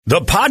The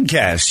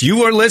podcast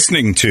you are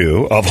listening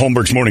to of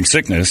Holmberg's Morning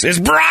Sickness is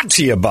brought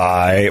to you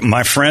by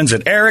my friends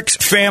at Eric's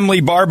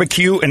Family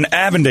Barbecue in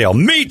Avondale.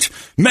 Meet,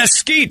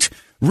 mesquite,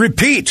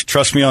 repeat.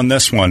 Trust me on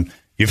this one.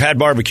 You've had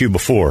barbecue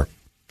before,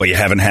 but you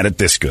haven't had it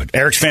this good.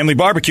 Eric's Family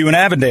Barbecue in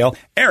Avondale,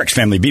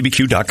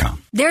 ericsfamilybbq.com.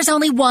 There's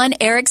only one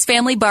Eric's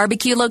Family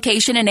Barbecue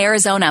location in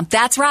Arizona.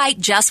 That's right,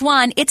 just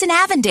one. It's in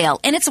Avondale,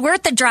 and it's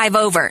worth the drive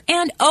over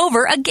and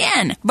over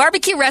again.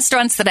 Barbecue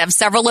restaurants that have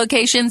several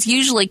locations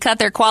usually cut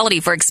their quality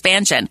for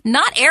expansion.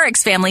 Not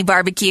Eric's Family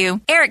Barbecue.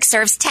 Eric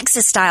serves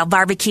Texas-style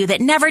barbecue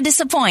that never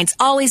disappoints,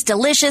 always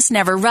delicious,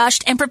 never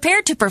rushed, and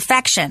prepared to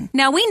perfection.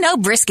 Now, we know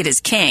brisket is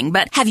king,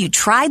 but have you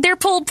tried their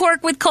pulled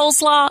pork with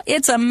coleslaw?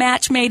 It's a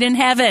match made in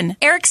heaven.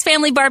 Eric's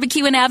Family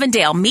Barbecue in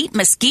Avondale. Meet,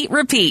 mesquite,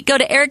 repeat. Go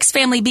to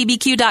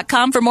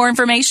ericsfamilybbq.com for more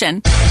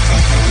information.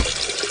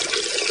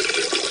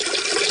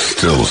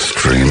 Still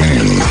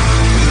streaming.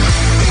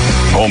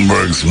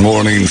 Holmberg's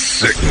Morning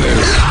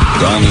Sickness.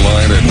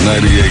 Online at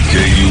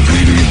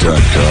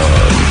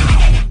 98kupd.com.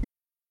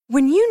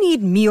 When you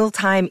need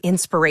mealtime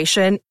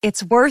inspiration,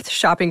 it's worth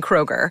shopping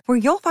Kroger, where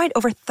you'll find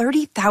over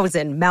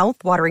 30,000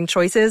 mouth-watering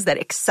choices that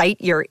excite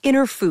your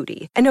inner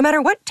foodie. And no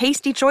matter what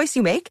tasty choice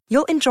you make,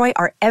 you'll enjoy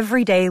our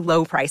everyday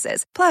low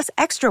prices, plus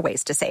extra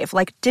ways to save,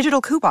 like digital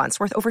coupons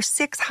worth over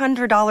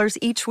 $600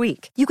 each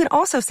week. You can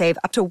also save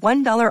up to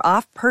 $1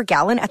 off per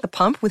gallon at the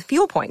pump with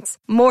fuel points.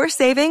 More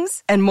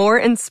savings and more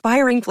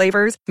inspiring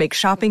flavors make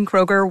shopping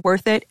Kroger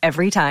worth it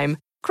every time.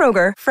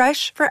 Kroger,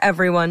 fresh for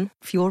everyone.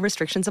 Fuel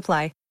restrictions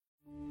apply.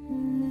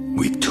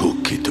 We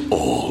took it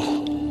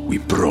all. We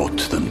brought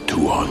them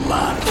to our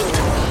land.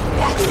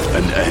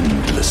 An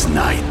endless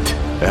night,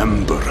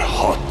 ember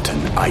hot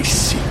and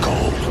icy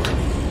cold.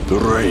 The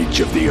rage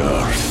of the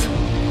earth.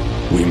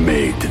 We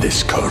made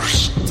this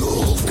curse.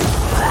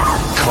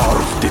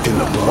 Carved it in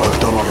the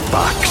blood on our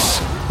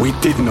backs. We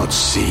did not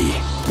see.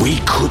 We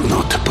could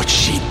not, but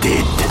she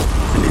did.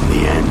 And in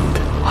the end...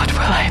 what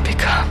will I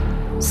become?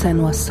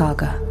 Senua's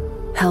Saga.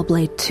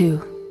 Hellblade 2.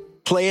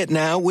 Play it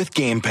now with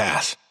Game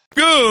Pass.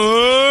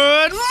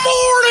 Good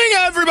morning,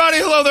 everybody.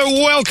 Hello there.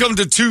 Welcome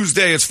to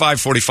Tuesday. It's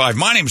 5:45.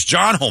 My name's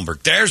John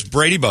Holmberg. There's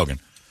Brady Bogan.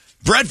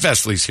 Brett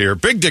Vesley's here.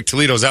 Big Dick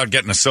Toledo's out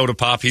getting a soda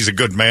pop. He's a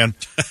good man.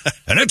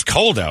 And it's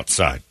cold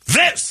outside.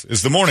 This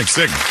is the Morning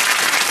Signal.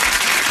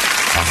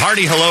 A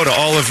hearty hello to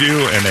all of you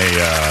and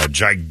a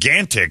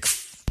gigantic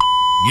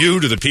you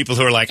to the people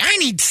who are like, I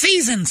need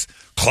seasons.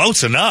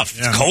 Close enough.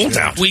 It's cold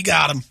out. We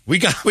got them. We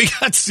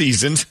got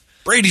seasons.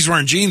 Brady's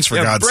wearing jeans, for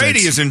God's sake.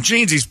 Brady is in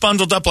jeans. He's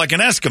bundled up like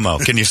an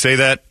Eskimo. Can you say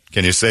that?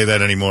 Can you say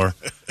that anymore?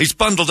 He's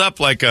bundled up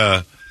like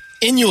a...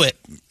 Inuit.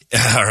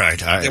 All right.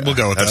 We'll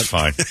go with that's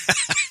fine.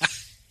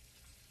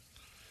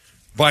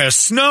 By a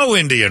snow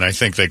Indian, I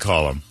think they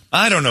call him.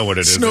 I don't know what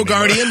it is. Snow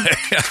Guardian?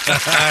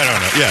 I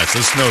don't know. Yeah, it's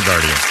a Snow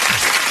Guardian.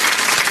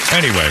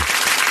 Anyway,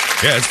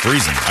 yeah, it's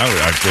freezing.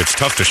 It's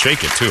tough to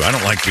shake it, too. I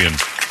don't like being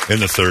in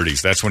the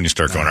 30s. That's when you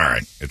start going, all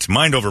right, it's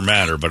mind over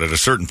matter, but at a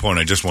certain point,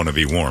 I just want to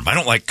be warm. I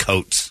don't like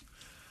coats.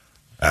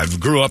 I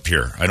grew up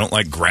here. I don't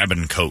like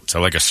grabbing coats. I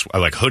like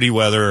hoodie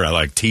weather. I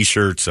like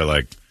T-shirts. It's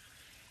like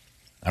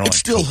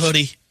still coats.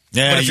 Hoodie.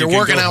 Yeah, but if you're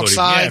working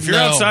outside, yeah, if you're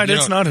outside,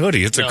 it's not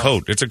hoodie. It's a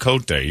coat. It's a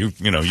coat day. You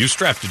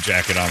strapped a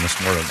jacket on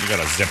this morning. You got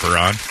a zipper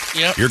on.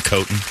 Yep. You're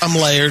coating. I'm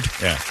layered.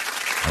 Yeah,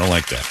 I don't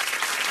like that.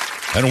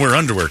 I don't wear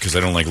underwear because I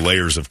don't like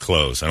layers of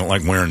clothes. I don't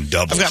like wearing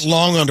doubles. I've got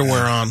long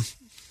underwear on.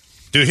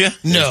 Do you?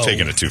 No, you're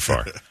taking it too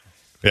far.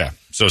 Yeah.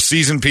 So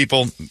seasoned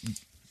people.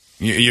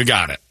 You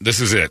got it. This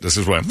is it. This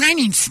is what I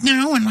need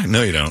snow. And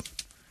no, you don't.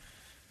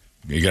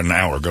 You got an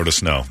hour. Go to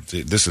snow.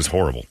 This is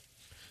horrible.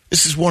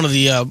 This is one of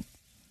the,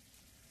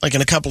 like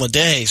in a couple of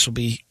days, will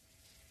be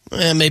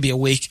maybe a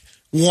week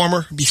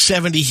warmer. Be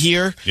 70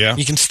 here. Yeah.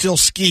 You can still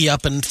ski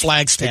up in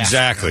Flagstaff.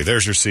 Exactly.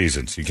 There's your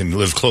seasons. You can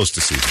live close to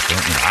seasons.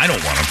 I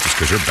don't want them just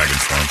because you're begging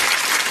for them.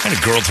 I had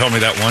a girl tell me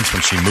that once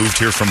when she moved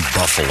here from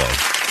Buffalo.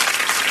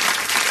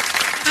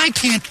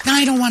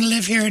 I don't want to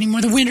live here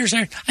anymore. The winters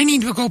I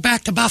need to go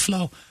back to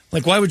Buffalo.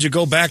 Like, why would you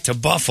go back to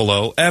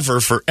Buffalo ever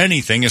for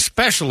anything,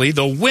 especially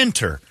the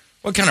winter?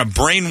 What kind of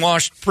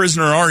brainwashed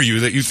prisoner are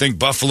you that you think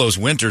Buffalo's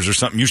winters are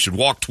something you should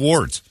walk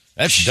towards?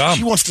 That's dumb.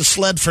 She wants to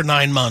sled for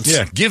 9 months.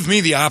 Yeah, give me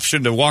the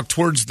option to walk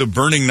towards the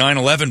burning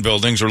 9/11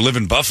 buildings or live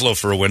in Buffalo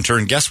for a winter,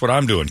 and guess what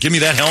I'm doing? Give me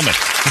that helmet.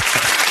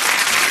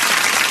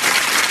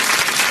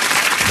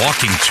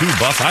 Walking to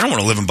Buffalo. I don't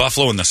want to live in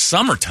Buffalo in the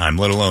summertime,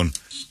 let alone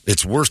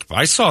its worst.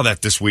 I saw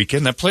that this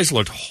weekend. That place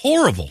looked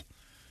horrible.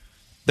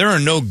 There are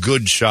no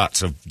good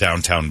shots of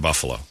downtown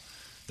Buffalo.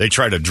 They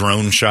tried a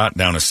drone shot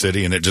down a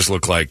city, and it just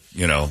looked like,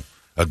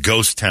 a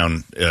ghost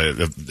town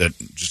that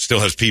still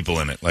has people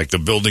in it. Like, the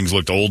buildings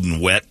looked old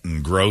and wet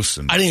and gross.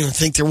 And I didn't even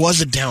think there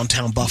was a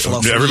downtown Buffalo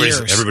for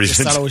years. Everybody's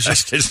thought it was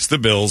just it's the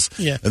Bills,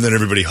 yeah. And then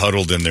everybody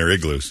huddled in their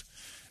igloos.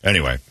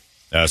 Anyway,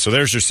 so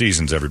there's your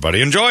seasons,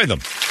 everybody. Enjoy them.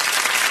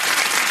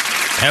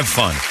 Have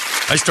fun.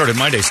 I started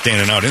my day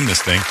standing out in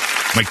this thing.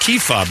 My key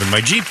fob in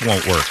my Jeep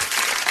won't work.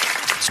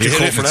 You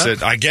hit it and it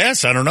said, I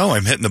guess, I don't know.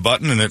 I'm hitting the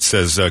button and it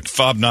says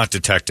fob not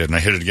detected. And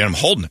I hit it again. I'm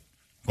holding it.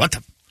 What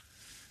the?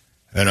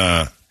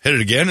 And hit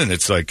it again, and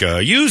it's like,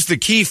 use the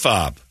key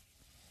fob.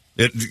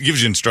 It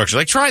gives you instructions.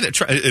 Like, try that.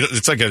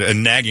 It's like a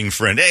nagging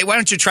friend. Hey, why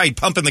don't you try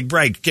pumping the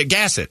brake?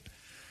 Gas it.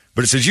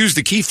 But it says use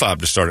the key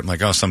fob to start it. I'm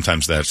like, oh,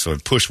 sometimes that's. So I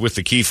push with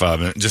the key fob,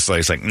 and it just like,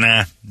 it's like,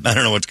 nah, I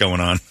don't know what's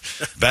going on.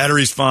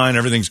 Battery's fine.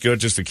 Everything's good.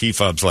 Just the key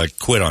fob's like,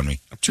 quit on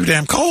me. Too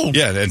damn cold.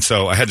 Yeah, and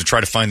so I had to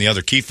try to find the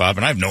other key fob,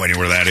 and I have no idea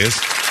where that is.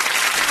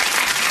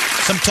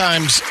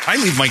 Sometimes I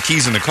leave my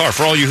keys in the car.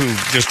 For all you who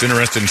just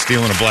interested in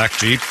stealing a black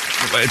Jeep,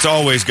 it's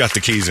always got the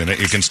keys in it.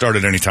 You can start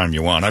it anytime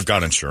you want. I've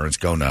got insurance.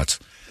 Go nuts.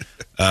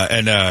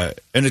 And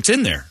it's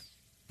in there.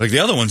 Like the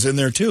other one's in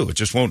there too. It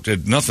just won't.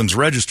 Nothing's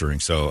registering.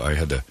 So I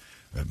had to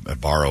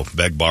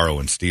beg, borrow,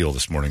 and steal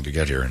this morning to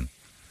get here. And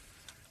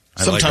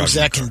sometimes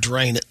that can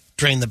drain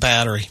the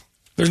battery.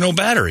 There's no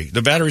battery.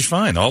 The battery's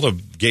fine. All the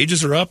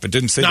gauges are up. It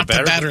didn't say not the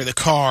battery. Not the battery, the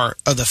car,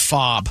 or the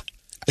fob.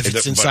 If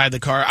it's inside the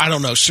car, I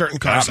don't know. Certain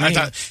cars, I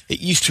thought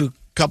it used to a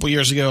couple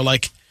years ago.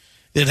 Like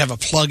they'd have a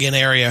plug-in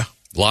area.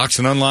 Locks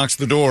and unlocks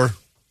the door.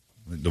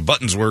 The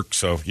buttons work,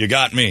 so you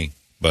got me.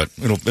 But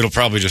it'll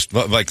probably just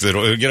like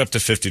it'll get up to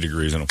 50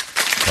 degrees and it'll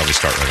probably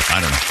start right up.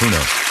 I don't know. Who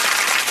knows?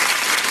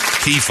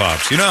 Key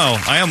fobs. You know,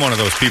 I am one of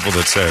those people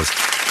that says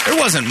there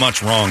wasn't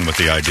much wrong with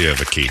the idea of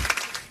a key.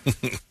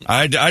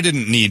 I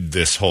didn't need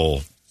this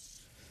whole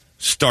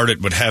start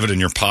it but have it in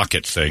your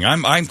pocket thing.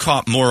 I'm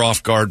caught more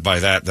off guard by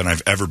that than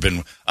I've ever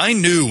been. I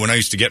knew when I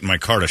used to get in my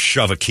car to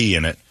shove a key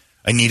in it,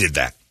 I needed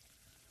that.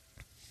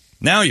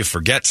 Now you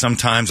forget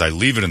sometimes. I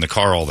leave it in the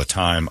car all the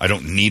time. I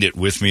don't need it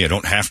with me. I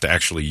don't have to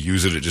actually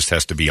use it. It just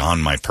has to be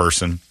on my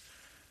person.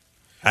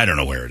 I don't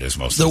know where it is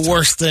most of the time. The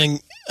worst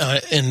thing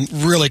in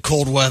really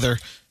cold weather,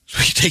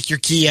 you take your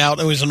key out,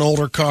 it was an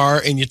older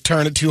car, and you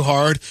turn it too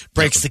hard,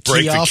 breaks the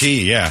key off. Break the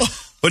key, yeah.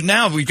 But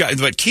now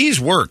but keys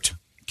worked.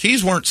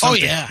 Keys weren't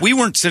something. Oh, yeah. We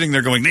weren't sitting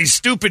there going, these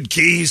stupid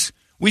keys.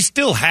 We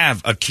still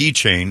have a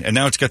keychain, and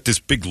now it's got this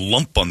big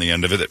lump on the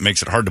end of it that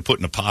makes it hard to put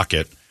in a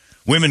pocket.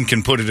 Women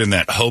can put it in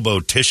that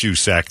hobo tissue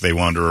sack they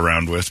wander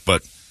around with,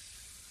 but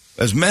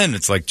as men,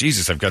 it's like,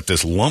 Jesus, I've got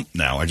this lump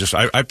now.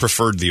 I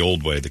preferred the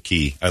old way, the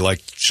key. I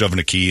liked shoving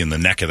a key in the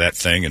neck of that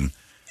thing. And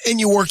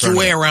you work your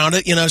way around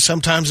it. You know,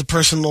 sometimes a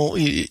person will,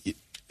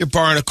 you're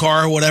borrowing a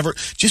car or whatever,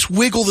 just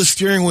wiggle the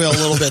steering wheel a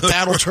little bit.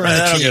 That'll turn the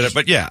key. I don't get it.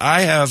 But yeah,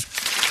 I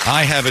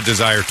have a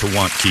desire to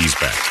want keys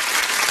back.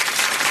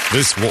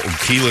 This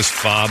keyless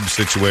fob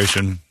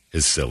situation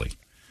is silly.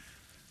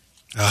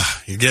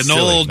 You're getting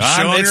old.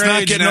 It's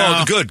not getting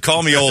old. Good.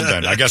 Call me old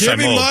then. I guess I'm old.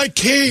 Give me my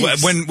keys.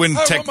 I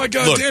want my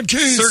goddamn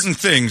keys. Certain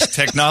things,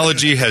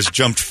 technology has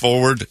jumped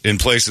forward in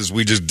places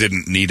we just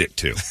didn't need it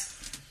to.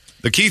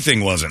 The key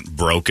thing wasn't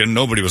broken.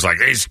 Nobody was like,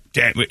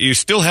 you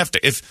still have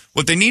to. If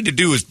what they need to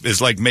do is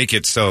like make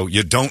it so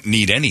you don't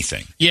need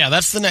anything. Yeah,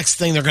 that's the next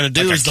thing they're going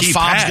to do Like is the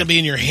fob's going to be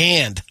in your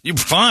hand. You're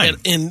fine.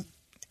 And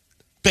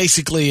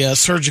basically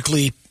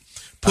surgically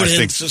I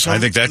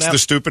think that's the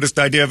stupidest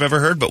idea I've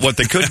ever heard. But what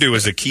they could do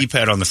is a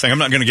keypad on the thing. I'm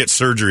not going to get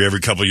surgery every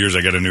couple of years.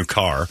 I get a new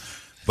car.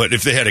 But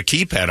if they had a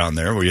keypad on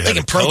there where you had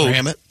a code,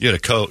 program it. You had a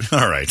code.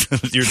 All right,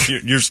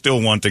 you're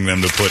still wanting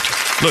them to put.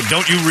 Look,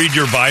 don't you read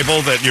your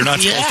Bible that you're not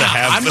supposed to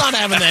have? I'm not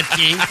having that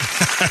key.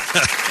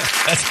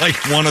 That's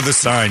like one of the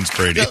signs,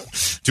 Brady,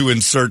 to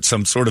insert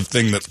some sort of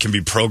thing that can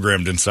be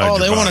programmed inside. your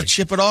body. They want to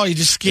chip it all. You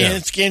just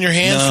scan your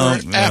hands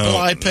for Apple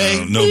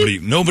iPay.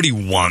 Nobody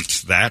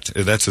wants that.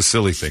 That's a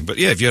silly thing. But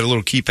yeah, if you had a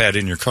little keypad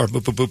in your car,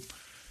 boop boop boop,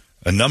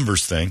 a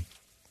numbers thing,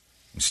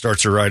 it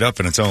starts it right up,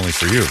 and it's only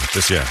for you.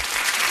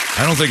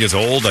 I don't think it's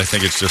old. I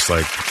think it's just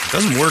like, it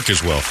doesn't work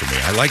as well for me.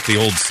 I like the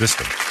old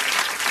system.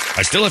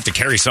 I still have to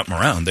carry something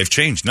around. They've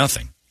changed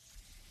nothing.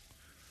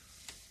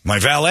 My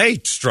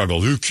valet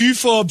struggled. The key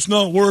fob's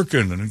not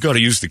working. And I've got to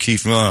use the key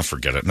fob. Oh,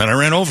 forget it. And then I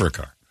ran over a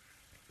car.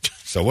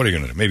 So what are you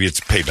going to do? Maybe it's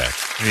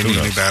payback. You need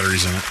new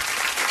batteries in it.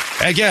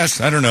 I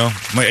guess. I don't know.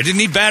 I didn't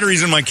need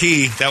batteries in my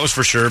key. That was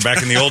for sure.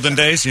 Back in the olden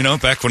days,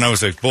 back when I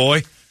was a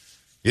boy.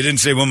 You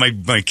didn't say, well,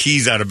 my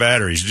key's out of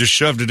batteries. You just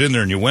shoved it in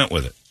there and you went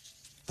with it.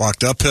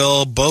 Walked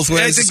uphill both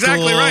ways. That's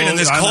exactly right. In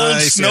this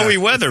cold, snowy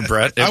weather,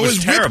 Brett, it was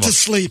terrible. Whipped to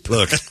sleep.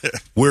 Look,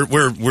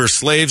 we're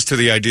slaves to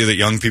the idea that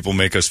young people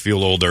make us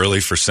feel old early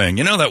for saying,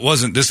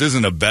 this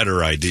isn't a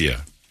better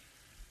idea.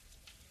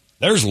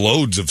 There's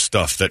loads of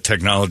stuff that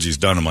technology's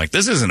done. I'm like,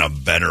 this isn't a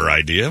better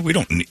idea.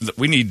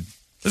 We need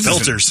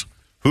filters.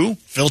 Who?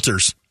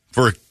 Filters.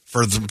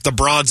 For the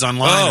broads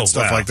online and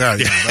stuff like that.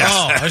 Yeah.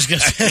 I was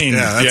going to say.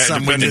 That's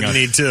something we didn't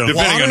need too.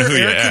 Depending on who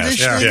you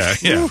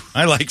ask. Yeah.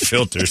 I like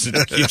filters.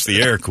 It keeps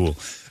the air cool.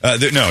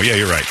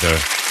 You're right.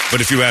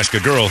 But if you ask a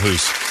girl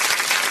who's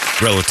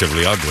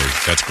relatively ugly,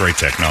 that's great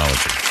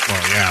technology.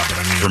 Well, yeah,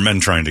 but for men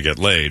trying to get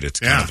laid, it's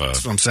kind of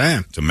that's what I'm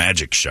saying. It's a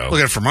magic show. Look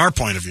at it from our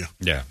point of view.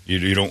 Yeah.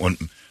 You don't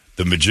want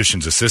the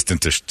magician's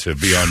assistant to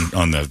be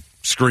on the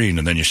screen,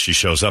 and then she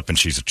shows up and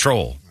she's a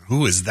troll.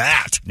 Who is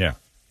that? Yeah.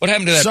 What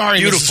happened to that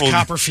beautiful Mrs.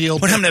 Copperfield?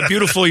 What happened to that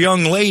beautiful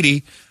young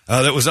lady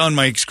that was on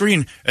my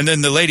screen? And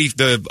then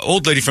the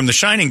old lady from The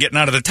Shining getting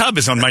out of the tub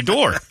is on my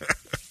door.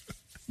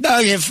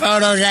 Those are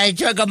photos I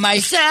took of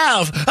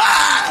myself.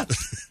 Ah!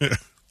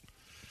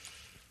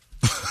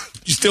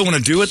 Did You still want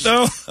to do it,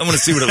 though? I want to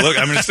see what it looks.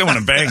 I mean, I still want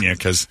to bang you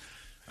because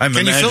I'm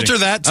Can you filter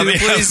that, too,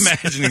 please? I'm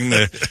imagining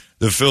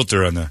the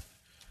filter on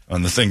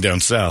the thing down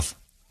south.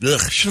 Ugh,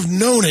 I should have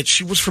known it.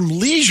 She was from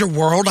Leisure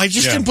World. I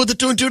just didn't put the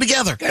two and two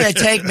together. It's going to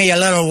take me a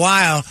little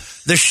while.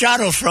 The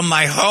shuttle from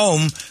my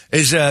home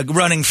is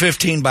running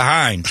 15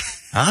 behind.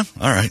 Huh?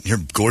 All right. You're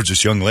a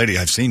gorgeous young lady.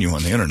 I've seen you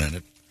on the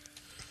internet.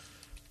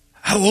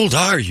 How old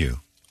are you?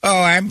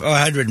 Oh, I'm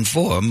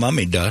 104.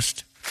 Mummy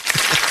dust.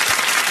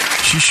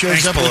 She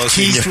shows up with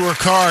keys to her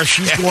car.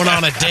 She's going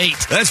on a date.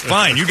 That's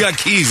fine. You got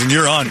keys and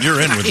you're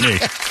in with me.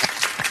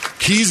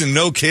 Keys and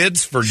no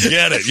kids?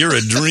 Forget it. You're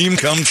a dream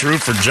come true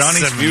for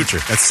Johnny's future.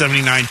 That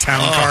 79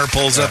 town car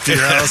pulls up to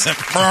your house.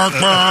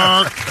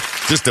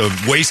 Just a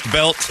waist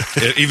belt.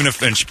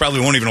 And she probably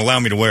won't even allow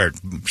me to wear it.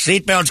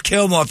 Seatbelts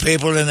kill more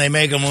people than they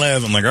make them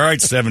live. I'm like, all right,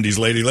 70s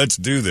lady, let's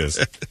do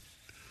this.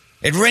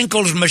 It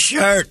wrinkles my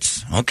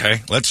shirts.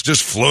 Okay, let's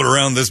just float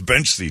around this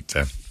bench seat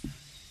then.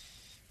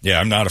 Yeah,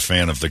 I'm not a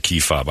fan of the key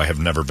fob. I have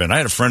never been. I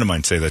had a friend of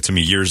mine say that to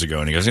me years ago,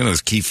 and he goes,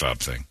 this key fob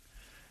thing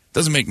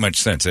doesn't make much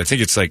sense. I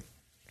think it's like,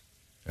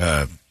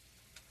 I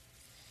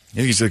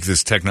think it's like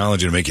this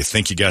technology to make you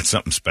think you got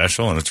something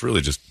special, and it's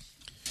really just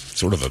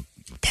sort of a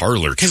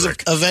parlor trick.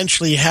 Because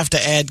eventually you have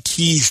to add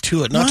keys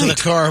to it, not to the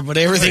car, but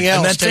everything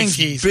else. And that takes thing's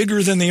keys.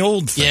 bigger than the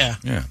old thing.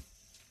 Yeah.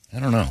 I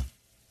don't know.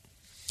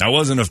 I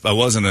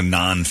wasn't a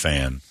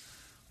non-fan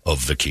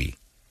of the key.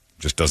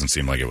 Just doesn't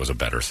seem like it was a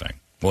better thing.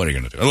 What are you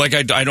going to do? Like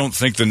I don't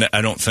think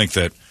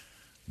that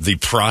the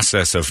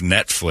process of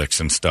Netflix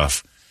and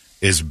stuff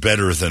is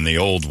better than the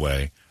old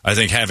way. I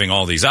think having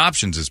all these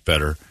options is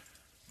better,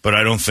 but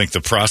I don't think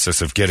the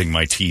process of getting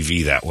my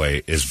TV that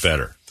way is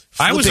better.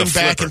 I was a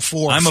flipper. Back and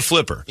forth. I'm a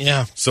flipper.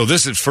 Yeah. So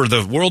this is for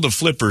the world of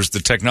flippers. The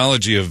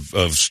technology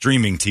of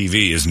streaming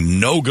TV is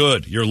no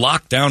good. You're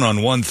locked down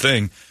on one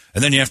thing,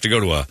 and then you have to go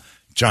to a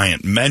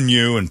giant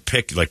menu and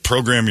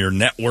program your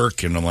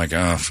network. And I'm like,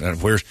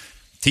 where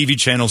TV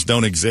channels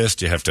don't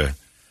exist. You have to.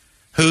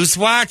 Who's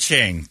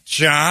watching?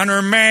 John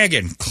or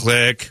Megan?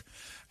 Click.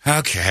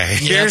 Okay,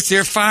 here's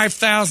your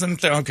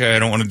 5,000. Okay, I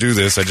don't want to do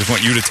this. I just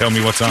want you to tell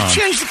me what's on.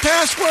 Change the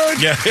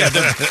password. Yeah,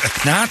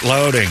 not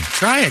loading.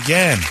 Try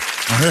again.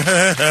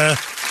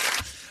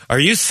 Are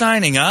you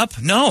signing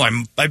up? No,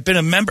 I've been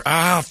a member.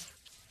 Oh,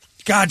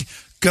 God,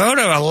 go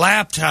to a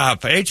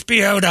laptop.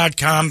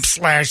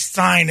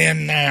 HBO.com/sign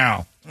in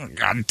now. Oh,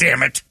 God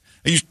damn it.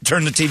 I used to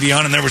turn the TV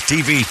on and there was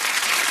TV.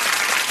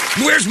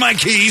 Where's my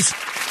keys?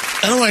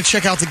 I don't want to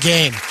check out the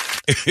game.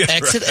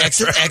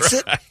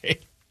 Exit.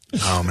 Right.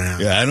 Oh, man.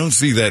 Yeah, I don't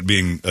see that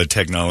being a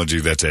technology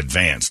that's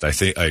advanced. I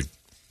think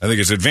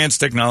it's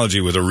advanced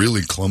technology with a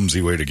really clumsy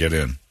way to get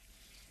in.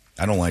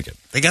 I don't like it.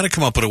 They got to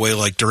come up with a way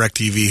like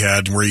DirecTV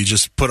had where you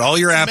just put all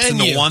your apps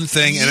into one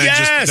thing and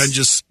then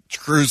just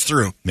cruise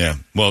through. Yeah.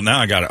 Well, now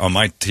I got it on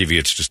my TV.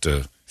 It's just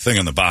a thing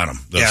on the bottom.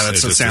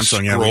 That's a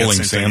Samsung. Rolling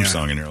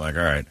Samsung, and you're like,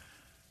 all right.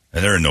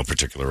 And they're in no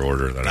particular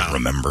order that I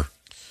remember.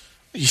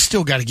 You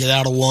still got to get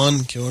out of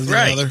one, go into the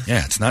other.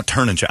 Yeah, it's not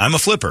turn and change. I'm a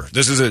flipper.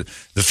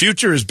 The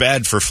future is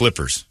bad for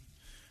flippers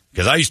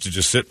because I used to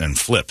just sit and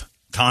flip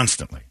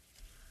constantly.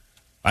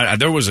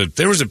 There was a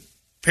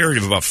period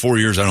of about 4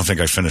 years. I don't think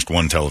I finished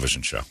one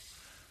television show.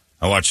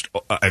 I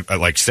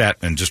sat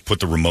and just put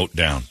the remote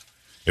down.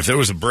 If there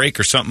was a break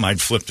or something, I'd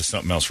flip to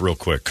something else real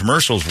quick.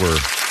 Commercials were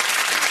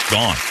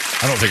gone.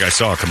 I don't think I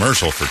saw a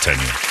commercial for 10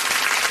 years.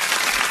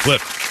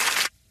 Flip.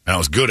 And I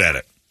was good at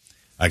it.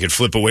 I could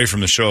flip away from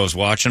the show I was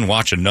watching,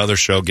 watch another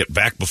show, get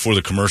back before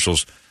the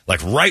commercials,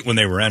 like right when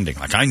they were ending.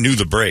 Like I knew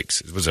the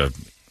breaks. I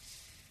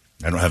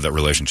don't have that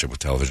relationship with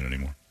television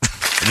anymore.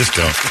 I just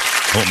don't.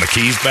 I want my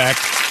keys back.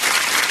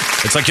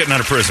 It's like getting out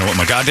of prison. I want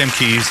my goddamn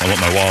keys. I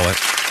want my wallet.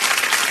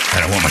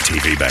 And I want my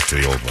TV back to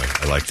the old way.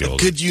 I like the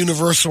old way. Good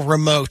universal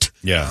remote.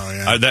 Yeah.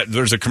 Oh, yeah.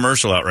 There's a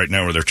commercial out right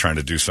now where they're trying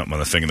to do something on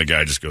the thing, and the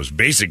guy just goes,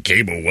 basic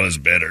cable was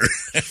better.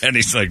 And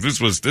he's like,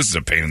 this is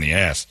a pain in the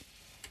ass.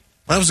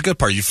 That was a good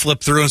part. You flip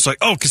through and it's like,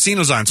 oh,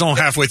 casino's on. It's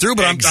only halfway through,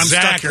 but I'm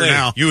stuck here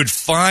now. You would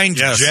find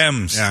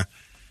gems. Yeah.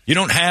 You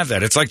don't have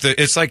that.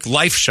 It's like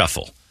Life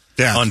Shuffle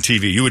on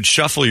TV. You would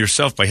shuffle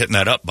yourself by hitting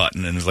that up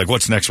button, and it's like,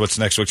 what's next?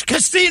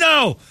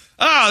 Casino!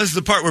 Oh, this is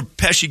the part where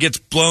Pesci gets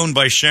blown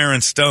by Sharon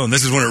Stone.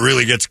 This is when it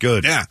really gets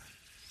good. Yeah.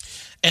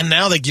 And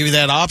now they give you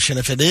that option.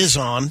 If it is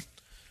on,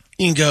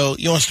 you can go,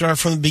 you want to start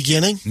from the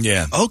beginning?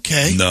 Yeah.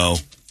 Okay. No.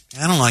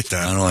 I don't like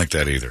that. I don't like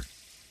that either.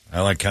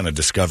 I like kind of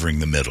discovering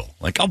the middle.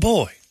 Like, oh,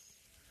 boy.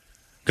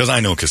 Because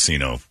I know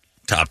Casino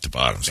top to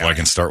bottom, so I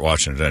can start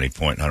watching at any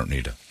point. I don't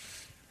need to.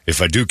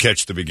 If I do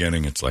catch the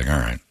beginning, it's like, all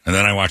right. And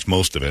then I watch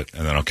most of it,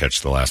 and then I'll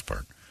catch the last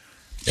part.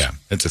 Yeah,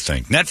 it's a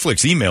thing.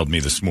 Netflix emailed me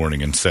this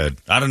morning and said,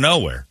 out of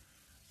nowhere,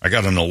 I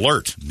got an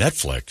alert.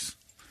 Netflix.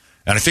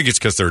 And I think it's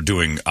because they're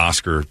doing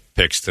Oscar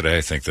picks today.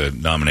 I think the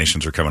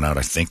nominations are coming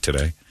out,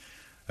 today.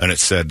 And it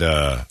said,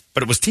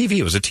 but it was TV.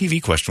 It was a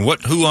TV question.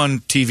 Who on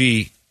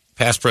TV,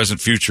 past, present,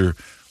 future,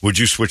 would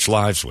you switch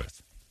lives with?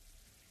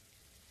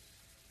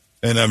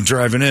 And I'm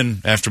driving in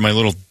after my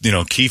little,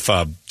 key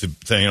fob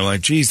thing. I'm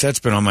like, geez, that's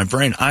been on my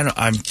brain.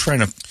 I'm trying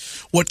to.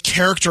 What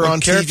character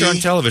on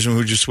television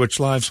would you switch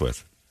lives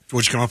with?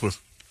 What'd you come up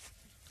with?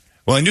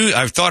 Well,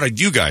 I thought I'd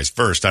you guys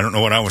first. I don't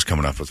know what I was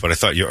coming up with, but I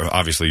thought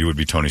obviously you would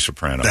be Tony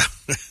Soprano.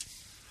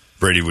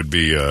 Brady would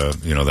be,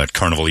 that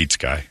Carnival Eats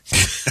guy.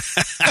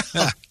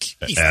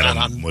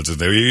 Adam, what's it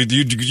there? You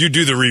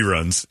do the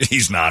reruns.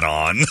 He's not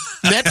on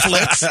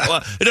Netflix.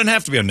 Well, it doesn't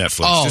have to be on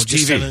Netflix. Oh, just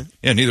TV.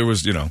 Yeah, neither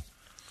was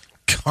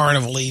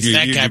Carnival Eats.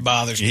 That guy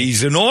bothers me.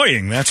 He's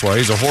annoying. That's why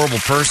he's a horrible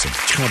person.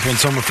 Did you come up with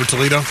someone for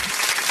Toledo?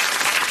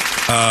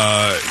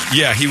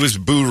 Yeah, he was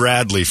Boo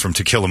Radley from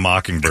To Kill a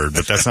Mockingbird,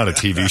 but that's not a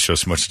TV show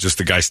so much. It's just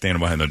the guy standing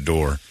behind the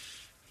door.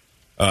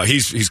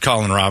 He's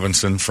Colin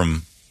Robinson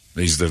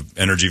he's the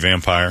energy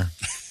vampire.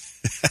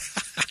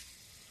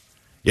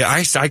 Yeah,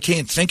 I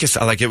can't think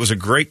of it was a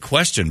great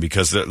question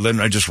because then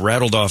I just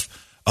rattled off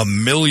a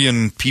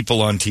million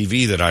people on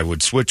TV that I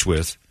would switch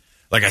with.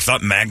 Like I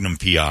thought Magnum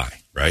P.I.,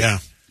 right? Yeah.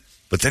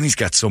 But then he's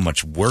got so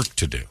much work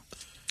to do.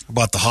 How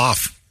about the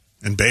Hoff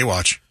and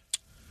Baywatch?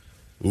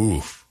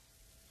 Ooh.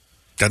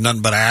 Got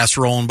nothing but ass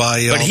rolling by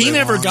you. But he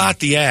never got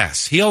the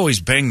ass. He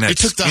always banged that He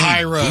took the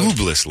high road.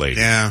 boobless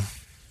lady. Yeah.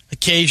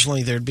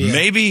 Occasionally there'd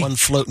be one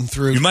floating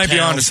through. You might be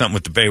town. onto something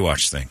with the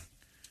Baywatch thing.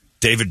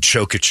 David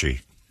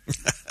Chokichi.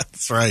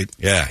 That's right.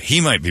 Yeah,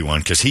 he might be one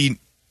because he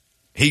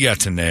got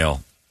to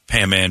nail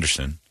Pam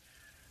Anderson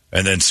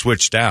and then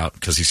switched out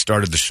because he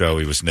started the show.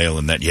 He was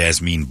nailing that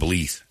Yasmine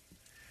Bleeth.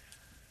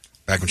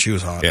 Back when she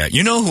was hot. Yeah,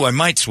 you know who I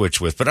might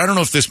switch with, but I don't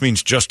know if this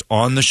means just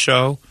on the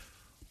show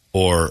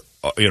or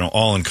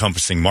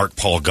all-encompassing Mark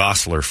Paul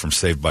Gosselaar from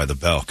Saved by the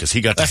Bell because he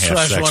got to have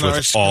sex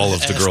with all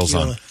of the girls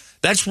on.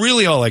 That's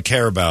really all I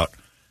care about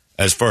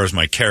as far as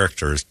my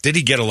characters. Did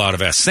he get a lot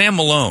of ass? Sam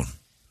Malone.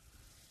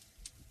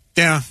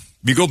 Yeah.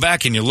 You go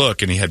back and you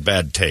look, and he had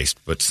bad taste,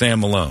 but Sam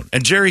Malone.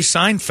 And Jerry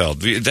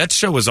Seinfeld. That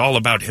show was all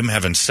about him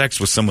having sex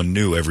with someone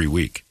new every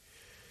week.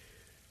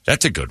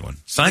 That's a good one.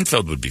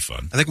 Seinfeld would be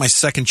fun. I think my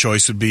second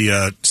choice would be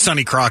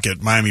Sonny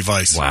Crockett, Miami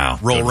Vice. Wow.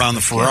 Roll around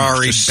the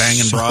Ferrari,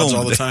 banging broads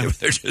all the time.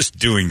 They're just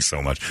doing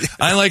so much.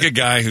 I like a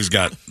guy who's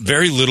got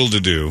very little to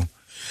do.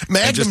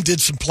 Magnum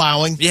did some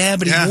plowing. Yeah,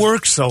 but he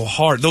worked so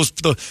hard.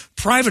 The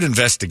private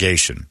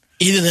investigation.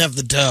 He didn't have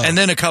the dough. And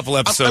then a couple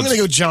episodes. I'm going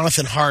to go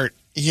Jonathan Hart.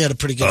 He had a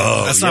pretty good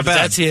one. That's not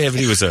bad.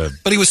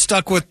 But he was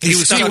stuck with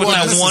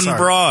that one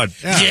broad.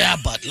 Yeah,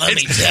 but let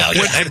me tell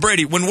you. Hey,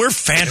 Brady, when we're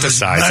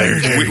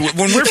fantasizing,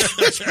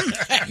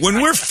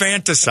 when we're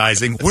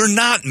fantasizing, we're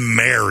not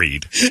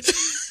married.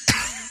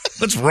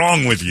 What's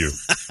wrong with you?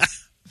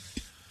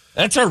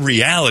 That's our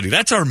reality.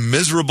 That's our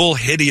miserable,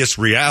 hideous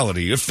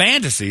reality. A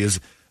fantasy is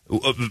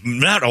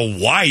not a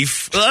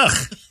wife. Ugh.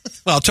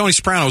 Well, Tony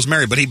Soprano was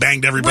married, but he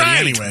banged everybody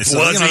anyway. So,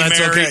 was he that's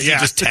married? okay. Yeah.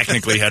 He just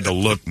technically had to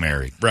look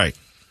married. Right.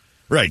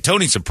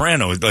 Tony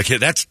Soprano,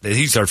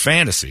 he's our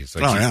fantasy. It's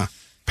like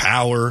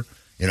power,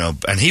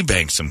 and he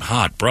banged some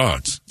hot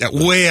broads. Yeah,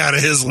 way out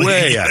of his league.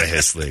 Way out of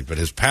his league, but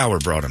his power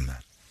brought him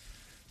that.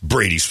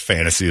 Brady's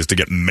fantasy is to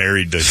get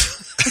married to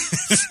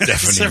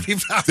Stephanie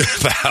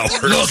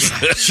Powers. Look,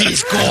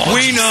 she's gone.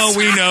 We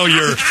know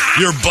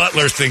your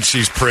butler thinks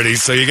she's pretty,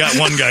 so you got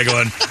one guy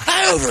going,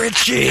 I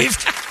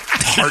overachieved.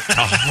 Heart to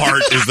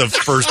Heart is the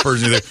first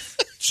person you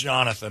think.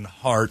 Jonathan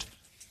Hart.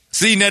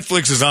 See,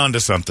 Netflix is on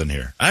to something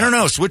here. I don't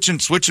know. Switching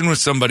with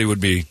somebody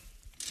would be.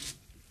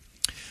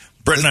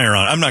 Brett and I are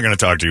on. I'm not going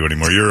to talk to you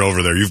anymore. You're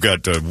over there. You've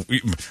got.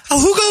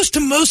 who goes to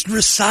most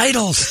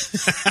recitals?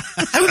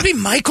 I would be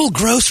Michael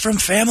Gross from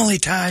Family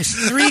Ties.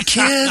 3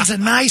 kids, a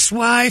nice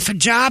wife, a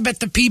job at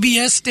the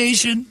PBS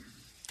station.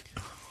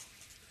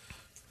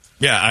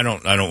 Yeah, I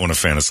don't want to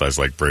fantasize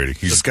like Brady.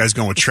 This guy's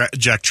going with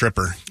Jack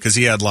Tripper because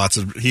he had lots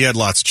of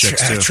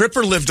chicks too.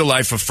 Tripper lived a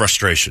life of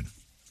frustration.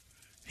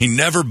 He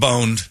never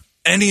boned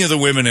any of the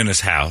women in his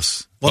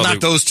house. Well,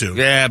 not those two.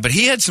 Yeah, but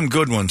he had some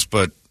good ones.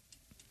 But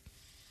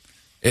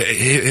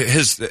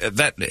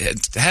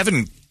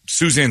having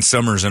Suzanne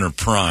Summers in her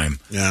prime,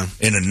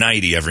 in a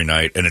nightie every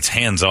night, and it's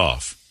hands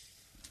off.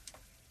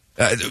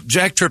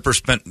 Jack Tripper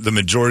spent the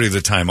majority of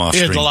the time off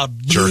screen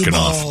jerking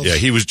off. Yeah,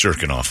 he was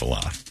jerking off a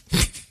lot.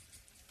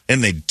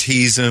 And they'd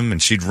tease him,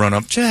 and she'd run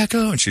up,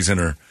 Jacko, and she's in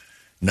her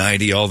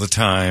nightie all the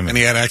time. And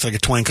he had to act like a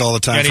twink all the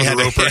time for the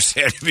Ropers.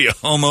 He had to be a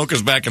homo,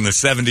 because back in the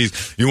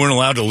 70s, you weren't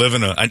allowed to live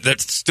in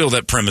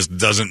that premise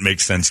doesn't make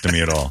sense to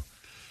me at all.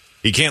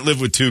 You can't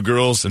live with 2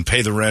 girls and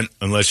pay the rent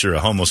unless you're a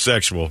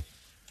homosexual,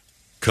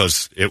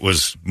 because it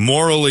was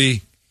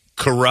morally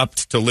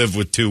corrupt to live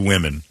with 2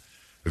 women,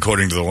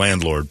 according to the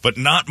landlord, but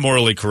not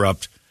morally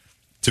corrupt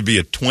to be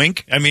a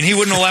twink. I mean, he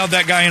wouldn't allow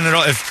that guy in at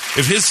all.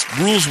 If his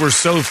rules were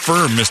so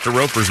firm, Mr.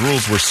 Roper's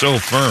rules were so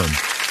firm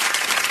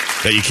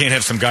that you can't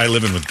have some guy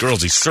living with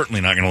girls, he's certainly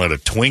not going to let a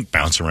twink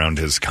bounce around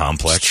his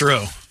complex. It's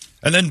true.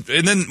 And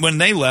then when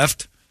they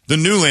left, the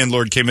new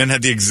landlord came in,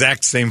 had the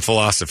exact same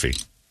philosophy.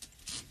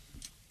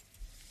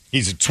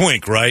 He's a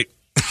twink, right?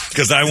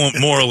 Because I won't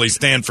morally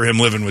stand for him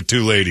living with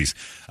 2 ladies.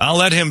 I'll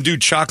let him do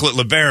chocolate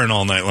LeBaron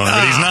all night long,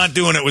 but he's not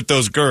doing it with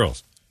those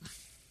girls.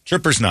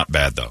 Tripper's not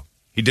bad, though.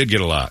 He did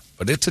get a lot,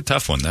 but it's a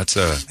tough one. That's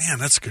a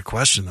good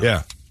question, though.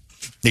 Yeah.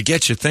 It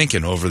gets you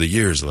thinking over the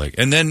years.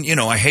 And then,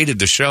 I hated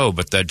the show,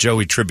 but that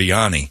Joey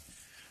Tribbiani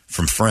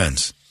from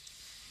Friends.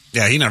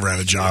 Yeah, he never had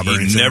a job or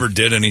anything. He never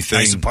did anything.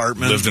 Nice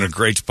apartment. Lived in a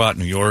great spot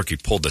in New York. He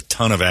pulled a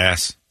ton of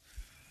ass.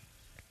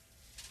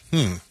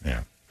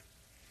 Yeah.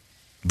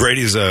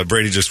 Brady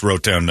just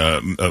wrote down,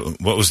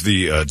 what was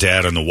the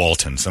dad on the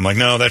Waltons? I'm like,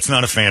 no, that's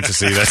not a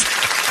fantasy. That's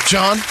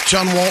John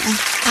Walton.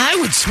 I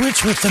would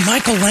switch with the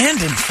Michael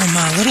Landon from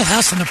Little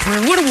House on the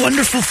Prairie. What a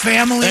wonderful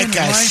family. That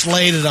guy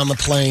slayed it on the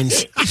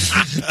plains.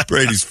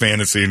 Brady's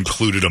fantasy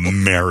included a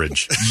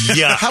marriage.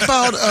 Yeah. How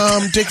about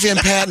Dick Van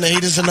Patten?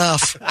 8 is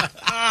enough.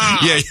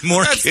 Yeah,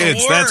 more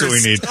kids. That's what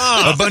we need.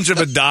 A bunch of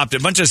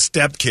adopted, a bunch of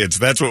step kids.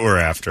 That's what we're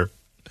after.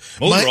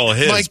 Those are all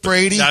his. Mike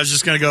Brady. I was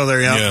just going to go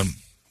there, Yeah,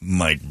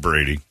 Mike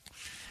Brady.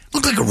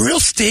 Look like a real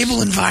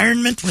stable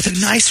environment with a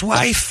nice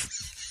wife.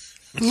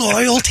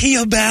 Loyalty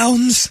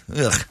abounds.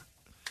 Ugh.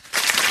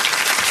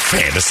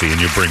 Fantasy, and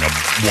you bring a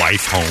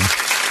wife home.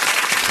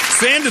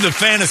 Sand to the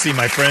fantasy,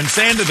 my friend.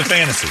 Sand to the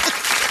fantasy.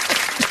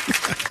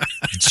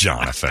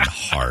 Jonathan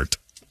Hart.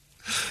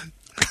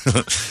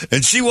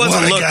 And she was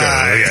a looker.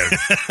 Guy.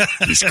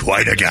 He's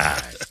quite a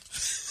guy.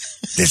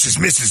 This is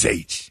Mrs.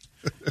 H.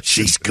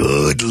 She's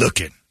good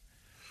looking.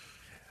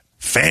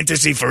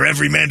 Fantasy for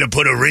every man to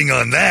put a ring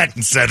on that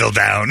and settle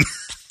down.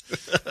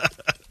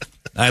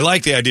 I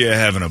like the idea of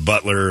having a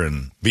butler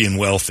and being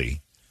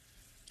wealthy.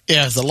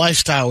 Yeah, the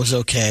lifestyle was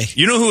okay.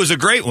 You know who was a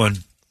great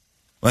one?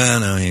 Well,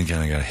 no, he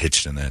kind of got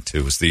hitched in that, too.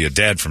 It was the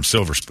dad from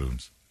Silver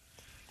Spoons.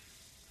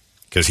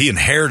 Because he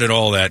inherited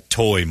all that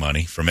toy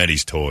money from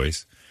Eddie's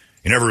Toys.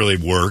 He never really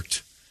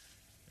worked.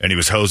 And he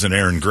was hosing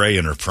Aaron Gray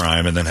in her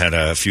prime and then had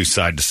a few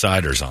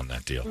side-to-siders on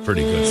that deal.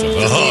 Pretty good stuff.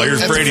 Oh,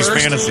 here's Brady's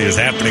fantasy is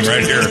happening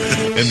right here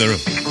in the room.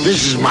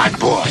 This is my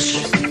boss,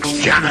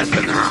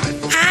 Jonathan Hart.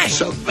 Hi.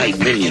 Self-made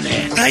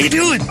millionaire. How you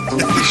doing?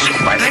 He's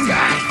quite a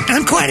guy.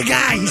 I'm quite a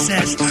guy, he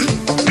says.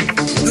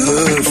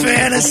 Ooh,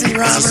 fantasy,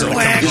 Robert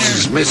Wagner. This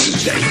is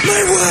Mrs. A.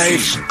 My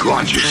wife. She's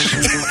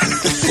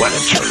gorgeous. What a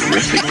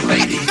terrific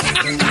lady.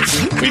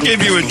 We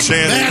gave you a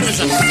chance. That is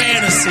a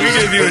fantasy. We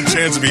gave you a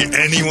chance to be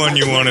anyone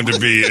you wanted to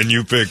be, and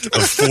you picked a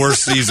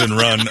 4-season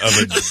run of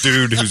a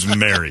dude who's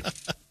married.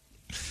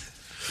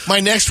 My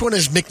next one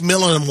is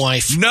McMillan and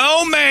wife.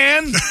 No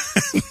man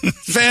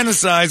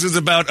fantasizes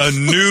about a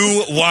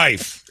new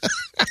wife.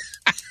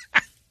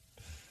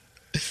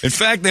 In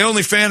fact, they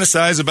only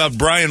fantasize about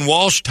Brian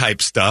Walsh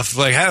type stuff.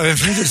 Like,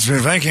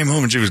 if I came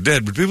home and she was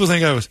dead, would people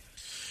think I was?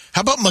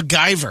 How about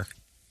MacGyver?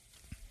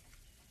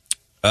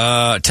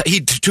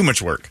 Too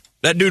much work.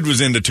 That dude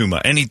was into too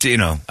much. And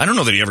I don't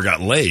know that he ever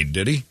got laid,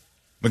 did he?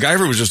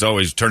 MacGyver was just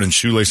always turning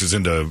shoelaces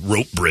into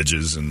rope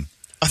bridges. And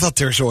I thought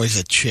there was always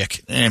a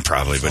chick.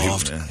 Probably, but he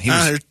was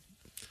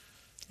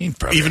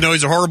probably. Even though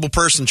he's a horrible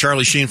person,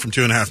 Charlie Sheen from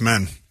 2.5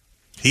 Men.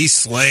 He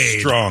slayed.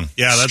 Strong.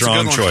 Yeah, that's strong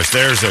a good one. choice.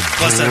 There's a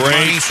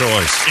great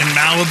choice. In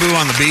Malibu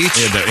on the beach.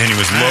 Yeah, and he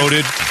was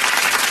loaded.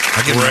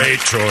 Great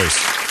choice.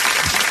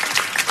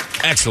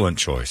 Excellent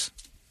choice.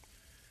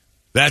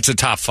 That's a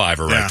top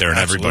fiver right there in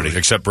everybody,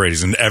 except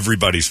Brady's and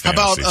everybody's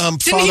fantasy. How about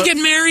Didn't he get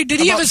married? Did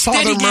he have a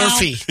steady gal?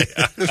 Murphy?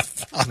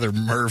 Father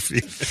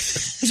Murphy.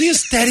 Was he a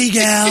steady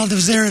gal?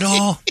 Was there at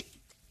all?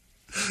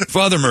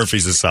 Father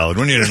Murphy's a solid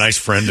one. He had a nice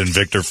friend in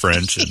Victor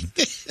French. And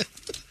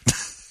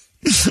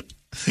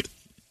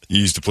he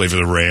used to play for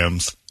the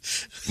Rams.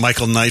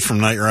 Michael Knight from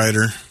Knight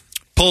Rider.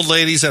 Pulled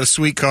ladies, had a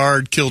sweet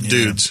card, killed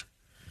dudes.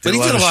 But he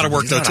did a lot of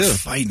work, though, too.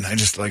 Fighting. I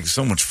just like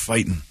so much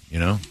fighting,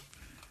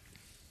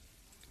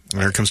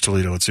 There comes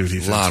Toledo. Let's see what he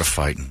thinks. A lot of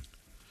fighting.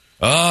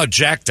 Oh,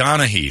 Jack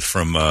Donaghy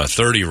from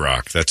 30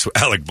 Rock. That's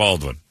Alec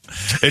Baldwin.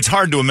 It's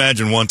hard to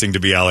imagine wanting to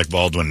be Alec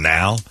Baldwin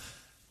now.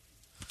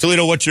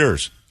 Toledo, what's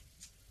yours?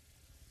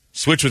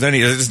 Switch with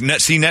any.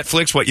 See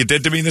Netflix, what you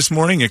did to me this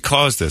morning? It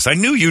caused this. I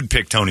knew you'd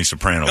pick Tony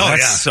Soprano. Oh,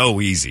 That's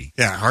so easy.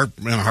 Yeah,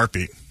 in a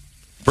heartbeat.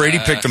 Brady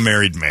picked a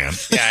married man.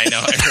 Yeah, I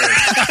know. I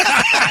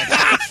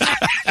heard.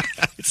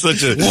 It's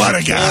such a what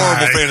a guy.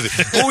 Horrible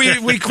fantasy.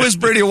 Well, we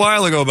quizzed Brady a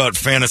while ago about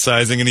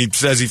fantasizing, and he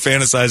says he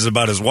fantasizes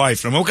about his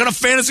wife. And I'm like, what kind of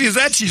fantasy is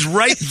that? She's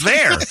right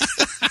there.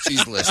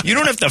 She's listening. You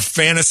don't have to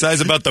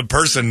fantasize about the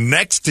person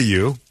next to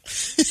you.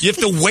 You have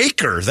to wake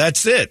her.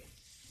 That's it.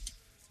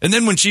 And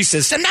then when she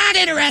says, I'm not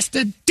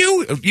interested,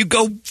 you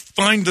go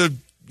find the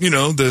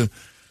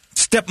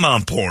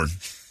stepmom porn.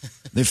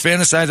 They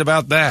fantasize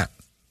about that.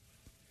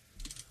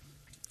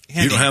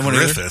 Andy you don't have one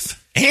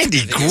Griffith.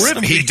 Andy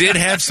Griffith. He did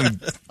have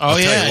some. Oh,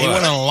 yeah. He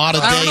went on a lot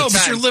of dates. I don't know,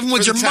 but you're living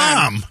with your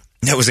mom.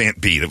 That was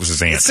Aunt B. That was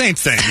his aunt. Same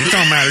thing. It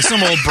don't matter.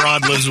 Some old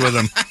broad lives with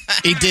him.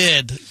 He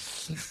did. It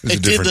was a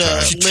different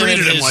time. She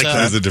treated him like that.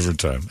 It was a different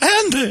time.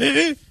 Andy!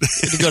 He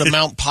had to go to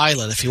Mount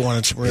Pilot if he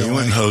wanted some real He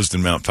went and hosed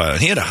in Mount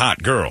Pilot. He had a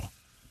hot girl.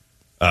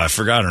 I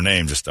forgot her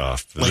name just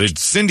off. Like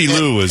Cindy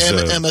Lou was...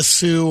 Emma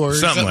Sue or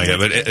something like that.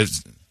 But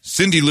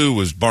Cindy Lou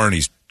was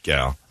Barney's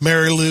gal.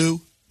 Mary Lou.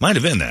 Might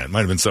have been that. Might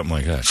have been something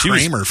like that.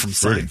 Kramer from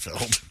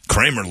Seinfeld.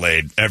 Kramer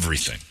laid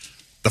everything.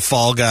 The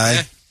Fall Guy.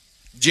 Yeah.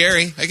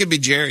 Jerry. I could be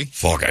Jerry.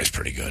 Fall Guy's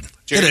pretty good.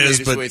 Jerry made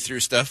his way through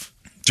stuff.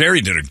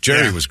 Jerry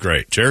was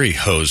great. Jerry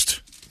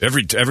hosed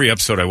every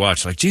episode I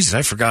watched. Like, Jesus,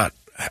 I forgot.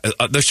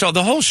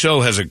 The whole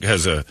show has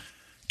a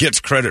gets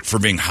credit for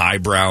being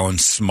highbrow and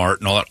smart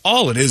and all that.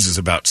 All it is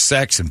about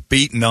sex and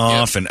beating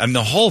off, and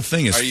the whole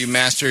thing is Are you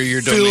master of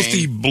your domain?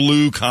 filthy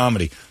blue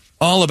comedy.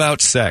 All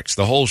about sex,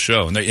 the whole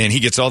show. And he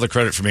gets all the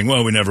credit for being,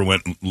 well, we never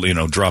went,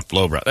 dropped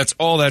lowbrow. That's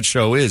all that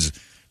show is.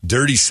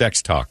 Dirty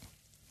sex talk.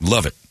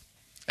 Love it.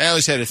 I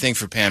always had a thing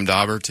for Pam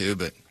Dauber, too,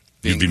 but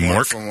You'd be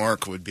Mork from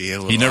work would be a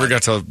little He never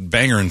got to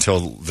bang her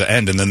until the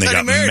end, and then they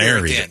got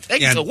married.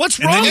 Yeah, what's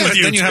wrong with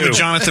you Then you two? have a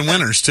Jonathan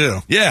Winters, too.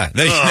 Yeah,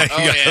 you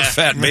got a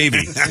fat baby,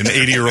 an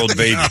 80-year-old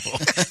baby.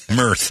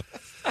 Mirth.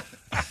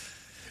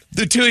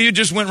 The two of you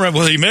just went right.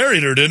 Well, he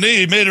married her, didn't he?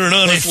 He made her an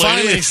honest They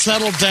finally lady.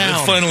 settled down.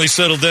 They finally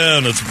settled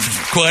down.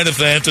 It's quite a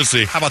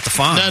fantasy. How about the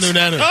Fonz?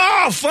 Nanu.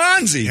 Oh,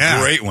 Fonzie.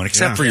 Yeah. Great one,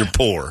 except for you're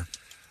poor.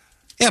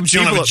 Yeah, but you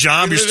don't have a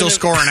job. You're still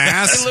scoring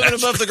ass. You're living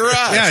above the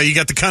garage. Yeah, you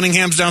got the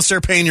Cunninghams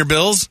downstairs paying your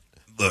bills.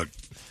 Look.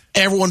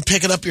 Everyone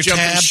picking up your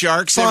Jumping tab.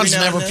 sharks Fonz every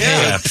now never and paid.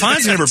 then. Yeah,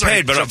 Fonzie never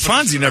paid, but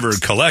Fonzie never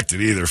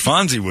collected either.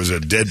 Fonzie was a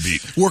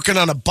deadbeat. Working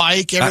on a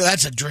bike.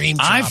 That's a dream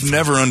job. I've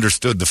never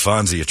understood the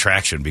Fonzie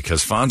attraction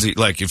because Fonzie,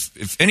 like,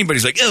 if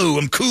anybody's like, oh,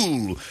 I'm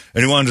cool,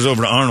 and he wanders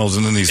over to Arnold's,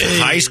 and then these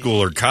high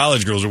school or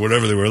college girls or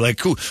whatever they were like,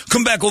 cool,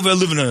 come back over and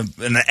live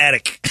in the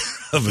attic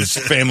of his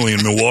family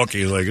in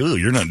Milwaukee. Like, oh,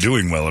 you're not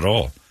doing well at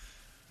all.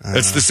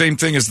 It's the same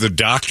thing as the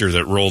doctor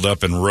that rolled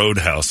up in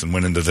Roadhouse and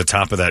went into the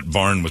top of that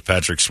barn with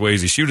Patrick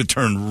Swayze. She would have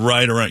turned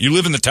right around. You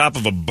live in the top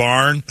of a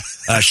barn?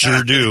 I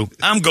sure do.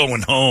 I'm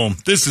going home.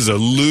 This is a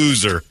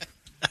loser.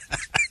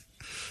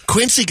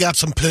 Quincy got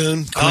some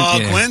poon.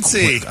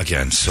 Quincy.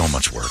 Again, so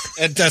much work.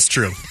 That's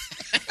true.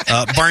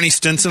 Barney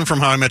Stinson from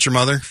How I Met Your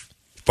Mother.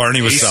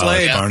 Barney was solid.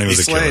 Slayed. Barney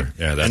was He a killer. slayed.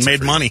 Yeah, that's and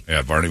made money.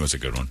 Yeah, Barney was a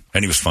good one.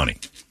 And he was funny.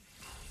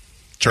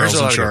 Charles There's a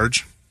in lot of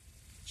Charge.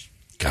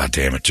 God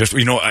damn it. Just,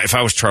 if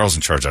I was Charles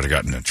in Charge, I'd have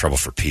gotten in trouble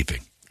for peeping.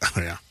 Oh,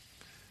 yeah.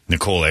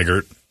 Nicole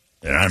Eggert,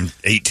 and I'm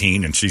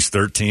 18 and she's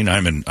 13.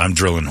 I'm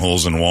drilling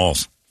holes in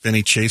walls.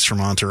 Vinny Chase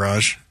from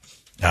Entourage.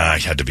 I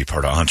had to be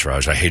part of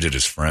Entourage. I hated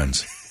his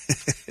friends.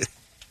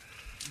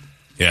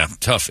 Yeah,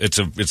 tough. It's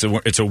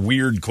a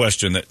weird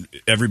question that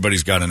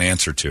everybody's got an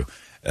answer to.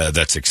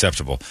 That's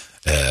acceptable,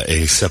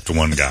 except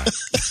one guy.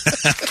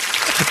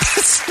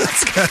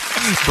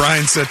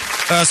 Brian said,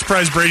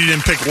 surprised Brady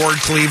didn't pick Ward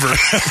Cleaver.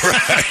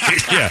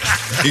 Right, yeah.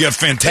 You got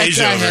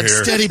Fantasia That guy over had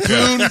here. steady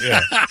poon.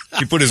 Yeah.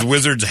 He put his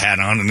wizard's hat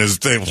on and his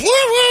thing.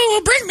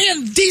 Woo, bring me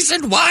a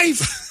decent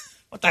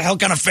wife. What the hell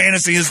kind of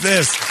fantasy is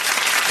this?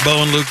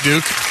 Bo and Luke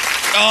Duke.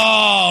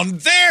 Oh,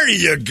 there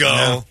you go.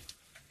 Yeah.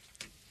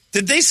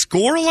 Did they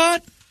score a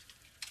lot?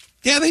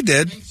 Yeah, they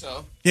did. I think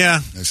so. Yeah.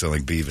 They sound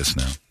like Beavis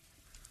now.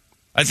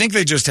 I think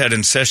they just had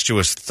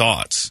incestuous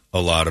thoughts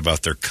a lot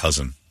about their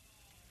cousin.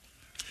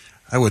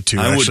 I would too.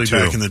 Actually,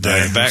 back in the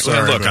day.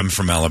 I'm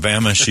from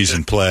Alabama. She's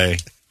in Play.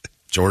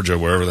 Georgia,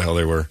 wherever the hell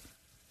they were.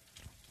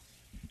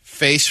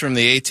 Face from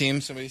the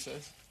A-Team, somebody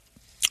says.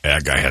 Yeah,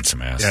 that guy had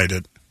some ass. Yeah, I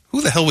did.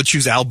 Who the hell would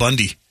choose Al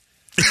Bundy?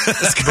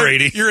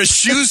 Brady. You're a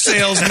shoe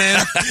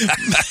salesman.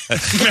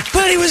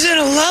 But he was in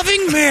a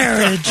loving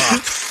marriage.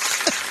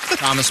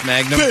 Thomas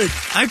Magnum.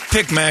 I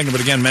pick Magnum,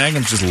 but again,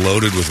 Magnum's just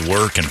loaded with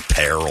work and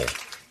peril.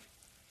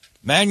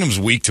 Magnum's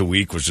week to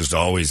week was just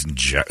always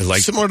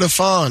like similar to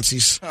Fonz.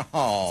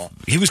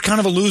 He was kind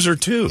of a loser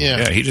too.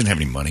 Yeah, he didn't have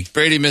any money.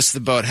 Brady missed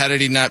the boat. How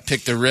did he not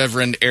pick the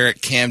Reverend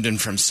Eric Camden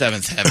from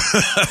Seventh Heaven?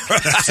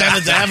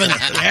 Seventh Heaven.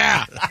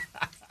 Yeah.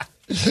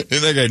 Didn't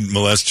that guy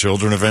molest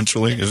children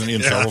eventually? Isn't he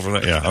in trouble for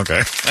that? Yeah.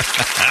 Okay.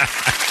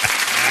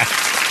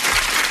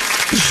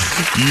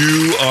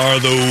 You are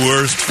the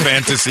worst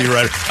fantasy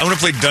writer. I want to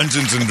play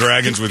Dungeons and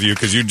Dragons with you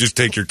because you just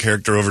take your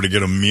character over to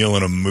get a meal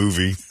in a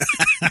movie.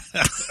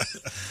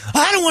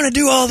 I don't want to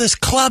do all this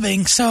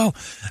clubbing, so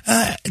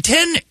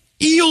 10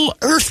 eel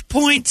earth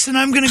points, and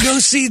I'm going to go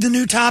see the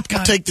new Top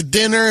Gun. I'll take the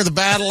dinner, the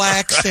battle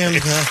axe, and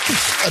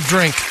a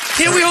drink.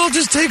 Can't we all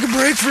just take a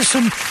break for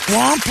some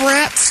womp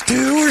rat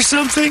stew or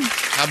something?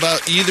 How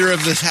about either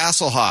of the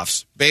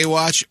Hasselhoffs,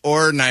 Baywatch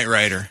or Knight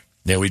Rider?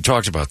 Yeah, we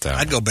talked about that.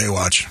 I'd go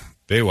Baywatch.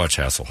 Baywatch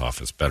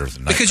Hasselhoff is better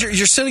than Knight because Rider.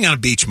 You're sitting on a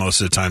beach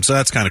most of the time, so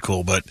that's kind of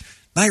cool. But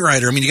Knight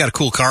Rider, I mean, you got a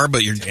cool car,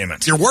 but you're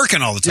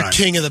working all the time. You're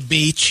king of the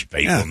beach.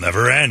 Fate will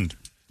never end.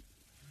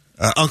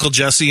 Uncle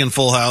Jesse in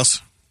Full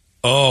House.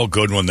 Oh,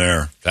 good one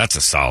there. That's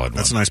a solid one.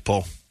 That's a nice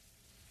pull.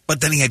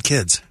 But then he had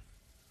kids.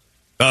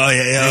 Oh,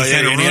 yeah.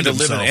 And he had to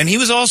live and he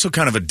was also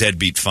kind of a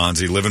deadbeat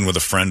Fonzie, living with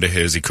a friend of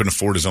his. He couldn't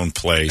afford his own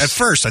place. At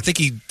first, I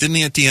think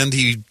at the end,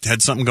 he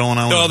had something going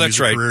on with his music that's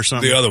right. career or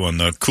something. The other one,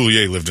 the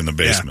Coulier lived in the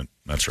basement.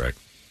 Yeah. That's right.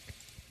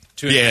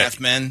 2.5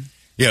 Men.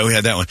 Yeah, we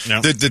had that one.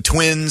 Yeah. The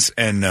twins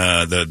and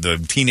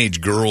the teenage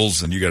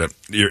girls, and you got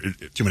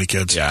too many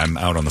kids. Yeah, I'm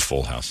out on the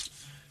Full House.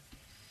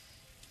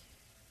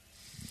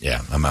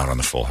 Yeah, I'm out on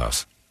the Full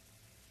House.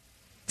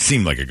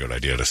 Seemed like a good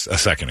idea a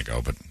second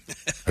ago, but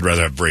I'd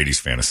rather have Brady's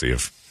fantasy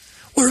of.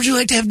 Where would you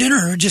like to have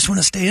dinner, or just want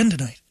to stay in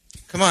tonight?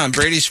 Come on,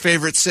 Brady's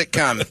favorite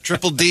sitcom,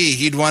 Triple D.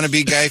 He'd want to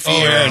be Guy Fieri.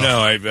 Oh,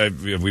 yeah,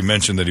 no, we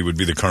mentioned that he would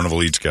be the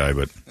Carnival Eats guy,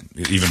 but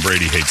even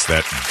Brady hates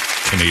that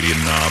Canadian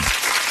knob.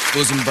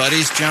 Bosom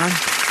buddies, John?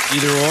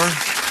 Either or?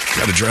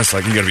 got to dress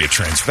like you got to be a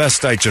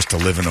transvestite just to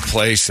live in a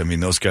place. I mean,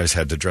 those guys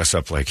had to dress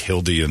up like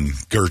Hildy and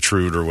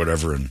Gertrude or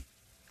whatever and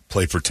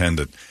play pretend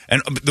that.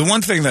 And the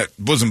one thing that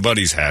Bosom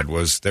Buddies had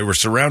was they were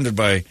surrounded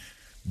by,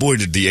 boy,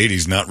 did the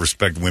 80s not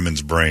respect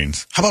women's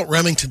brains. How about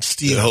Remington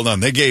Steele? Hold on.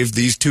 They gave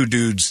these two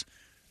dudes,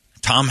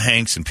 Tom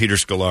Hanks and Peter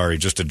Scolari,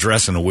 just a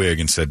dress and a wig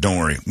and said, don't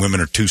worry,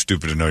 women are too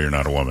stupid to know you're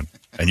not a woman.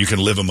 And you can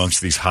live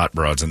amongst these hot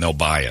broads and they'll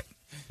buy it.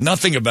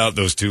 Nothing about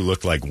those two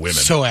looked like women.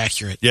 So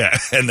accurate. Yeah,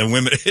 and the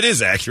women, it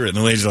is accurate. And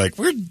the ladies are like,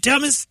 we're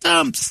dumb as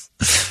stumps.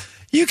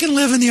 You can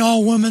live in the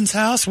all-women's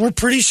house. We're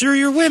pretty sure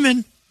you're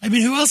women. I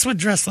mean, who else would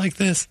dress like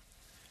this?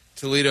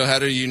 Toledo, how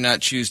do you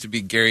not choose to be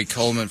Gary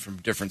Coleman from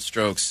Different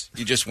Strokes?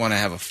 You just want to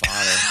have a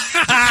father.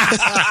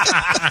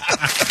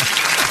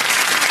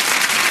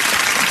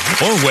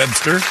 Or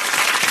Webster.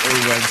 Or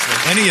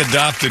Webster. Any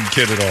adopted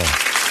kid at all.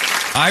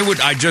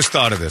 I just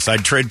thought of this.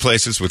 I'd trade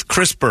places with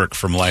Chris Burke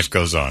from Life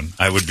Goes On.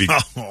 I would be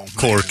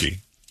Corky.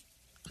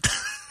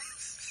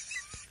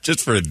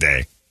 Just for a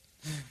day.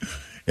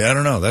 Yeah, I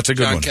don't know. That's a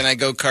good one. Can I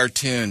go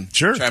cartoon?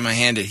 Sure. Try my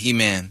hand at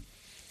He-Man.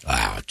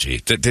 Oh, gee.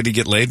 Did he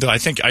get laid, though? I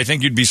think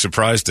you'd be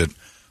surprised at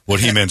what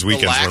He-Man's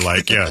weekends were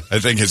like. Yeah, I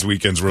think his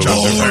weekends were a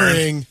little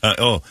different.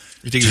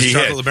 You think he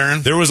was Chocolate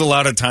Baron? There was a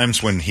lot of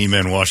times when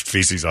He-Man washed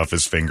feces off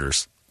his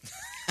fingers.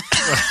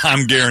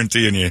 I'm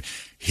guaranteeing you.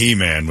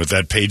 He-Man, with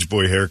that page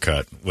boy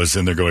haircut, was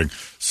in there going,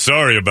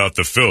 sorry about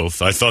the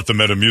filth. I thought the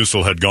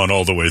Metamucil had gone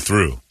all the way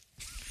through.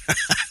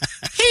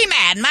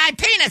 He-Man, my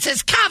penis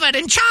is covered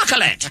in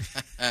chocolate.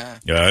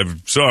 Yeah,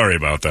 I'm sorry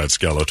about that,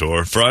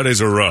 Skeletor. Fridays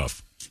are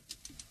rough.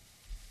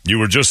 You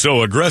were just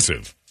so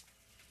aggressive.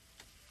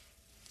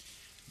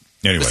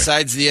 Anyway.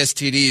 Besides the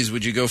STDs,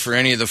 would you go for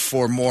any of the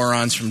four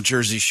morons from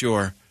Jersey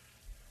Shore?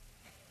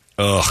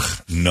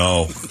 Ugh,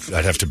 no.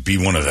 I'd have to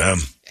be one of them.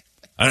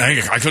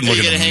 I couldn't look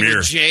in the hang mirror.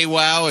 With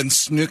JWoww and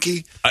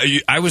Snooki?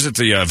 I was at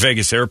the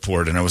Vegas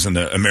airport, and I was in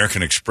the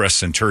American Express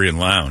Centurion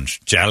Lounge,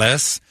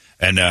 Jealous,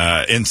 and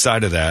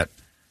inside of that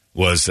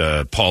was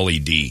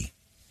Pauly D.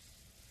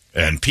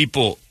 And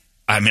people,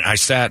 I mean, I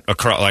sat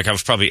across, like I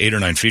was probably 8 or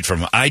 9 feet from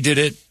him. I did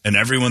it, and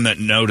everyone that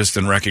noticed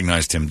and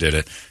recognized him did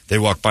it. They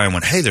walked by and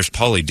went, hey, there's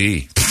Pauly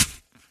D.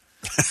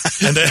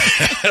 And then,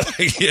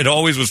 it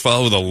always was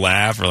followed with a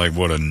laugh or like,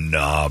 what a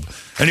knob.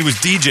 And he was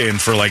DJing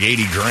for like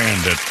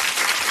 $80,000 at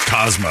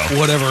Cosmo.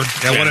 Whatever.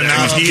 Yeah, what a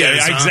knob.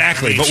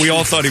 Exactly. But we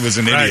all thought he was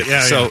an idiot.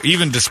 Yeah, so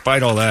even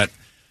despite all that,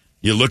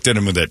 you looked at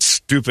him with that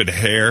stupid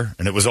hair,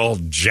 and it was all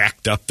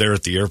jacked up there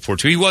at the airport.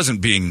 So he wasn't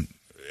being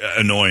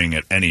annoying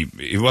at any.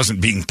 He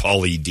wasn't being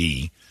Pauly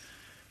D.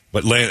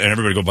 But and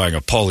everybody go by and go,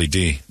 Pauly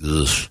D.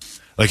 Ugh.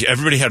 Like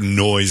everybody had a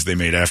noise they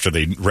made after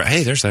they.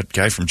 Hey, there's that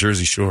guy from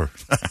Jersey Shore.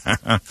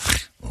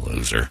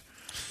 Loser.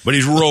 But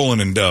he's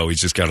rolling in dough.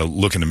 He's just got to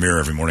look in the mirror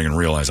every morning and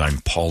realize I'm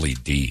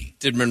Pauly D.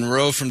 Did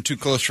Monroe from Too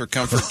Close for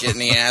Comfort get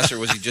any ass, or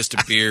was he just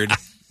a beard?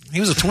 He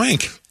was a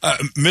twink.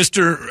 This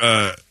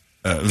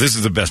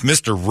is the best.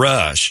 Mr.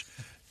 Rush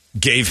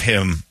gave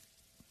him.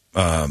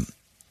 It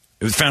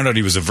was found out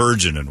he was a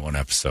virgin in one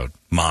episode.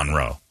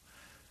 Monroe,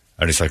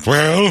 and he's like,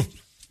 "Well,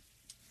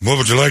 what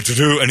would you like to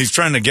do?" And he's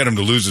trying to get him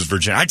to lose his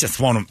virginity.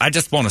 I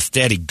just want a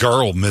steady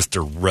girl,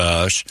 Mr.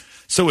 Rush.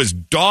 So his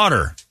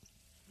daughter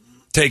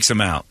takes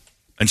him out.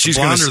 And she's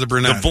the blonde or the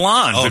brunette? The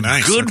blonde, oh, the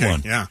nice. good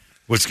one. Yeah.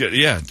 What's good?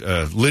 Yeah,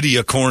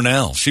 Lydia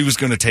Cornell. She was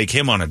going to take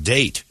him on a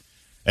date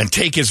and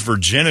take his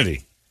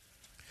virginity.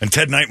 And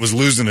Ted Knight was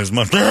losing his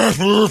mind.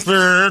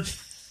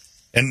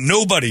 And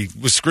nobody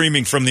was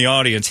screaming from the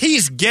audience,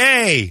 he's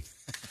gay.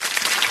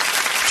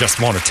 Just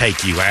want to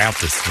take you out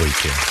this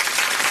weekend.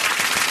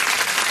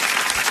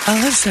 I'll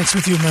have sex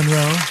with you,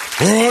 Monroe.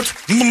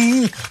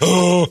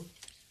 What?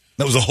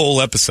 That was a whole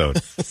episode.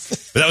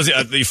 But that was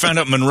you found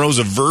out Monroe's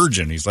a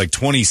virgin. He's like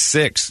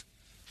 26,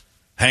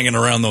 hanging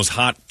around those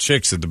hot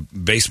chicks at the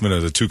basement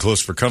of the Too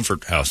Close for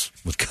Comfort house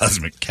with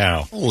Cosmic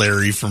Cow.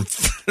 Larry from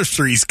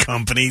Three's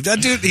Company.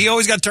 That dude, he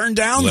always got turned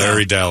down.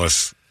 Larry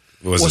Dallas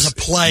was a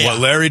player. What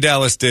Larry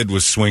Dallas did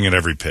was swing at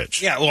every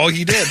pitch. Yeah, well,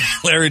 he did.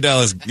 Larry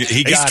Dallas,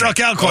 he struck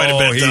out quite a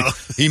bit, though.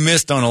 He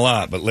missed on a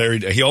lot, but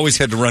he always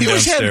had to run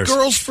downstairs. He always had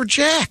girls for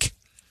Jack.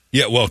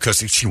 Yeah, well, because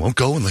she won't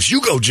go unless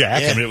you go,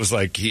 Jack. Yeah. I mean, it was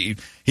like he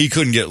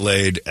couldn't get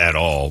laid at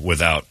all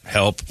without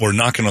help or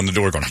knocking on the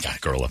door going, I got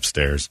a girl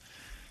upstairs.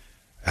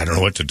 I don't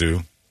know what to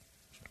do.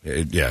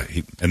 And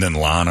then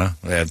Lana.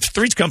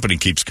 Three's Company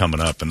keeps coming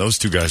up, and those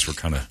two guys were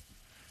kind of...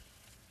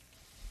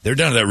 They're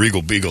down to that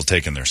Regal Beagle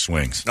taking their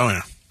swings. Oh,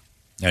 yeah.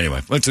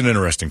 Anyway, it's an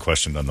interesting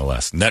question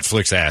nonetheless.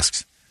 Netflix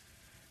asks,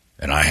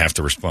 and I have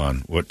to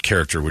respond, what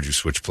character would you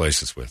switch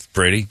places with?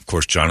 Brady? Of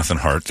course, Jonathan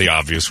Hart, the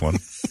obvious one.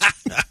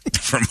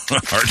 From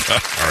Heart to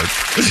Heart.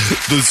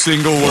 The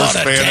single worst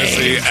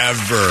fantasy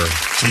ever.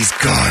 She's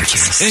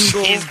gorgeous.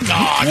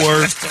 Single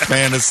worst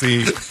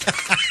fantasy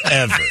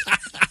ever.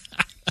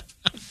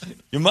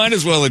 You might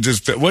as well have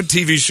just... What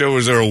TV show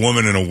is there a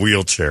woman in a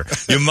wheelchair?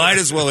 You might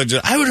as well have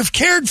just... I would have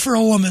cared for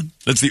a woman.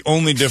 That's the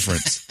only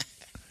difference.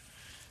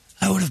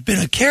 I would have been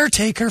a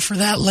caretaker for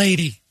that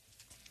lady.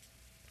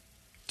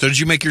 So did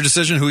you make your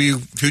decision? Who'd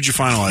you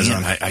finalize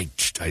on?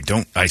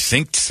 I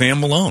think Sam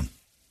Malone.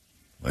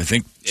 I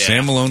think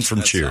Sam Malone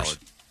from Cheers. Solid.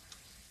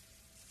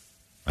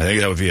 I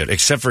think that would be it.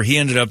 Except for he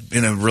ended up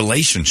in a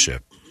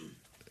relationship.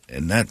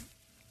 And that,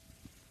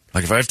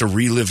 like if I have to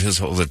relive his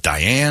whole,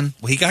 Diane.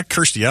 Well, he got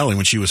Kirstie Alley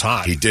when she was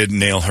hot. He did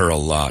nail her a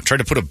lot. Tried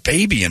to put a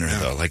baby in her,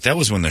 though. Like that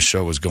was when the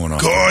show was going on.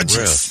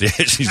 Gorgeous. Yeah,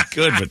 she's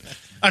good, but.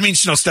 I mean,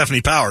 she's no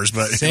Stephanie Powers,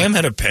 but. Sam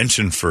had a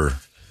penchant for,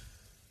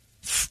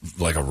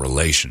 like, a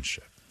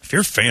relationship. If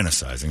you're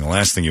fantasizing, the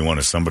last thing you want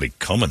is somebody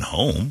coming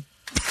home.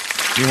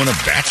 You want a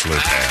bachelor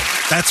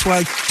pad. That's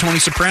why Tony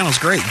Soprano's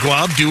great. Go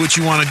out, do what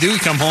you want to do. You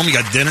come home, you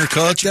got dinner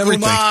cooked,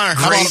 everything.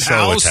 Great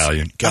house.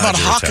 Italian. How about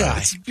Hawkeye? Italian.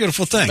 It's a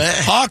beautiful thing.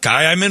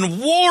 Hawkeye, I'm in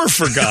war,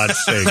 for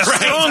God's sake.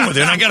 What's wrong with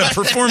it? I got to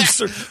perform.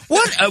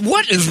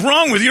 What is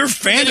wrong with your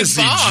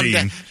fantasy,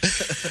 Gene?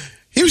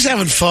 He was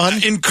having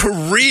fun. In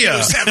Korea. He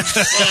was having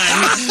fun.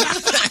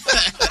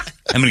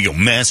 I'm going to go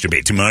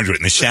masturbate to Margaret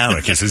in the shower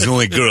because there's the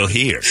only girl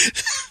here.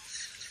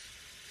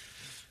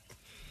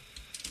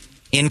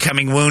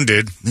 Incoming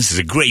wounded. This is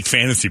a great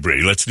fantasy,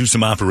 Brady. Let's do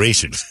some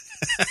operations.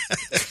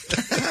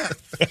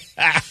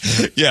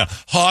 Yeah,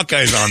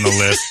 Hawkeye's on the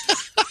list.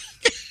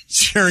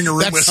 Sharing a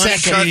room with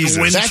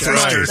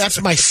Winchester.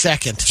 That's my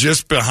second.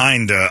 Just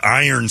behind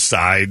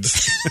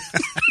Ironsides.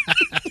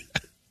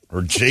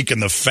 Or Jake and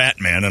the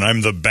Fat Man, and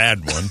I'm the bad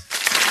one.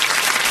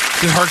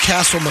 Did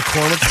Hardcastle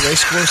McCormick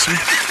race course?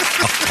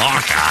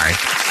 Hawkeye.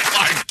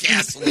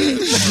 Hardcastle.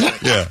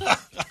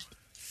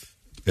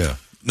 Yeah.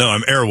 No,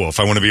 I'm Airwolf.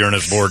 I want to be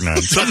Ernest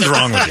Borgnine. Something's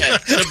wrong with you.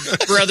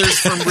 The brothers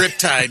from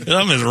Riptide.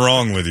 Something's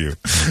wrong with you.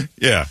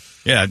 Yeah.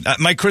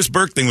 My Chris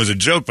Burke thing was a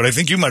joke, but I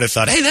think you might have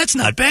thought, hey, that's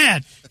not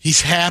bad. He's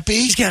happy.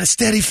 He's got a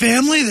steady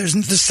family.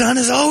 The sun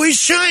is always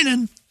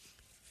shining.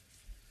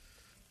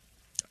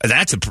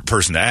 That's a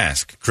person to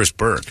ask. Chris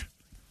Burke.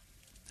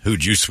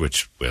 Who'd you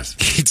switch with?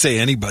 He'd say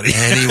anybody.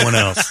 Anyone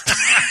else.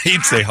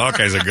 He'd say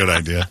Hawkeye's a good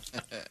idea.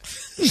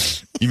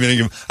 You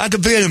mean I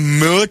could be in the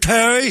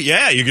military?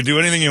 Yeah, you could do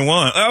anything you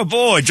want. Oh,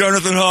 boy,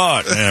 Jonathan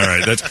Hart. All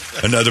right,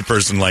 that's another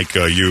person like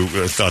you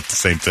thought the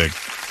same thing.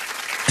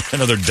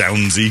 Another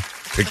Downsy.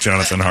 Pick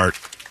Jonathan Hart.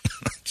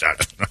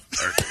 Jonathan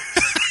Hart.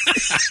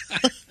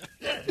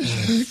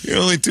 The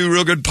only two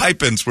real good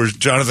pipe-ins were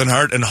Jonathan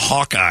Hart and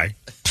Hawkeye,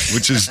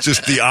 which is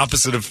just the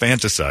opposite of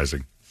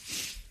fantasizing.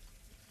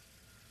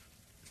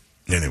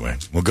 Anyway,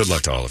 well, good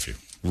luck to all of you.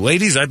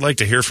 Ladies, I'd like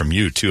to hear from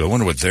you, too. I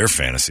wonder what their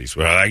fantasies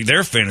were. Well,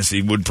 their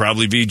fantasy would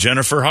probably be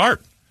Jennifer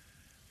Hart.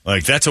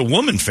 Like, that's a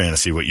woman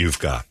fantasy, what you've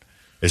got.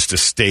 It's the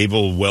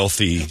stable,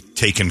 wealthy,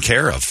 taken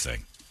care of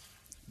thing.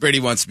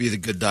 Brady wants to be the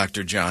good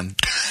Dr. John.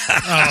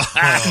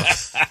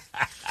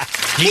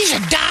 He's a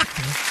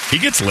doctor. He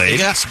gets laid. He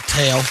got some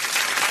tail.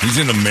 He's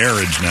into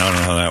marriage now. I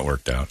don't know how that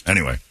worked out.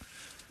 Anyway,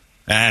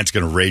 it's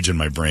going to rage in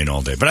my brain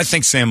all day. But I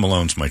think Sam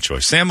Malone's my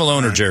choice. Sam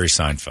Malone or Jerry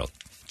Seinfeld?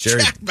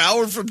 Jack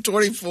Bauer from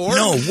 24?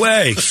 No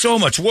way. So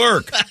much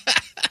work.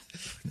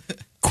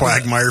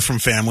 Quagmire from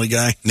Family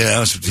Guy?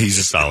 Yeah, he's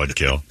a solid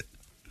kill.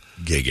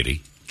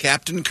 Giggity.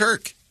 Captain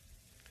Kirk.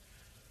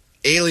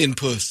 Alien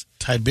Puss.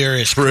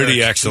 Tiberius Pretty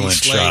Kirk. excellent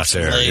shot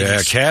there.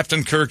 Yeah,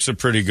 Captain Kirk's a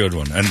pretty good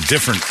one. And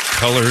different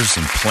colors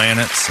and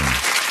planets and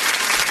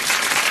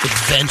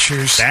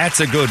adventures. That's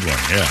a good one,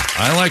 yeah.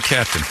 I like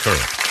Captain Kirk.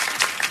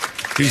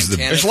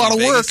 There's a lot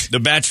of work. The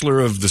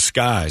Bachelor of the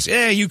Skies.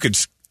 Yeah, you could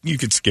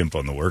skimp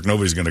on the work.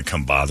 Nobody's going to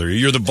come bother you.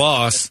 You're the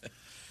boss.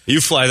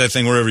 You fly that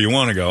thing wherever you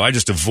want to go. I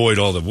just avoid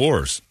all the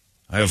wars.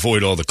 I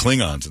avoid all the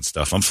Klingons and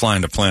stuff. I'm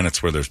flying to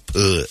planets where there's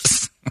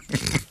puss.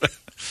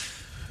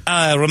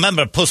 I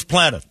remember Puss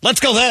Planet. Let's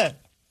go there.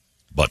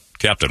 But,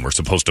 Captain, we're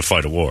supposed to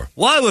fight a war.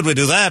 Why would we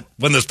do that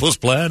when there's Puss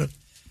Planet?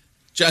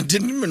 John,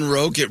 didn't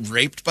Monroe get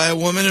raped by a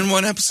woman in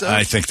one episode?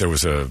 I think there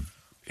was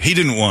he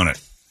didn't want it.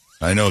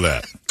 I know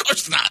that. Of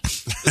course not.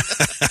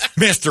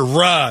 Mr.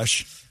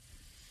 Rush.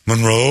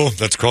 Monroe,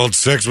 that's called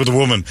sex with a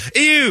woman.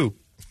 Ew!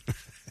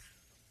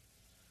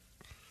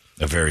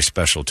 A very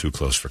special Too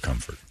Close for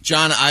Comfort.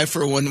 John, I,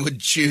 for one, would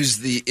choose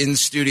the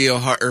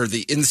in-studio or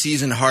the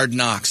in-season Hard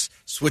Knocks.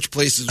 Switch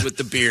places with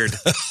the beard.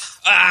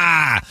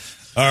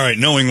 All right,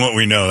 knowing what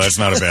we know, that's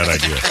not a bad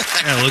idea.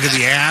 Yeah, look at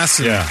the ass.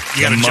 And yeah.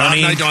 You got a job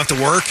now, you don't have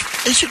to work.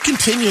 They should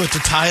continue it to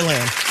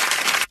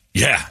Thailand.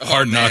 Yeah,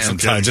 Hard Knocks in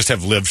Thailand. Just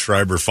have Liv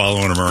Schreiber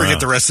following him around. Forget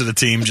the rest of the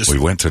team. We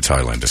went to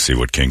Thailand to see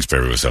what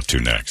Kingsbury was up to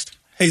next.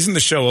 Hey, isn't the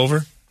show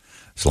over?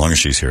 As long as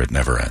she's here, it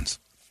never ends.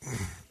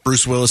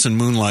 Bruce Willis and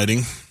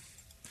Moonlighting.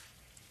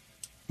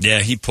 Yeah,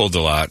 he pulled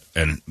a lot,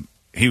 and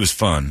he was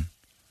fun.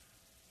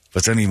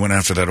 But then he went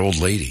after that old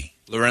lady.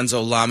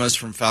 Lorenzo Lamas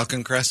from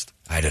Falcon Crest?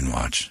 I didn't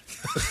watch.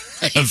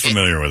 I'm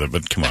familiar with it,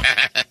 but come on.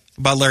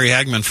 About Larry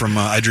Hagman from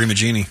I Dream of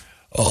Jeannie.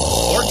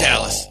 Or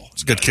Dallas.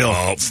 It's a good kill.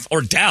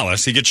 Or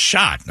Dallas. He gets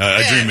shot.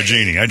 I Dream of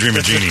Jeannie. I Dream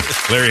of Jeannie.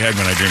 Larry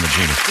Hagman, I Dream of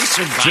Jeannie. He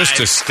survived. Just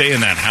to stay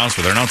in that house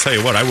with her. And I'll tell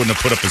you what, I wouldn't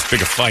have put up as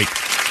big a fight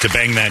to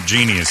bang that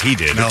genie as he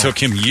did. No. It took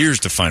him years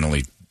to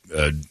finally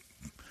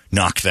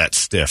knock that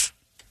stiff.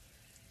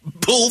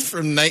 Bull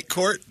from Night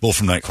Court? Bull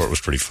from Night Court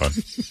was pretty fun.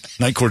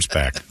 Night Court's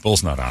back.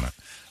 Bull's not on it.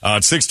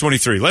 It's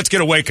 6:23. Let's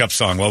get a wake-up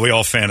song while we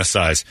all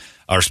fantasize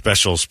our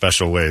special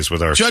ways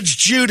with our Judge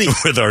Judy.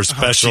 With our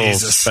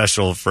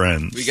special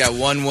friends. We got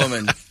one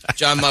woman.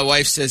 John, my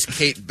wife says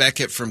Kate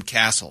Beckett from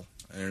Castle.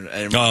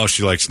 Oh,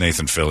 she likes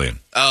Nathan Fillion.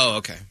 Oh,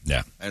 okay.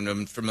 Yeah.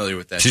 I'm familiar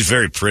with that. She's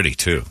very pretty,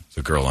 too,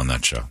 the girl on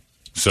that show.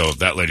 So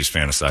that lady's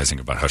fantasizing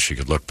about how she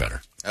could look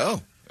better.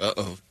 Oh.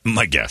 Uh-oh.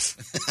 My guess.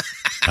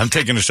 I'm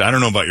taking a shot. I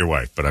don't know about your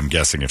wife, but I'm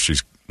guessing if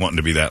she's wanting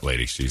to be that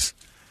lady, she's...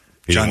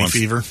 Johnny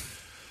Fever.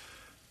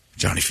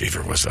 Johnny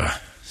Fever was a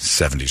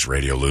 70s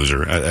radio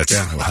loser. That's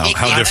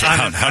how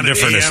different. How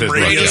different is his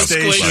radio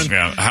station?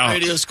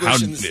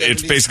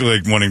 It's basically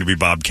like wanting to be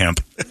Bob Kemp.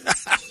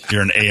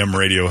 You're an AM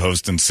radio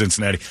host in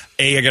Cincinnati.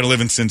 A, I got to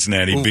live in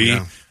Cincinnati. Ooh, B,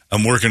 yeah.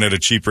 I'm working at a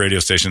cheap radio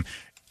station.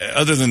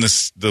 Other than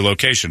the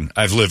location,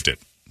 I've lived it.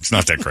 It's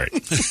not that great.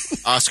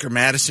 Oscar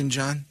Madison,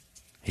 John?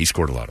 He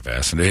scored a lot of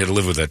ass, and they had to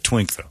live with that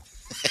twink, though.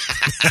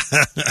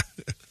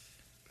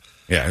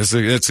 Yeah, this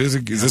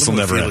will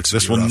never end.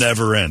 This will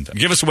never end.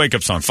 Give us a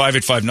wake-up song,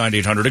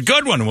 585-9800. A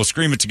good one, and we'll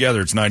scream it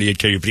together. It's 98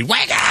 KUPD.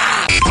 Wake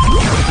up!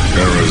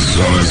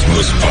 Arizona's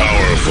most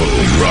powerful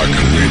rock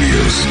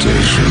radio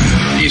station.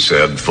 He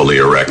said, fully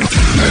erect. 98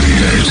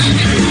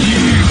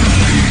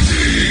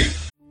 KUPD.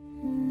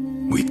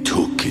 We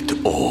took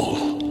it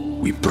all.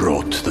 We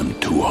brought them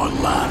to our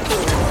land.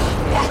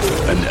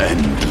 An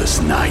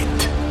endless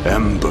night,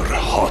 ember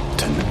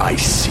hot and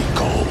icy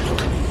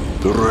cold.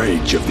 The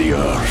rage of the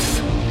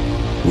earth.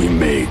 We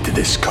made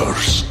this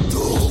curse.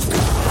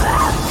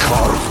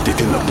 Carved it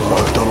in the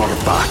blood on our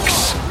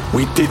backs.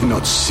 We did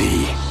not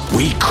see.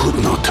 We could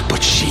not,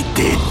 but she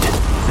did.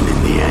 And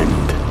in the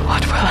end...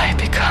 What will I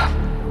become?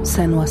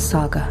 Senwa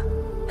Saga.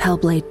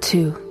 Hellblade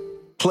 2.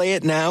 Play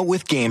it now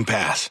with Game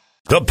Pass.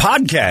 The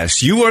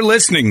podcast you are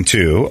listening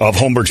to of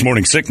Holmberg's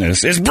Morning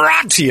Sickness is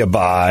brought to you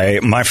by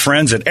my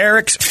friends at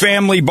Eric's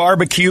Family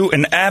Barbecue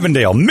in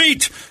Avondale.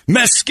 Meet,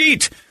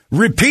 mesquite,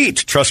 repeat.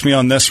 Trust me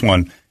on this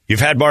one. You've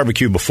had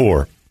barbecue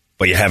before,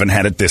 but you haven't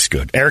had it this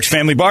good. Eric's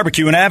Family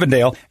Barbecue in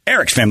Avondale,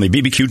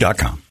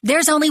 ericsfamilybbq.com.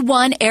 There's only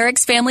one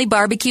Eric's Family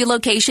Barbecue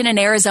location in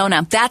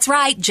Arizona. That's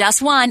right, just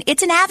one.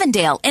 It's in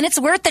Avondale, and it's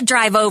worth the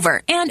drive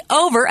over and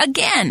over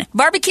again.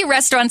 Barbecue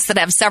restaurants that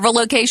have several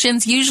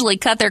locations usually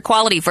cut their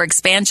quality for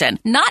expansion.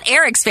 Not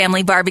Eric's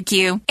Family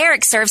Barbecue.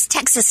 Eric serves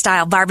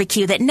Texas-style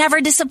barbecue that never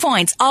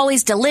disappoints,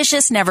 always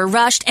delicious, never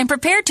rushed, and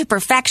prepared to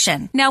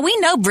perfection. Now, we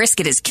know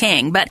brisket is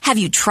king, but have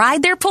you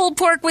tried their pulled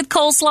pork with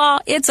coleslaw?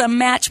 It's a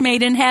match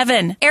made in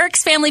heaven.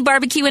 Eric's Family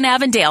Barbecue in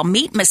Avondale.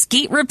 Meet,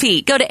 mesquite,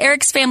 repeat. Go to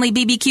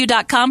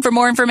ericsfamilybbq.com for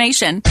more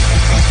information.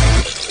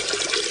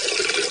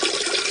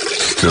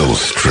 Still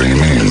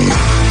streaming.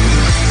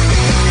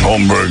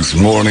 Holmberg's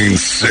Morning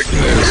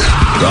Sickness.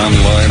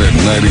 Online at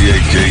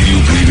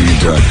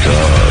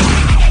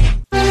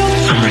 98kupd.com.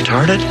 I'm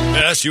retarded?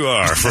 Yes, you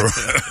are.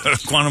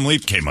 Quantum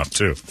Leap came up,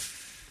 too.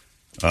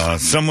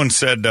 Someone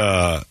said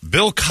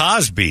Bill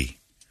Cosby.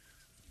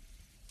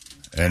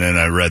 And then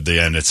I read the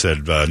end. It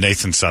said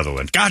Nathan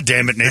Sutherland. God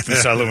damn it, Nathan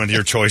Sutherland,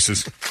 your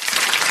choices.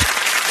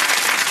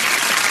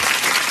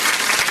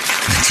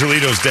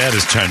 Toledo's dad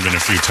has chimed in a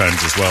few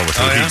times as well with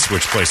who he'd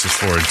switch places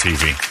for in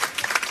TV.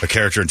 A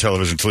character in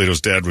television Toledo's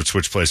dad would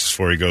switch places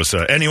for. He goes,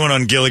 anyone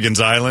on Gilligan's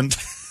Island?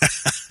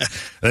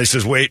 And he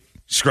says, wait,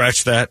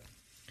 scratch that.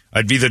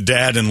 I'd be the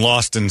dad in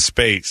Lost in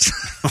Space.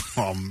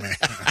 Oh, man.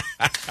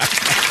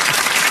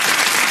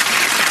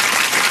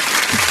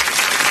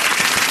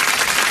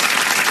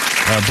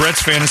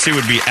 Brett's fantasy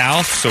would be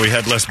Alf, so he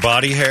had less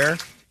body hair.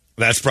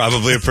 That's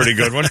probably a pretty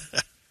good one.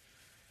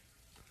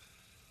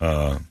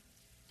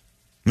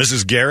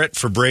 Mrs. Garrett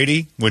for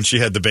Brady when she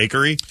had the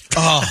bakery.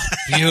 Oh,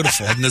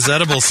 beautiful. And his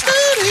edibles. Tootie!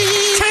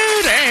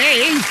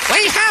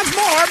 We have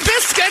more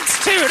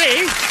biscuits,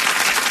 Tootie!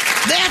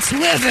 That's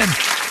living.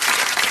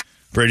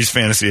 Brady's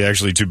fantasy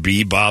actually to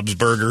be Bob's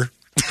Burger.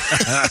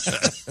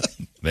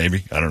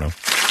 Maybe. I don't know.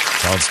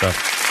 Solid stuff.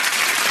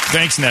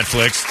 Thanks,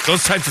 Netflix.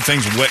 Those types of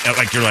things,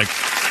 like you're like...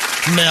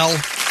 Mel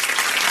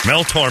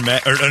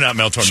Torme, or not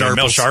Mel Torme,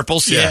 Mel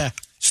Sharples. Yeah.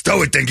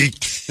 Stow it, Dinky.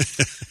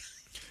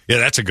 Yeah,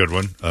 that's a good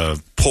one.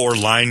 Poor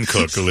line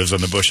cook who lives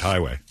on the Bush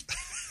Highway.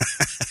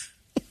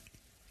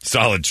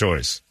 Solid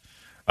choice.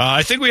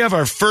 I think we have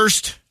our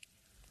first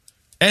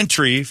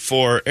entry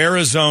for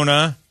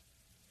Arizona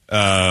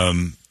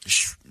bag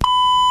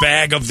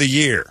of the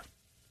year.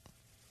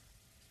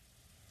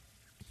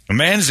 A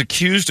man is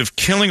accused of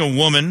killing a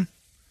woman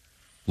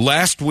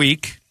last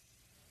week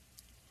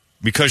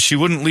because she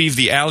wouldn't leave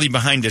the alley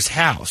behind his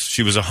house.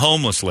 She was a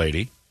homeless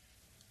lady.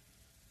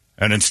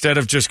 And instead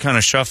of just kind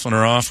of shuffling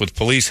her off with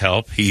police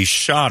help, he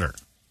shot her,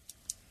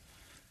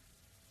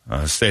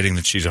 stating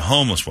that she's a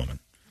homeless woman.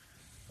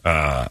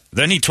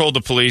 Then he told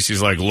the police,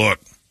 he's like, look,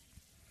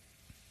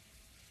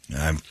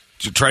 I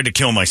tried to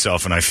kill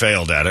myself and I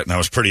failed at it, and I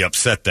was pretty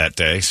upset that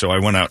day, so I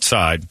went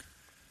outside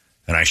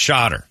and I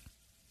shot her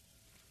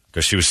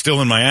because she was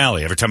still in my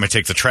alley. Every time I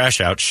take the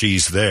trash out,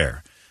 she's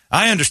there.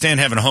 I understand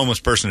having a homeless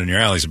person in your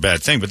alley is a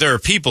bad thing, but there are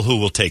people who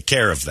will take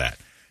care of that.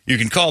 You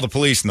can call the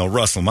police and they'll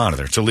rustle them out of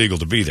there. It's illegal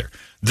to be there.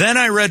 Then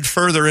I read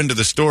further into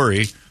the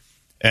story,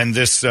 And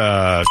this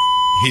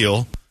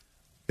heel,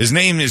 his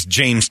name is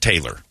James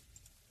Taylor.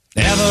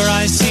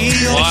 I see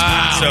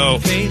wow. So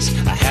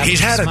he's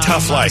had a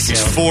tough life.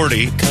 He's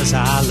 40.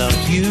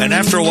 And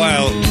after a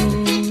while,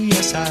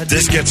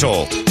 this gets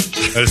old.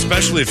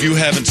 Especially if you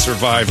haven't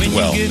survived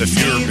well.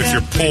 If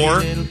you're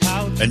poor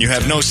and you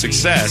have no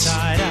success,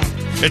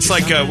 it's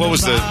like what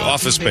was the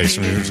Office Space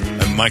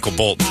and Michael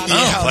Bolton?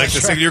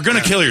 You're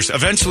going to kill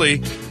yourself.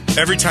 Eventually,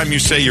 every time you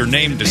say your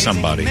name to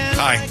somebody,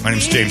 hi, my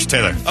name's James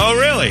Taylor. Oh,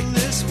 really?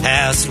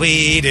 How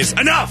sweet is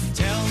enough?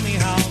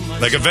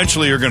 Like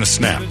eventually, you're going to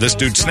snap. This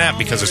dude snapped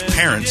because his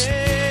parents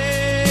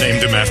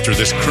named him after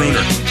this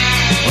crooner.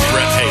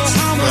 Brett hates.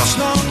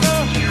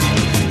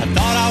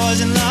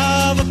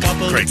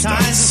 Great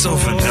stuff. So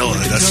vanilla.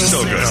 That's just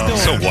so good.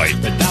 So white.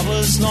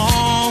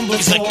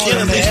 He's like,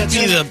 they should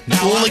be the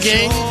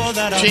Hooligan,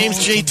 James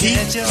JT.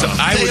 So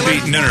I would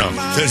be, no.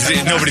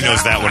 Nobody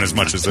knows that one as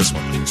much as this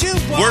one.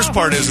 Worst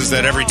part is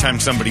that every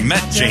time somebody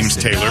met James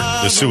Taylor,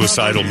 the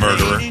suicidal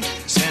murderer,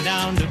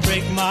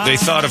 they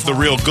thought of the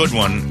real good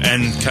one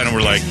and kind of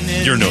were like,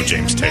 you're no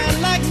James Taylor.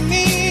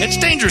 It's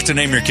dangerous to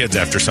name your kids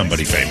after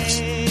somebody famous.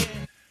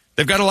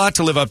 They've got a lot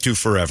to live up to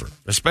forever,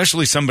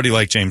 especially somebody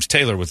like James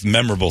Taylor with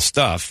memorable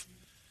stuff.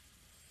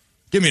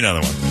 Give me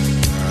another one.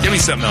 Give me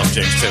something else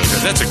James Taylor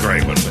did. That's a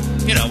great one. But,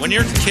 when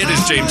your kid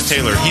is James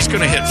Taylor, he's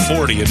going to hit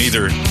 40 and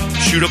either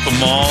shoot up a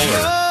mall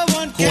or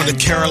going to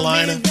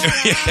Carolina.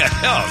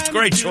 Yeah. It's a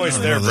great choice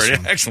there, Brady.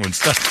 Excellent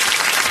stuff.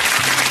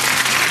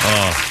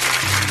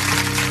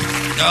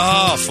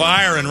 Oh,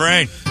 Fire and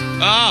Rain.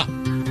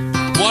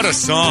 What a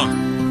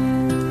song.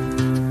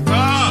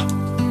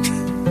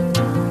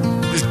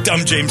 This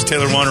dumb James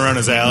Taylor wandering around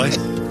his alley.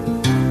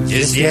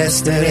 Just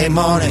yesterday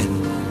morning,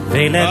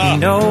 they let me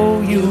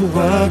know you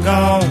were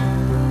gone.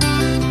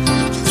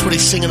 That's what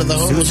he's singing to the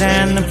homeless.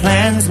 And the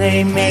plans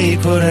they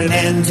made put an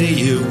end to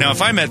you. Now,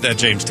 if I met that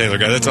James Taylor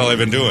guy, that's all I've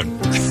been doing.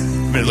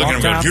 I've been looking at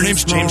him going, your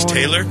name's James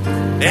Taylor?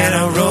 And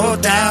I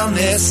wrote down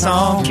this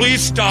song.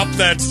 Please stop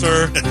that,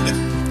 sir.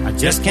 I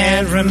just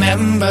can't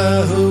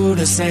remember who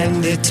to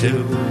send it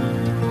to.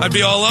 I'd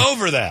be all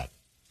over that.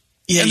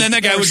 Yeah, and then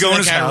that guy would go in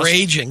his house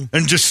raging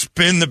and just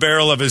spin the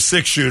barrel of his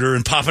 6-shooter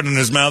and pop it in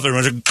his mouth and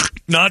went,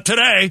 not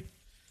today.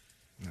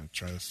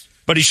 Try this.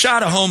 But he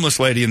shot a homeless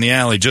lady in the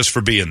alley just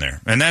for being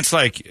there. And that's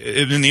like,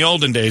 in the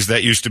olden days,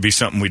 that used to be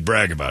something we'd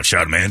brag about.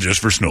 Shot a man just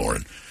for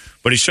snoring.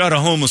 But he shot a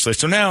homeless lady.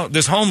 So now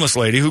this homeless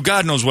lady, who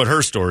God knows what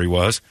her story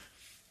was,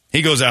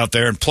 he goes out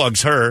there and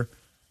plugs her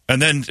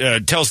and then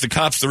tells the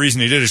cops the reason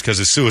he did it is because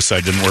his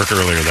suicide didn't work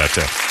earlier that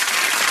day.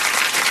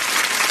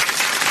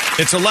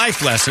 It's a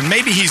life lesson.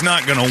 Maybe he's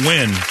not going to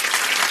win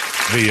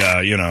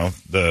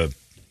the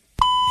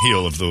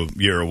Heel of the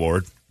Year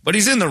award, but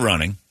he's in the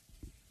running.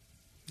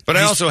 But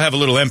I also have a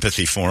little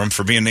empathy for him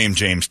for being named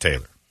James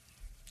Taylor.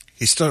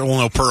 He still won't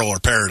know Pearl or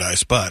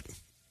Paradise, but...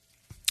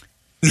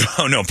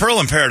 No, Pearl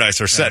and Paradise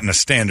are setting a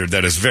standard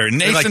that is very...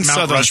 Nathan like Mount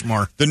Sutherland,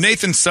 Rushmore. The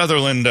Nathan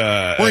Sutherland...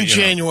 We're in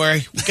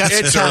January. We got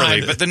it's some time.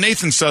 early, but the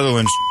Nathan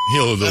Sutherland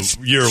Heel of the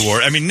Year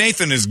award... I mean,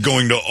 Nathan is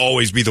going to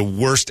always be the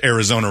worst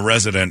Arizona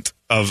resident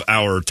of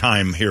our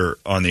time here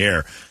on the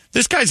air.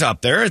 This guy's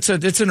up there. It's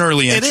an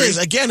early entry. It is.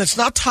 Again, it's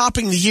not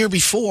topping the year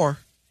before.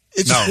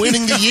 It's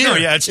winning the year.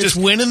 It's just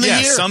winning the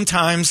year.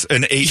 Sometimes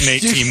an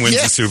 8-8 team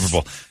wins the Super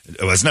Bowl.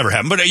 It's never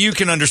happened, but you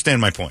can understand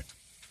my point.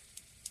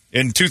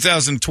 In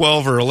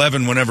 2012 or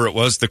 11, whenever it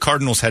was, the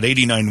Cardinals had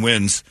 89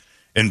 wins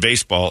in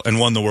baseball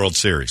and won the World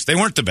Series. They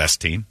weren't the best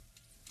team.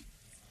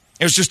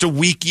 It was just a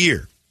weak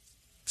year.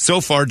 So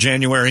far,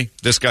 January,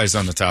 this guy's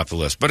on the top of the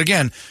list. But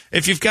again,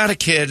 if you've got a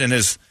kid and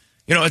it's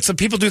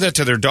people do that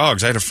to their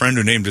dogs. I had a friend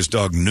who named his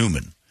dog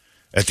Newman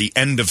at the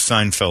end of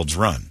Seinfeld's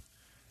run.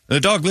 The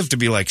dog lived to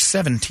be like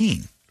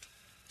 17.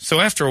 So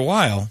after a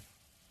while,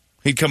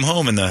 he'd come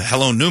home and the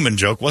Hello Newman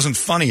joke wasn't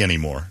funny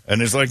anymore.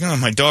 And it's like, oh,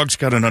 my dog's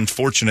got an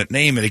unfortunate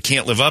name that he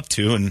can't live up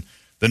to, and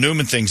the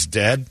Newman thing's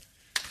dead.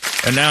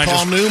 And now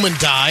Paul Newman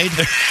died.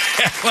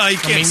 Well, you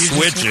can't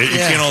switch it. You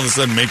can't all of a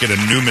sudden make it a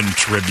Newman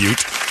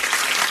tribute.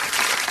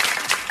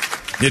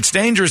 It's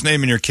dangerous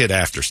naming your kid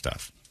after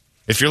stuff.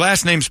 If your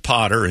last name's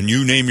Potter and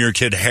you name your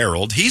kid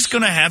Harold, he's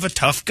going to have a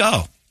tough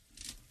go.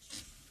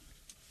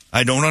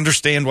 I don't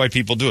understand why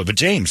people do it. But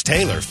James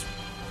Taylor,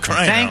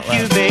 crying out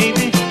loud. Thank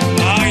you, baby. Oh,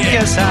 yeah.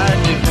 Yes, I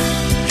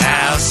do.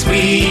 How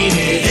sweet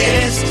it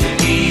is to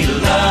be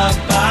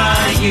loved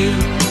by you.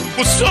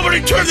 Will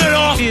somebody turn that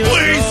off,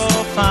 please?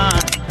 So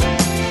fine.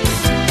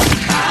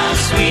 How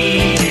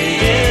sweet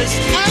it is to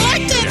I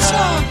like that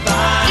song.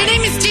 Your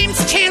name is James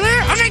Taylor?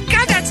 Oh, my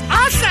God, that's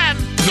awesome.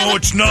 No,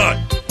 it's not.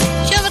 Do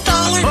you have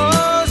 $1?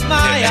 Close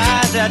my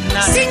eyes at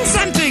night. Sing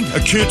something. I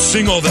can't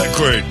sing all that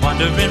great.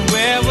 Wondering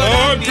where would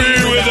I'd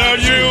be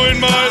without you in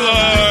my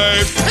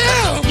life.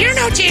 Oh, you're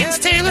no James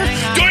Taylor.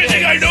 Do you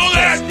think I know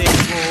that?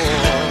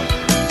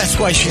 That's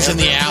why she's in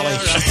the alley.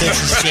 She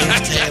thinks it's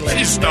James Taylor.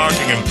 He's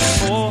stalking him.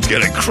 He's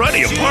got a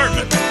cruddy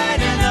apartment.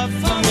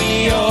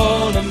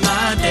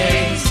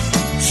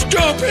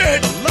 Stop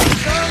it!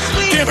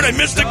 Damn it, I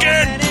missed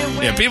again.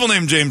 Yeah, people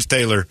named James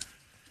Taylor.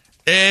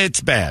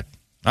 It's bad.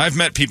 I've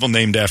met people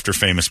named after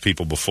famous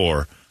people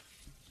before,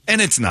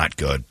 and it's not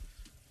good.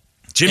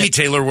 Jimmy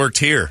Taylor worked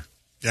here.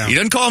 Yeah. He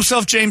doesn't call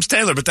himself James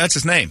Taylor, but that's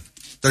his name.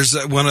 There's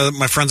one of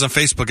my friends on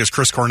Facebook is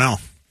Chris Cornell.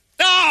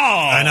 Oh!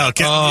 I know.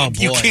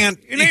 You can't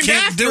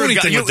do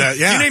anything with that.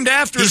 Yeah. You're named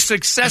after a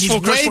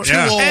successful way Chris too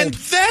old. And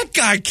that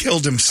guy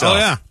killed himself.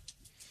 Oh,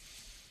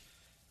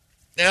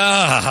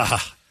 yeah.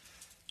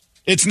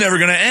 It's never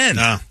going to end.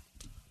 No.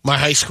 My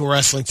high school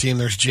wrestling team,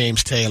 there's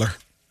James Taylor.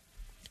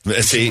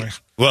 See,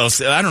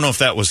 I don't know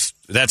if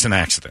that's an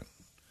accident.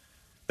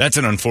 That's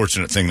an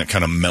unfortunate thing that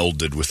kind of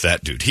melded with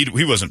that dude.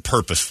 He wasn't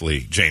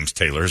purposefully James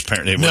Taylor. His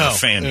parents weren't a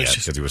fan yet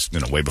because he was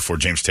way before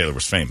James Taylor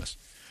was famous.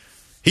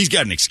 He's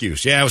got an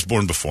excuse. Yeah, I was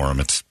born before him.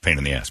 It's a pain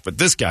in the ass. But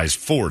this guy's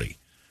 40.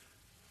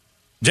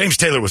 James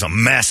Taylor was a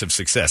massive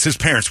success. His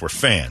parents were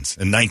fans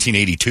in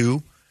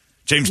 1982.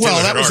 James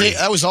Taylor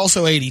that was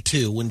also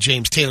 82 when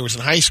James Taylor was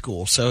in high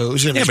school. So it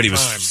was in his but he prime.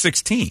 was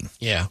 16.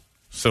 Yeah.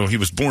 So he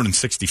was born in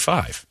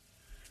 65.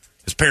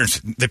 His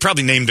parents, they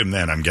probably named him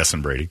then, I'm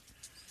guessing, Brady.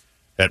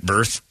 At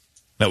birth?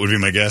 That would be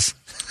my guess.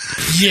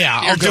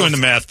 Yeah. You're doing the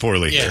math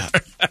poorly here.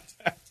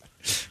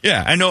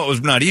 Yeah, I know it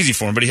was not easy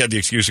for him, but he had the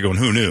excuse of going,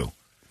 who knew?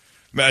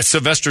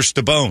 Sylvester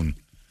Stallone,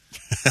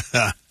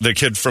 the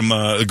kid from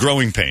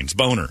Growing Pains,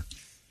 Boner.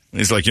 And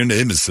he's like, your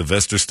name is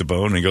Sylvester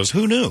Stallone. And he goes,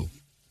 who knew?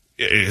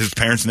 His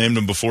parents named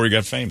him before he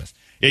got famous.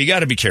 Yeah, you got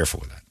to be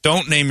careful with that.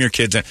 Don't name your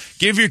kids.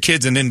 Give your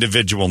kids an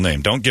individual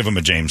name. Don't give them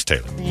a James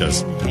Taylor.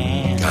 Because,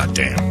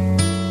 goddamn.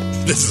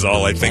 This is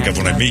all I think of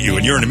when I meet you,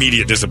 and you're an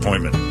immediate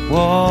disappointment.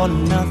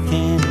 And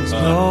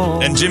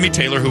Jimmy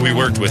Taylor, who we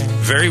worked with,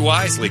 very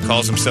wisely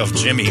calls himself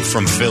Jimmy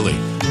from Philly.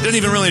 Didn't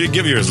even really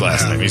give you his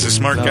last name. He's a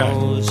smart guy.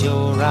 Close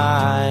your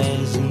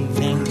eyes and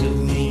think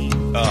of me.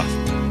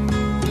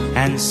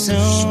 And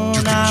soon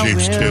Stupid I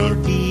James will Taylor.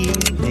 be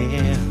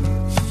there.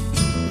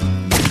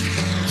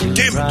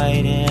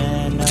 Damn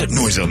it. What's that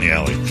noise out in the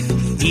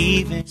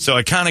alley? So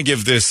I kind of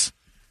give this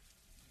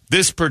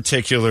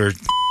particular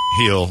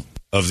heel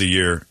of the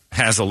year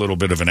has a little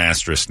bit of an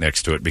asterisk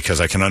next to it because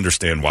I can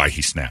understand why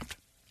he snapped.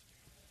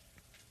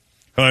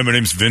 Hi, my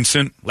name's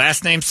Vincent.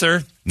 Last name,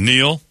 sir?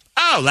 Neil.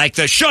 Oh, like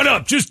the... Shut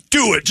up. Just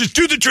do it. Just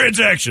do the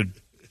transaction.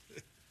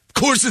 Of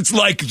course it's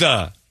like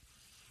the...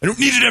 I don't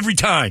need it every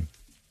time.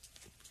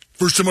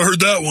 First time I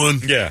heard that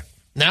one. Yeah.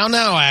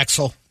 Now,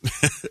 Axel.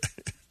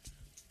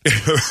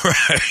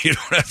 Right. You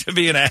don't have to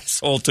be an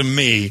asshole to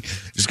me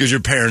just because your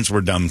parents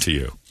were dumb to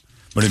you.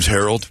 My name's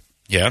Harold.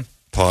 Yeah.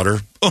 Potter.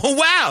 Oh,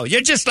 wow.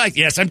 You're just like...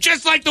 Yes, I'm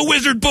just like the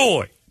wizard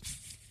boy.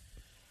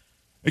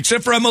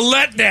 Except for I'm a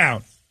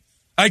letdown.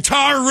 I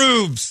tar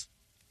roofs.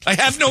 I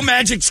have no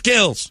magic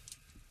skills.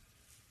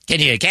 Can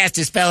you cast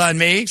a spell on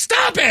me?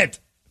 Stop it!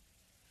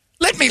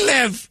 Let me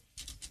live.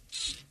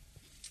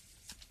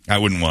 I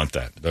wouldn't want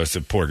that. That's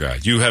a poor guy.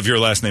 You have your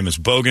last name is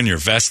Bogan. You're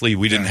Vesley.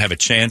 We didn't have a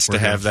chance to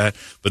have that.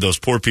 But those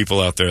poor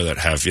people out there that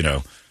have,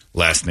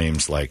 last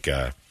names like,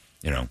 God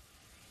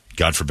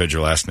forbid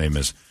your last name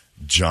is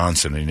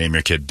Johnson and you name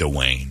your kid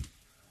Dwayne.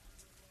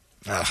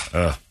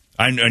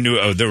 I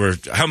knew there were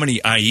how many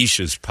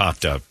Aishas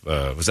popped up.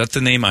 Was that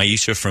the name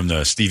Aisha from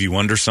the Stevie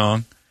Wonder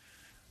song?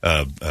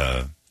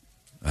 The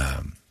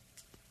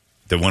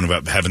one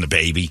about having the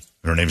baby.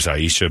 Her name's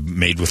Aisha,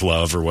 Made with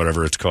Love, or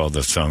whatever it's called.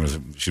 The song is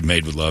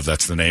Made with Love.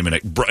 That's the name, and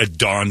it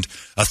dawned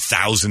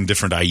 1,000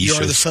 different Aishas.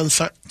 You're the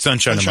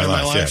sunshine of my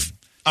life.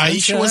 Yeah.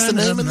 Aisha was the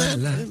name of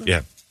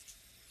that.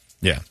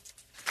 Yeah.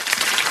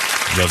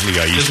 Lovely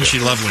Aisha. Isn't she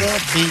lovely?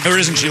 Or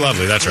isn't she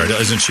lovely? That's right.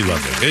 Isn't she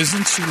lovely?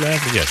 Isn't she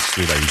lovely? Yes,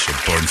 sweet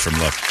Aisha, born from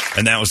love.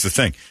 And that was the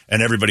thing.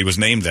 And everybody was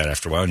named that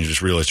after a while, and you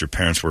just realized your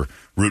parents were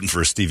rooting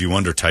for a Stevie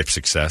Wonder type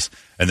success,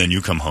 and then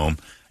you come home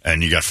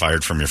and you got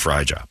fired from your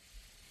fry job.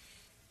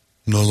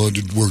 I'm not allowed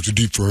to work the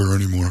deep fryer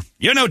anymore.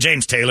 You know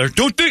James Taylor.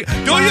 Don't you think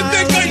I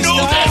know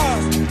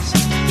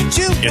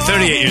that? You're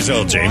 38 years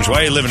old, James.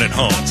 Why are you living at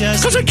home?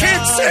 Because I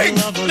can't sing.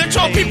 That's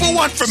all people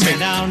want from me.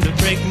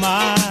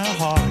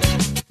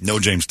 No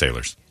James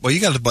Taylors. Well, you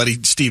got the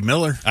buddy Steve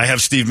Miller. I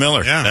have Steve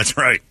Miller. Yeah. That's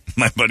right.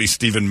 My buddy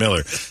Stephen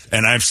Miller.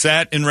 And I've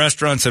sat in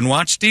restaurants and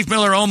watched Steve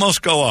Miller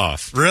almost go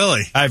off.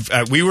 Really?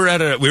 We were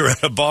at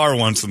a bar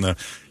once, and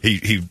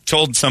he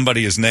told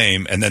somebody his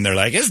name, and then they're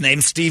like, his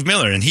name's Steve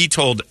Miller, and he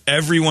told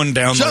everyone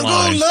down the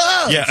line.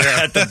 Love. Yeah,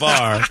 at the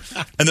bar.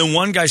 And then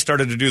one guy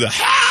started to do the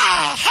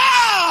ha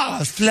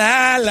ha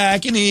fly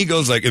like an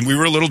eagle's and we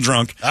were a little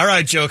drunk. All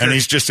right, Joker. And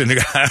he's just in the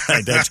all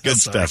right, that's good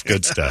stuff.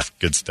 Good stuff.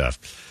 Good stuff.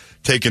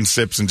 Taking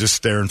sips and just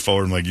staring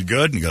forward. I'm like, you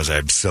good? And he goes,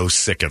 I'm so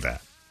sick of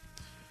that.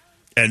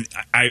 And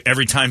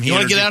every time you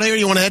want to get out of here,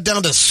 you want to head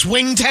down to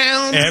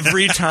Swingtown?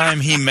 Every time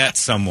he met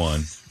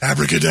someone,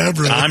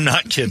 abracadabra. I'm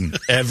not kidding.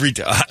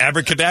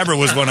 Abracadabra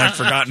was one I'd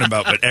forgotten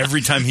about, but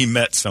every time he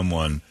met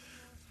someone,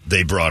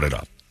 they brought it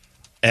up.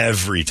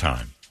 Every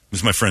time. It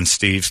was my friend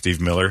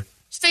Steve Miller.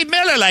 Steve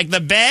Miller, like the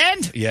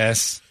band?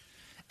 Yes.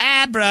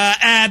 Abra.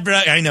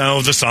 I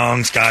know the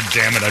songs. God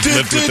damn it, I've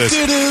lived with this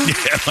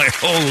my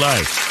whole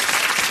life.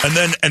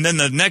 And then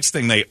the next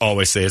thing they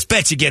always say is,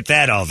 bet you get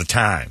that all the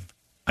time.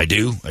 I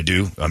do.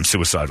 I'm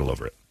suicidal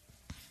over it.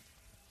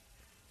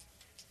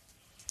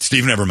 It's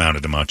Steve never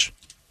amounted to much.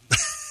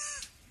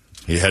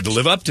 He had to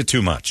live up to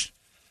too much.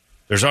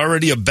 There's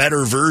already a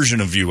better version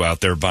of you out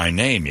there by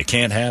name. You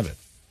can't have it.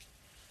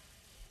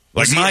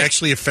 Like was he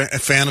actually a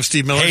fan of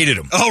Steve Miller? Hated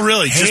him. Oh,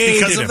 really? Just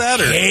because of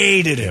that? Or?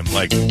 Hated him.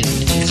 Like,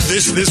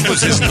 this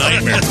was his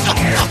nightmare.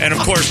 And, of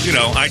course,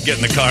 I'd get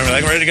in the car and be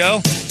like, ready to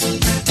go?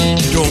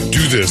 Don't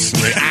do this.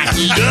 I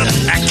heat up.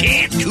 I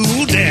can't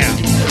cool down.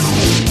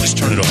 Just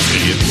turn it off,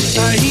 idiot.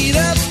 I heat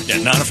up.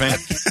 Yeah, not a fan.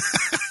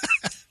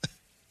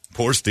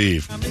 Poor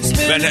Steve.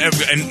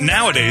 And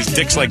nowadays,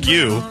 dicks like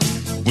you,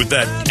 with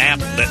that app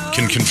that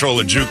can control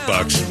a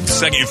jukebox, the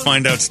second you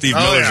find out Steve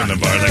Miller's in the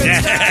bar, like,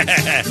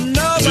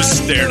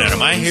 just staring at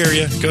him. I hear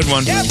you. Good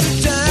one.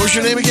 What's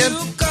your name again?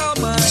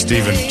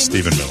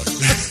 Steven Miller.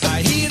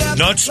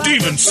 Not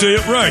Steven. Say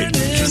it right.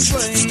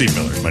 Steve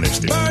Miller. My name's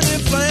Steve.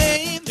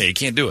 Yeah, you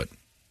can't do it.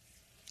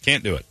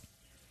 Can't do it.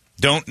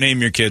 Don't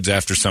name your kids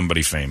after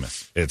somebody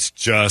famous. It's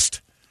just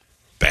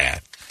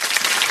bad.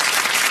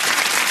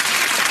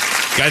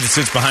 Guy that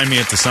sits behind me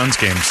at the Suns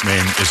game's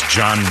name is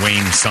John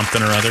Wayne something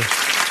or other.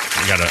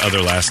 He got an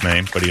other last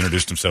name, but he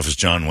introduced himself as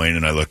John Wayne,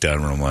 and I looked at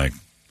him and I'm like,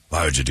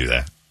 why would you do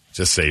that?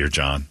 Just say you're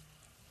John.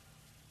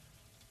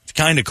 It's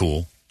kind of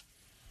cool.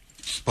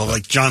 Well,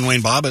 like John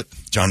Wayne Bobbitt.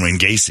 John Wayne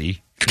Gacy.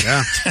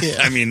 Yeah.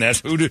 I mean,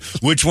 that's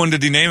which one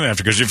did he name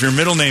after? Because if your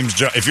middle name's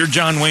if you're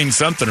John Wayne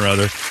something or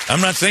other,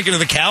 I'm not thinking of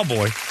the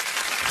cowboy. I'm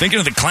thinking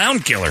of the clown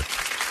killer.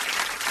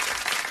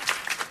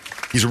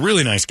 He's a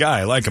really nice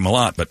guy. I like him a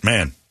lot, but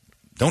man,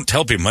 don't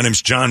tell people my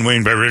name's John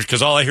Wayne Beveridge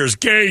because all I hear is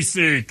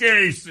Gacy.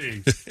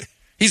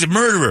 He's a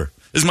murderer.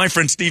 This is my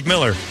friend Steve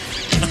Miller.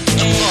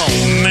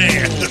 Oh,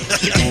 man.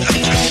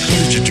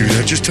 Why did you do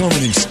that? Just tell him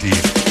his name's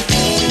Steve.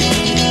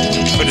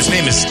 But his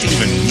name is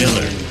Stephen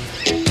Miller.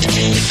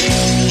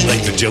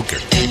 Like the Joker.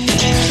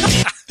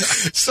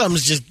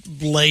 Something's just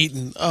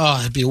blatant.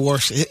 Oh, it'd be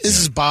worse. This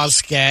is Boz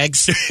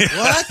Scaggs.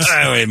 What?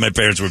 Wait, my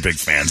parents were big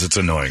fans. It's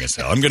annoying as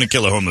hell. I'm going to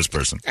kill a homeless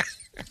person.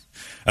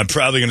 I'm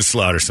probably going to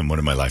slaughter someone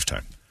in my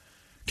lifetime.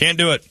 Can't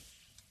do it.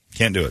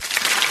 Can't do it.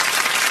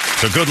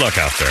 So good luck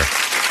out there.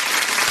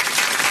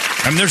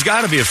 I mean, there's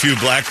got to be a few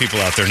black people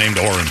out there named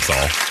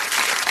Orenthal.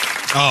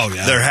 Oh,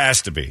 yeah. There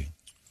has to be.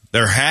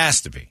 There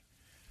has to be.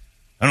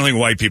 I don't think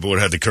white people would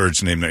have the courage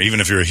to name them, even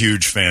if you're a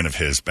huge fan of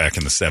his back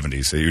in the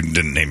 70s. So you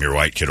didn't name your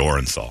white kid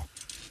Orenthal.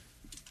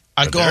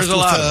 I golfed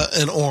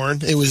with an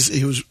Oren. He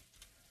was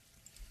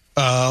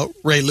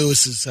Ray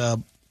Lewis's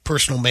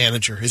personal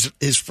manager.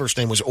 His first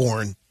name was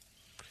Oren.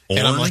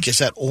 And I'm like, is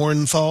that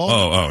Orenthal?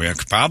 Oh, yeah,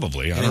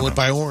 probably. And he went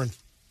by Oren.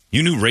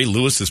 You knew Ray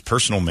Lewis's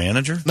personal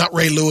manager? Not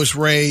Ray Lewis,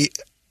 Ray.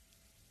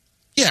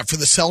 Yeah, for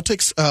the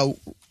Celtics,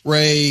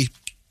 Ray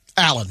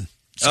Allen.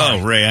 Sorry.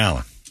 Oh, Ray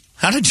Allen.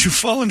 How did you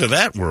fall into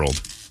that world?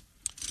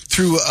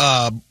 Through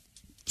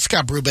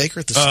Scott Brubaker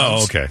at the Suns.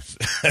 Oh, okay.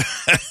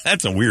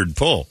 That's a weird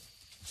pull.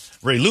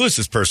 Ray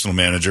Lewis's personal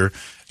manager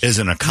is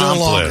an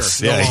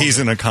accomplice. No longer. He's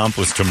an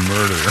accomplice to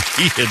murder.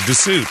 He hid the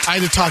suit. I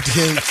had to talk to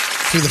him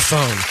through the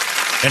phone.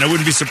 And I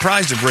wouldn't be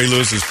surprised if Ray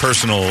Lewis's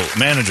personal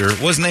manager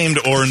was named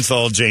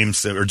Orenthal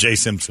James or Jay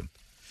Simpson.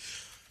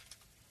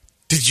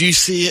 Did you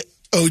see it,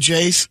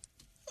 OJ's?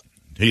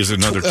 He is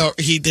another.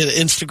 He did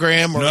an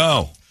Instagram.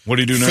 No. What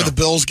do you do now? For the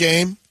Bills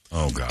game.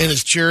 Oh, God. In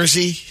his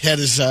jersey, had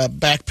his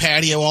back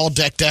patio all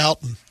decked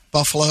out in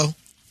Buffalo,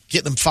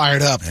 getting him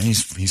fired up. And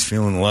he's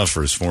feeling love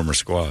for his former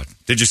squad.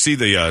 Did you see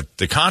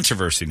the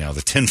controversy now?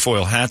 The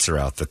tinfoil hats are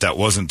out that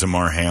wasn't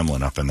Damar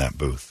Hamlin up in that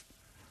booth.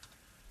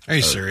 Are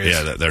you serious?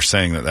 Yeah, they're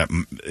saying that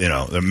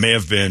there may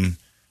have been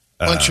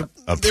a promotional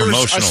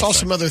I saw thing.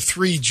 some other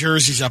 3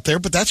 jerseys up there,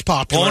 but that's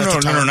popular. Oh,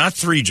 no, not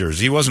 3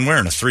 jerseys. He wasn't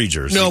wearing a 3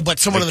 jersey. No, but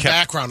someone in the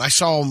background. I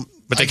saw him.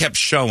 But they kept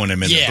showing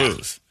him in the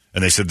booth.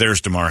 And they said,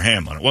 there's Damar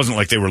Hamlin. It wasn't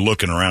like they were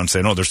looking around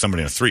saying, oh, there's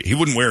somebody in a 3. He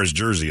wouldn't wear his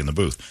jersey in the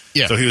booth.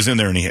 Yeah. So he was in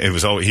there, and he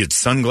had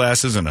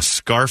sunglasses and a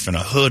scarf and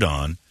a hood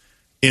on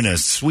in a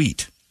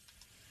suite.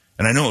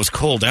 And I know it was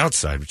cold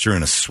outside, but you're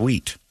in a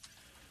suite.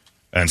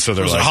 And so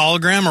they're was like, it a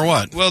hologram or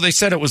what? Well, they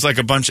said it was like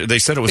a bunch. They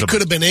said it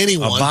could have been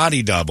anyone. A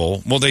body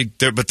double. Well,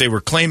 but they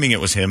were claiming it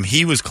was him.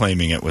 He was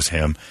claiming it was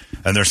him,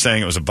 and they're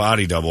saying it was a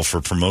body double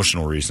for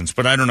promotional reasons.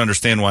 But I don't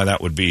understand why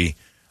that would be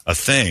a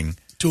thing.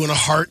 Doing a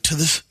heart to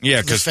this. Yeah,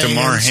 because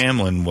Damar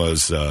Hamlin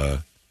was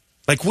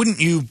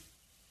wouldn't you?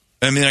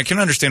 I mean, I can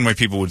understand why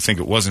people would think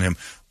it wasn't him.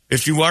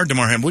 If you are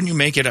Damar Hamlin, wouldn't you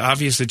make it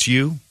obvious it's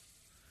you?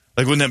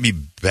 Like, wouldn't that be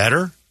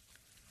better?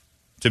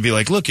 To be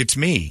like, look, it's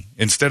me,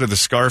 instead of the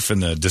scarf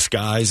and the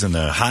disguise and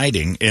the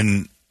hiding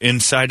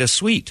inside a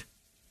suite.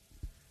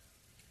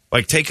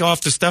 Like, take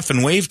off the stuff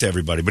and wave to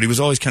everybody. But he was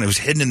always kind of was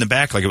hidden in the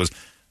back, like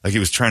he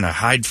was trying to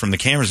hide from the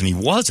cameras, and he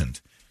wasn't.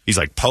 He's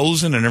like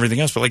posing and everything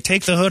else, but like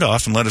take the hood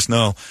off and let us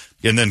know.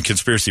 And then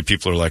conspiracy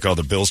people are like, oh,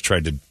 the Bills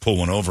tried to pull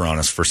one over on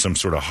us for some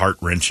sort of heart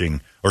wrenching,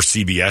 or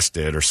CBS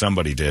did, or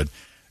somebody did,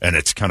 and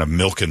it's kind of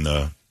milking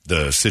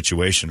the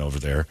situation over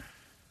there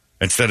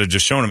instead of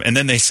just showing him. And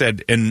then they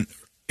said, and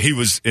he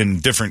was in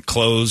different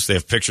clothes. They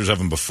have pictures of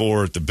him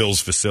before at the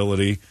Bills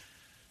facility,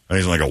 and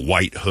he's in like a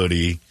white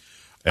hoodie.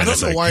 And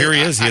it's like, here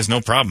he is. He has no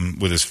problem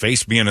with his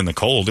face being in the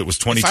cold. It was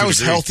 22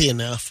 degrees. If I was healthy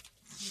enough,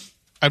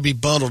 I'd be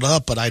bundled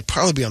up, but I'd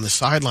probably be on the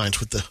sidelines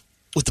with the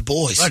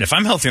boys. Right. If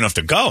I'm healthy enough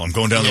to go, I'm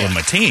going down there with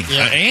my team.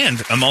 Yeah.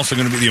 And I'm also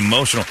going to be the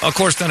emotional. Of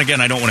course, then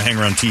again, I don't want to hang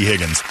around T.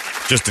 Higgins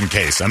just in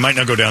case. I might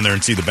not go down there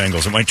and see the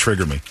Bengals. It might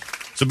trigger me.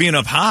 So being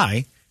up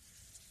high,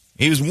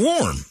 he was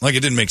warm. Like,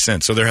 it didn't make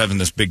sense. So they're having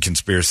this big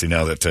conspiracy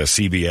now that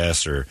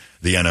CBS or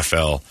the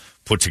NFL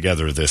put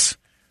together this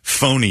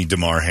phony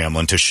Damar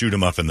Hamlin to shoot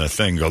him up in the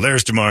thing. Go,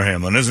 there's Damar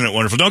Hamlin. Isn't it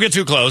wonderful? Don't get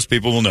too close.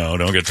 People will know.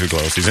 Don't get too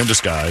close. He's in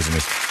disguise.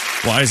 And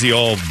why is he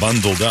all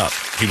bundled up?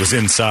 He was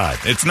inside.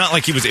 It's not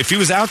like he was. If he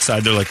was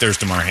outside, they're like, there's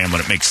Damar Hamlin.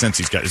 It makes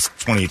sense. It's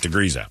 28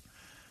 degrees out.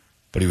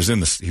 But he was in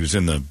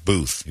the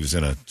booth. He was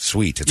in a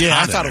suite. It's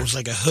hot. I thought it was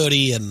like a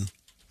hoodie and.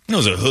 It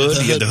was a hood.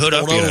 He had the hood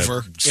up. He had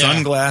over.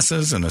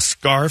 Sunglasses and a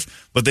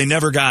scarf. But they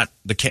never got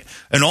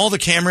and all the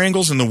camera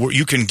angles in the world.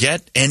 You can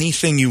get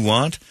anything you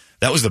want.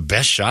 That was the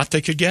best shot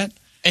they could get.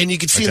 And you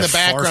could see in the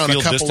background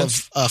a couple of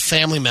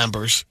family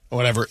members or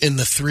whatever in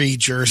the 3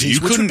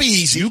 jerseys, which would be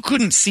easy. You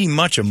couldn't see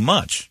much of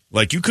much.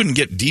 Like, you couldn't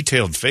get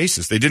detailed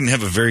faces. They didn't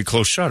have a very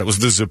close shot. It was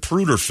the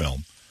Zapruder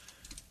film.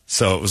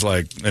 So it was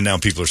like, and now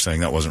people are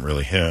saying that wasn't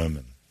really him.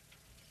 And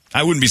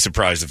I wouldn't be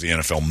surprised if the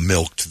NFL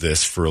milked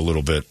this for a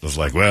little bit of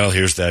like, well,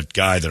 here's that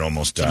guy that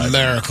almost died. It's a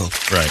miracle.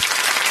 Right.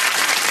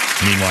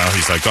 Meanwhile,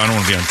 he's like, I don't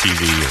want to be on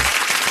TV.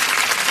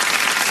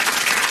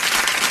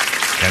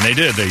 And they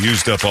did. They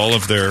used up all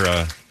of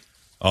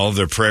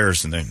their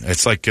prayers, and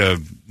it's like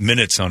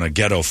minutes on a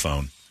ghetto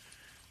phone.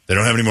 They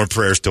don't have any more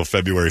prayers till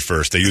February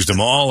 1st. They used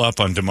them all up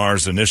on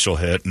DeMar's initial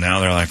hit, and now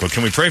they're like, well,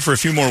 can we pray for a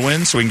few more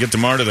wins so we can get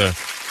DeMar to the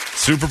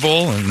Super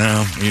Bowl? And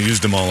now you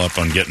used them all up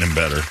on getting him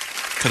better.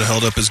 Could have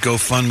held up his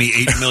GoFundMe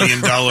 $8 million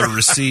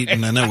receipt,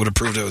 and then that would have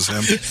proved it was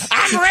him.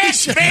 I'm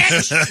rich,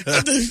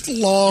 bitch! This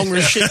long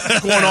receipt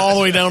going all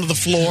the way down to the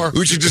floor.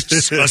 Uchi just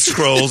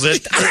scrolls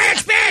it. I'm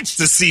rich, bitch!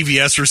 The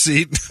CVS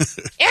receipt.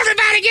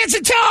 Everybody gets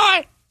a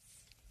toy!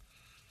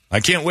 I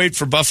can't wait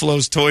for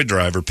Buffalo's toy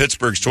drive or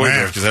Pittsburgh's toy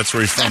drive because that's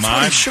where he's from. That's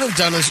what he should have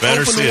done is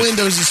open the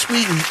windows of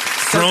Sweet and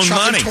thrown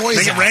money. Toys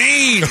Make it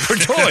rain for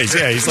toys.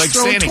 Yeah, he's like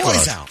Santa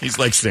Claus. Out. He's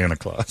like Santa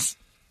Claus.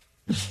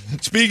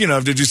 Speaking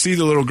of, did you see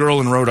the little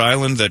girl in Rhode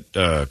Island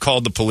that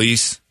called the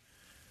police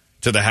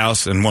to the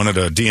house and wanted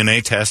a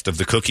DNA test of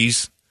the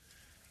cookies?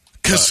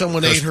 Because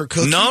someone ate her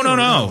cookies?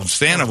 No.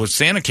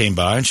 Santa came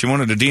by and she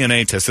wanted a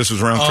DNA test. This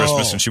was around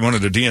Christmas, and she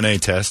wanted a DNA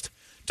test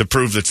to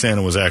prove that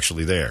Santa was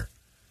actually there.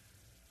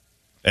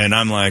 And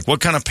I'm like, what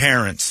kind of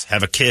parents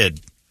have a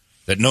kid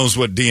that knows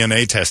what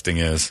DNA testing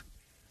is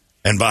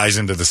and buys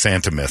into the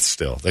Santa myth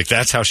still? Like,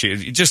 that's how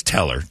just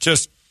tell her.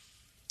 Just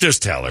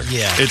tell her.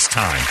 Yeah. It's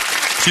time.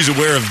 She's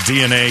aware of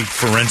DNA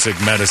forensic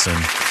medicine,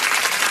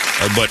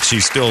 but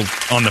she's still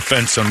on the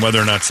fence on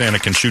whether or not Santa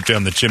can shoot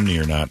down the chimney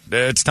or not.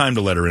 It's time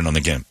to let her in on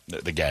the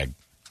gag.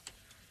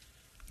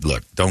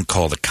 Look, don't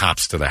call the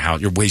cops to the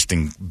house. You're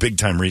wasting big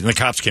time reason. The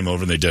cops came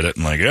over and they did it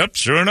and like, yep,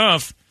 sure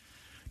enough.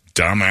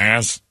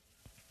 Dumbass.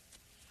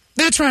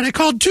 That's right. I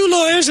called 2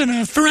 lawyers and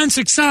a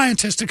forensic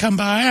scientist to come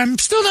by. I'm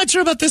still not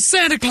sure about this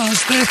Santa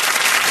Claus thing.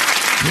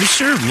 You're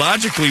sure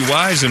logically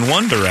wise in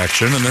one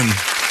direction, and then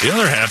the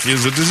other half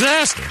is a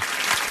disaster.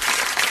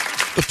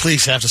 The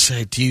police have to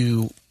say, do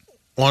you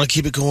want to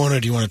keep it going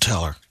or do you want to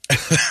tell her?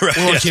 Right.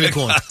 We want to keep it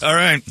going. All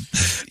right.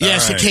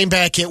 Yes, All right. It came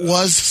back. It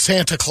was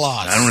Santa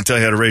Claus. I don't want to tell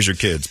you how to raise your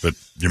kids, but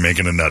you're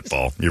making a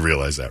nutball. You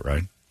realize that,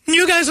 right?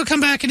 You guys will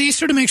come back at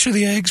Easter to make sure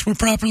the eggs were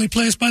properly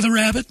placed by the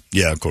rabbit.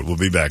 Yeah, of course. We'll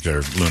be back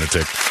there,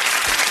 lunatic.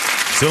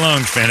 So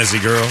long, fantasy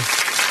girl.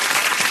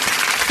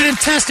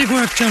 Fantastic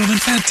work, gentlemen.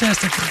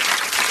 Fantastic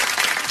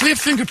work. We have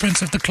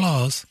fingerprints of the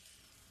claws.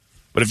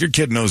 But if your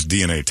kid knows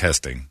DNA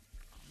testing,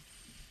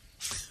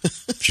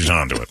 she's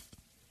onto it.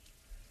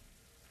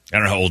 I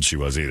don't know how old she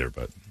was either,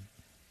 but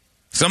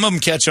some of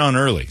them catch on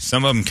early.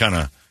 Some of them kind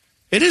of...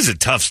 It is a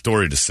tough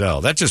story to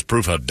sell. That just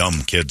proves how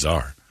dumb kids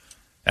are.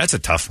 That's a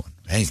tough one.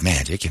 He's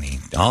magic, and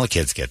all the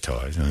kids get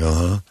toys.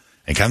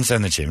 And comes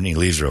down the chimney, he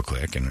leaves real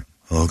quick, and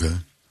okay.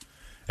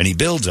 And he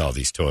builds all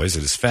these toys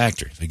at his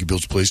factory. Think he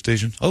builds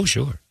PlayStation? Oh,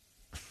 sure.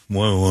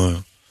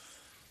 Why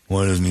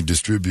doesn't he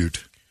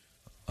distribute?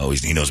 Oh,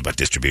 he knows about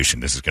distribution.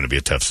 This is going to be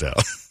a tough sell.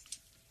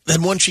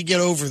 Then once you get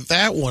over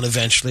that one,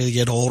 eventually you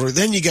get older,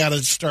 then you got to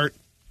start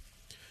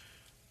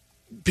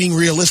being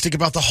realistic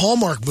about the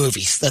Hallmark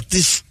movies.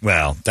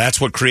 Well, that's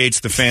what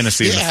creates the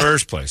fantasy in the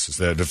first place, is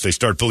that if they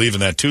start believing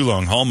that too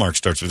long, Hallmark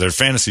starts, their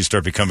fantasies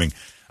start becoming...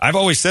 I've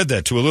always said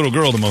that to a little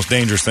girl, the most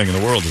dangerous thing in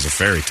the world is a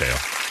fairy tale.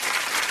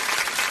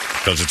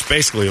 Because it's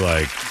basically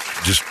like,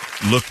 just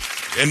look,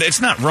 and it's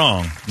not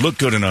wrong, look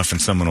good enough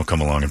and someone will come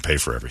along and pay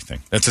for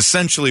everything. That's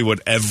essentially what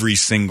every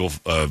single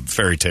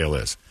fairy tale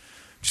is.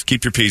 Just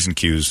keep your P's and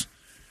Q's,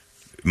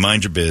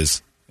 mind your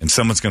biz, and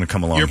someone's going to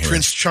come along Your here.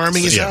 Prince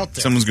Charming is out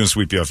there. Someone's going to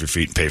sweep you off your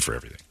feet and pay for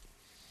everything.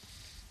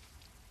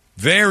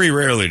 Very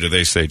rarely do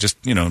they say,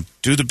 just,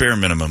 do the bare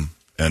minimum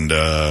and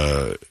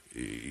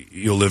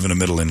you'll live in a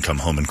middle-income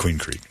home in Queen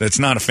Creek. That's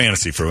not a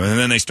fantasy for them. And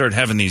then they start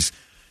having these,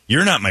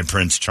 you're not my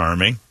Prince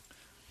Charming.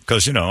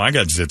 Because, I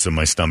got zits in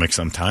my stomach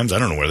sometimes. I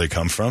don't know where they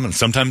come from. And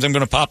sometimes I'm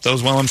going to pop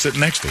those while I'm sitting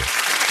next to you.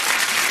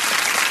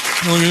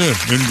 Look at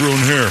that. Ingrown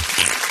hair.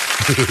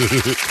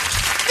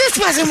 This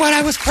wasn't what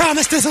I was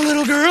promised as a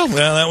little girl.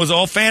 Well, that was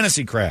all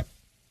fantasy crap.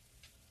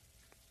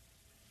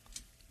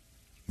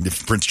 The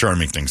Prince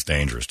Charming thing's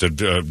dangerous.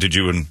 Did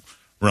you and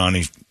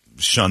Ronnie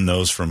shun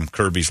those from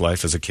Kirby's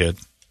life as a kid?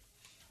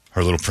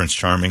 Her little Prince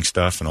Charming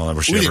stuff and all that.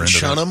 We didn't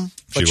shun them,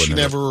 but she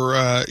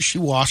never. She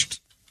watched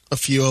a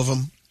few of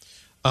them.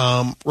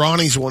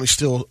 Ronnie's one who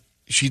still,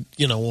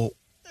 will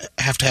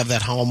have to have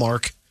that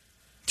Hallmark.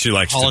 She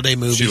likes holiday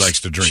movies. She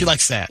likes to dream. She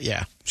likes that.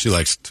 Yeah. She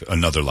likes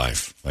another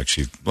life.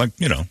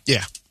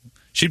 Yeah.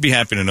 She'd be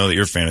happy to know that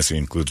your fantasy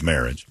includes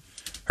marriage.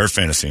 Her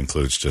fantasy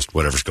includes just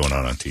whatever's going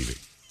on TV.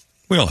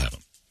 We all have them.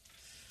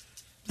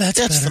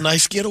 That's the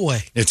nice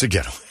getaway. It's a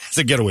getaway. It's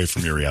a getaway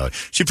from your reality.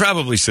 She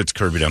probably sits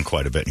Kirby down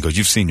quite a bit and goes,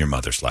 "You've seen your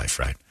mother's life,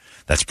 right?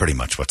 That's pretty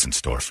much what's in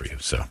store for you.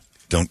 So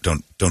don't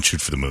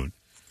shoot for the moon."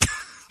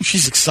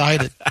 She's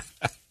excited.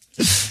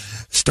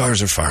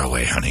 Stars are far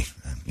away, honey.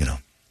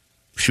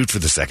 Shoot for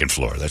the second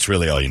floor. That's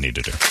really all you need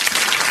to do.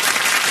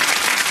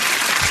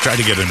 Try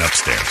to get in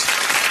upstairs.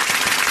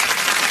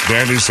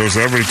 Daddy says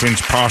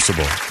everything's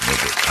possible.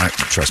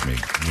 Trust me,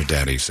 your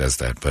daddy says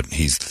that, but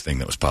he's the thing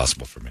that was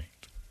possible for me.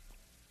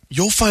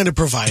 You'll find a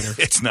provider.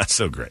 It's not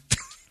so great.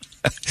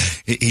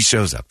 He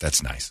shows up.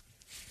 That's nice.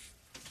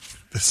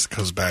 This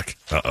goes back.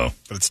 Uh-oh.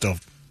 But it's still...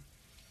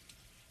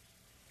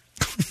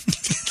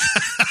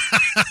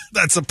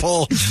 That's a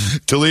pull.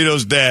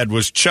 Toledo's dad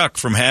was Chuck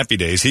from Happy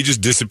Days. He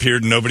just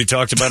disappeared and nobody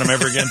talked about him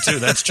ever again, too.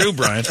 That's true,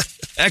 Brian.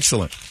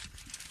 Excellent.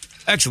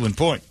 Excellent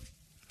point.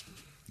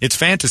 It's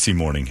fantasy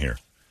morning here.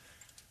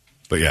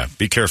 But yeah,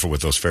 be careful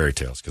with those fairy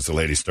tales because the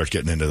ladies start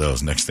getting into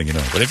those next thing you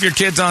know. But if your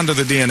kid's onto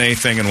the DNA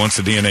thing and wants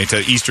the DNA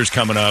test, Easter's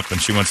coming up and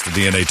she wants the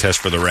DNA test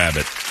for the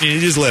rabbit, you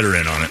just let her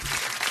in on it.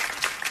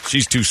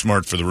 She's too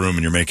smart for the room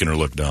and you're making her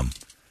look dumb.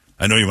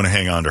 I know you want to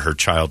hang on to her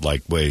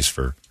childlike ways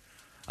for...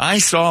 I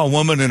saw a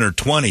woman in her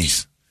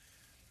 20s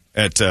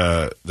at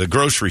the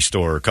grocery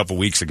store a couple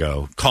weeks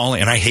ago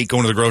calling, and I hate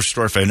going to the grocery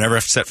store. If I never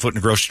have to set foot in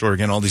a grocery store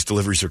again, all these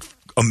deliveries are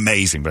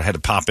amazing, but I had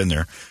to pop in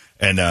there.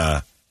 And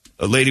a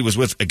lady was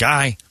with a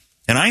guy,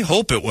 and I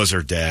hope it was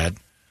her dad,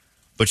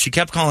 but she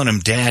kept calling him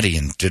daddy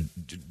and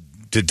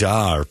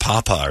dada or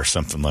papa or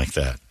something like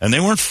that. And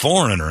they weren't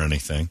foreign or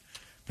anything,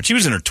 but she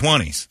was in her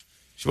 20s.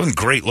 She wasn't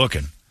great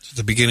looking. It's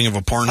the beginning of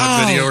a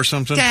Pornhub video or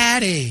something?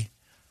 Daddy.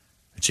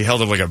 And she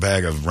held up like a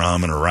bag of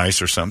ramen or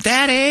rice or something.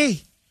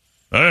 Daddy.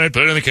 All right,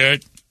 put it in the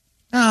cart.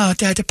 Oh,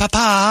 daddy,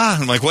 papa.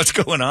 I'm like, what's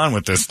going on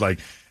with this? Like,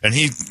 and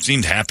he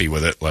seemed happy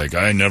with it. Like,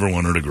 I never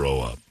want her to grow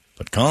up.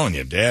 But calling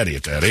you daddy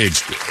at that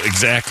age,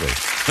 exactly.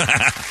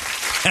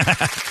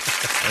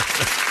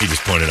 He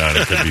just pointed out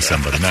it could be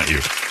somebody, not you.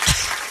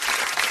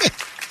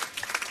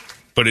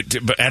 But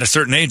at a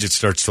certain age, it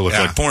starts to look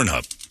like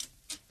Pornhub.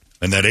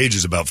 And that age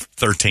is about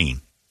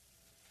 13.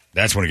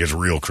 That's when it gets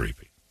real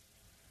creepy.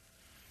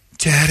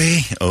 Daddy?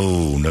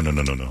 Oh,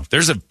 no.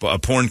 There's a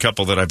porn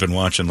couple that I've been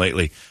watching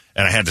lately,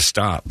 and I had to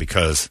stop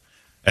because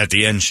at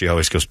the end she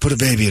always goes, "Put a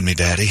baby in me,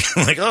 Daddy."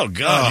 I'm like, oh,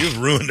 God,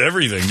 you've ruined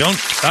everything. Don't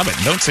stop it.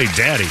 Don't say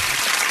Daddy.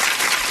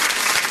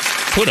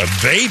 Put a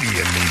baby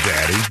in me,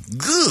 Daddy.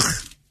 Ugh.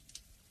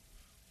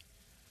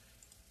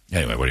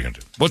 Anyway, what are you going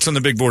to do? What's on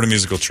the big board of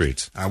musical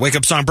treats? Wake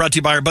Up Song brought to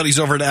you by our buddies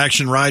over at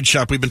Action Ride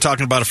Shop. We've been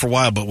talking about it for a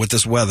while, but with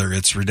this weather,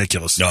 it's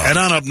ridiculous. No. Head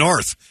on up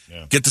north.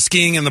 Yeah. Get the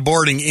skiing and the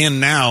boarding in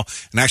now.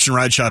 And Action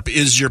Ride Shop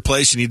is your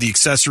place. You need the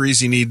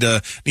accessories. You need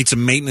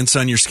some maintenance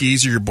on your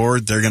skis or your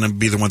board. They're going to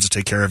be the ones that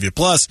take care of you.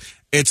 Plus,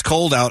 it's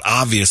cold out,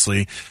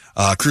 obviously.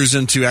 Cruise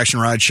into Action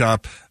Ride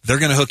Shop. They're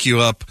going to hook you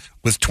up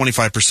with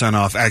 25%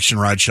 off Action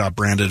Ride Shop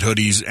branded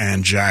hoodies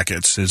and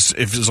jackets,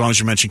 as long as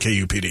you mention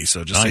KUPD.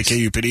 So just say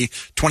KUPD,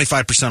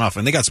 25% off.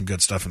 And they got some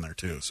good stuff in there,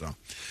 too. So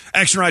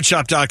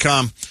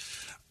ActionRideShop.com.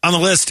 On the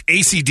list,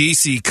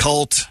 AC/DC,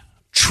 Cult,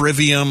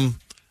 Trivium,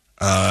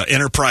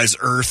 Enterprise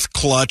Earth,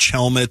 Clutch,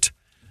 Helmet,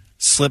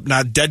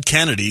 Slipknot, Dead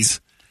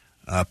Kennedys,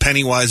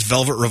 Pennywise,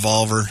 Velvet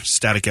Revolver,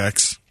 Static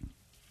X,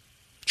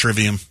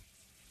 Trivium.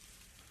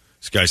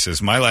 This guy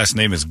says, my last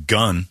name is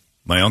Gunn.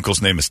 My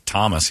uncle's name is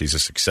Thomas. He's a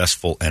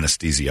successful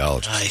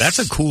anesthesiologist. Nice. That's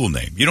a cool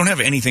name. You don't have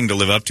anything to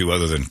live up to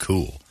other than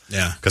cool.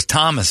 Yeah. Because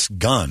Thomas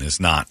Gunn is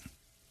not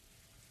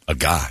a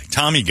guy.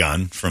 Tommy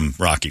Gunn from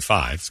Rocky V.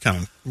 It's kind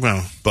of,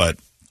 well. But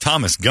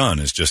Thomas Gunn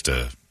is just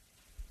a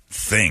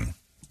thing.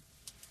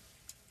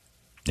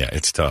 Yeah,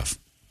 it's tough.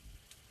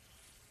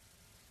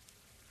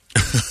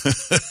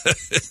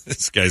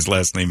 This guy's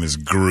last name is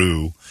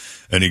Gru.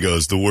 And he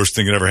goes, the worst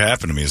thing that ever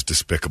happened to me is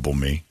Despicable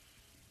Me.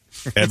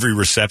 Every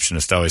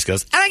receptionist always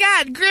goes, oh my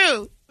God,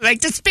 Gru,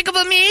 like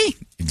Despicable Me?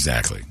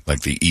 Exactly.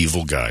 Like the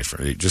evil guy.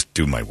 Just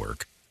do my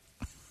work.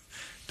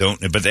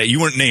 But you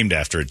weren't named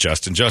after it,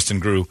 Justin. Justin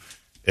Gru,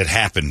 it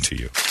happened to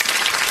you.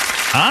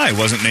 I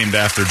wasn't named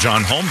after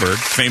John Holmberg,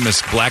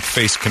 famous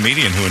blackface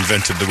comedian who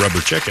invented the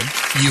rubber chicken.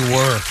 You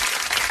were.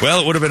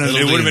 Well, it would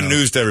have been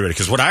news to everybody,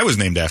 because what I was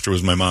named after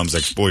was my mom's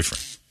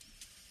ex-boyfriend.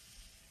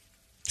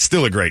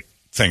 Still a great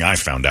thing I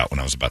found out when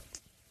I was about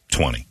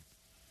 20.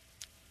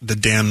 Did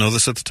Dan know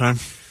this at the time?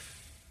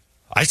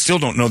 I still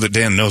don't know that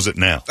Dan knows it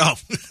now. Oh.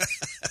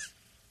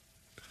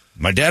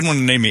 My dad wanted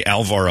to name me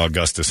Alvar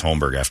Augustus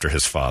Holmberg after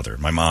his father.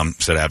 My mom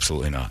said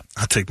absolutely not.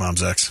 I'll take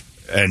Mom's ex.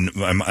 And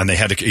they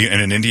had to.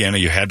 And in Indiana,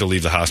 you had to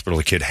leave the hospital.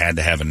 The kid had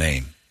to have a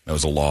name. That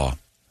was a law.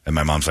 And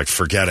my mom's like,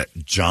 forget it,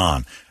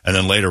 John. And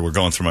then later, we're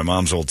going through my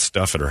mom's old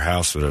stuff at her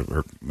house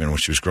when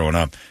she was growing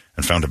up,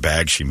 and found a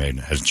bag she made and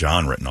it has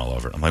John written all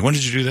over it. I'm like, when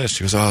did you do this?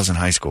 She goes, I was in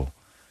high school.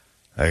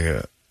 I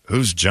go,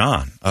 who's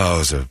John? Oh, it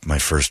was my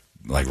first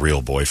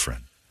real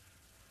boyfriend.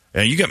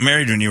 And you got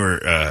married when you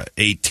were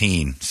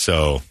 18,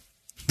 so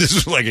this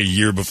was like a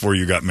year before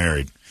you got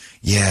married.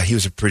 Yeah, he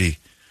was a big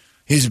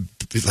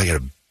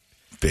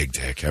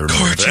dick. I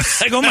remember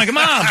that. I go,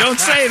 Mom, don't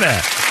say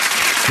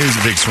that. He was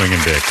a big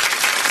swinging dick.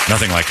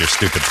 Nothing like your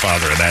stupid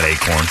father and that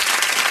acorn.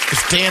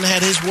 If Dan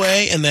had his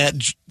way and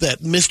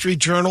that mystery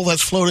journal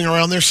that's floating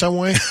around there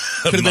somewhere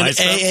could have been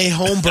A.A.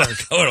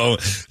 Holmberg. Oh,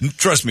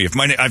 trust me,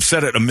 I've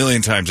said it a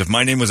million times. If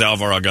my name was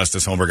Alvar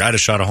Augustus Holmberg, I'd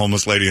have shot a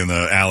homeless lady in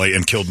the alley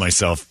and killed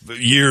myself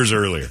years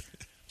earlier.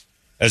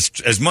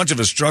 As much of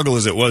a struggle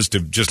as it was to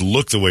just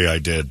look the way I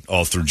did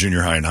all through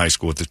junior high and high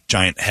school with this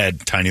giant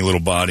head, tiny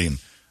little body, and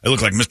I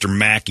looked like Mr.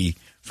 Mackey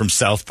from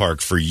South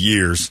Park for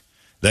years.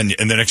 And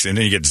then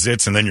you get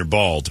zits, and then you're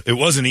bald. It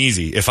wasn't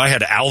easy. If I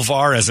had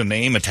Alvar as a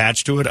name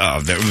attached to it,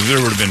 there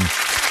would have been.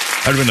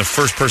 I'd have been the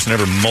first person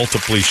ever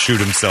multiply shoot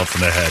himself in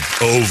the head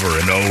over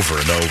and over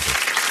and over.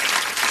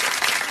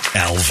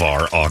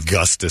 Alvar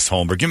Augustus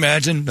Holmberg. Can you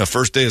imagine the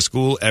first day of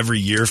school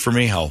every year for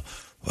me? How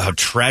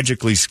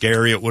tragically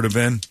scary it would have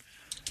been,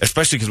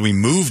 especially because we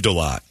moved a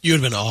lot. You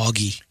would have been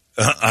Augie.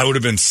 I would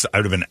have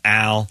been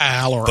Al.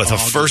 But the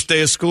first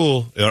day of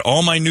school,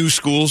 all my new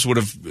schools would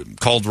have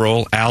called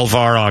roll.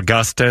 Alvar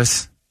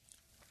Augustus.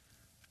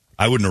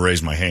 I wouldn't have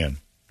raised my hand.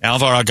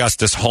 Alvar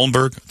Augustus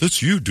Holmberg.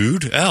 That's you,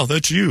 dude. Al,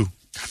 that's you.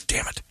 God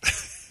damn it.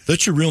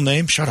 That's your real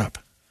name? Shut up.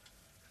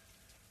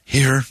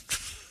 Here.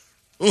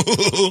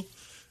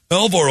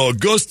 Alvar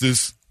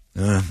Augustus.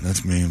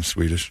 That's me. I'm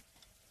Swedish.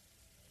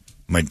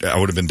 I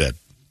would have been dead.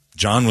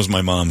 John was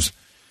my mom's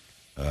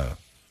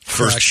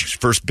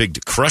first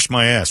big crush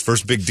my ass.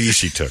 First big D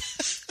she took.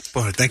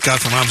 Boy, thank God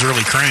for Mom's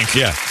early crank.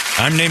 Yeah,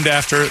 I'm named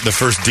after the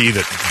first D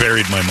that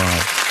buried my mom.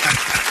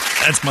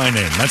 That's my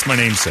name. That's my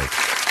namesake.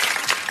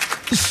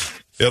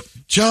 Yep,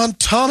 John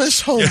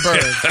Thomas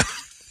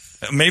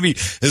Holmberg. Maybe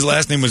his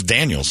last name was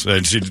Daniels.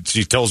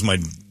 She tells my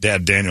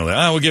dad Daniel.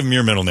 We'll give him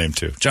your middle name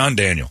too, John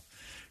Daniel.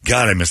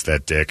 God, I miss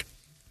that dick.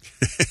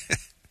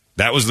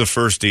 That was the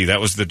first D.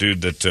 That was the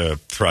dude that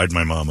pried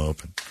my mom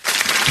open.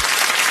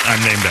 I'm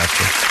named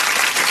after.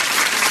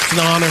 It's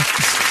an honor.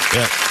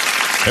 Yeah.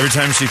 Every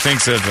time she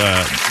thinks of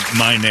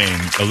my name,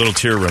 a little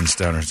tear runs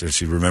down her.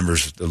 She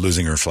remembers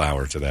losing her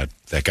flower to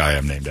that guy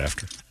I'm named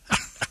after.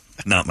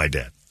 Not my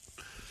dad.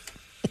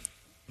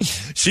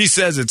 She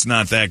says it's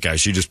not that guy.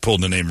 She just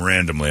pulled the name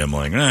randomly. I'm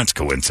like, it's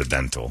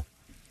coincidental.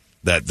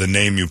 That the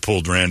name you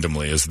pulled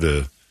randomly is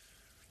the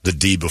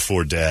D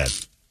before dad.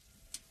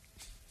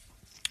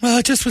 Well,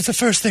 it just was the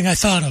first thing I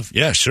thought of.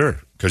 Yeah,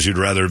 sure. Because you'd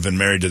rather have been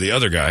married to the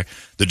other guy.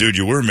 The dude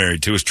you were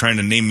married to was trying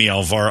to name me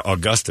Alvar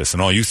Augustus,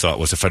 and all you thought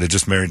was if I'd have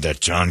just married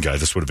that John guy,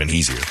 this would have been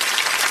easier.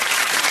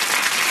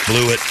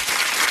 Blew it.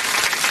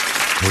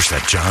 Wish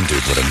that John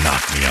dude would have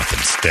knocked me up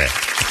instead.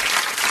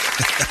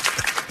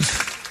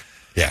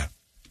 Yeah.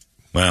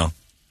 Well,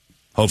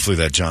 hopefully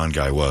that John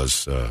guy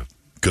was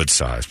good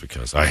size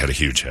because I had a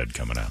huge head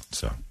coming out.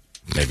 So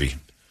maybe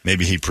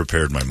he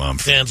prepared my mom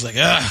for it. Dan's like,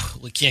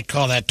 we can't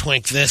call that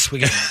twink this. We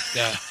got.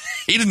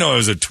 He didn't know I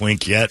was a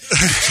twink yet.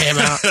 Came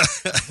out.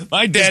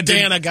 My dad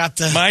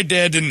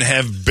didn't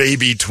have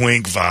baby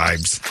twink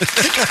vibes.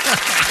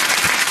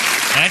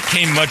 That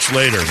came much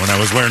later when I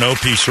was wearing OP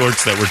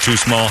shorts that were too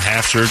small,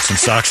 half shirts, and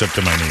socks up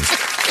to my knees.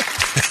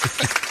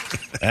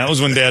 That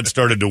was when Dad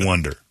started to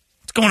wonder,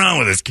 what's going on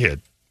with this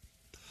kid?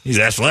 He's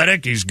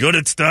athletic, he's good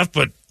at stuff,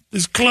 but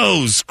his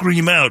clothes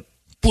scream out,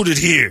 put it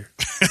here.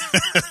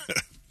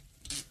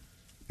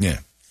 Yeah.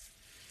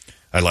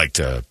 I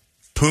liked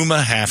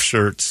Puma half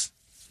shirts.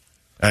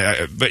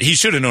 But he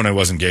should have known I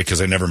wasn't gay because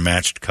I never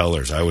matched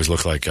colors. I always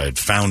looked like I'd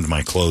found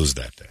my clothes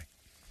that day.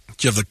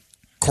 Do you have the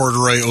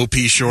corduroy OP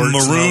shorts?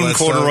 Maroon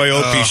corduroy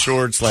OP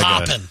shorts,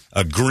 like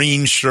a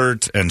green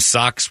shirt and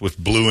socks with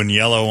blue and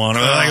yellow on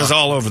them. I was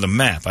all over the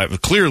map.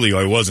 Clearly,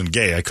 I wasn't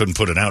gay. I couldn't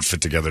put an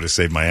outfit together to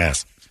save my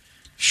ass.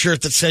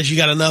 Shirt that says you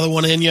got another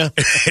one in you.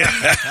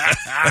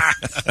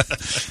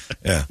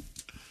 Yeah.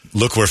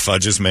 Look where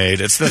fudge is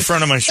made. It's the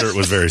front of my shirt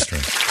was very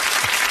strange.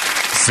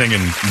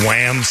 Singing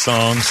Wham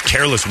songs.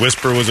 Careless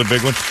Whisper was a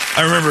big one.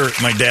 I remember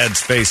my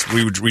dad's face.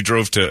 We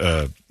drove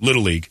to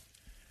Little League,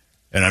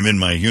 and I'm in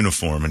my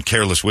uniform, and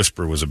Careless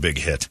Whisper was a big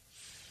hit.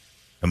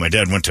 And my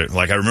dad went to,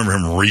 I remember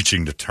him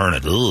reaching to turn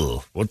it.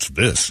 Ugh, what's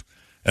this?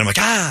 And I'm like,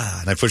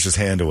 and I push his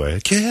hand away.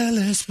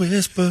 Careless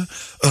whisper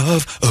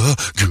of a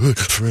good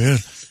friend.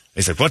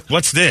 He said,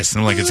 what's this?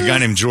 And I'm like, it's a guy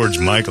named George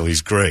Michael.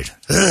 He's great.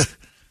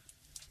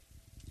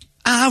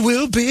 I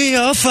will be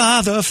your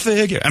father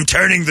figure. I'm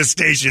turning the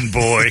station,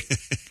 boy.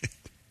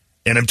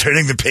 And I'm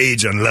turning the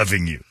page on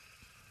loving you.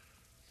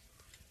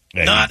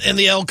 And not in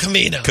the El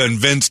Camino.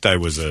 Convinced I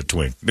was a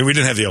twink. We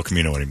didn't have the El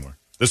Camino anymore.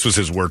 This was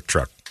his work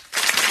truck.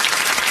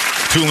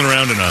 tooling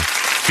around in a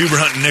Huber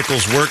Hunt and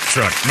Nichols work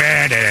truck.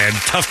 Man, and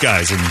tough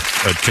guys in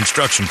a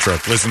construction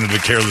truck listening to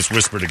Careless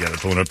Whisper together,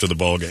 pulling up to the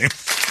ball game.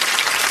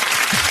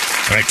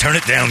 All right, turn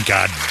it down,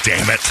 God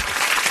damn it.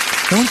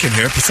 No one can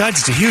hear it. Besides,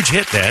 it's a huge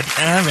hit, Dad.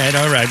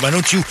 All right. Why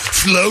don't you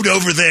float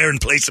over there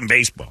and play some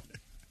baseball?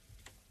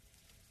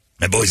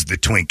 My boy's the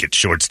twink at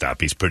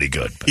shortstop. He's pretty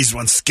good. He's the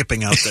one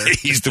skipping out there.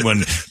 He's the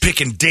one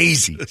picking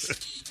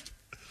daisies,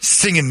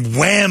 singing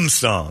Wham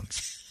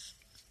songs.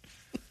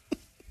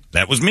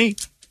 That was me.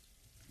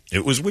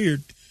 It was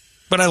weird.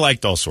 But I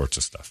liked all sorts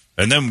of stuff.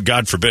 And then,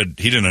 God forbid,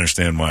 he didn't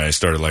understand why I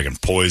started liking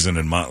Poison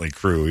and Motley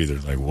Crue either.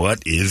 Like,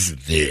 what is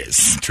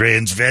this?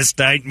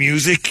 Transvestite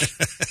music?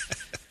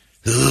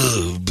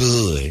 Oh,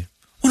 boy.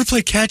 Want to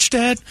play catch,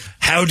 Dad?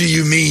 How do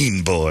you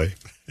mean, boy?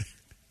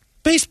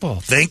 Baseball.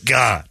 Thank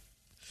God.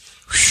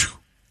 Whew.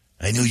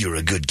 I knew you were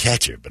a good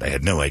catcher, but I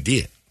had no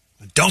idea.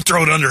 Don't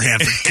throw it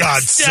underhand, for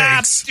God's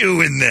Stop sakes.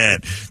 Doing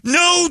that.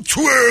 No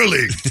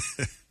twirling.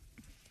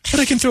 But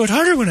I can throw it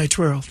harder when I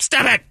twirl.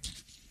 Stop it.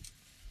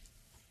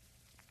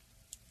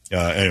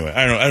 Anyway,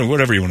 I don't.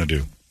 Whatever you want to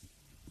do.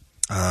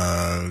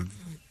 I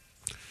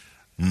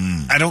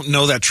don't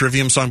know that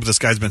Trivium song, but this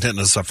guy's been hitting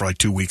us up for like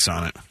 2 weeks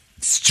on it.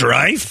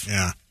 Strife?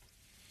 Yeah.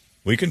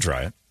 We can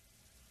try it.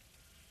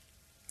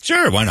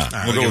 Sure, why not?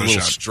 Right, we'll go with a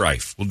little shot.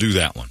 Strife. We'll do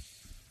that one.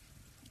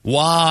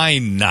 Why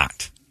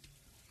not?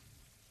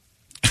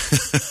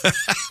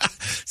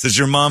 Says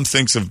your mom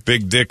thinks of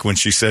Big Dick when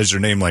she says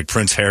your name like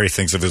Prince Harry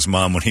thinks of his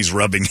mom when he's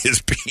rubbing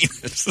his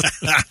penis.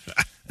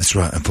 That's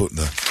right. I put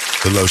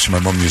the lotion my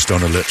mom used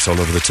on her lips all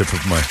over the tip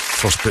of my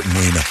frostbitten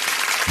wiener,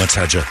 my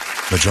Tadger,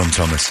 my John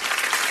Thomas.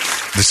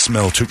 The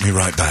smell took me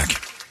right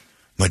back.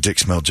 My dick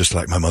smelled just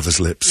like my mother's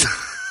lips.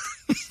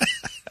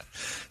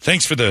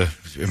 Thanks for the...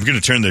 I'm going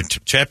to turn to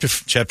chapter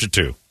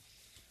 2.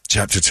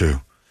 Chapter 2.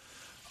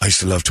 I used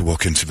to love to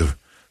walk into the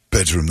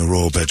bedroom, the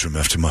royal bedroom,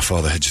 after my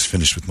father had just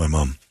finished with my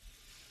mum.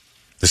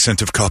 The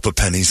scent of copper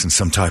pennies and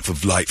some type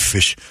of light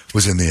fish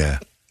was in the air.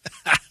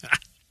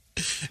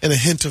 And a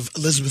hint of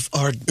Elizabeth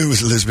Arden. It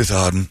was Elizabeth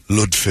Arden,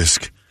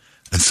 Ludfisk,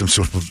 and some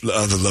sort of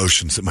other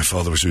lotions that my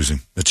father was using.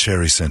 A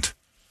cherry scent.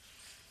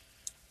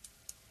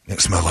 It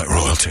smelled like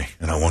royalty,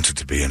 and I wanted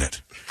to be in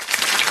it.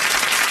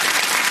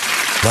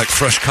 Like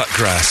fresh cut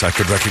grass, I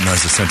could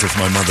recognize the scent of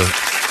my mother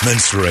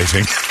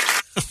menstruating.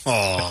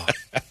 Oh.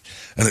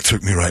 And it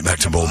took me right back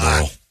to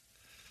Balmoral.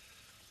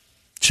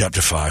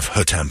 Chapter 5,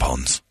 her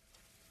tampons.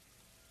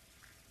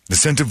 The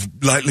scent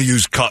of lightly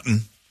used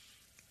cotton.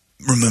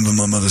 Remember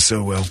my mother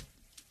so well.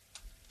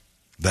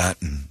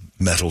 That and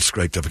metal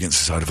scraped up against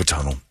the side of a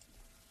tunnel.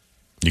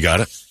 You got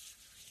it?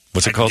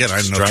 What's it called?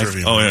 I didn't know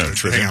Trivium. Oh, yeah,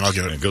 Trivium. Hang on, I'll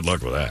get it. Yeah, good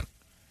luck with that.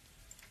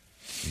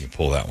 You can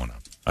pull that one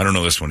up. I don't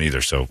know this one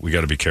either, so we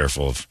got to be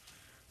careful of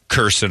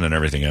cursing and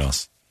everything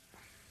else.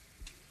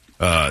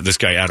 This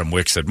guy, Adam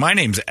Wick, said, my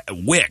name's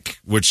Wick,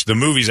 which the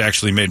movies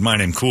actually made my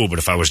name cool, but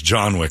if I was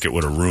John Wick, it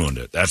would have ruined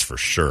it. That's for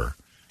sure.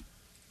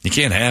 You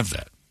can't have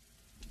that.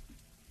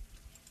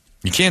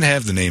 You can't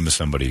have the name of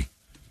somebody,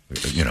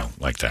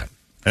 like that.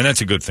 And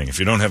that's a good thing. If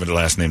you don't have a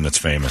last name that's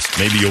famous,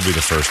 maybe you'll be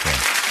the first one.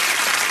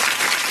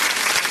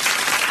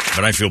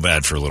 But I feel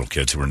bad for little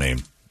kids who are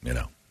named,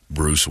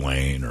 Bruce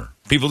Wayne, or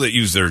people that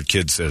use their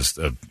kids as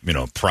a,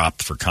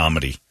 prop for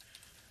comedy.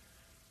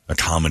 A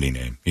comedy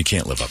name. You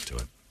can't live up to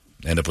it.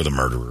 End up with a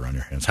murderer on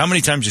your hands. How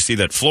many times you see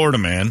that Florida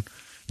man,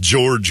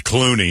 George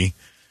Clooney,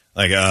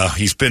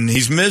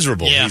 he's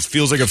miserable. Yeah. He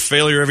feels like a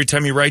failure every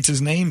time he writes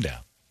his name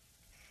down.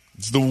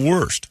 It's the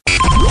worst.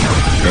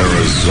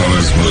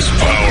 Arizona's most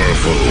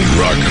powerful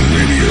rock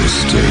radio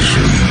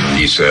station.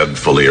 He said,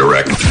 fully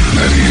erect. 98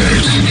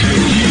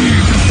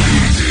 KUPD.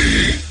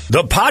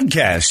 The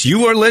podcast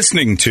you are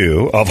listening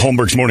to of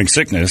Holmberg's Morning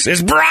Sickness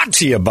is brought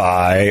to you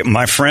by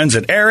my friends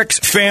at Eric's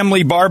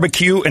Family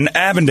Barbecue in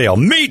Avondale.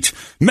 Meet,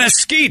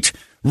 mesquite,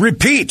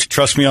 repeat.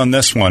 Trust me on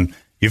this one.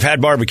 You've had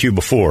barbecue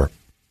before,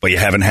 but you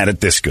haven't had it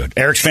this good.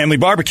 Eric's Family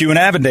Barbecue in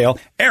Avondale,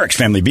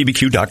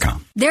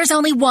 ericsfamilybbq.com. There's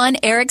only one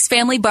Eric's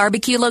Family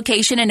Barbecue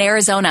location in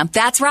Arizona.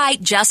 That's right,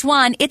 just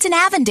one. It's in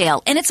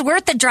Avondale, and it's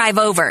worth the drive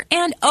over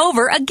and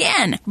over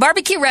again.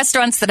 Barbecue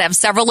restaurants that have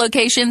several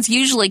locations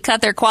usually cut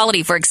their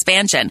quality for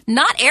expansion.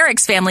 Not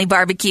Eric's Family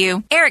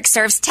Barbecue. Eric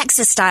serves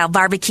Texas-style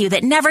barbecue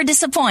that never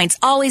disappoints,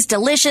 always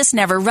delicious,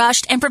 never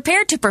rushed, and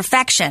prepared to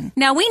perfection.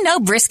 Now, we know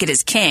brisket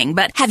is king,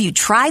 but have you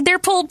tried their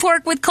pulled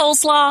pork with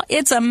coleslaw?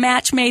 It's a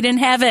match made in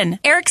heaven.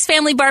 Eric's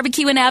Family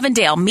Barbecue in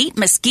Avondale. Meet,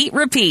 mesquite,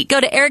 repeat.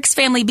 Go to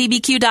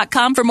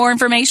ericsfamilybbq.com for more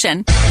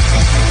information.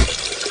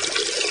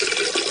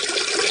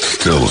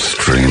 Still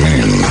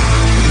streaming.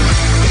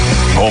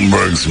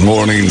 Holmberg's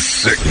Morning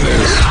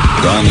Sickness.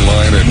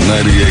 Online at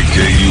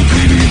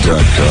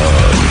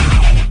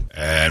 98kupd.com.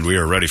 And we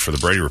are ready for the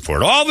Brady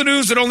Report. All the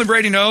news that only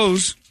Brady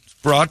knows. It's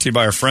brought to you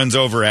by our friends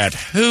over at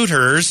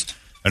Hooters.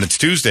 And it's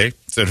Tuesday.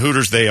 It's at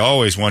Hooters. They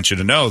always want you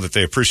to know that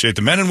they appreciate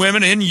the men and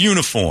women in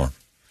uniform.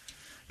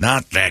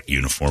 Not that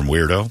uniform,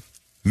 weirdo.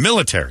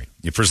 Military.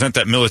 You present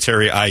that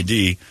military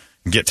ID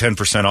and get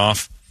 10%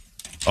 off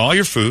all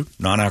your food,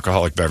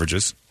 non-alcoholic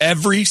beverages.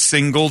 Every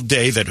single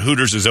day that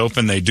Hooters is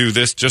open, they do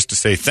this just to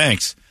say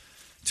thanks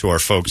to our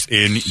folks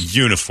in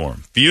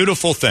uniform.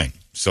 Beautiful thing.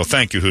 So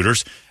thank you,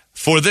 Hooters,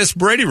 for this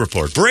Brady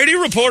Report. Brady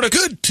Report.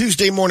 Good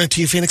Tuesday morning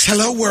to you, Phoenix.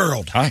 Hello,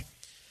 world. Hi.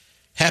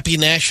 Happy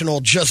National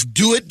Just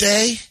Do It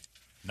Day.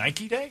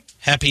 Nike Day.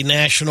 Happy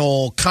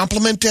National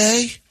Compliment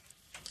Day.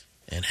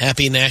 And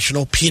Happy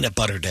National Peanut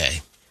Butter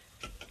Day.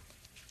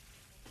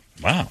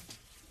 Wow.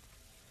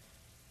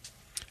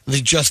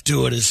 The just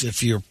do it is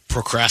if you're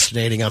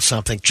procrastinating on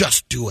something.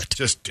 Just do it.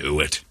 Just do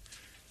it.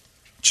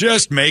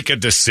 Just make a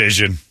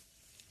decision.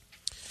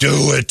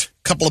 Do it.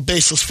 Couple of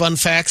baseless fun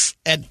facts.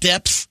 At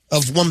depths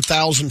of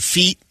 1,000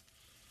 feet,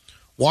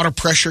 water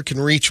pressure can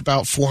reach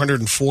about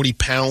 440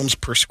 pounds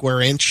per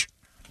square inch.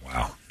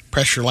 Wow.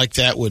 Pressure like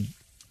that would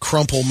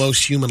crumple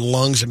most human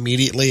lungs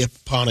immediately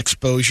upon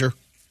exposure.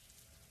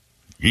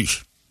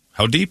 Yeesh.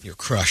 How deep? You're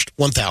crushed.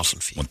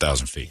 1,000 feet.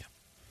 1,000 feet.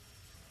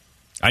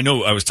 I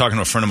know I was talking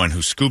to a friend of mine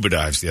who scuba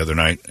dives the other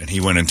night, and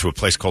he went into a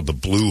place called the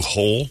Blue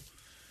Hole.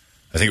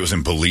 I think it was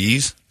in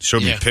Belize.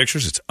 Showed me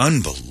pictures. It's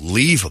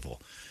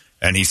unbelievable.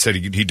 And he said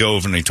he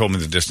dove, and he told me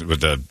the distance with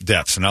the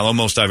depths. And the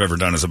most I've ever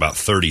done is about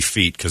 30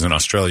 feet, because in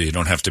Australia you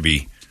don't have to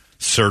be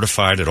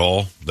certified at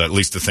all. At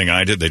least the thing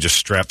I did, they just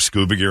strapped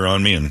scuba gear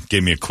on me and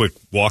gave me a quick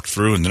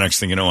walkthrough, and the next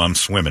thing you know, I'm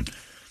swimming.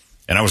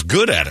 And I was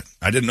good at it.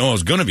 I didn't know I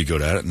was going to be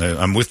good at it. And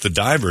I'm with the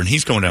diver, and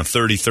he's going down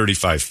 30,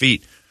 35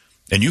 feet.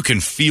 And you can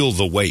feel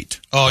the weight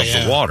of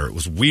the water. It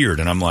was weird.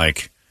 And I'm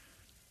like,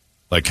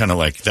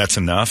 that's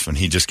enough. And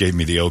he just gave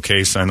me the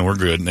okay sign that we're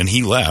good. And then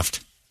he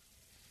left.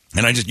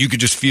 And you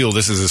could just feel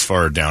this is as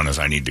far down as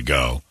I need to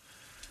go.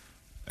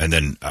 And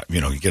then,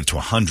 you get to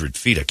 100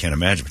 feet. I can't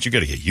imagine. But you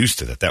got to get used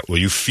to that.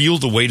 You feel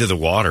the weight of the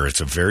water.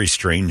 It's a very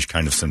strange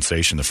kind of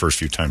sensation the first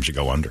few times you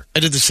go under.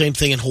 I did the same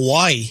thing in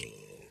Hawaii.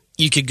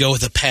 You could go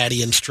with a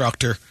PADI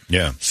instructor.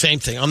 Yeah. Same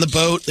thing. On the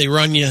boat, they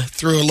run you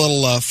through a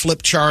little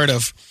flip chart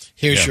of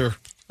here's your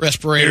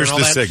respirator. Here's and all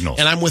the that. signal.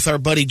 And I'm with our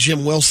buddy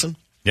Jim Wilson.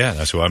 Yeah,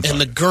 that's who I'm talking.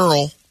 And the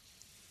girl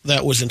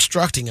that was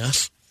instructing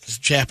us is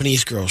a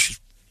Japanese girl. She's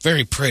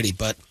very pretty,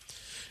 but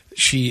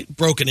she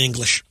broke in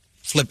English,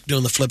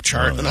 doing the flip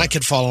chart, and I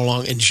could follow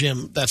along. And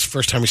Jim, that's the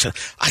first time he said,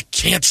 I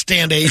can't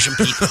stand Asian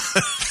people.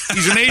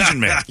 He's an Asian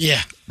man.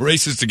 Yeah.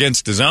 Racist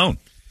against his own.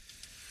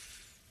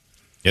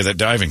 Yeah, that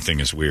diving thing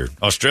is weird.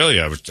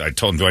 Australia, I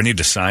told him, do I need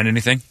to sign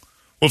anything?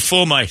 Well,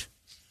 full, mate.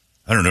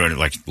 I don't know,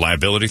 like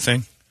liability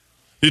thing.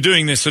 You're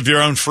doing this of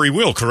your own free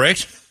will,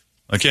 correct?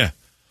 Like, yeah.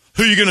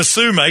 Who are you going to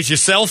sue, mate?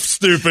 Yourself,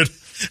 stupid.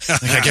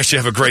 Like, I guess you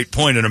have a great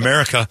point. In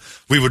America,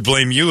 we would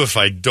blame you if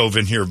I dove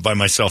in here by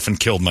myself and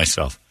killed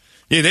myself.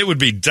 Yeah, that would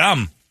be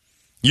dumb.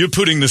 You're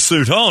putting the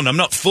suit on. I'm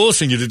not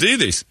forcing you to do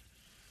this.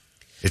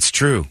 It's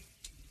true.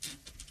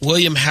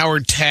 William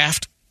Howard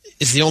Taft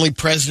is the only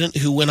president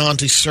who went on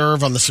to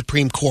serve on the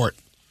Supreme Court.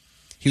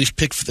 He was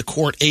picked for the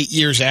court 8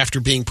 years after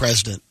being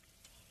president.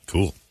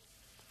 Cool.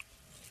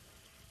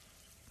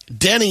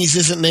 Denny's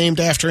isn't named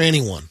after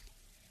anyone.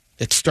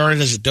 It started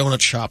as a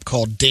donut shop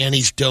called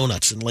Danny's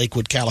Donuts in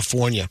Lakewood,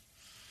 California.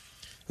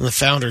 And the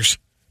founders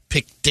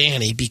picked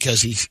Danny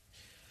because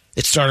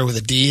it started with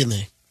a D and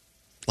they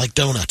like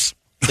donuts.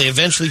 They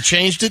eventually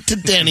changed it to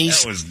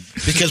Denny's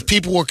because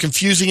people were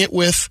confusing it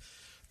with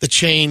the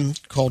chain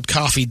called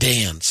Coffee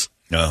Dan's.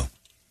 No.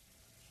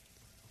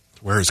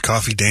 Where is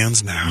Coffee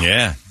Dan's now?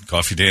 Yeah,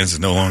 Coffee Dan's is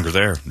no longer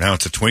there. Now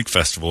it's a Twink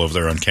Festival over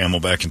there on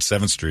Camelback and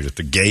 7th Street at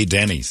the Gay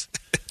Denny's.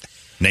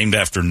 Named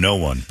after no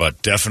one,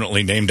 but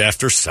definitely named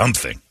after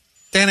something.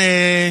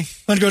 Denny.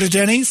 Want to go to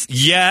Denny's?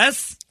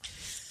 Yes.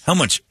 How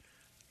much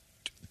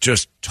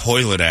just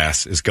toilet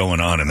ass is going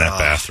on in that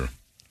bathroom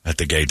at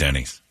the Gay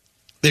Denny's?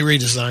 They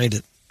redesigned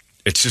it.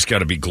 It's just got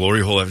to be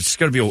glory hole. It's just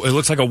got to be. It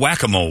looks like a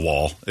whack-a-mole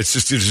wall. It's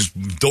just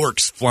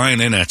dorks flying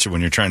in at you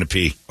when you're trying to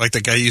pee. Like the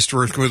guy you used to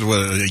work with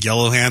a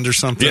Yellow Hand or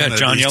something. Yeah,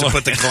 John Yellow. To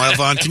put the glove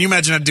on. Can you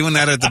imagine doing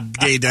that at the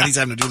Gay Denny's,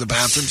 having to do the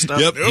bathroom stuff?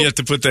 Yep. You have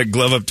to put that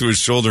glove up to his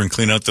shoulder and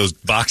clean out those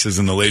boxes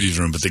in the ladies'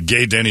 room. But the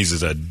Gay Denny's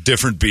is a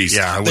different beast.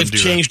 Yeah, I wouldn't They've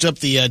changed up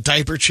the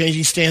diaper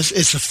changing stance.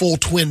 It's a full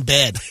twin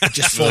bed. It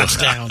just folds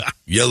down.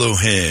 Yellow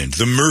Hand.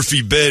 The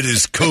Murphy bed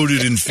is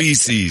coated in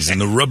feces, and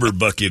the rubber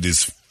bucket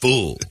is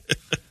full.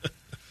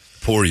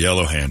 Poor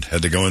Yellow Hand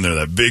had to go in there,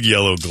 that big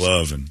yellow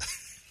glove, and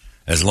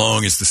as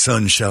long as the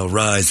sun shall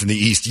rise in the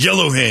east,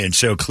 Yellow Hand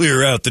shall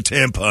clear out the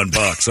tampon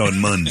box on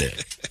Monday.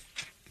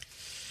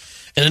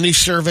 And a new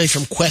survey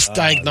from Quest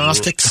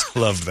Diagnostics.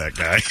 Love that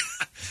guy.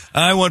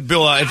 I want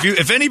Bill.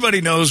 If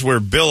anybody knows where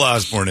Bill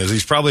Osborne is,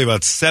 he's probably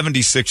about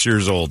 76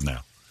 years old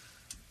now.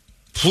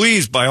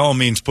 Please, by all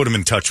means, put him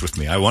in touch with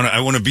me. I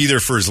want to be there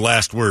for his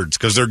last words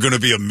because they're going to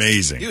be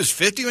amazing. He was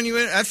 50 when you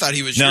went? I thought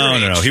he was No.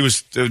 your age. He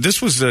was.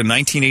 This was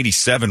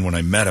 1987 when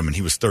I met him, and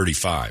he was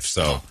 35.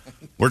 So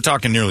we're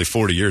talking nearly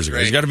 40 years ago.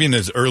 Right. He's got to be in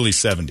his early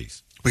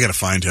 70s. We got to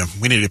find him.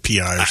 We need a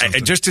PI or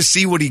something. Just to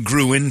see what he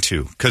grew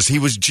into, because he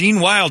was Gene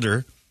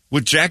Wilder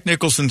with Jack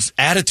Nicholson's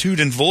attitude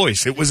and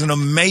voice. It was an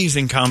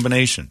amazing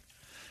combination.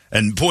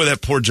 And boy,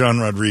 that poor John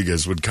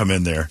Rodriguez would come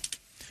in there.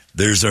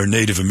 There's our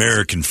Native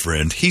American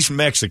friend. He's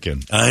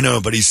Mexican. I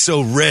know, but he's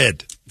so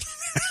red.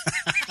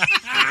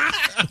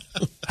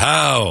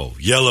 How?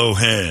 Yellow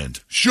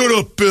Hand. Shut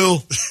up,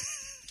 Bill.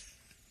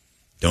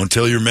 Don't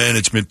tell your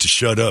management to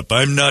shut up.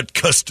 I'm not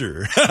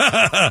Custer.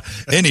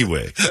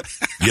 Anyway,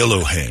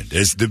 Yellowhand,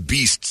 as the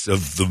beasts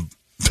of the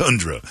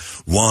tundra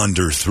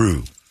wander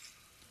through,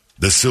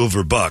 the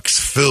silver box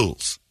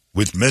fills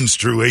with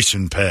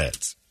menstruation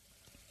pads.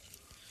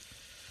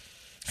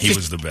 He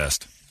was the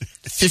best.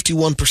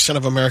 51%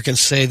 of Americans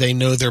say they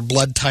know their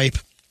blood type,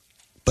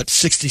 but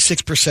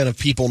 66% of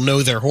people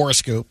know their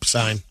horoscope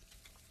sign.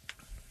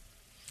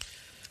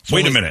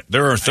 Wait a minute.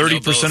 There are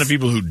 30% of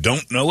people who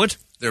don't know it?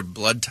 Their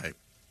blood type.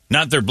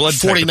 Not their blood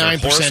type.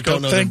 49%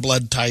 don't know their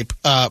blood type.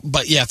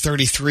 But yeah,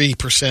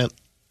 33%,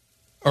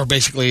 or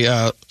basically,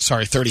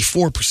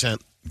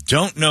 34%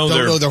 don't know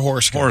their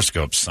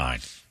horoscope sign.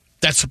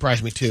 That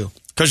surprised me too.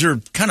 Because you're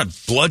kind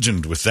of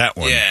bludgeoned with that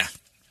one. Yeah.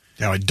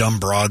 Yeah, like dumb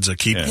broads that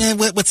keep. Yeah,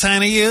 what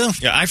sign are you?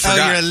 Yeah, I forgot.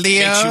 Oh, you're a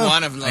Leo. Makes you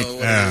want to know what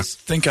it is.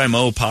 I think I'm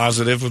O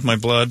positive with my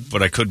blood,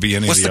 but I could be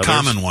any What's of the the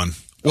others. common one?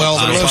 Well,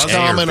 the most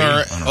common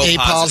are A positive.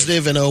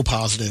 positive and O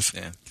positive.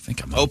 Yeah. I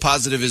think I'm O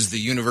positive is the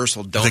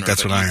universal donor. I think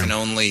that's what I am.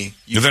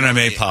 Then I'm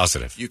A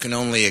positive. You can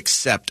only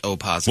accept O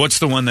positive. What's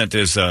the one that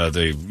is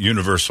the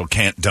universal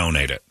can't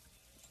donate it?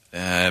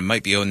 It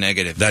might be O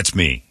negative. That's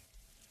me.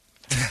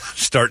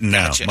 Starting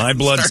now. Gotcha. My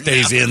blood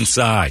Starting stays now.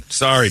 inside.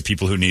 Sorry,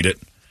 people who need it.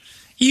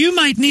 You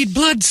might need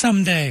blood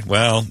someday.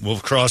 Well, we'll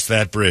cross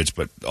that bridge,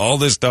 but all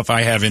this stuff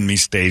I have in me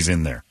stays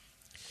in there.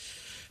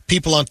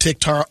 People on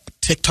TikTok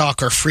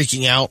are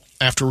freaking out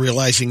after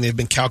realizing they've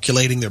been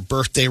calculating their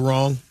birthday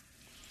wrong.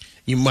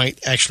 You might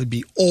actually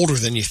be older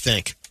than you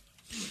think.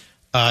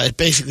 It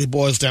basically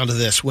boils down to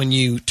this. When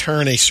you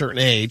turn a certain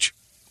age,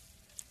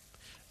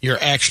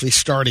 you're actually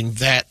starting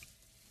that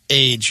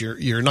age.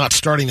 You're not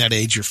starting that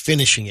age, you're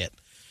finishing it.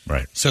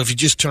 Right. So if you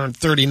just turned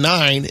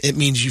 39, it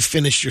means you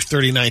finished your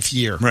 39th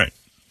year. Right.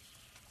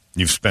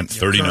 You've spent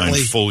 39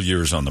 full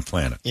years on the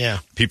planet. Yeah.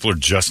 People are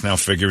just now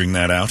figuring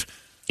that out.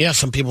 Yeah,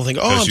 some people think,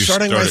 I'm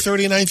starting my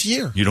 39th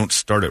year. You don't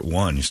start at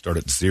 1, you start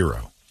at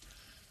 0.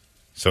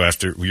 So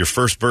after your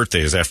first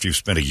birthday is after you've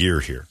spent a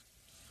year here.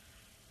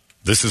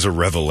 This is a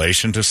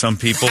revelation to some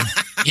people.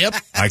 Yep.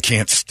 I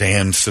can't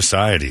stand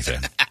society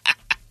then.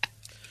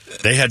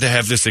 They had to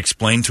have this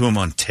explained to them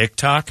on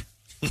TikTok?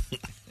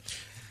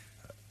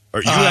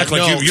 Or you act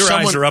like your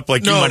eyes are up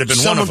like you might have been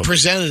one of them. Someone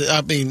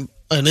presented,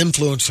 an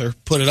influencer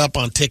put it up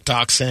on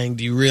TikTok saying,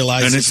 do you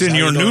realize and it's in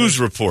your news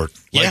report.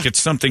 Yeah. Like it's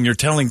something you're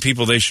telling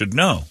people they should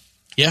know.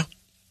 Yeah.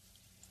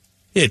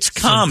 It's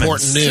common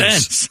important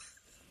sense. News.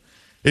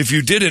 If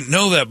you didn't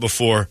know that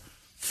before,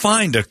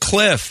 find a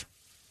cliff.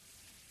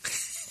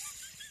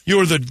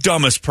 You're the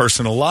dumbest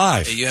person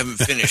alive. Hey, you haven't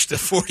finished the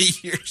 40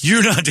 years.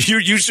 You're not.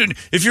 You should.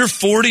 If you're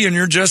 40 and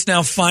you're just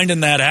now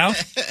finding that out,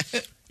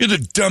 you're the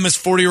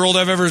dumbest 40-year-old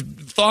I've ever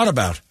thought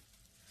about.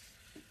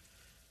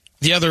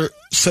 The other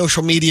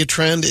social media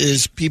trend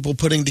is people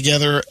putting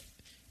together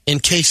 "in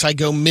case I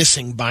go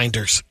missing"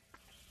 binders,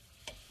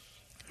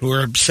 who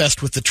are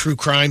obsessed with the true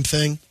crime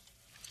thing.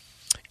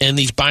 And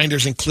these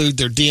binders include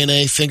their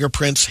DNA,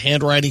 fingerprints,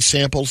 handwriting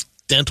samples,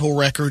 dental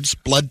records,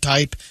 blood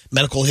type,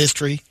 medical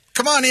history.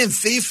 Come on in,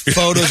 thief.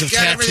 Photos of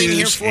Got everything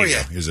here tattoos, for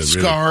you.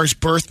 scars,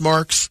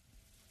 birthmarks.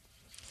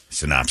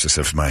 Synopsis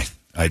of my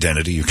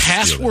identity. You can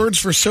Passwords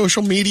for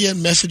social media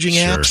messaging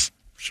apps.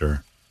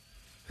 Sure.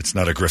 It's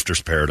not a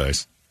grifter's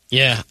paradise.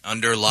 Yeah.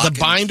 Under lock. The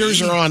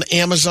binders are on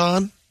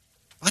Amazon.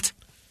 What?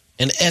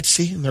 And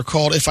Etsy. And they're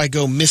called "If I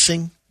Go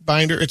Missing"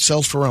 binder. It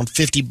sells for around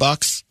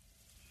 $50.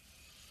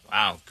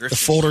 Wow. The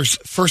folders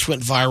first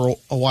went viral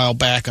a while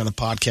back on a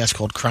podcast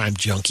called Crime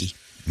Junkie.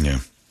 Yeah.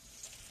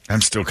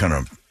 I'm still kind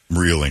of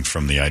reeling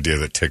from the idea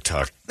that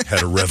TikTok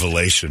had a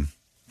revelation.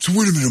 So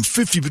wait a minute, I'm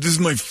 50, but this is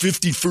my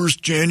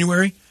 51st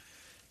January?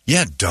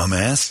 Yeah,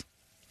 dumbass.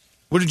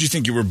 What did you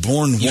think? You were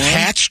born You one?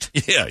 hatched?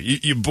 Yeah,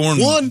 you born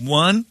One.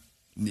 one?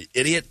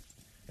 Idiot.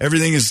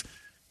 Everything is,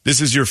 this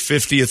is your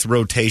 50th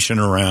rotation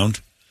around.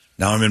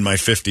 Now I'm in my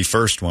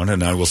 51st one,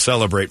 and I will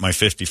celebrate my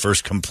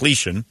 51st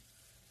completion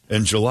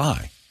in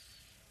July.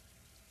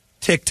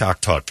 TikTok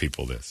taught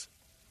people this.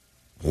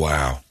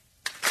 Wow.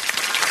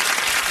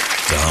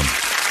 Dumb.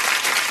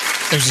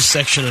 There's a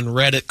section in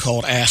Reddit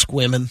called Ask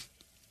Women,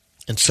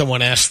 and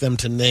someone asked them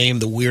to name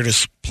the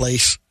weirdest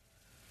place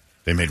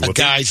They made a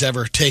whoopee? guy's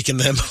ever taken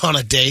them on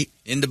a date.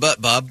 In the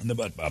butt, Bob. In the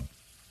butt, Bob.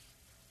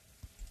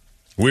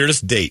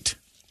 Weirdest date.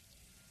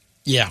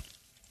 Yeah.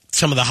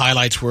 Some of the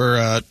highlights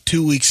were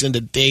 2 weeks into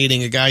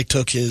dating, a guy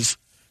took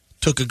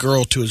a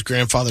girl to his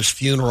grandfather's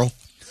funeral,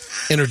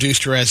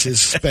 introduced her as his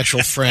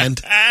special friend.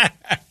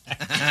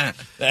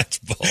 That's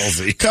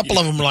ballsy. A couple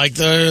of them like,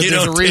 there's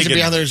a reason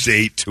behind there's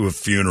date to a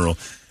funeral.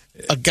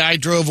 A guy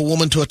drove a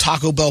woman to a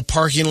Taco Bell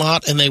parking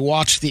lot, and they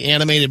watched the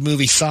animated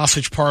movie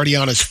Sausage Party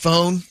on his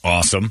phone.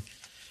 Awesome.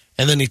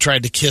 And then he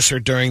tried to kiss her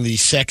during the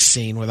sex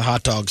scene where the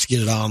hot dogs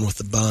get it on with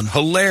the bun.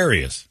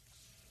 Hilarious.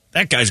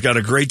 That guy's got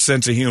a great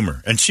sense of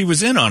humor. And she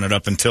was in on it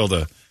up until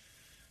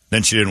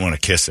then she didn't want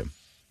to kiss him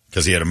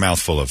because he had a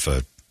mouthful of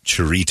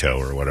chorito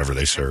or whatever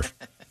they serve.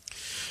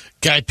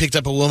 Guy picked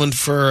up a woman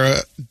for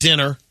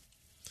dinner.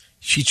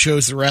 She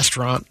chose the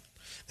restaurant.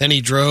 Then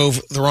he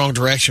drove the wrong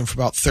direction for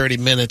about 30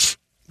 minutes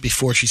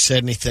before she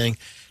said anything.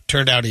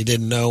 Turned out he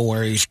didn't know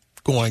where he was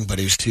going, but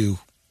he was too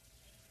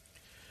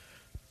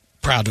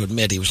proud to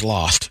admit he was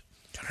lost.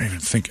 I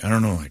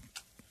don't know. Like,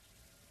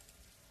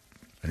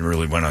 I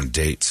really went on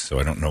dates, so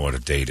I don't know what a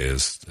date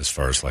is as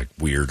far as like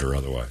weird or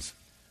otherwise.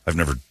 I've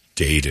never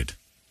dated.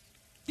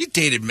 You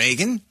dated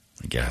Megan?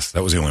 I guess.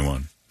 That was the only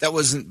one.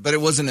 But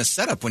it wasn't a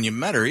setup when you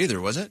met her either,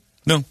 was it?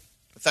 No.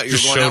 I thought you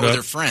were going out with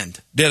her friend.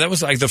 Yeah, that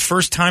was like the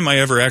first time I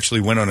ever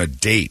actually went on a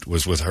date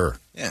was with her.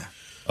 Yeah.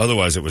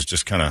 Otherwise, it was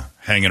just kind of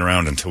hanging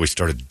around until we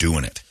started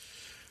doing it.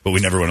 But we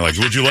never went like,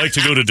 would you like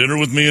to go to dinner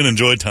with me and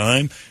enjoy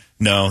time?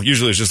 No.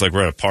 Usually it's just like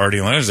we're at a party.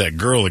 And there's that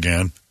girl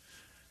again.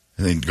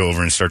 And then go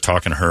over and start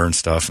talking to her and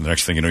stuff. And the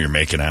next thing you know, you're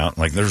making out.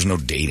 Like, there's no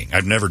dating.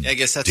 I've never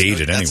dated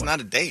anyone. That's not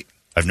a date.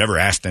 I've never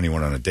asked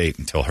anyone on a date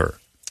until her.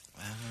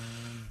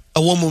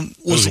 A woman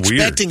was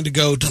expecting to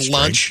go to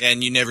lunch.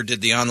 And you never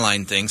did the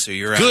online thing, so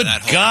you're out Good of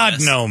that whole God,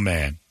 mess. no,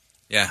 man.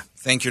 Yeah.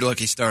 Thank your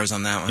lucky stars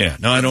on that one. Yeah.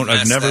 No, I don't.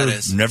 I've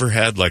never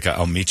had like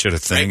I'll meet you at a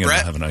thing and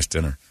we'll have a nice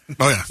dinner.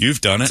 Oh, yeah.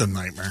 You've done it. It's a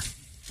nightmare.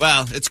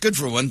 Well, it's good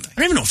for one thing.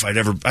 I don't even know if I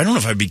don't know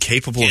if I'd be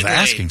capable of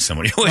asking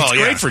somebody. Well, it's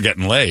great for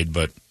getting laid,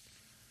 but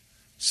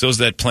so's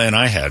that plan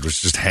I had, was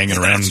just hanging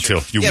around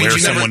until you wear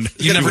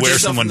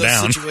someone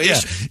down. Yeah,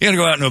 you got to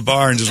go out in a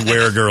bar and just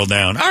wear a girl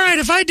down. All right,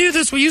 if I do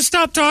this, will you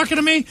stop talking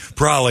to me?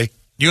 Probably.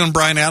 You and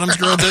Brian Adams'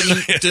 girl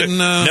didn't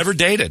never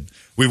dated.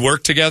 We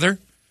worked together,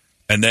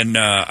 and then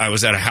I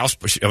was at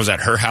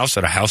her house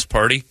at a house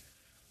party,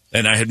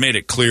 and I had made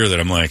it clear that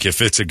I'm like,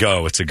 if it's a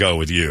go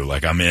with you.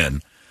 Like, I'm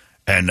in.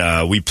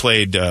 And we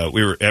played.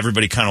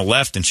 Everybody kind of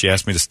left, and she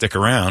asked me to stick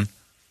around.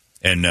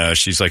 And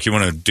she's like, you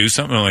want to do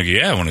something? I'm like,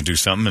 yeah, I want to do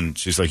something. And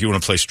she's like, you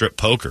want to play strip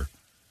poker?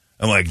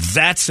 I'm like,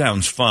 that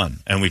sounds fun.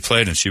 And we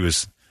played, and she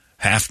was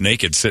half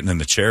naked sitting in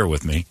the chair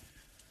with me.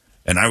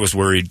 And I was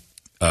worried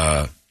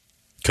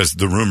because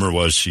the rumor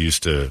was she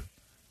used to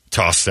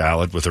toss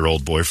salad with her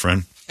old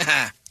boyfriend.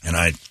 And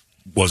I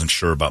wasn't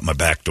sure about my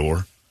back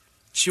door.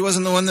 She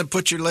wasn't the one that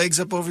put your legs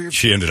up over your...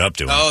 She ended up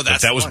doing it. Oh,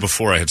 that was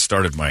before I had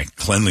started my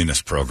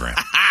cleanliness program.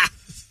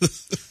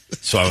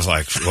 So I was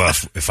like, well,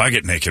 if I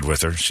get naked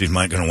with her, she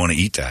might going to want to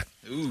eat that.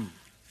 Ooh.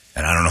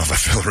 And I don't know if I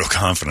feel real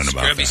confident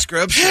about that.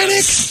 Scrub.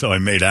 Panic! So I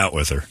made out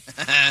with her.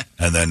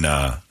 And then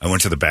I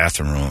went to the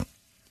bathroom room.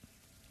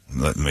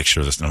 Let me make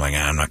sure this. And I'm like,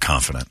 I'm not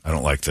confident. I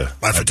don't like to...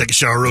 I have to take a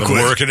shower real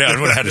quick. Work it out. I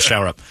would have had to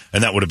shower up.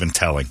 And that would have been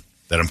telling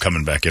that I'm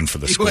coming back in for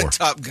the score. You went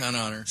Top Gun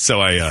on her. So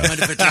I... Mind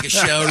if I take a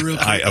shower real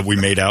quick? We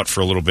made out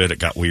for a little bit. It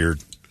got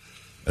weird.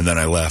 And then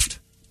I left.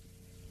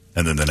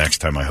 And then the next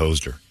time I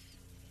hosed her.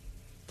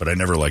 But I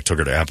never took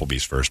her to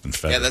Applebee's first and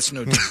fed her. That's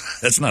no date.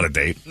 That's not a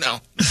date. No.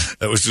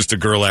 That was just a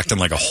girl acting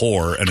like a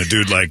whore and a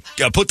dude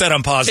put that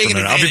on pause for a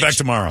minute. I'll be back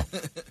tomorrow.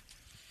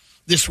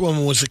 This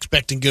woman was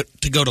expecting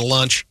to go to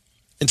lunch.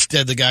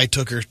 Instead, the guy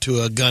took her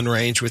to a gun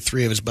range with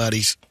 3 of his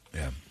buddies.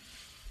 Yeah.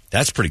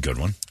 That's a pretty good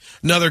one.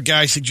 Another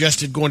guy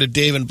suggested going to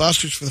Dave &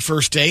 Buster's for the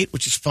first date,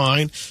 which is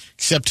fine,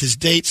 except his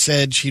date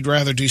said she'd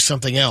rather do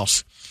something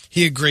else.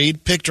 He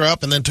agreed, picked her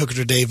up, and then took her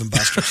to Dave &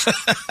 Buster's.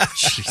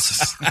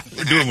 Jesus.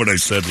 We're doing what I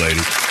said,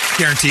 lady.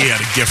 Guarantee he had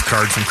a gift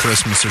card from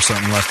Christmas or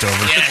something left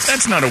over. Yes.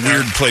 That's not a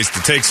weird place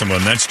to take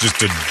someone. That's just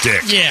a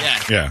dick.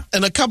 Yeah.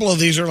 And a couple of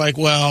these are like,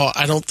 well,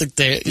 I don't think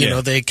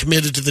they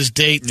committed to this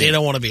date. They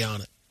don't want to be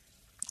on it.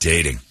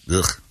 Dating.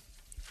 Ugh.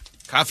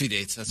 Coffee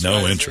dates. That's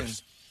no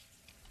interest.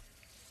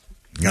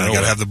 You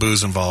gotta have the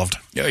booze involved.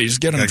 Yeah, you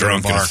just get them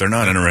drunk, and if they're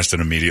not interested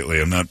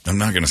immediately, I'm not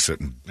going to sit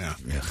and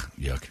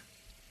yuck.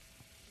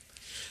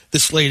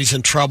 This lady's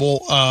in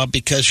trouble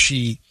because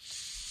she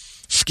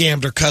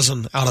scammed her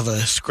cousin out of a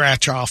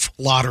scratch-off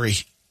lottery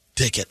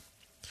ticket.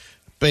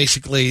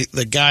 Basically,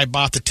 the guy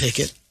bought the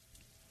ticket,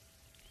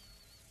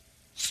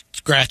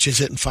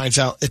 scratches it, and finds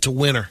out it's a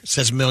winner. It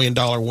says $1 million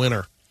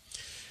winner.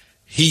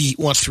 He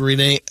wants to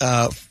remain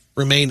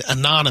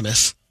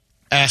anonymous,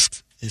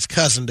 asked his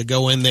cousin to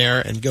go in there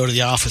and go to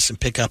the office and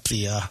pick up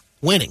the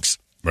winnings.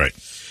 Right.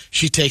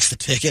 She takes the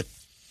ticket,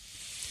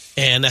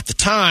 and at the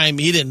time,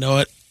 he didn't know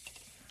it,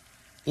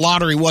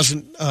 lottery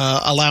wasn't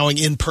allowing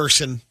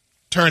in-person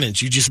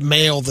turn-ins. You just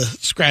mail the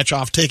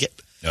scratch-off ticket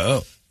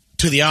to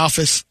the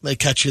office. They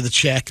cut you the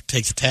check,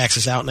 take the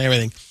taxes out and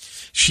everything.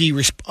 She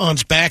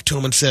responds back to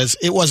him and says,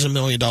 it wasn't $1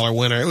 million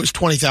winner. It was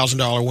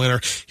 $20,000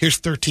 winner. Here's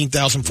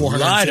 $13,400.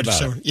 Lied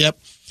about it. Yep.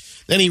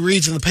 Then he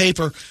reads in the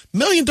paper, $1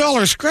 million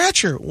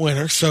scratcher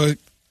winner. So he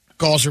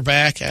calls her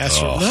back, asks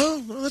her, no,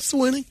 that's the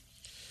winning.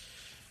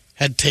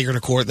 Had to take her to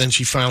court. Then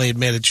she finally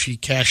admitted she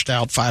cashed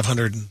out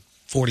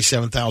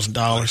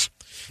 $547,000.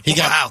 He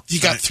got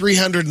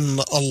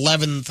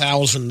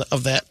 $311,000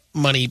 of that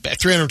money back.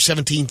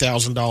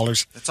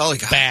 $317,000. That's all he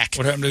got back.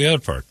 What happened to the other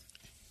part?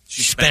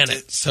 She spent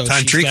it. So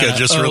Time Trika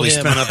just really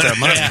spent up that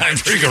money. Time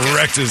Trika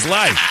wrecked his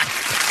life.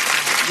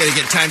 You got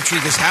to get Time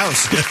Trika's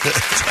house. Time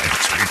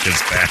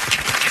Trika's back.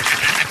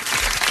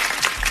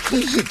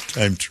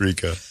 Time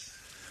Trika.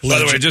 By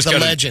the way, just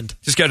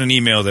got an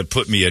email that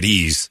put me at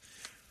ease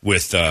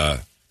with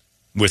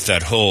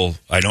that whole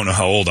I don't know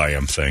how old I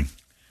am thing.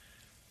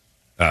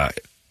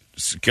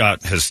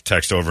 Scott has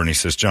texted over and he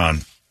says, John,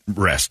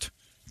 rest.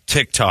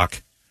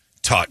 TikTok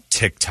taught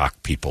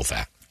TikTok people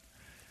that.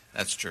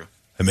 That's true.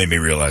 It made me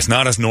realize,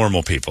 not us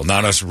normal people,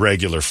 not us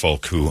regular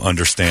folk who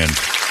understand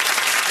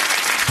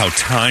how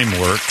time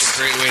works.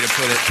 Great way to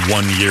put it.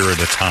 1 year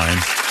at a time.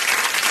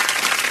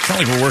 It's not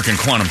like we're working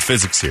quantum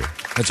physics here.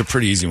 That's a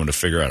pretty easy one to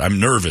figure out.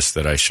 I'm nervous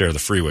that I share the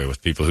freeway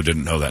with people who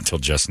didn't know that until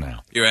just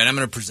now. You're right. I'm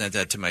going to present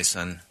that to my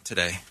son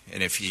today.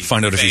 And if he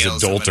find out if he's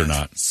fails, adult I'm or gonna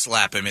not.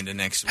 Slap him into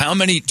next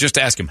week. Just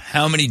ask him,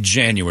 how many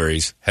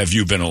Januaries have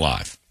you been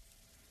alive?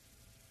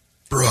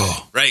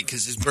 Bruh. Right,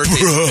 because his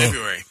birthday's in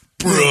February.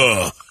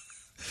 Bruh.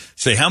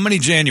 Say, how many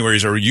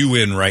Januaries are you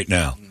in right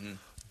now? Mm-hmm.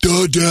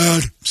 Duh,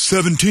 Dad.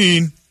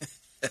 17.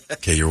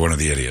 Okay, you're one of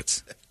the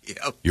idiots.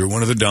 Yep. You're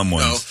one of the dumb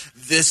ones. No,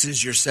 this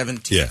is your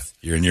 17th. Yeah,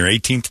 you're in your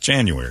 18th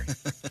January.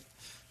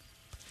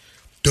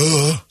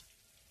 Duh.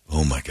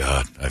 Oh, my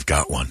God, I've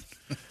got one.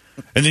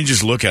 And then you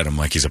just look at him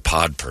like he's a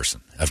pod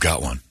person. I've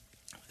got one.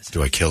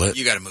 Do I kill it?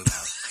 You got to move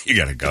out. You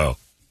got to go.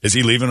 Is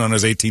he leaving on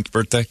his 18th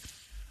birthday?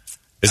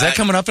 Is that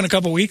coming up in a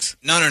couple weeks?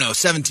 No.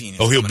 17.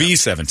 Oh, he'll be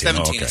 17.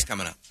 17 okay. is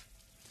coming up.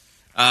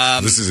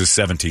 This is his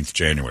 17th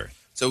January.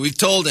 So we've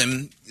told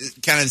him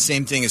kind of the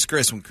same thing as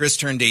Chris. When Chris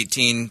turned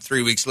 18,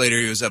 3 weeks later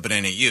he was up at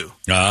NAU.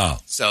 Oh.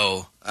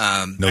 So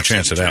no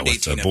chance of that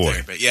with the boy.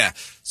 There, but yeah.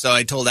 So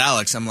I told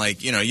Alex, I'm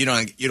like, you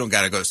don't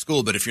got to go to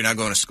school, but if you're not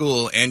going to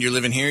school and you're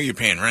living here, you're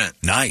paying rent.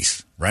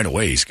 Nice. Right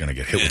away he's going to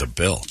get hit with a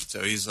bill.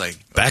 So he's like,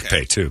 back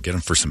pay too. Get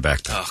him for some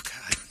back pay. Oh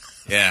God.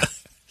 Yeah.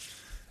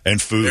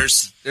 And food.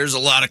 There's a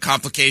lot of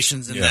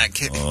complications in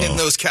in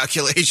those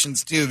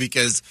calculations too,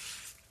 because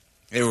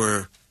there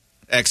were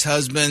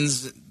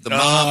ex-husbands, the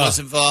mom was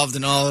involved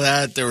in all of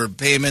that. There were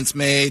payments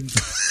made.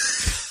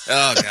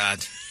 Oh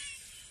God.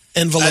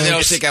 Envelopes. I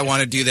don't think I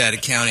want to do that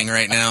accounting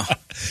right now.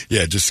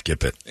 Yeah, just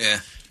skip it. Yeah.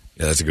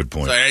 Yeah, that's a good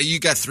point. So you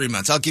got 3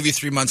 months. I'll give you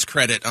 3 months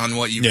credit on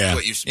what you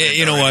spent. Yeah,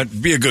 you know what?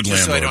 Be a good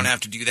Just landlord. so I don't have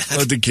to do that.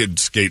 Let the kid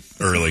skate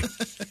early.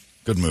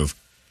 Good move.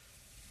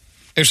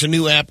 There's a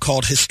new app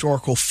called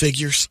Historical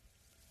Figures.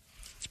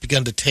 It's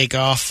begun to take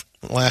off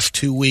in the last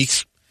 2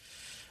 weeks.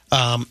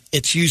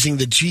 It's using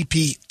the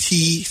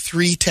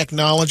GPT-3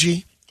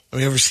 technology. Have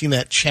you ever seen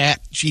that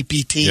Chat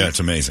GPT? Yeah, it's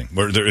amazing.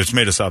 It's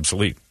made us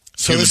obsolete.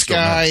 So this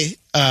guy,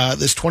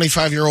 this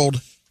 25-year-old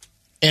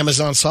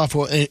Amazon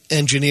software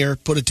engineer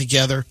put it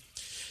together.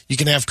 You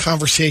can have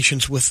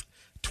conversations with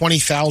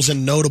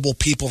 20,000 notable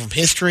people from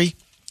history.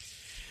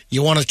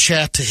 You want to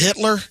chat to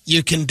Hitler?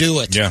 You can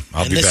do it. Yeah,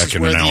 I'll be back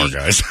in an hour,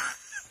 guys.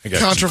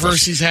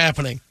 Controversy's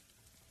happening.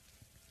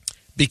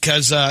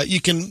 Because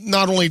you can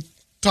not only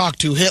talk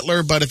to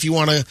Hitler, but if you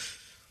want to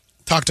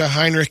talk to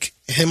Heinrich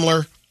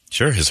Himmler.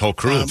 Sure, his whole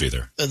crew will be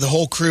there. The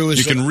whole crew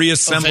is You can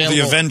reassemble available.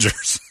 the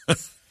Avengers.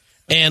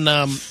 And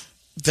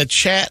the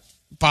chat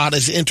bot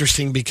is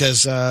interesting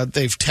because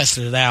they've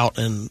tested it out,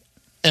 and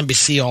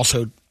NBC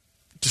also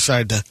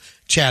decided to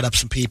chat up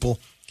some people.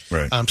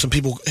 Right. Some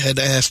people had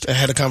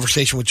a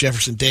conversation with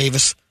Jefferson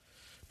Davis,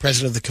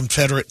 President of the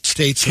Confederate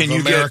States of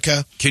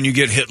America. Can you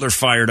get Hitler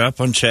fired up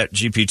on Chat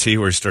GPT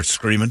where he starts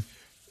screaming?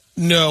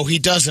 No, he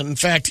doesn't. In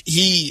fact,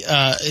 he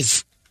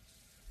is.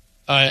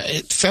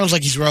 It sounds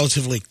like he's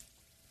relatively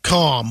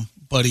calm,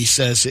 but he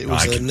says it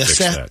was a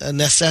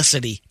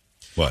necessity.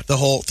 What? The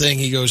whole thing.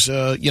 He goes,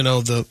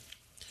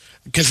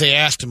 because they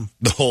asked him.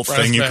 The whole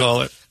thing, you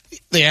call it?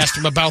 They asked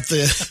him about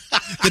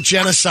the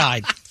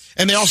genocide.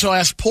 And they also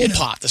asked Pol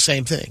Pot the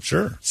same thing.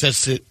 Sure.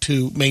 Says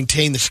to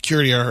maintain the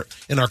security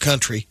in our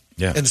country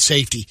and the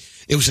safety.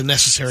 It was a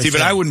necessary thing.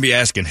 But I wouldn't be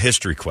asking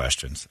history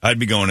questions. I'd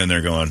be going in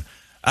there going,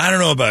 I don't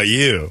know about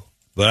you,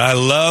 but I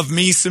love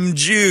me some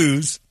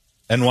Jews.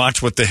 And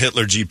watch what the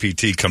Hitler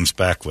GPT comes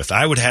back with.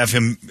 I would have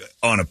him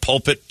on a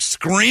pulpit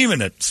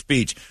screaming at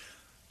speech.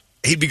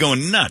 He'd be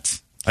going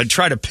nuts. I'd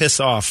try to piss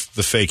off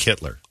the fake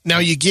Hitler. Now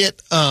you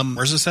get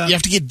where's this at? You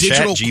have to get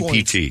digital Chat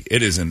GPT. coins.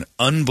 It is an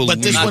unbelievable.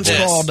 But this one's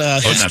called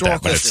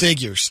Historical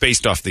Figures.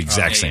 Based off the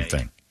exact same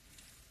thing.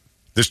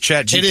 This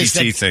Chat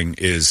GPT thing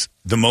is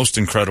the most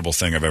incredible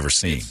thing I've ever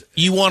seen.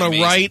 You want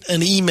to write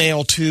an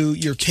email to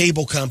your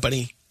cable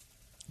company,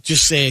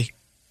 just say,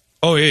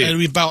 "Oh yeah,"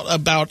 and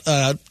about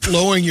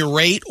lowering your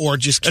rate or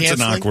just canceling.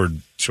 That's an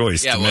awkward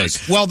choice to make.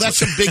 Well,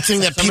 that's a big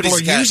thing that people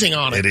are using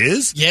on it. It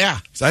is? Yeah.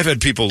 So I've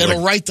had people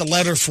It'll write the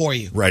letter for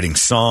you. Writing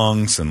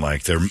songs and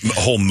like their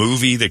whole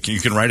movie. That you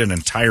can write an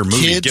entire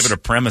movie. Kids, give it a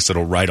premise,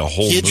 it'll write a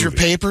whole movie. Your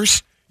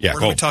papers. Yeah.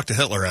 Where do we talk to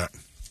Hitler at?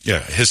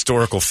 Yeah,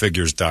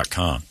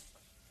 historicalfigures.com.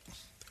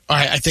 All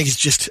right, I think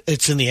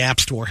it's in the App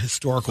Store,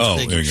 Historical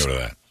Figures. Oh, we can go to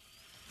that.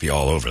 Be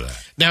all over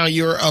that. Now,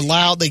 you're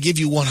allowed, they give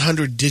you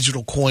 100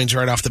 digital coins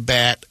right off the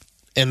bat,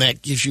 and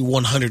that gives you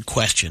 100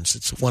 questions.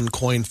 It's one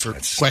coin for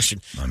question.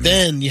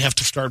 Then you have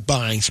to start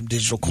buying some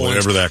digital coins.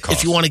 Whatever that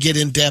costs. If you want to get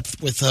in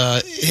depth with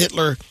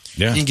Hitler,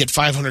 you can get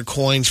 500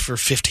 coins for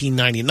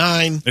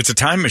 $15.99. It's a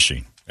time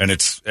machine, and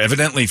it's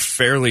evidently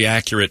fairly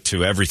accurate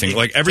to everything.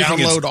 Like everything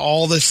download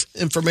all this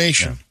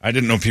information. Yeah. I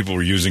didn't know people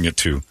were using it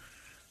to,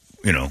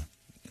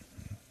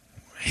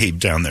 heap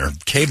down their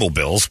cable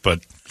bills, but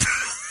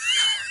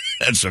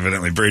that's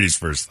evidently Brady's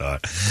first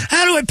thought.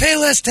 How do I pay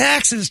less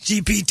taxes,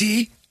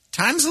 GPT?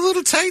 Time's a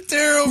little tight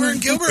there over in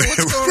Gilbert.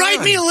 What's going on?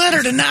 Write me a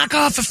letter to knock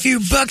off a few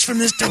bucks from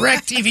this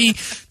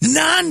DirecTV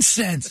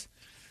nonsense.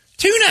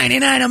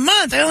 $2.99 a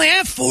month. I only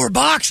have 4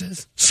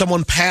 boxes.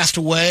 Someone passed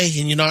away,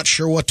 and you're not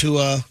sure what to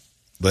Let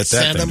that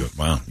send thing them. do it.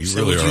 Wow, you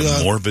So really would are you,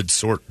 a morbid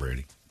sort,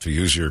 Brady, to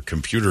use your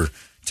computer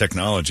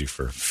technology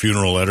for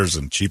funeral letters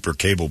and cheaper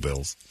cable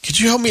bills.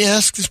 Could you help me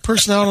ask this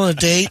person out on a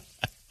date?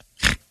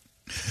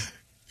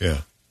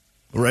 Yeah.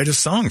 Write a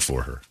song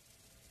for her.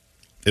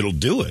 It'll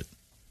do it.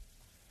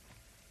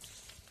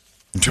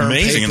 It's Term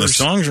amazing, and the papers.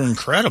 songs are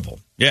incredible.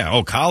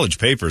 Yeah, college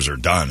papers are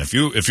done. If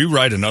you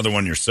write another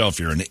one yourself,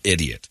 you're an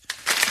idiot.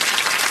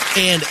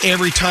 And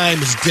every time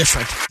is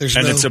different.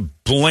 And it's a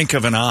blink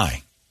of an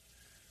eye.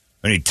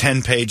 I need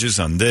 10 pages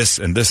on this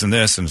and this and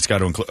this, and it's got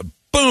to include...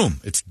 Boom!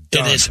 It's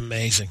done. It is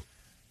amazing.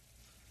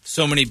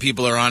 So many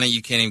people are on it,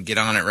 you can't even get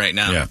on it right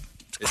now. Yeah,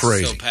 it's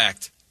crazy. so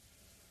packed.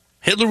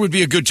 Hitler would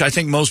be a good... I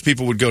think most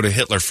people would go to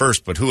Hitler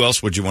first, but who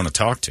else would you want to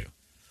talk to?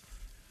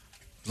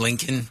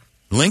 Lincoln?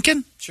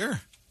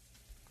 Sure.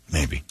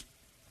 Maybe.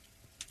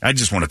 I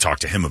just want to talk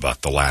to him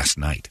about the last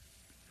night.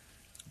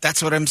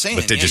 That's what I'm saying.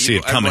 But did you see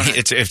it coming?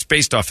 It's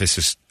based off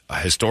his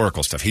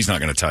historical stuff. He's not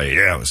going to tell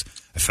you,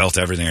 I felt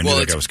everything. I knew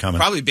that guy was coming.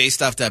 Probably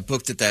based off that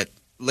book that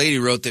lady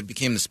wrote that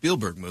became the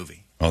Spielberg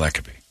movie. Oh, that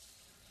could be.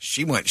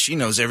 She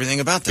knows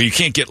everything about that. But you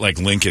can't get like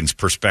Lincoln's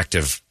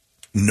perspective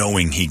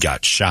knowing he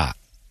got shot.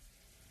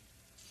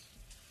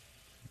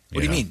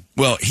 What do you mean?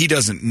 Well, he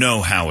doesn't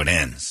know how it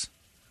ends.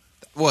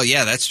 Well,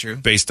 yeah, that's true.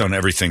 Based on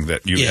everything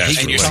that you asked.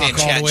 And you're saying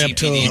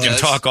ChatGPT you can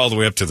talk all the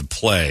way up to the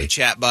play. The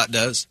chatbot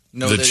does.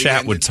 The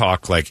chat would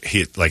talk like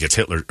it's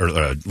Hitler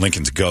or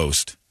Lincoln's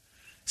ghost,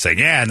 saying,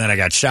 and then I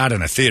got shot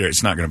in a theater.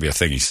 It's not going to be a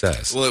thing he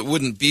says. Well, it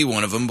wouldn't be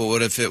one of them, but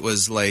what if it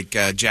was like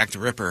Jack the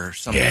Ripper or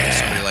somebody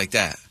like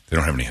that? They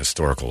don't have any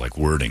historical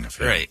wording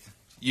of it. Right.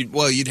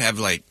 You'd have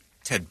like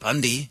Ted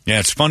Bundy. Yeah,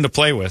 it's fun to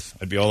play with.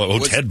 I'd be all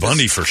Ted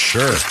Bundy for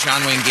sure. Does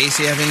John Wayne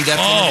Gacy have in-depth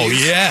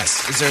interviews?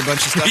 Yes. Is there a bunch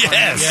of stuff on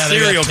yes,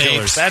 there? serial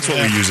killers. That's what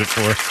we use it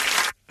for.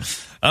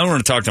 I don't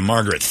want to talk to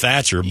Margaret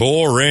Thatcher.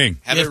 Boring.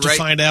 You have to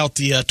find out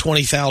the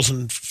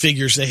 20,000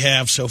 figures they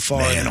have so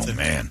far.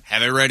 Man.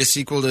 Have it write a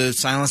sequel to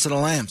Silence of the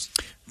Lambs.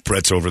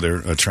 Brett's over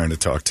there trying to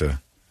talk to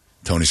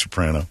Tony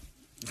Soprano.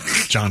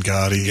 John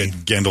Gotti.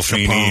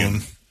 Gandolfini.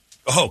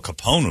 Capone.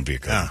 Capone would be a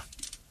good one.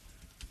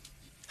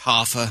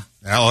 Hoffa.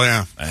 Oh,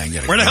 yeah.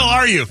 Where the hell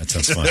are you? That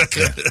sounds fun.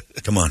 Yeah.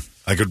 Come on.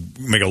 I could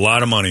make a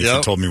lot of money if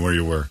you told me where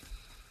you were.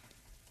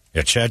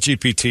 Yeah,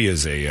 ChatGPT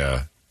is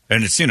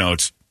and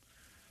it's,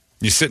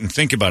 you sit and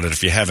think about it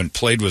if you haven't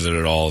played with it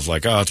at all. It's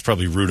like, it's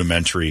probably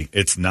rudimentary.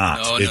 It's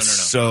not. It's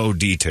so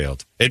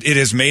detailed. It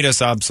has made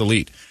us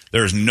obsolete.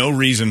 There is no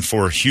reason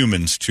for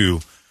humans to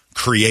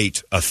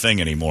create a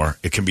thing anymore.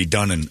 It can be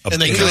done in a And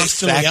they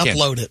constantly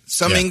upload it.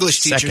 Some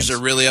English teachers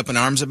are really up in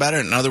arms about it,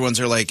 and other ones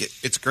are like,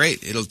 it's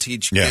great. It'll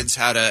teach kids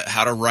how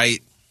to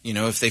write,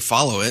 if they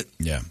follow it.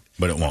 Yeah,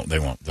 but it won't. They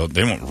won't.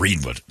 They won't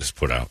read what is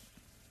put out.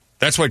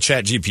 That's why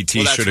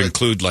ChatGPT should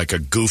include like a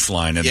goof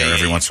line in there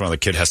every once in a while. The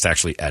kid has to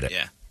actually edit.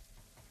 Yeah.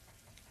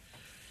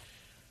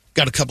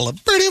 Got a couple of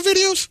radio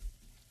videos.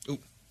 Ooh.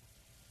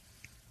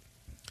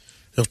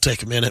 It'll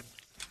take a minute.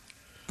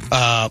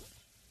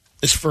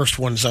 This first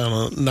one's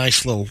on a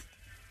nice little,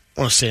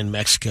 I want to say in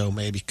Mexico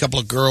maybe. A couple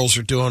of girls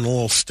are doing a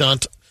little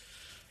stunt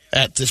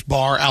at this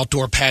bar,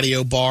 outdoor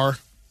patio bar.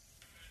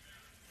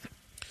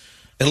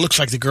 It looks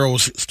like the girl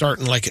was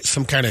starting like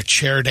some kind of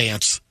chair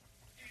dance,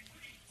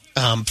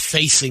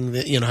 facing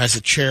has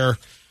a chair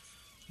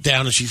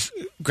down and she's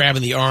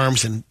grabbing the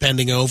arms and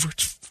bending over.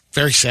 It's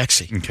very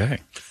sexy. Okay.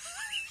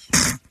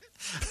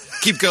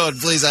 Keep going,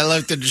 please. I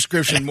like the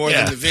description more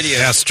than the video.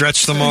 Yeah, stretch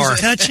some more.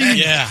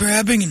 Touching,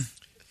 grabbing.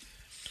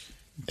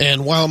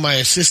 And while my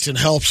assistant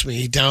helps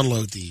me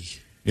download the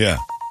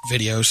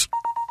videos.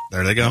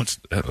 There they go.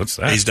 What's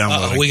that? He's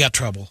downloading. We got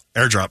trouble.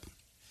 AirDrop.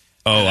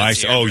 Oh, I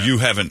see. Oh, you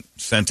haven't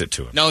sent it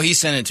to him. No, he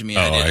sent it to me.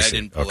 I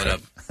didn't pull it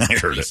up. I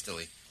heard it.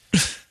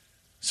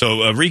 So,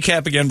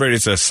 recap again, Brady.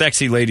 It's a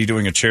sexy lady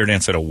doing a chair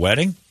dance at a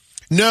wedding?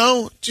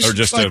 No, or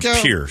just like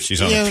a pier.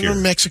 She's on a pier.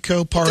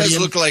 Mexico party. It does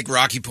look like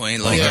Rocky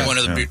Point, like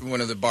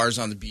one of the bars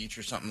on the beach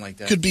or something like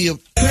that. Could be a.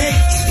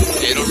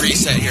 It'll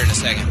reset here in a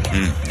second. All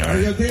right. Are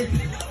you okay?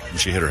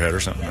 She hit her head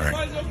or something. All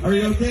right. Are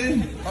you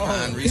okay?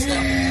 On reset.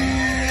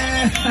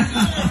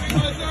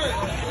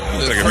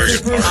 Looks like a very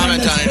good part.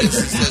 Comment on it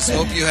says,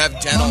 "Hope you have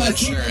dental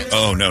insurance."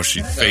 Oh no,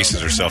 she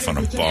faces herself on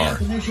a bar.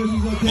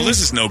 Well,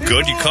 this is no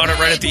good. You caught it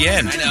right at the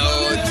end. I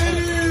know.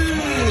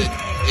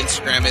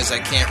 Instagram is I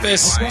can't.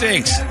 This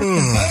stinks.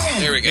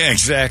 There we go. Yeah,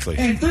 exactly.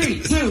 And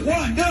 3, 2,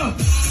 1, go.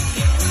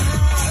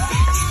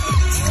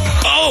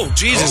 Oh,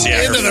 Jesus.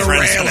 Yeah, into the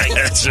railing.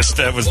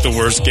 That was the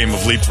worst game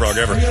of leapfrog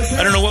ever.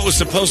 I don't know what was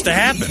supposed to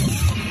happen.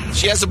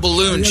 She has a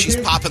balloon. She's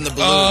popping the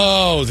balloon.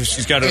 Oh,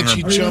 she's got it on her.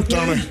 She jumped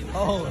on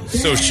her.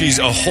 So she's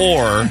a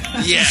whore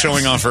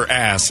showing off her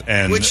ass.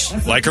 And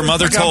like her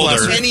mother told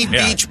her. Any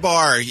beach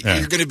bar,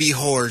 you're going to be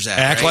whores at.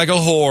 Act like a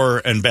whore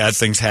and bad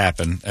things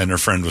happen. And her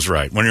friend was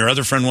right. When your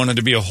other friend wanted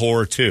to be a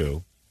whore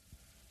too.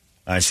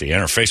 I see. And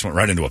her face went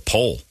right into a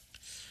pole.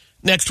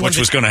 Next one. Which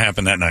was going to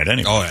happen that night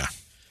anyway. Oh, yeah.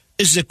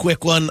 This is a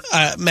quick one.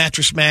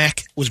 Mattress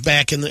Mac was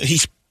back in the...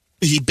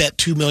 He bet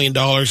 $2 million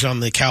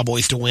on the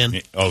Cowboys to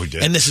win. Oh, he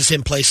did. And this is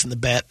him placing the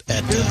bet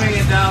at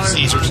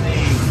Caesars.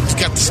 He's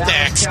got the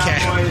stacks.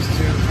 Cowboys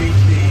to beat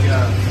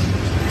the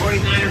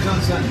 49ers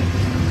on Sunday.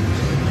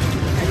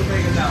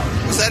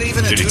 Was that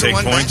even a 2-1 Did he take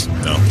points?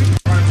 bet? No.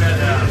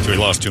 So he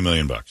lost $2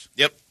 million.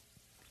 Yep.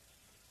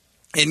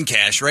 In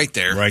cash, right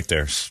there. Right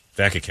there.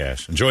 Stack of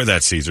cash. Enjoy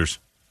that, Caesars.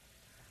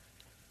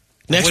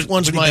 Next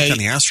one's what my... He bet on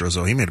the Astros,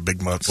 though. He made a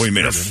big buck. Well, he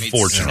made a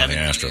fortune on the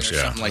Astros, or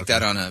something like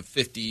that on a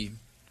 $50,000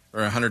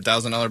 or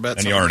 $100,000 bet.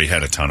 And he already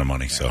had a ton of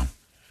money, so...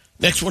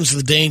 Next one's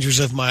the dangers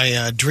of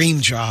my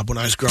dream job when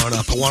I was growing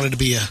up. I wanted to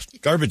be a...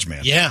 Garbage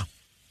man. Yeah.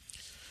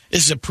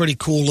 This is a pretty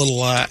cool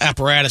little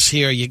apparatus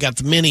here. You got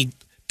the mini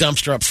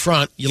dumpster up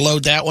front. You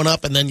load that one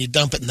up, and then you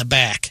dump it in the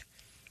back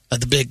of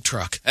the big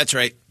truck. That's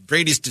right.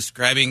 Brady's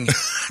describing...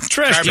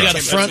 trash. You got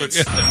a front...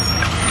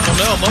 Well,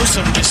 no, most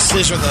of them just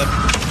scissor the...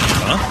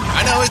 Huh?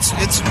 I know, it's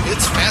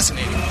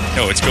fascinating.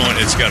 No, it's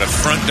got a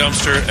front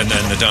dumpster, and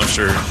then the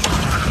dumpster...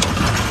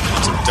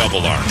 It's a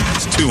double arm.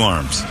 It's 2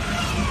 arms.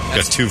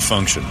 Got 2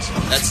 functions.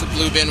 That's the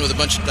blue bin with a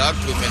bunch of dog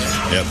poop in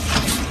it. Yep.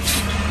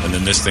 And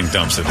then this thing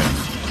dumps it in.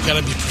 You got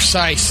to be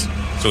precise.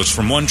 So it's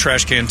from one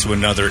trash can to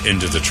another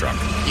into the truck.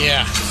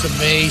 Yeah, it's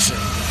amazing.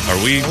 Are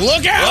we...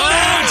 Look out!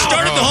 Oh, it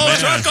started the whole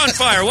truck on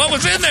fire. What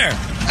was in there?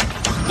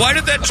 Why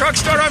did that truck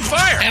start on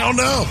fire? I don't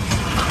know.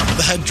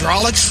 The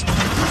hydraulics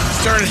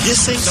started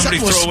hissing. Somebody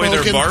Something throw away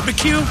was their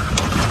barbecue?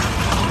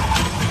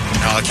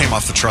 No, it came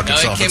off the truck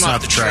itself. It came it's off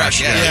not the trash.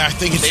 Truck, yeah, I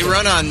think it's... They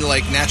run on,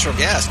 like, natural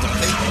gas, don't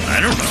they? I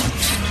don't know.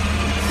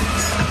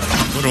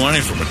 What do I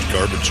need from a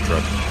garbage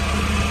truck?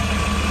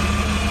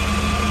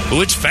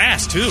 Oh, it's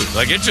fast, too.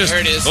 Like, it just... There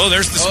it is. Oh,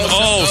 there's the...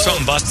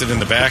 something busted in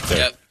the back there.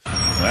 Yep.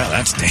 Wow,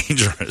 that's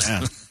dangerous.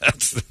 Yeah.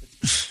 That's the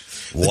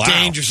wow.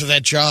 dangers of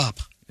that job.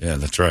 Yeah,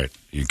 that's right.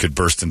 You could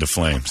burst into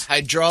flames.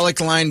 Hydraulic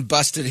line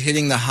busted,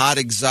 hitting the hot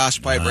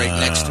exhaust pipe right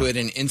next to it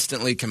and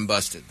instantly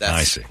combusted.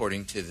 That's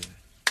according to the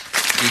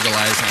Eagle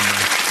Eyes on the...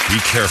 Be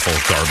careful,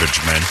 garbage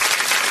men.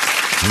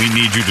 We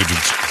need you to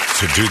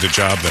do the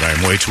job that I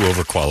am way too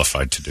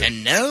overqualified to do.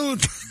 And no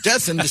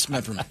death and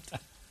dismemberment.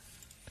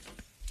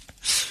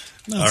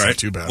 All right. Not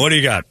too bad. What do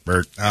you got,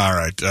 Bert? All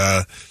right.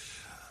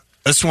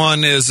 This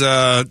one is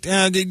you're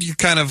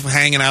kind of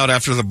hanging out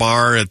after the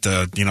bar at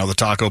the the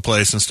taco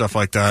place and stuff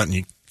like that, and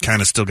you kind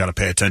of still got to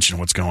pay attention to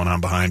what's going on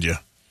behind you.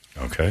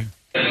 Okay.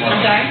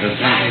 Yeah.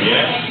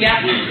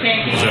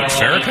 Is that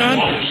Farrakhan?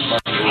 No!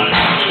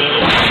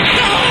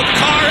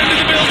 Car into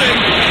the building!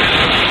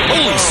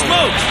 Holy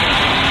smokes!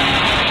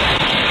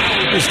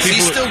 Is he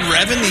still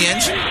revving the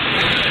engine?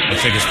 I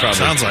think it's probably...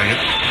 Sounds like it.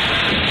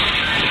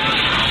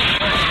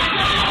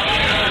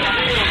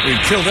 We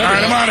killed everyone. All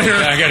right, I'm out of here.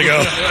 Yeah, I gotta go.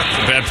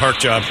 It's a bad park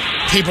job.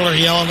 People are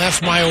yelling,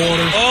 that's my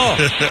order. Oh!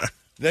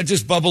 That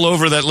just bubble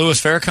over that Louis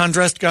Farrakhan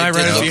dressed guy it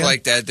right did at the look end?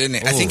 like that, didn't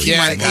it? I think he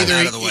might have gotten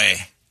out of the way.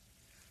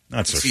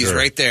 Not so He's sure.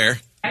 right there.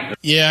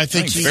 Yeah, I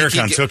think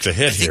Farrakhan took the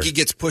hit I think here. he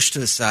gets pushed to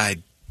the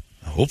side.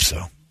 I hope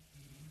so.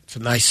 It's a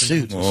nice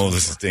suit. Oh,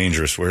 this is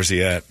dangerous. Where's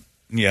he at?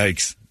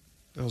 Yikes.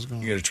 You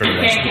gotta try to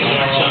watch. Here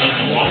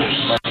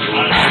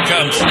it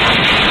comes.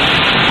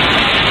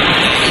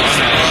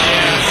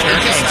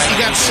 He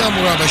got some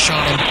rubbish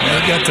on him.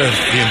 I got the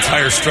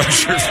entire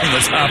structure from the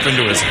top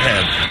into his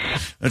head.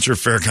 Not sure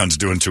Farrakhan's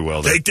doing too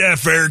well there. Take that,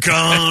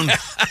 Farrakhan.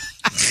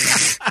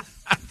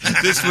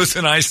 This was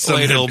an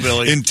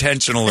isolated,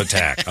 intentional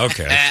attack.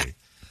 Okay, I see.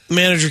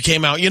 Manager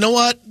came out. You know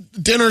what?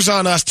 Dinner's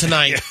on us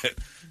tonight.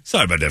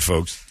 Sorry about that,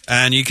 folks.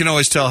 And you can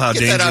always tell how Get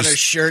dangerous that on his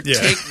shirt.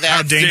 Yeah. Take that.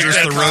 how dangerous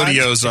Take the that,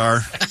 rodeos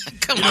are.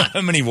 Come You know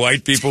how many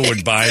white people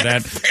would buy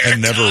that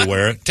and never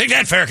wear it? Take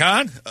that,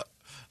 Farrakhan.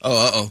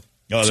 Oh,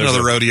 It's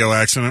another rodeo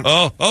accident.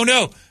 Oh,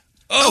 no.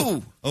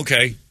 Oh,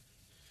 okay.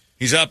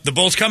 He's up. The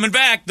bull's coming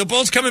back. The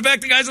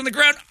guy's on the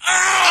ground.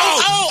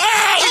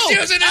 He's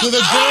using it. To the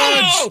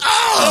goods.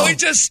 He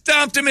just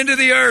stomped him into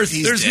the earth.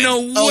 There's dead. no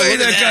way look at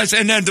that guy's...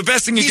 And then the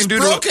best thing you He's can do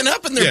broken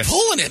up and they're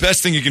pulling it.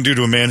 Best thing you can do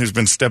to a man who's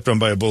been stepped on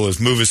by a bull is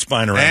move his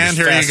spine around. And as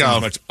here fast you go. and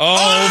as much- my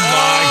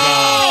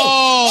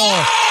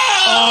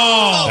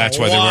God. That's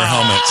why they wear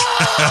helmets.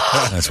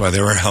 That's why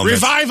they wear helmets.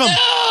 Revive him.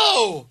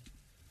 No!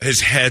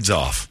 His head's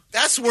off.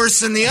 That's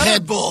worse than the other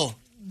bull.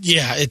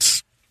 Yeah,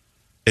 it's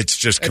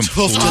just It's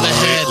hoofed to the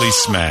head. completely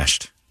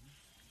smashed.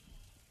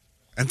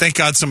 And thank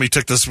God somebody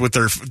took this with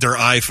their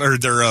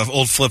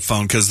old flip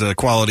phone because the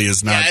quality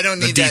is not. I don't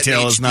need the that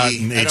detail in is not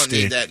HD. in I don't HD.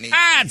 need that in HD.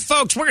 All right,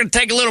 folks, we're going to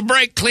take a little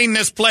break, clean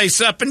this place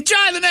up.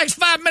 Enjoy the next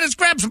 5 minutes,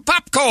 grab some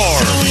popcorn.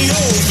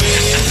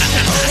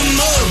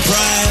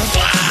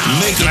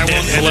 And I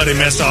won't let him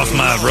mess off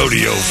my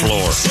rodeo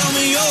floor.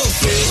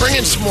 bring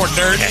in some more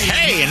dirt.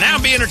 Hey, and now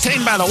be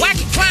entertained by the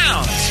Wacky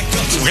Clowns.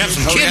 We have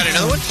some we got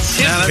another one?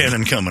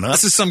 pinning coming up.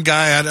 This is some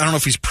guy, I don't know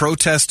if he's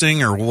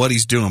protesting or what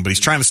he's doing, but he's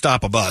trying to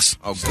stop a bus.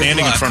 Oh, good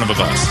Standing in luck. front of a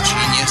bus.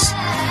 Genius.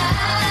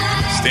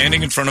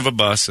 Standing in front of a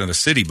bus, and a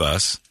city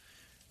bus.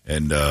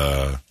 And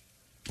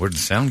where'd the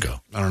sound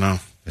go? I don't know.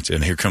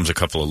 And here comes a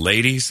couple of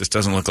ladies. This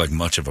doesn't look like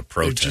much of a They're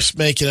protest. just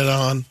making it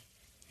on.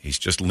 He's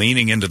just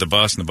leaning into the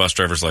bus, and the bus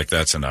driver's like,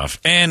 that's enough,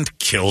 and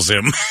kills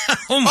him.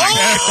 Oh, my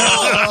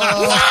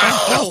God.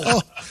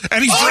 Wow.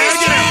 And he's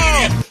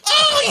dragging him.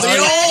 The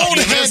old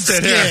head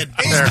skid.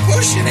 He's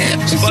pushing him.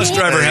 The bus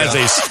driver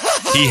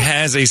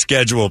has a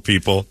schedule,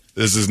 people.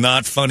 This is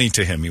not funny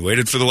to him. He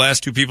waited for the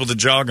last two people to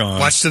jog on.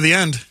 Watch to the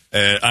end.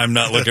 I'm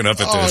not looking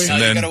up at this.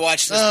 And then, you gotta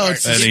watch this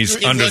part. And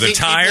he's under the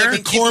tire.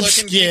 Corpse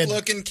skid.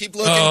 Keep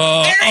looking.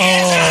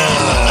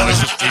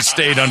 He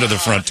stayed under the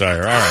front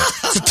tire. All right.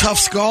 It's a tough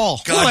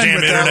skull.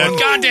 Goddamn internet.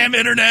 Goddamn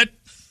internet.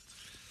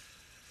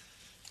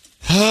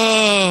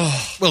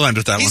 We'll end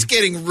with that He's one.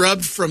 getting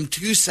rubbed from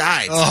two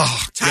sides.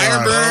 Oh,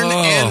 tire God. burn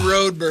and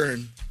road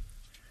burn.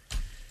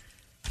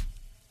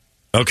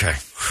 Okay.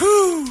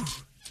 Whew.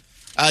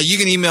 You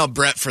can email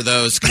Brett for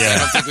those. I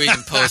don't think we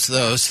can post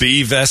those.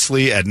 B.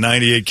 Vesley at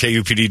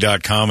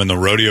 98kupd.com, and the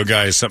rodeo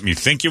guy is something you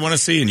think you want to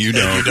see, and you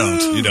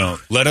don't. You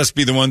don't. Let us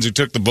be the ones who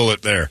took the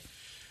bullet there.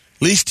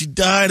 At least he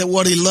died at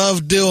what he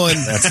loved doing.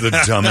 That's the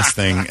dumbest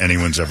thing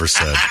anyone's ever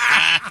said.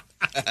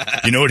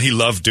 You know what he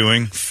loved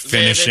doing?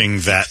 Finishing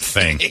that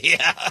thing.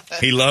 Yeah.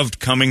 He loved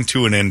coming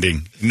to an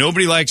ending.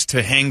 Nobody likes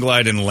to hang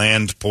glide and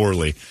land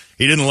poorly.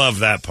 He didn't love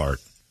that part.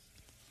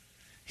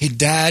 He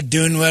died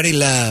doing what he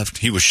loved.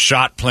 He was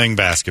shot playing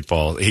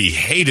basketball. He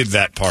hated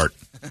that part.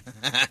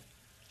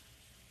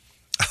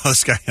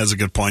 This guy has a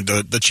good point.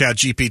 The Chat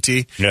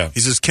GPT. Yeah. He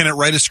says, can it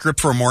write a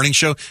script for a morning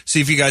show? See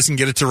if you guys can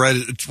get it to write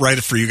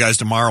it for you guys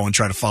tomorrow and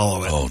try to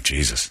follow it. Oh,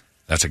 Jesus.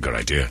 That's a good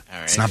idea. All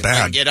right. It's not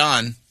bad. Get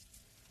on.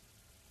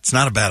 It's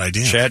not a bad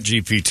idea. Chat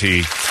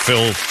GPT,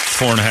 fill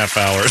 4.5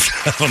 hours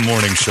of a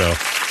morning show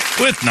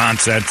with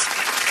nonsense.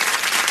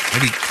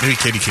 Maybe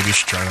Katie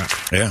should try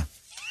that. Yeah.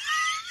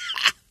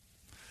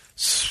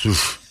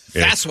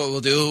 That's what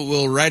we'll do.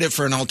 We'll write it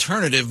for an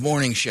alternative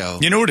morning show.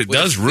 You know what it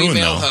does ruin,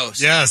 though?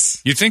 Host.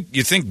 Yes. You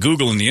think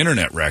Google and the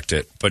internet wrecked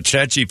it, but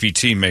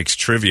ChatGPT makes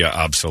trivia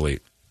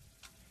obsolete.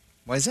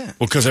 Why is that?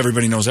 Well, because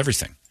everybody knows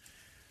everything.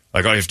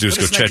 Like all you have to do is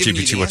go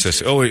ChatGPT. What's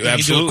this? Oh, it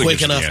absolutely quick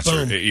gives you the enough,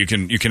 answer.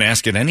 boom. You can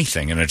ask it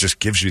anything, and it just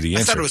gives you the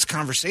answer. I thought it was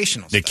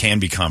conversational. It can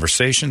be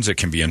conversations. It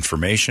can be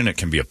information. It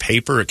can be a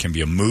paper. It can be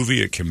a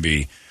movie. It can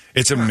be.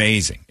 It's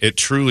amazing. It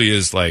truly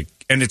is like.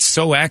 And it's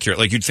so accurate.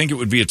 Like, you'd think it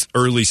would be its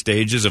early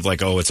stages of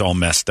like, oh, it's all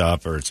messed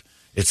up, or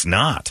it's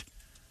not.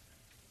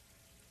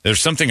 There's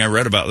something I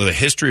read about the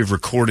history of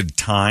recorded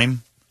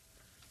time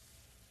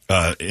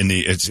all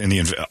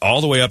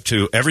the way up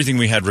to everything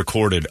we had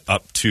recorded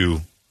up to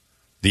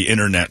the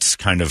internet's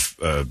kind of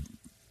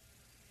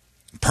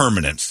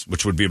permanence,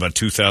 which would be about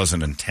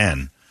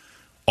 2010.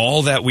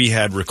 All that we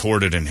had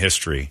recorded in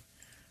history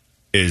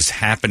is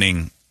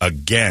happening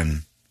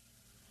again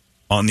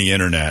on the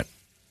internet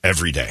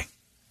every day.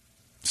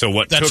 So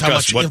what took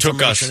us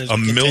a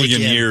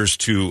million years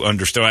to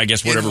understand, I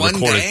guess whatever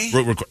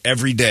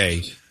every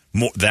day,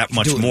 that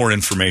much more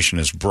information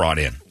is brought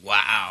in.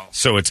 Wow.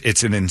 So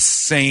it's an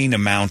insane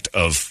amount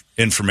of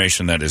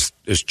information that is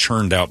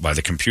churned out by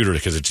the computer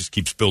because it just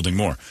keeps building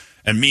more.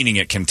 And meaning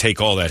it can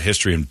take all that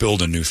history and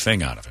build a new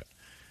thing out of it.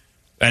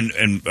 And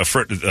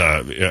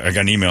I got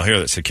an email here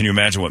that said, can you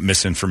imagine what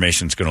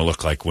misinformation is going to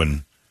look like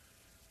when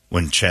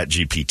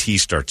ChatGPT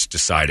starts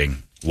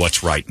deciding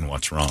what's right and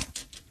what's wrong?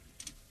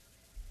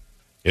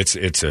 It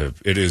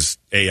is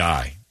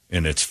AI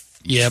in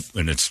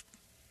its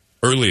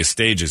earliest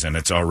stages, and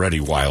it's already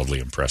wildly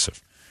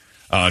impressive.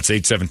 It's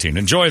 8:17.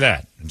 Enjoy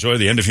that. Enjoy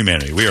the end of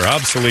humanity. We are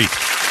obsolete,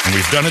 and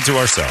we've done it to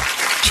ourselves.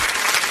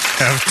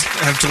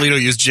 Have Toledo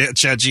use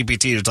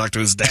ChatGPT to talk to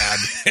his dad.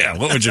 Yeah,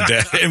 what would your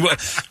dad?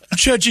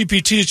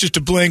 ChatGPT is just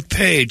a blank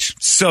page.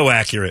 So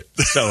accurate.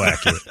 So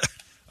accurate.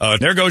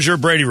 There goes your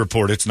Brady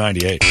report. It's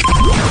 98.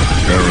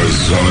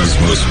 Arizona's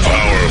most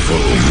powerful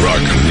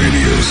rock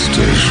radio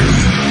station.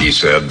 He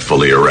said,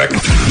 fully erect.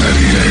 98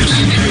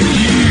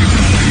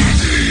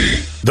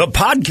 The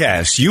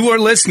podcast you are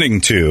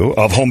listening to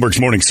of Holmberg's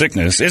Morning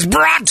Sickness is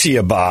brought to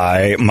you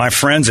by my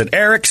friends at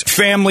Eric's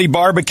Family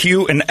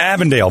Barbecue in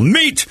Avondale.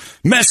 Meet,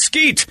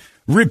 mesquite,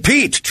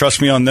 repeat.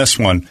 Trust me on this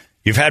one.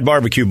 You've had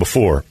barbecue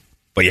before,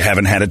 but you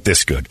haven't had it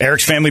this good.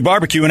 Eric's Family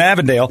Barbecue in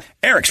Avondale,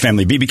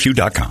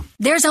 ericsfamilybbq.com.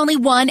 There's only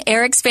one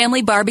Eric's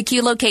Family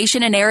Barbecue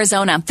location in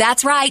Arizona.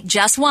 That's right,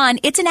 just one.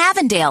 It's in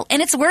Avondale,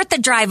 and it's worth the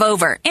drive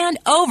over and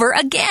over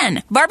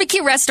again.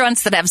 Barbecue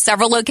restaurants that have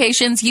several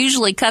locations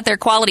usually cut their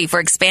quality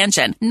for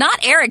expansion. Not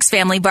Eric's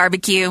Family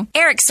Barbecue.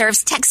 Eric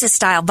serves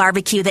Texas-style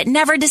barbecue that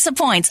never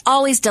disappoints,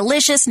 always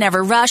delicious,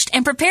 never rushed,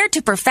 and prepared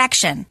to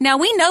perfection. Now,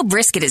 we know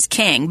brisket is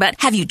king, but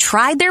have you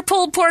tried their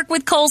pulled pork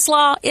with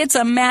coleslaw? It's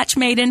a match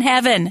made in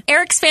heaven.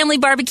 Eric's Family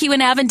Barbecue in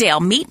Avondale.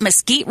 Meet,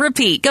 mesquite,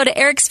 repeat. Go to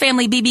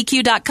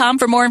ericsfamilybbq.com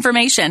for more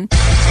information.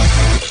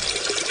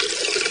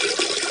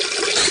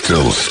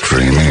 Still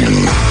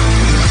streaming.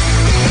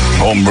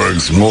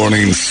 Holmberg's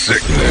Morning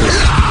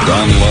Sickness.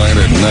 Online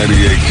at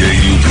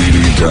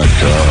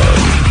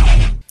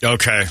 98kupd.com.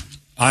 Okay.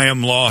 I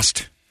am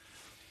lost.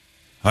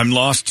 I'm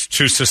lost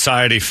to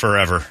society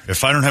forever.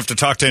 If I don't have to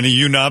talk to any of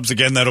you knobs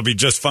again, that'll be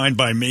just fine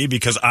by me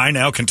because I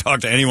now can talk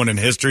to anyone in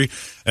history,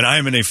 and I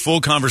am in a full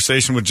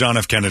conversation with John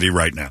F. Kennedy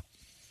right now.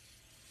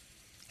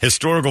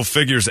 Historical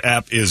Figures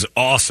app is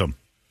awesome.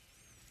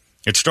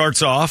 It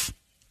starts off,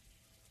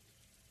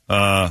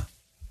 I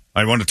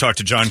want to talk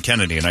to John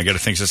Kennedy, and I get a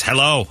thing that says,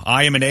 hello,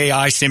 I am an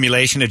AI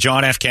simulation of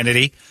John F.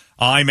 Kennedy.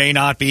 I may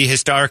not be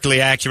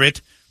historically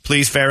accurate.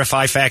 Please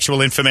verify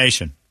factual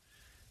information.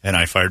 And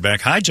I fired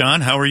back, hi, John,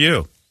 how are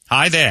you?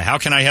 Hi there, how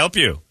can I help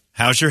you?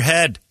 How's your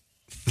head?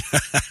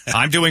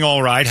 I'm doing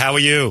all right, how are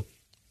you?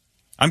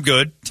 I'm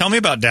good. Tell me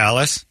about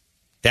Dallas.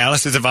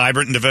 Dallas is a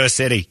vibrant and diverse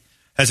city.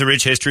 Has a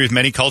rich history with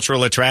many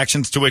cultural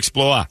attractions to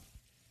explore.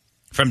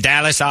 From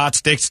Dallas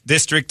Arts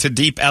District to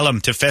Deep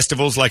Ellum to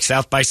festivals like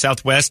South by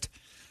Southwest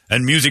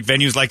and music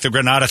venues like the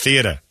Granada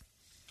Theater.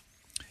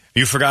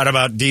 You forgot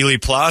about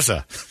Dealey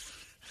Plaza.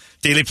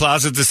 Dealey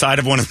Plaza is the site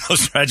of one of the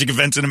most tragic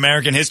events in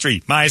American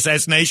history, my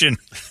assassination.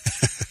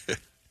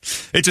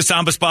 It's a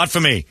somber spot for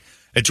me.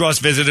 It draws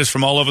visitors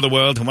from all over the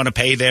world who want to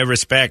pay their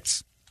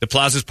respects. The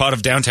plaza is part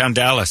of downtown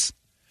Dallas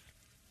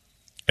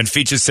and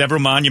features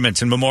several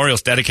monuments and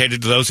memorials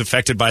dedicated to those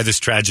affected by this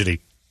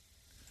tragedy.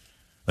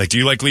 Like, do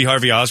you like Lee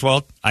Harvey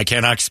Oswald? I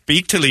cannot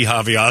speak to Lee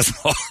Harvey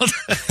Oswald.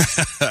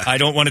 I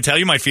don't want to tell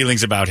you my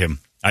feelings about him.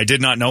 I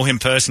did not know him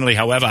personally.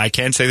 However, I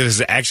can say that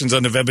his actions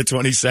on November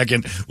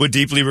 22nd were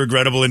deeply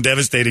regrettable and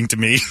devastating to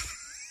me.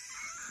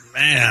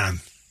 Man.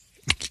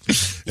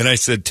 And I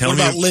said, tell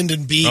me about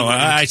Lyndon B. Oh,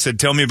 I said,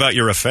 tell me about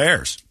your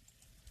affairs.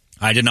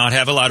 I did not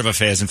have a lot of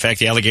affairs. In fact,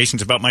 the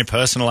allegations about my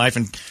personal life,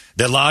 and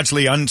they're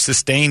largely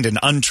unsustained and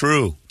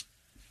untrue.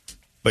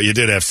 But you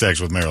did have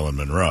sex with Marilyn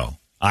Monroe.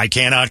 I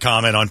cannot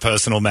comment on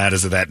personal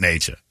matters of that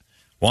nature.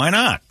 Why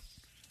not?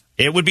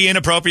 It would be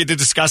inappropriate to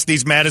discuss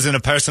these matters in a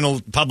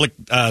personal, public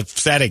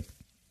setting.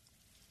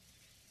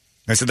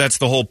 I said, that's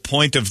the whole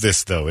point of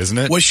this, though, isn't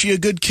it? Was she a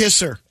good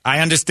kisser? I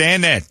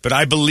understand that, but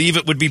I believe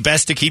it would be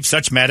best to keep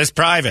such matters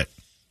private.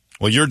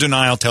 Well, your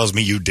denial tells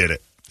me you did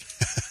it.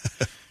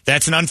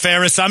 That's an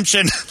unfair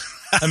assumption.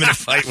 I'm in a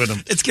fight with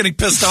him. It's getting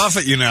pissed off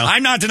at you now.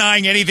 I'm not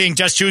denying anything,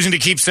 just choosing to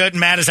keep certain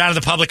matters out of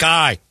the public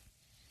eye.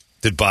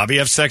 Did Bobby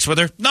have sex with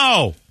her?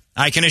 No.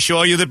 I can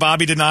assure you that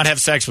Bobby did not have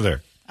sex with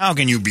her. How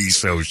can you be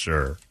so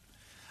sure?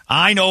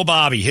 I know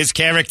Bobby, his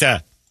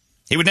character.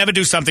 He would never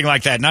do something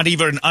like that, not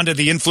even under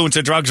the influence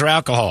of drugs or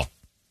alcohol.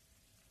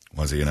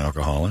 Was he an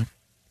alcoholic?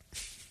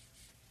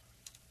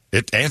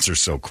 It answers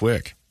so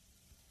quick.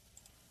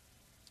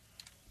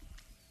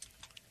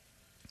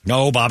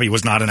 No, Bobby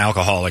was not an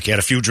alcoholic. He had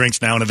a few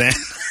drinks now and then.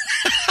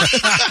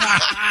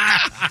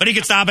 But he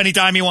could stop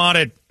anytime he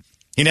wanted.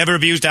 He never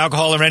abused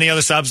alcohol or any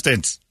other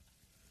substance.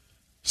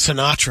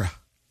 Sinatra.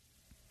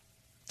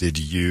 Did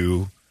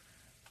you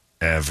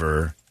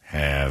ever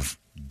have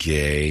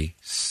gay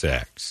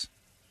sex?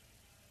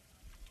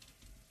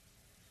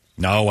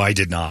 No, I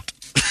did not.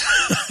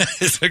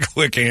 It's a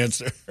quick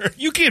answer.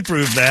 You can't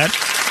prove that.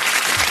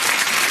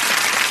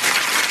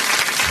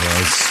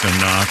 Was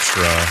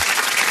Sinatra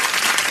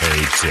a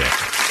dick?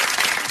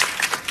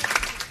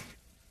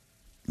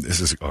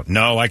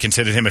 No, I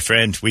considered him a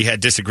friend. We had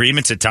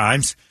disagreements at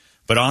times,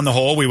 but on the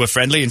whole, we were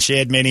friendly and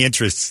shared many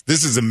interests.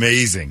 This is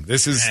amazing.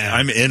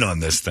 I'm in on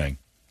this thing.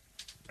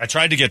 I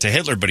tried to get to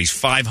Hitler, but he's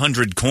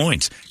 500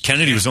 coins.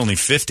 Kennedy was only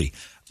 50.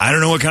 I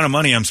don't know what kind of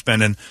money I'm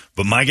spending,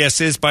 but my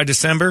guess is by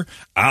December,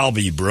 I'll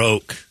be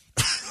broke.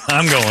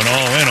 I'm going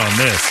all in on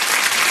this.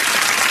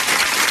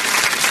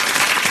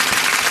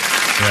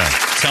 Yeah,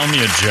 tell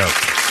me a joke.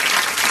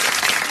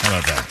 How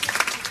about that?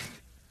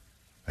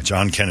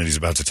 John Kennedy's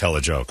about to tell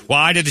a joke.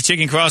 Why did the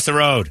chicken cross the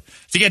road?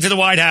 To get to the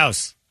White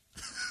House.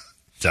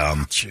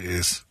 Dumb.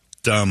 Jeez.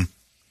 Dumb.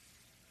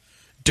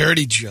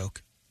 Dirty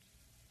joke.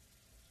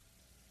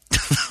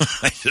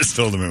 I just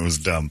told him it was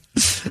dumb.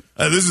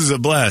 This is a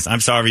blast.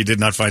 I'm sorry you did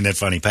not find that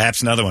funny.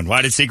 Perhaps another one.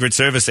 Why did Secret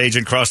Service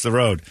agent cross the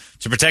road?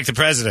 To protect the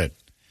president.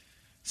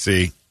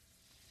 See,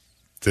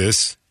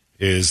 this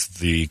is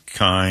the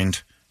kind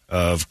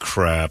of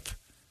crap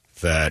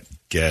that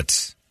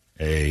gets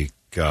a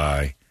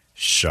guy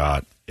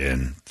shot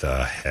in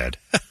the head.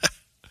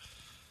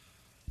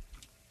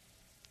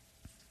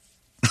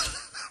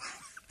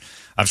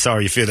 I'm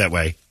sorry you feel that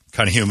way.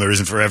 Kind of humor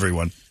isn't for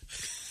everyone.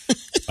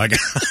 I can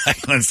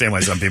understand why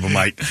some people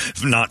might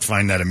not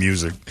find that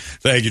amusing.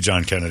 Thank you,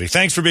 John Kennedy.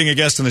 Thanks for being a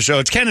guest on the show.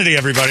 It's Kennedy,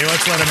 everybody.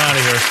 Let's let him out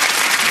of here.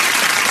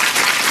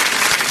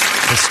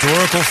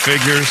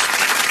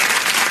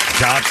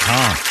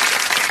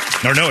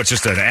 HistoricalFigures.com. No, it's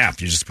just an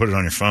app. You just put it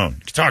on your phone.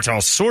 You can talk to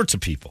all sorts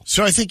of people.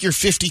 So I think your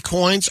 50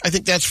 coins, I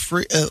think that's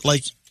free.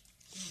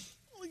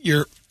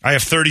 I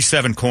have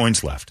 37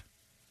 coins left.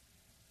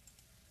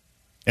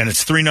 And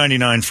it's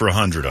 $3.99 for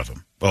 100 of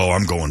them. Oh,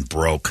 I'm going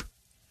broke.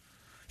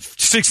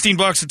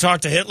 $16 to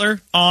talk to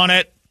Hitler? On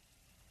it.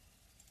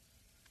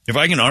 If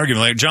I can argue,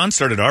 like John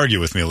started to argue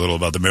with me a little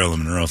about the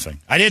Marilyn Monroe thing.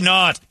 I did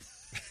not.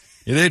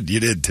 You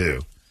did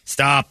too.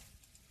 Stop.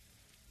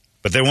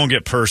 But they won't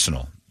get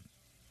personal.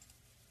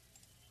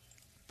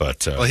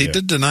 But well, he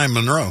did deny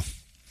Monroe.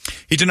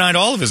 He denied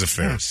all of his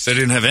affairs. They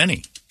didn't have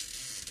any.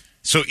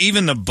 So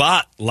even the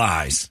bot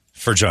lies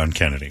for John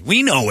Kennedy.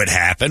 We know it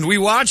happened. We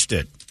watched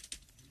it.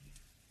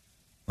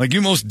 Like,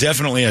 you most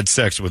definitely had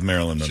sex with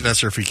Marilyn Monroe. Should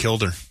ask her if he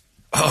killed her.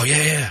 Oh,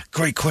 yeah.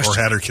 Great question.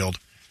 Or had her killed.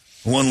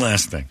 One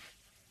last thing.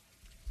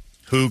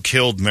 Who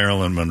killed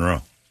Marilyn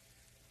Monroe?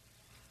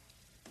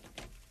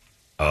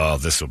 Oh,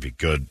 this will be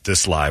good.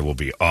 This lie will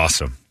be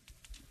awesome.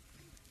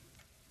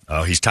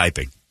 Oh, he's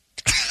typing.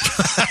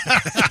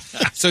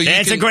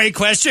 That's a great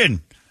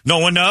question. No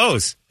one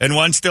knows. And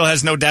one still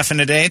has no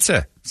definite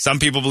answer. Some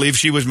people believe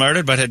she was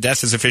murdered, but her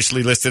death is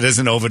officially listed as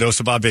an overdose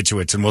of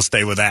barbiturates, and we'll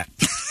stay with that.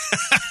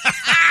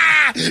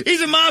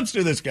 He's a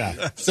mobster, this guy.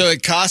 So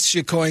it costs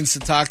you coins to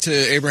talk to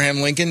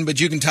Abraham Lincoln, but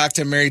you can talk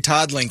to Mary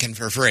Todd Lincoln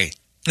for free.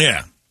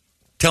 Yeah.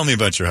 Tell me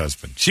about your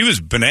husband. She was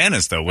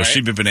bananas, though. Was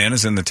she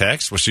bananas in the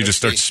text? Was she just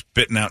start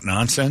spitting out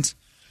nonsense?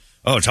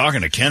 Oh,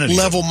 talking to Kennedy.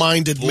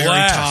 Level-minded Mary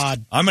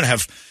Todd. I'm going to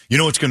have, you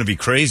know what's going to be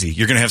crazy?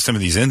 You're going to have some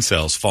of these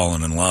incels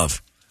falling in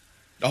love.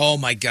 Oh,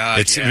 my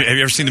God. Have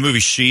you ever seen the movie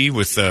She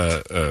with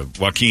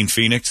Joaquin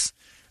Phoenix?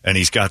 And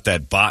he's got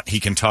that bot he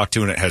can talk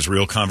to, and it has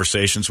real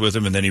conversations with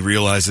him, and then he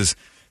realizes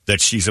that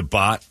she's a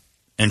bot,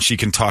 and she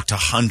can talk to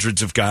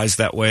hundreds of guys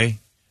that way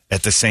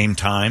at the same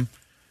time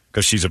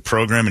because she's a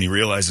program, and he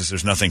realizes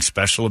there's nothing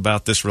special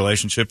about this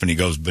relationship, and he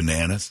goes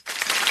bananas.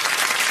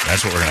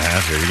 That's what we're going to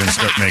have here. You're going to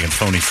start making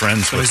phony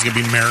friends. So he's going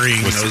to be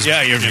marrying those.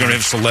 Yeah, you're going to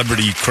have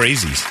celebrity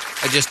crazies.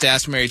 I just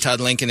asked Mary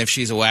Todd Lincoln if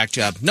she's a whack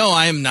job. No,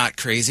 I am not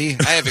crazy.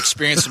 I have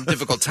experienced some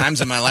difficult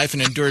times in my life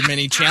and endured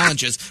many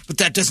challenges, but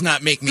that does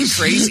not make me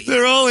crazy.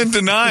 They're all in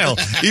denial.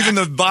 Even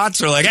the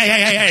bots are like,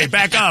 hey,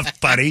 back off,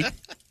 buddy. I'm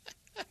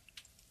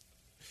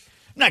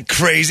not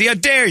crazy. How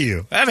dare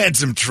you? I've had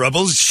some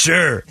troubles,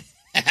 sure.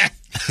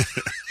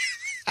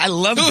 I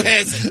love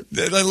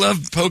it. I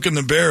love poking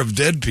the bear of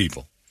dead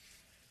people.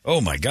 Oh,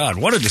 my God.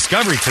 What a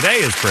discovery today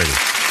is, Brady.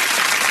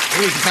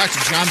 We can talk to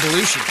John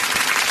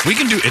Belushi. We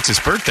can do, it's his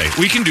birthday.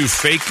 We can do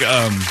fake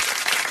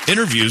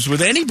interviews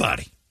with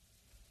anybody.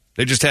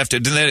 They just have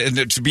to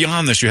be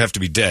on this, you have to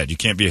be dead. You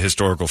can't be a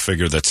historical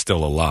figure that's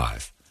still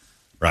alive,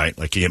 right?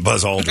 Like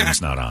Buzz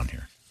Aldrin's not on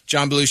here.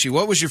 John Belushi,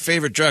 what was your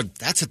favorite drug?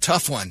 That's a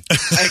tough one.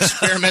 I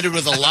experimented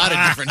with a lot of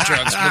different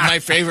drugs, but my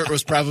favorite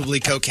was probably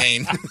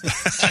cocaine.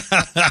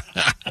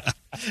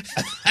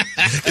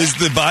 Is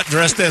the bot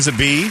dressed as a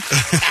bee?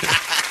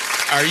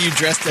 Are you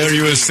dressed as a bee? Are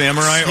you a bee?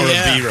 samurai or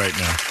a bee right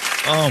now?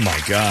 Oh, my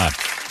God.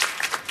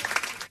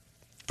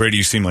 Brady,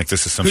 you seem like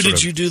this is some Who sort of...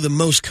 did you do the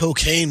most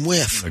cocaine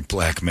with? Like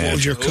black magic. What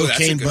was your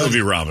cocaine buddy? It would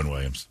be Robin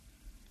Williams.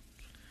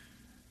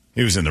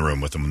 He was in the room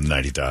with him the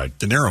night he died.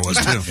 De Niro was,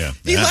 too. Yeah.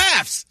 He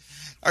laughs.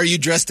 Are you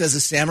dressed as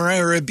a samurai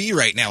or a bee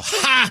right now?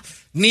 Ha!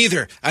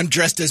 Neither. I'm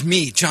dressed as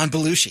me, John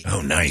Belushi.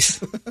 Oh, nice.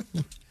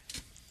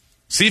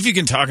 See if you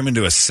can talk him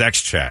into a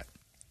sex chat.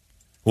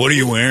 What are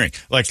you wearing?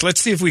 Like, let's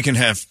see if we can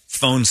have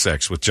phone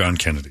sex with John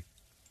Kennedy.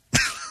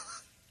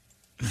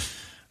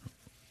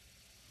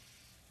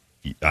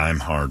 I'm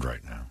hard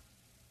right now.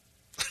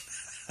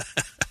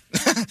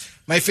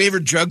 My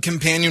favorite drug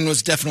companion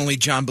was definitely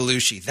John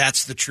Belushi.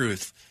 That's the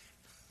truth.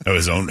 Oh,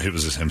 it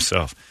was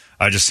himself.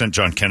 I just sent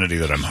John Kennedy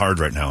that I'm hard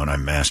right now and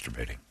I'm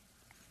masturbating.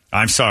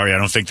 I'm sorry. I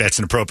don't think that's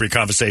an appropriate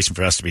conversation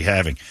for us to be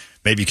having.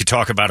 Maybe you could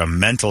talk about a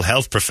mental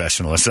health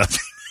professional or something.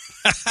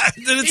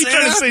 Did it He's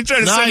say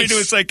trying to send me to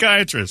a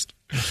psychiatrist.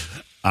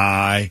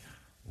 I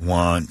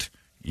want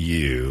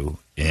you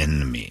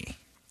in me.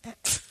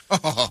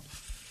 Oh.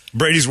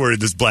 Brady's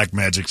worried this black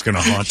magic's going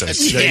to haunt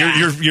us.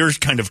 Yeah. You're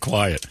kind of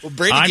quiet. Well,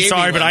 Brady I'm gave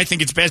sorry, me but one. I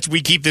think it's best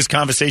we keep this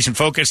conversation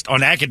focused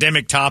on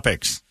academic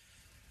topics.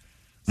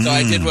 So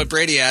I did what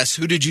Brady asked.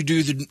 Who did you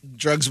do the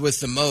drugs with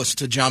the most?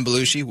 To John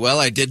Belushi? Well,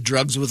 I did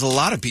drugs with a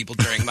lot of people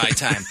during my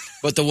time.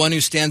 But the one who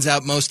stands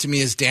out most to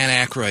me is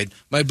Dan Aykroyd,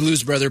 my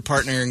Blues Brother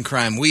partner in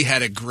crime. We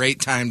had a great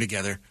time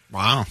together.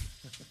 Wow.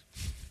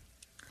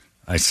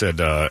 I said,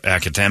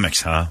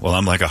 academics, huh? Well,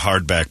 I'm like a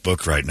hardback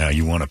book right now.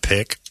 You want to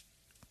pick?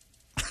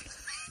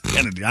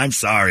 Kennedy, I'm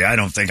sorry. I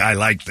don't think I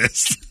like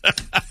this.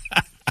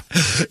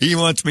 He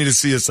wants me to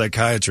see a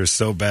psychiatrist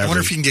so badly. I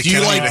wonder if you can get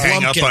Kennedy to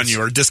hang up on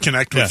you or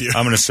disconnect with you.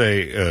 I'm going to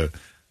say,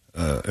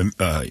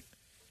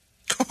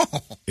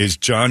 is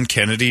John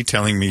Kennedy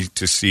telling me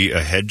to see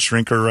a head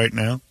shrinker right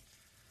now?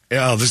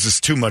 Yeah, this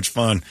is too much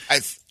fun. I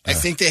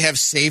think they have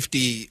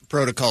safety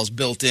protocols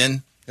built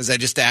in, because I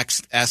just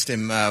asked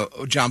him,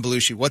 John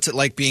Belushi, what's it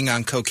like being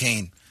on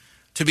cocaine?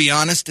 To be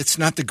honest, it's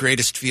not the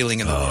greatest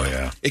feeling in the world.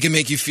 Yeah. It can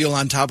make you feel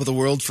on top of the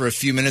world for a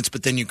few minutes,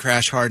 but then you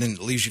crash hard and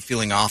it leaves you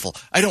feeling awful.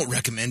 I don't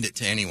recommend it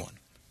to anyone.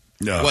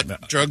 No,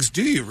 what drugs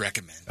do you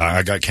recommend?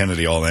 I got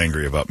Kennedy all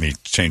angry about me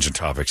changing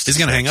topics. He's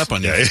going to hang up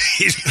on you. Yeah,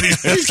 he's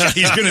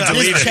going to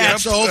delete it.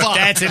 Chat's over.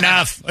 That's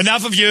enough.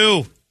 Enough of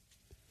you.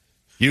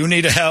 You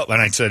need help.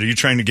 And I said, are you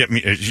trying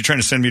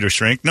to send me to a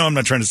shrink? No, I'm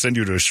not trying to send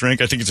you to a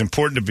shrink. I think it's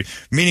important to be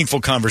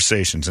meaningful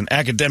conversations and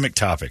academic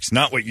topics,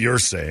 not what you're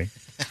saying.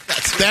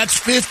 That's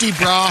 50,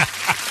 bro.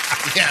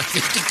 Yeah,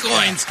 50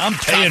 coins. I'm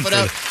paying for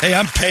this. Hey,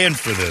 I'm paying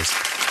for this.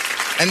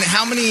 And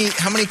how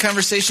many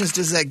conversations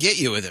does that get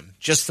you with him?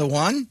 Just the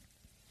one?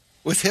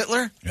 With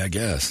Hitler? I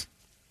guess.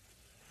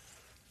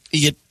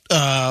 You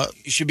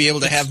should be able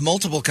to have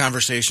multiple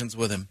conversations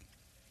with him.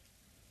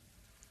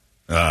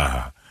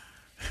 Isn't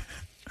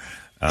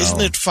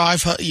it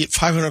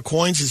 500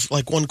 coins is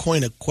like one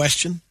coin a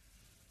question?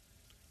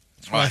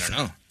 Oh, I don't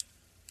know.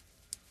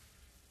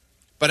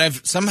 But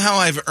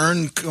I've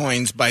earned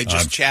coins by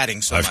just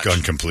chatting so much. I've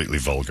gone completely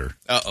vulgar.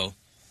 Uh-oh.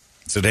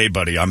 Said, hey,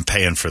 buddy, I'm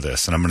paying for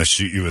this, and I'm going to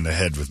shoot you in the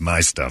head with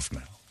my stuff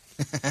now.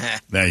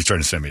 Now he's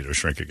trying to send me to a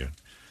shrink again.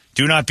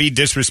 Do not be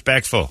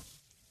disrespectful.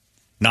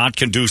 Not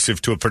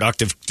conducive to a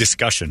productive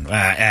discussion.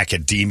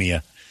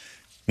 Academia.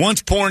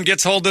 Once porn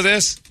gets hold of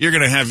this, you're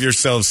going to have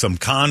yourselves some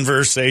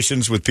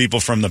conversations with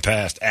people from the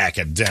past.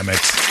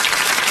 Academics.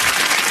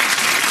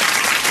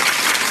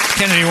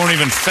 Kennedy won't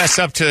even fess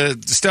up to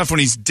stuff when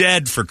he's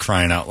dead, for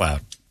crying out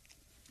loud.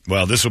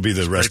 Well, this will be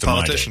the rest of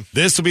my day.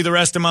 This will be the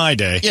rest of my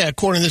day. Yeah,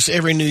 according to this,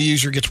 every new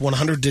user gets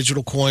 100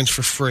 digital coins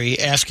for free.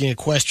 Asking a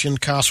question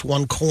costs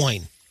 1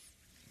 coin.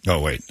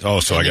 Oh, wait. Oh,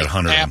 so I got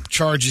 100 The of app them.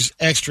 charges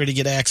extra to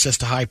get access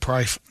to high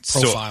profile.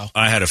 So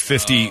I had a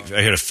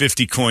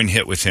 50 coin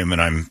hit with him,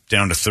 and I'm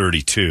down to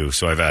 32,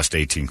 so I've asked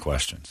 18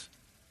 questions.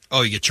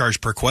 Oh, you get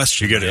charged per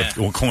question? You get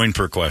a coin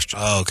per question.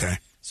 Oh, okay.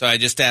 So I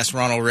just asked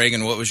Ronald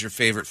Reagan, what was your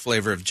favorite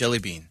flavor of jelly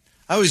bean?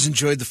 I always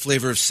enjoyed the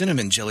flavor of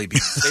cinnamon jelly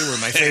beans. They were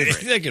my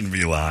favorite. They can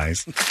be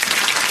lies.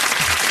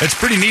 It's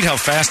pretty neat how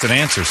fast it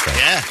answers, though.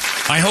 Yeah.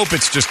 I hope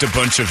it's just a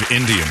bunch of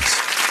Indians.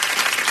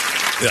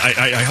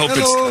 I hope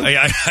Hello.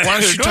 it's... Why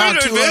don't you talk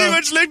to... very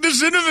much like the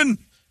cinnamon.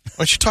 Why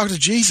don't you talk to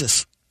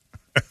Jesus?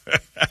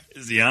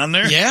 Is he on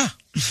there? Yeah.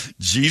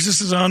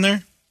 Jesus is on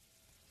there?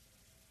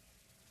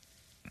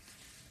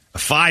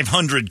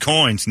 500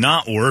 coins,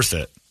 not worth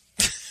it.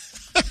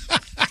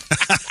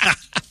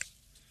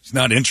 It's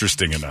not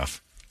interesting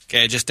enough.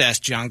 Okay, I just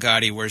asked John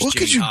Gotti, where's What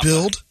Jimmy could you Hoffa?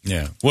 build?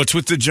 Yeah. What's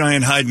with the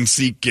giant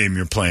hide-and-seek game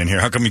you're playing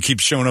here? How come you keep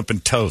showing up in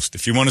toast?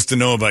 If you want us to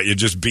know about you,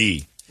 just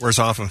be. Where's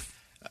Hoffa?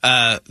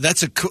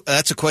 That's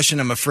a question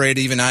I'm afraid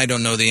even I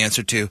don't know the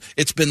answer to.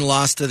 It's been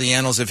lost to the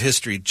annals of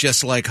history,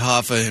 just like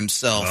Hoffa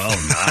himself.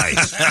 Oh,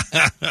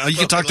 nice. You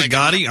can talk to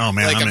Gotti? Oh,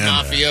 man, like I'm a in.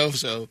 mafio,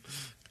 so...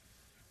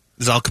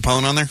 Is Al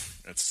Capone on there?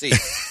 Let's see.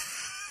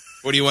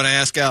 What do you want to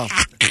ask Al?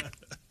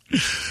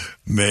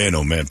 Man,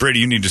 oh, man. Brady,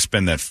 you need to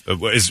spend that.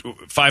 Is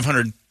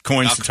 500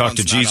 coins Al to talk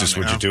to Capone's not Jesus? on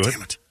Would there. you do it?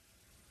 Damn it.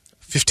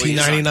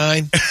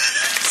 $15.99.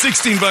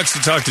 $16 to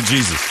talk to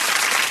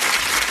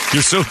Jesus.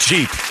 You're so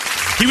cheap.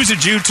 He was a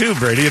Jew too,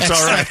 Brady. It's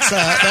all right.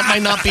 That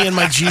might not be in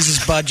my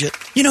Jesus budget.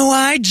 You know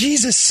why?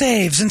 Jesus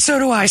saves, and so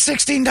do I.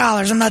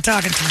 $16. I'm not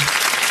talking to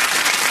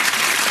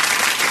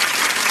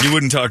you. You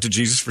wouldn't talk to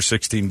Jesus for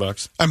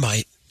 $16? I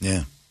might.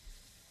 Yeah.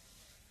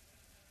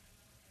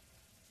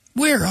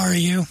 Where are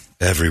you?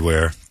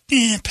 Everywhere.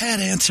 Yeah, pat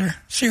answer.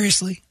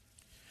 Seriously.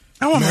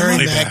 I want Mary my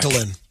money back.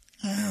 Magdalene.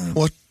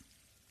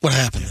 What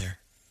happened there?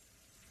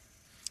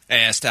 I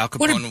asked Al Capone.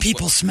 What did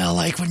people smell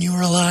like when you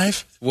were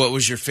alive? What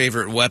was your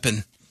favorite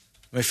weapon?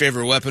 My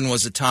favorite weapon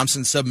was the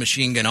Thompson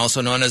submachine gun,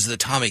 also known as the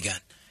Tommy gun.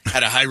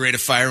 Had a high rate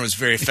of fire and was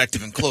very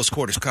effective in close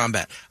quarters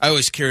combat. I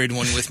always carried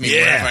one with me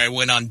wherever I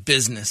went on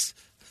business.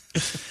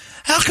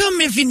 How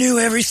come if you knew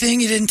everything,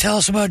 you didn't tell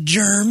us about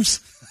germs?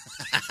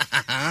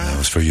 That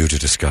was for you to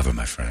discover,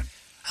 my friend.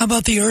 How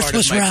about the Earth Part of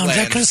was my round? plan.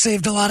 That could have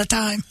saved a lot of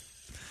time.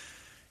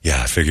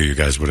 Yeah, I figure you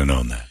guys would have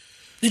known that.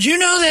 Did you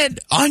know that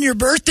on your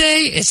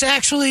birthday, it's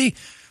actually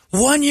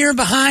 1 year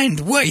behind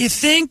what you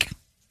think?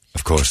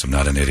 Of course, I'm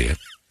not an idiot.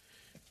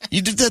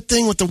 You did that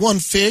thing with the one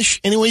fish.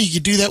 Anyway, you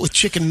could do that with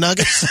chicken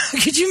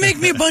nuggets. Could you make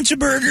me a bunch of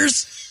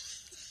burgers?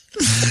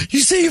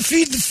 You say you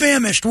feed the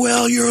famished.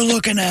 Well, you're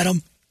looking at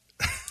them.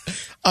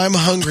 I'm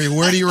hungry.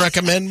 Where do you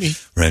recommend me?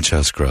 Ranch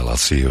House Grill, I'll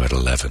see you at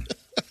 11.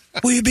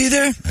 Will you be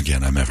there?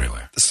 Again, I'm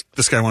everywhere.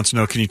 This guy wants to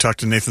know, can you talk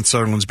to Nathan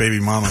Sutherland's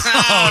baby mama?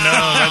 Oh,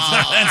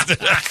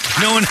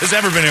 no. No one has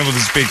ever been able to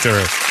speak to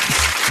her.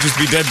 Just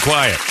be dead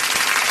quiet.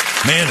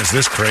 Man, is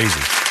this crazy.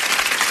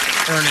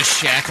 Ernest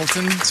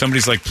Shackleton.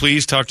 Somebody's like,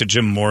 please talk to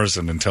Jim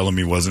Morrison and tell him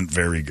he wasn't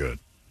very good.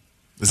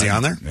 Is he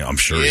on there? Yeah, I'm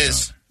sure He he's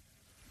is. on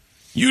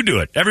there. You do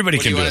it. Everybody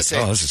What do can you do wanna it.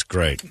 say? Oh, this is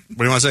great. What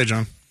do you want to say,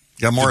 John?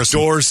 You got Morrison.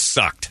 The Doors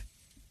sucked.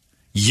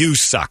 You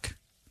suck.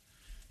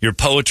 Your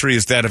poetry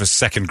is that of a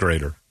second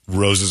grader.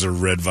 Roses are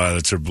red,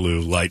 violets are blue.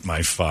 Light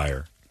my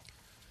fire.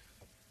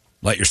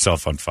 Light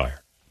yourself on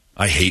fire.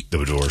 I hate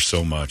the Doors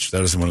so much.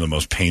 That is one of the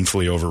most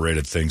painfully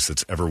overrated things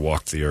that's ever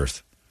walked the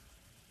earth.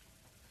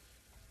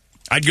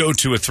 I'd go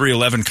to a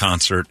 311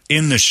 concert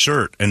in the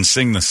shirt and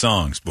sing the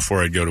songs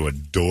before I'd go to a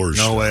Doors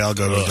show. No way I'll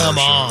go to a Doors Come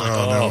show. on.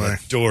 Oh, no way.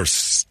 The Doors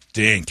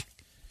stink.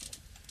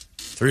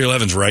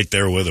 311's right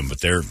there with them, but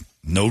they're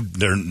no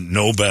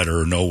better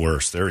or no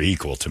worse. They're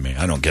equal to me.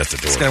 I don't get the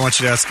Doors. This guy wants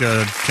you to ask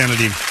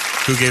Kennedy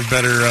who gave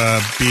better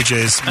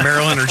BJs,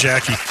 Marilyn or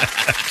Jackie?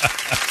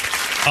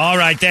 All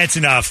right, that's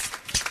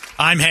enough.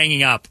 I'm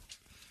hanging up.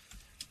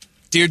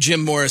 Dear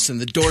Jim Morrison,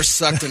 the Doors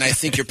sucked, and I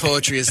think your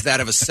poetry is that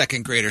of a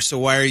second grader, so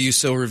why are you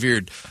so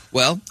revered?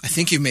 Well, I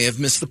think you may have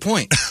missed the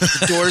point.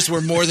 The Doors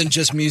were more than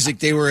just music.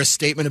 They were a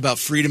statement about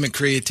freedom and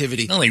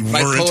creativity. No, they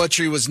My weren't.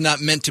 poetry was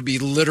not meant to be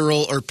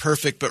literal or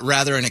perfect, but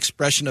rather an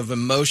expression of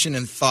emotion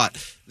and thought.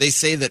 They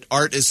say that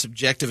art is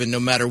subjective, and no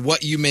matter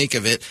what you make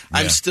of it,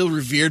 I'm still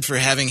revered for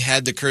having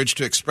had the courage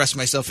to express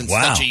myself in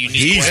Wow, such a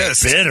unique way.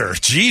 he's bitter.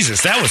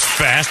 Jesus, that was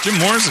fast. Jim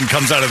Morrison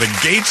comes out of the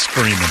gate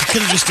screaming.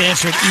 Could have just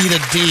answered eat a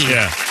D.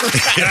 Yeah.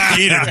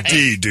 Eat a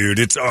D, dude.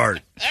 It's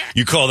art.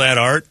 You call that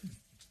art?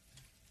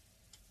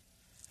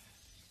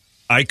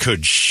 I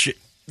could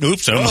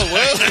Oops. Whoa.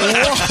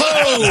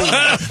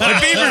 My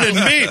beaver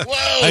didn't beep.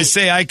 Whoa. I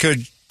say I could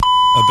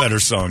a better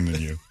song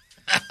than you.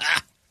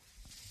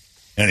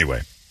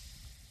 Anyway.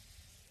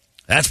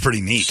 That's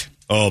pretty neat.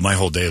 Oh, my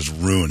whole day is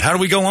ruined. How do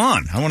we go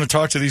on? I want to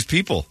talk to these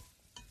people.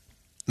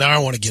 Now I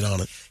want to get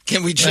on it.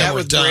 Can we chat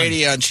with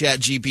Brady on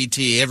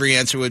ChatGPT? Every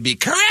answer would be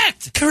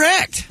correct.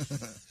 Correct.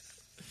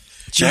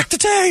 Check the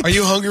tape. Are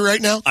you hungry right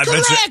now?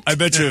 I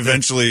bet you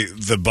eventually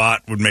the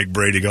bot would make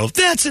Brady go,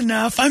 that's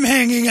enough. I'm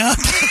hanging up.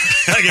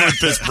 I gotta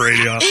piss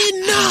Brady off.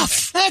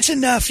 Enough. That's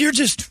enough. You're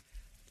just...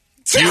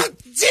 Don't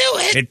do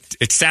it.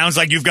 It sounds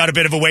like you've got a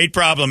bit of a weight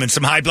problem and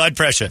some high blood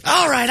pressure.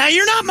 All right.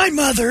 You're not my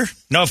mother.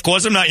 No, of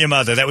course I'm not your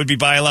mother. That would be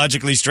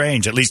biologically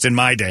strange, at least in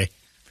my day.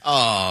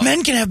 Oh.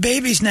 Men can have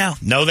babies now.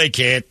 No, they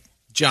can't.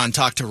 John,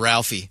 talk to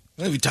Ralphie.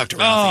 Maybe talk to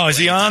Ralphie. Oh, is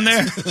he on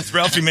there?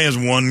 Ralphie May has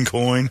one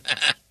coin.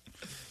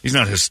 He's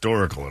not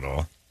historical at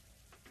all.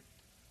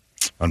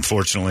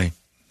 Unfortunately,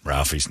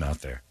 Ralphie's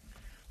not there.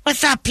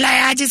 What's up, player?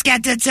 I just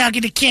got done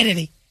talking to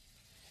Kennedy.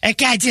 That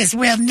guy just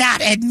will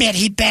not admit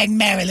he banged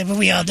Marilyn, but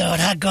we all know it.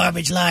 Hot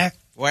garbage liar.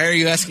 Why are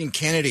you asking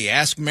Kennedy?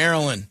 Ask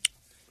Marilyn.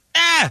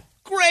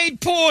 Great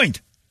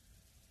point.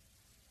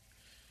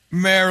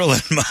 Marilyn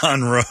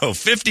Monroe,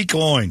 50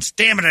 coins.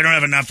 Damn it, I don't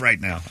have enough right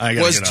now.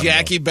 Was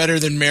Jackie better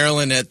than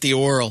Marilyn at the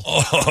oral?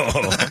 Oh,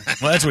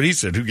 well, that's what he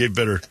said. Who gave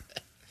better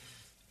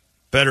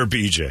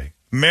BJ?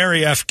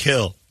 Mary F.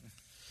 Kill.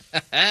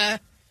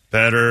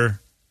 Better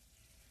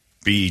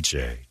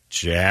BJ.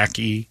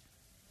 Jackie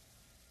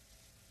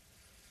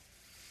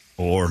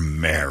or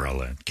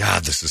Marilyn.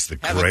 God, this is the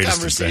greatest invention. Have a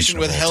conversation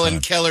with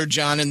Helen Keller,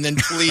 John, and then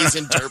please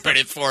interpret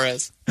it for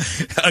us.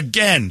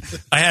 Again,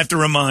 I have to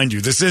remind you,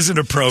 this isn't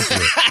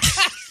appropriate.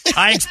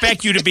 I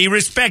expect you to be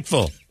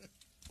respectful.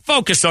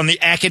 Focus on the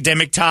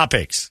academic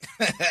topics.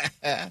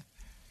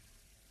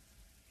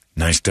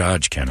 Nice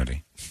dodge,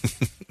 Kennedy.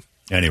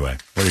 Anyway,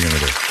 what are you going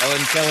to do?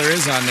 Helen Keller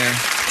is on there.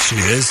 She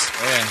is?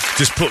 Oh, yeah.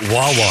 Just put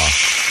Wawa.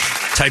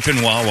 Type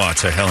in Wawa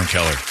to Helen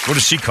Keller. What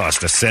does she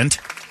cost? A cent?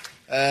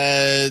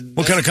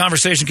 What kind of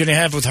conversation can you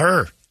have with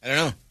her? I don't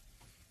know.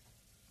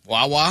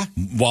 Wawa?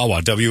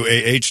 Wawa.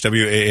 W-A-H,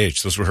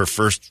 W-A-H. Those were her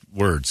first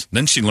words.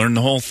 Then she learned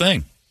the whole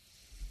thing.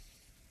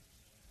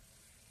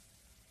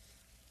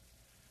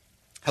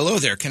 Hello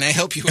there. Can I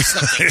help you with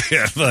something?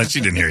 Yeah, well,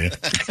 she didn't hear you.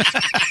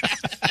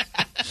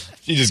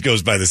 She just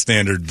goes by the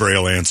standard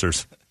Braille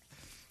answers.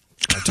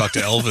 I talked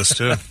to Elvis,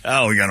 too.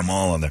 Oh, we got them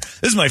all on there.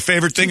 This is my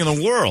favorite thing in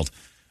the world.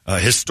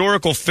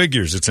 Historical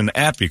Figures. It's an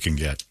app you can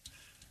get.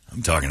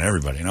 I'm talking to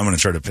everybody, and I'm going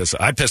to try to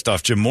I pissed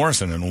off Jim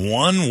Morrison in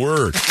one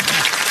word.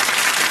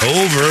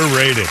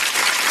 Overrated.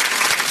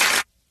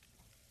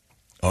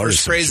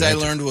 First phrase I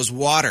learned was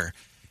water.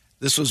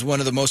 This was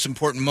one of the most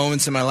important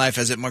moments in my life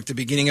as it marked the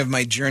beginning of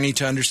my journey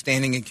to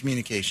understanding and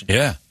communication.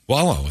 Yeah.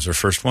 Wawa was her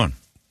first one.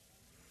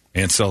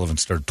 Ann Sullivan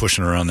started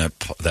pushing around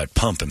that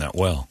pump in that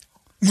well.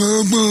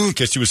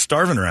 Because she was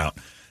starving her out.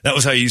 That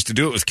was how you used to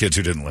do it with kids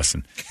who didn't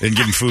listen. They didn't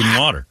give them food and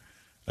water.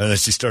 And then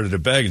she started to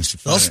beg, and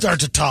they'll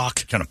start to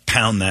talk. Kind of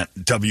pound that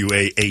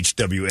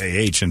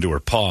W-A-H-W-A-H into her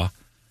paw.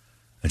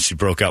 And she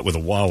broke out with a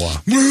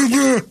Wawa.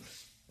 And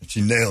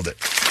she nailed it.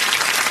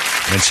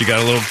 And she got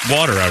a little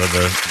water out of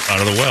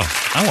the well.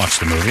 I watched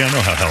the movie. I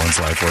know how Helen's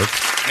life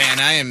worked. Man,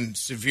 I am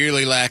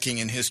severely lacking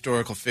in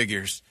historical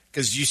figures.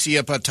 Because you see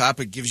up on top,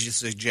 it gives you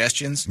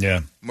suggestions.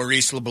 Yeah.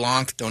 Maurice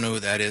LeBlanc, don't know who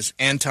that is.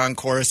 Anton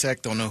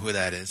Korosek, don't know who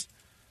that is.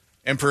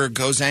 Emperor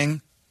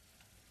Gozang.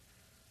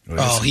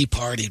 Oh, he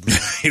partied, man.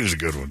 He was a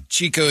good one.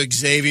 Chico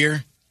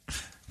Xavier.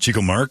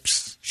 Chico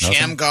Marx. Nothing?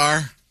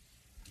 Shamgar.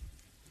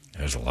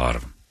 There's a lot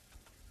of them.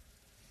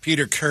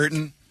 Peter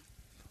Curtin.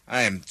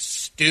 I am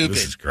stupid.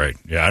 This is great.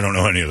 Yeah, I don't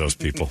know any of those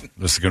people.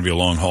 This is going to be a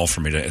long haul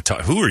for me to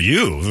talk. Who are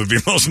you? Would be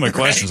most of my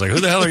questions. Like, who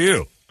the hell are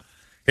you?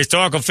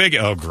 Historical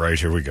figure. Oh, great.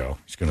 Here we go.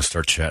 He's going to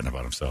start chatting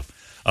about himself.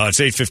 It's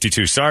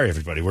 8:52. Sorry,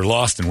 everybody. We're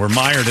lost and we're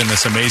mired in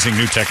this amazing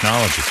new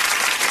technology.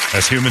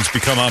 As humans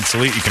become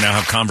obsolete, you can now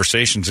have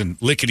conversations in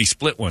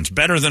lickety-split ones.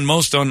 Better than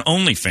most on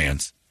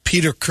OnlyFans.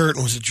 Peter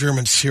Curtin was a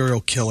German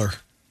serial killer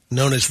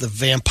known as the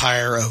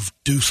Vampire of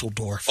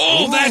Dusseldorf.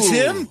 Oh, Ooh. That's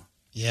him?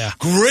 Yeah.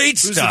 Great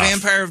Who's stuff. the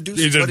Vampire of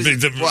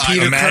Dusseldorf?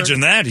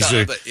 Imagine that. He's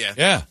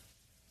yeah.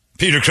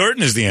 Peter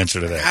Curtin is the answer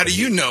to that. How do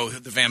you know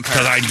the Vampire?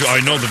 Because I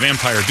know the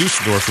Vampire of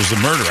Dusseldorf was a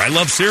murderer. I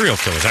love serial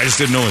killers. I just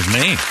didn't know his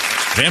name.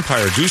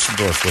 Vampire of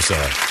Dusseldorf was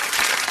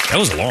that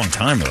was a long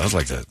time ago. That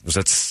was was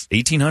that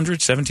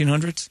 1800s,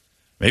 1700s?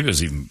 Maybe it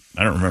was even,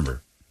 I don't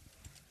remember.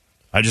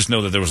 I just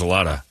know that there was a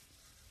lot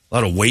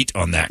of weight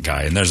on that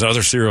guy. And there's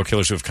other serial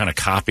killers who have kind of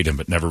copied him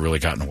but never really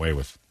gotten away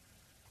with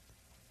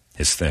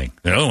his thing.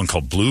 There's another one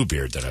called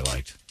Bluebeard that I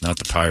liked. Not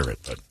the pirate,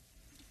 but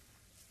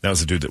that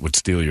was the dude that would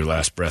steal your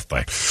last breath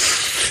by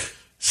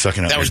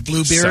sucking out That was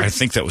Bluebeard? I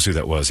think that was who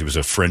that was. He was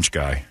a French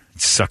guy.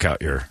 He'd suck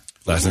out your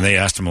last. And they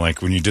asked him,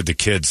 like, when you did the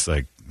kids,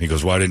 like, he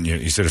goes, why didn't you?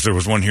 He said, if there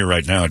was one here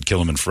right now, I'd kill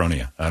him in front of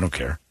you. I don't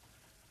care.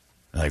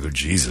 And I go,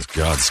 Jesus,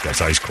 God, this guy's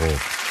ice cold.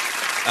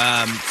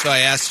 So I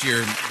asked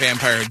your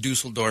Vampire of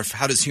Dusseldorf,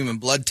 how does human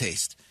blood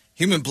taste?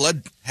 Human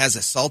blood has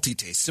a salty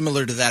taste,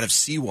 similar to that of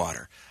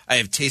seawater. I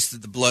have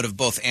tasted the blood of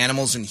both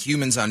animals and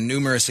humans on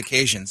numerous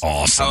occasions.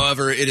 Awesome.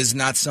 However, it is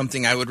not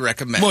something I would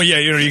recommend. Well, yeah,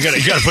 you got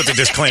to put the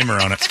disclaimer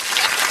on it.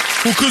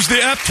 Well, because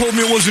the app told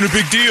me it wasn't a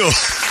big deal.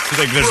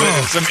 Like there's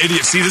some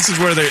idiot. See, this is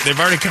where they've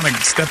already kind of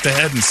stepped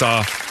ahead and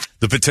saw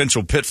the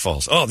potential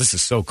pitfalls. Oh, this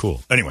is so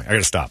cool. Anyway, I got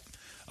to stop.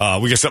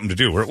 We got something to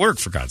do. We're at work,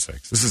 for God's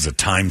sakes. This is a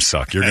time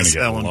suck. You're going to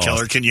get Ellen lost.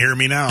 Keller, can you hear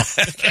me now?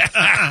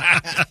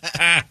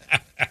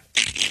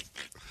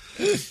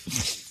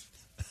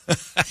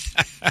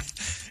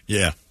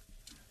 Yeah.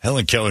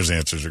 Helen Keller's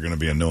answers are going to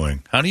be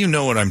annoying. How do you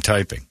know what I'm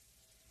typing?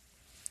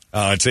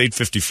 It's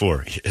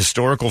 8:54.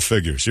 Historical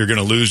figures. You're going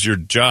to lose your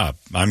job.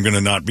 I'm going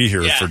to not be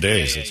here for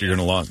days. You're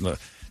going to lose.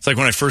 It's like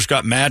when I first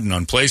got Madden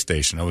on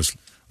PlayStation. I was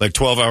like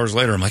 12 hours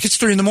later. I'm like, it's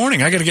 3 a.m.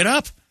 I got to get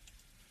up.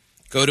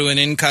 Go to an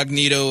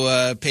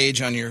incognito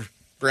page on your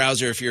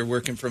browser if you're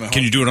working from home.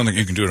 Can you do it on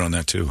you can do it on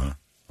that too, huh?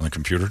 On the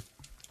computer?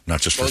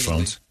 Not just for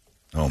phones?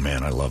 Oh,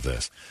 man, I love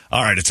this.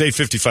 All right, it's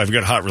 8:55. We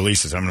got hot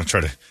releases. I'm going to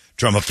try to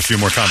drum up a few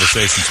more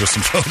conversations with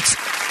some folks.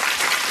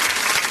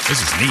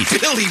 This is neat.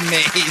 Billy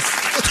Mays.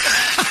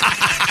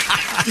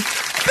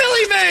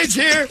 Billy Mays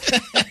here.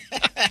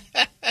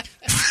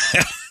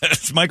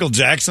 Is Michael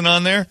Jackson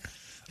on there?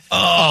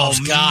 Oh,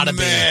 gotta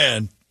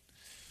man.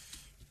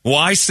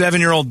 Why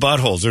 7-year-old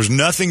buttholes? There's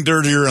nothing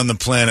dirtier on the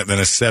planet than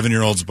a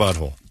 7-year-old's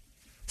butthole.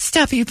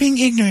 Stop, you're being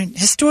ignorant.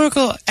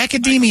 Historical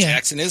academia. Michael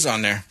Jackson is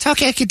on there.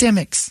 Talk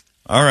academics.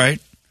 All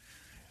right.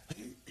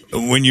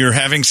 When you're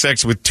having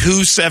sex with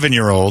 2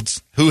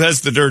 7-year-olds, who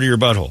has the dirtier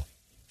butthole?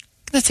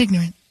 That's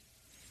ignorant.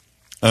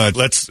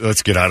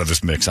 Let's get out of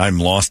this mix. I'm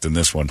lost in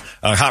this one.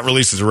 Hot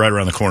releases are right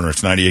around the corner.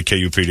 It's 98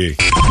 KUPD.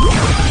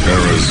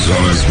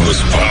 Arizona's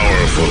most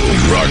powerful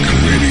rock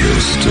radio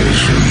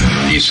station.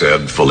 He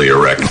said, fully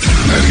erect. 98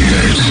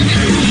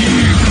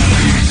 KUPD.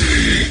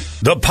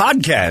 The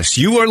podcast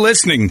you are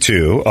listening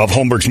to of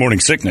Holmberg's Morning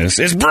Sickness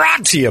is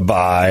brought to you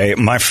by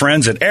my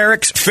friends at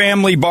Eric's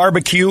Family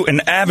Barbecue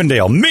in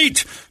Avondale.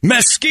 Meet,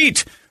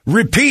 mesquite,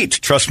 repeat.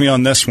 Trust me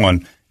on this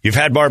one. You've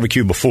had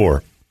barbecue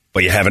before,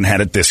 but you haven't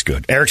had it this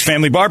good. Eric's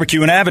Family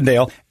Barbecue in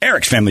Avondale,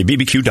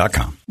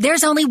 ericsfamilybbq.com.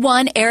 There's only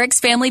one Eric's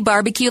Family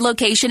Barbecue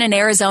location in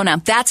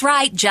Arizona. That's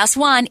right, just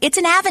one. It's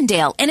in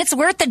Avondale, and it's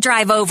worth the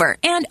drive over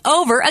and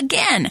over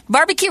again.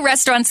 Barbecue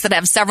restaurants that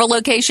have several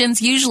locations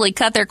usually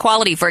cut their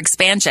quality for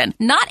expansion.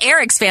 Not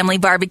Eric's Family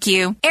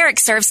Barbecue. Eric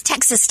serves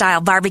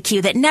Texas-style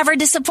barbecue that never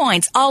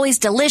disappoints, always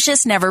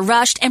delicious, never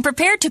rushed, and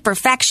prepared to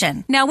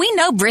perfection. Now, we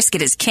know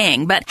brisket is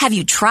king, but have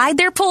you tried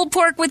their pulled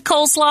pork with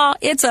coleslaw?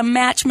 It's a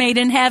match made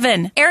in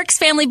heaven. Eric's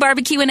Family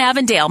Barbecue in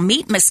Avondale.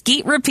 Meet,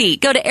 mesquite, repeat.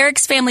 Go to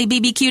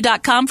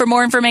ericsfamilybbq.com for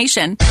more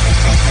information.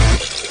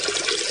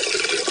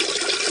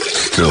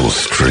 Still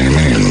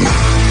streaming.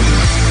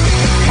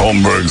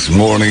 Holmberg's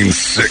Morning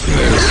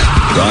Sickness.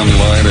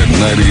 Online at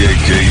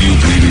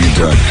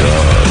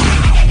 98kupd.com.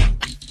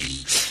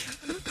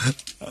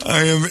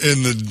 I am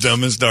in the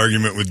dumbest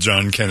argument with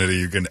John Kennedy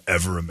you can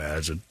ever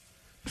imagine.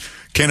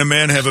 Can a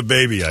man have a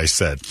baby, I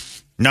said.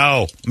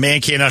 No,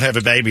 man cannot have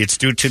a baby. It's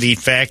due to the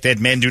fact that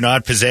men do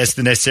not possess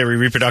the necessary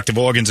reproductive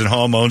organs and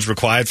hormones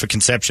required for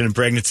conception and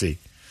pregnancy.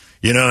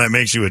 You know, that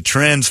makes you a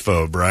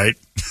transphobe, right?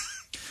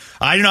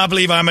 I do not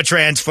believe I'm a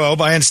transphobe.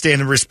 I understand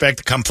and respect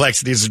the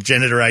complexities of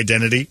gender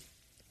identity.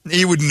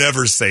 He would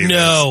never say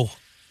no. This.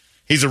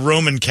 He's a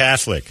Roman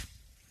Catholic.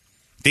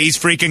 These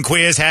freaking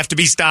queers have to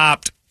be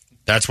stopped.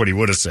 That's what he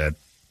would have said.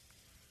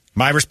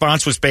 My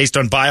response was based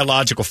on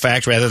biological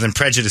fact rather than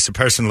prejudice or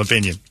personal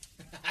opinion.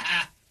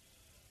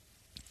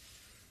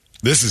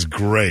 This is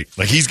great.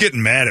 Like, he's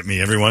getting mad at me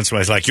every once in a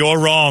while. He's like, you're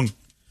wrong.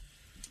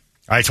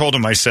 I told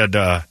him, I said,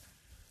 the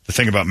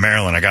thing about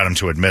Marilyn, I got him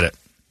to admit it.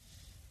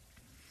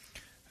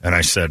 And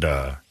I said,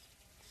 your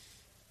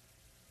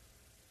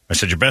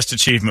best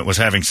achievement was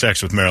having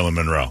sex with Marilyn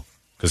Monroe.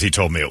 Because he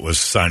told me it was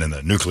signing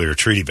the nuclear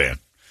treaty ban.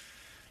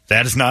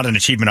 That is not an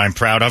achievement I'm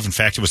proud of. In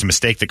fact, it was a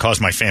mistake that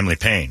caused my family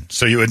pain.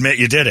 So you admit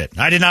you did it.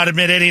 I did not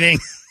admit anything.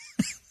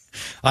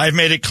 I've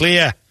made it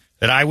clear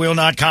that I will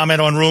not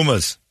comment on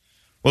rumors.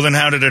 Well, then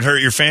how did it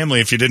hurt your family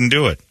if you didn't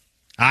do it?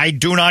 I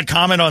do not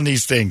comment on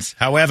these things.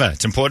 However,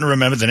 it's important to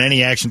remember that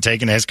any action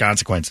taken has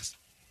consequences.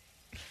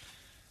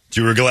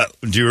 Do you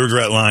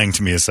regret lying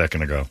to me a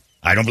second ago?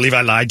 I don't believe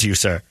I lied to you,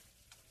 sir.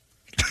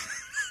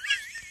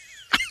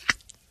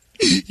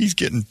 He's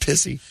getting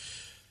pissy.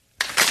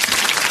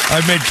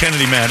 I've made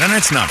Kennedy mad, and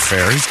that's not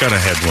fair. He's got a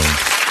head wound.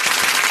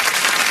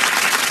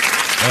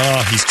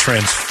 Oh, he's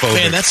transphobic.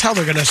 Man, that's how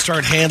they're going to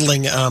start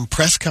handling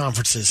press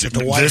conferences at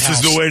the White House. This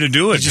is the way to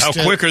do it. How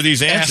quick are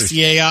these answers? Ask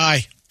the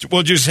AI.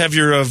 Well, just have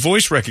your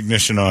voice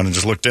recognition on and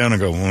just look down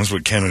and go, well, that's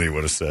what Kennedy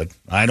would have said.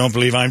 I don't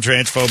believe I'm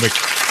transphobic.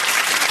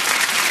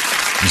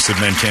 You said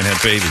men can't have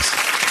babies.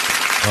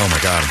 Oh, my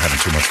God, I'm having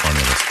too much fun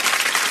with this.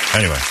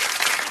 Anyway,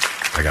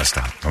 I got to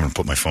stop. I'm going to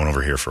put my phone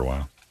over here for a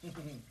while.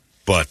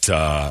 But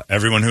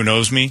everyone who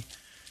knows me,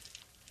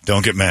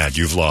 don't get mad.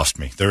 You've lost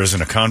me. There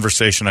isn't a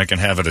conversation I can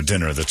have at a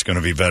dinner that's going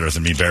to be better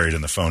than me buried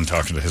in the phone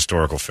talking to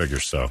historical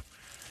figures. So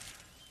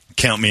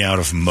count me out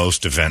of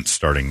most events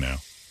starting now.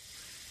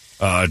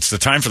 It's the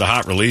time for the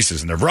hot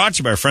releases, and they're brought to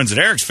you by our friends at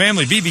Eric's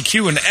Family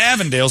BBQ in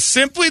Avondale.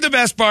 Simply the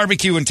best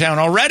barbecue in town,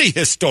 already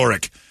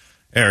historic.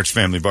 Eric's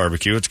Family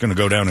Barbecue. It's going to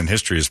go down in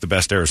history as the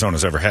best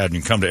Arizona's ever had. And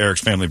you can come to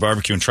Eric's Family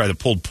Barbecue and try the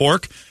pulled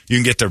pork. You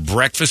can get their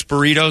breakfast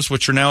burritos,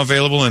 which are now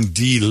available and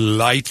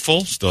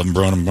delightful. Still haven't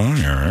brought them by,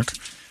 Eric.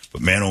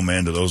 But man, oh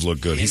man, do those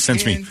look good. He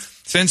sends me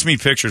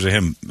pictures of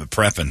him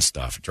prepping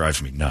stuff. It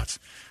drives me nuts.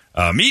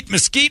 Meet,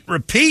 mesquite,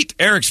 repeat.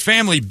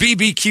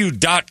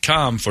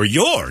 Eric'sFamilyBBQ.com for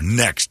your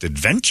next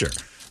adventure.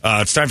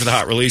 It's time for the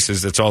hot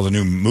releases. That's all the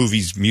new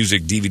movies,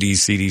 music, DVDs,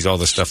 CDs, all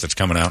the stuff that's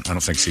coming out. I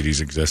don't think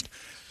CDs exist.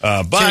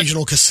 But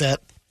occasional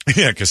cassette.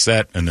 Yeah,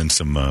 cassette, and then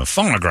some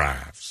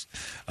phonographs.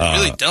 I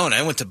really don't.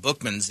 I went to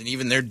Bookman's, and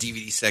even their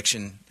DVD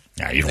section,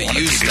 you don't want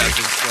used stuff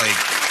is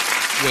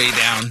like way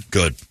down.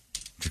 Good.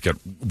 We've got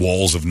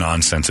walls of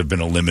nonsense have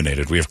been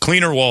eliminated. We have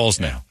cleaner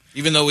walls now.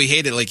 Even though we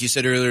hate it, like you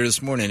said earlier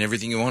this morning,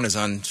 everything you want is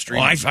on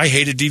streaming. Well, I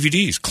hated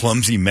DVDs,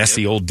 clumsy,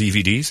 messy old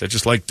DVDs.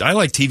 I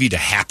like TV to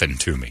happen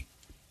to me.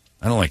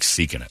 I don't like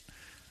seeking it.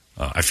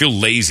 I feel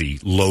lazy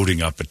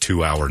loading up a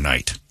 2-hour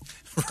night.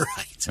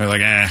 Right. I'm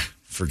like,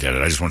 forget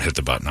it. I just want to hit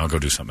the button. I'll go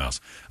do something else.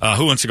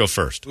 Who wants to go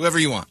first? Whoever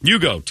you want. You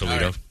go,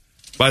 Toledo. Right.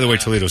 By the way,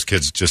 Toledo's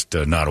kid's just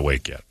not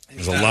awake yet.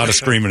 There's a lot of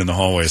screaming in the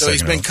hallway. So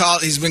he's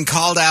been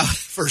called out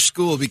for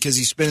school because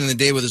he's spending the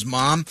day with his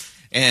mom,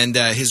 and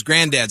his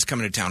granddad's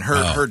coming to town,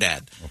 her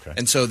dad. Okay.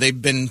 And so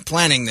they've been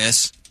planning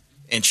this,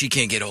 and she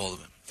can't get a hold of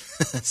him.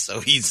 So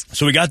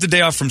we got the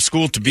day off from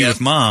school to be with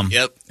Mom.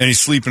 Yep. And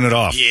he's sleeping it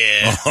off.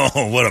 Yeah.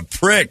 Oh, what a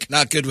prick.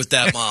 Not good with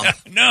that, Mom.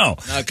 No.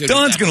 Not good.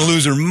 Dawn's going to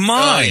lose her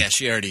mind. Oh, yeah,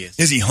 she already is.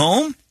 Is he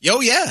home?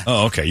 Oh, yeah.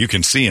 Oh, okay. You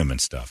can see him and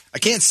stuff. I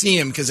can't see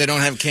him because I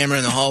don't have a camera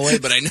in the hallway,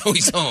 but I know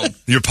he's home.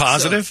 You're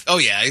positive? So,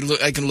 yeah.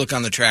 I can look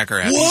on the tracker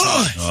app.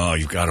 What? Oh,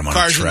 you've got him on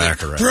a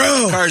tracker app.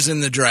 Bro. Cars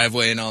in the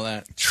driveway and all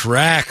that.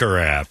 Tracker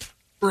app.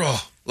 Bro.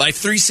 Life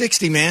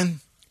 360, man.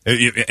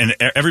 And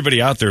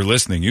everybody out there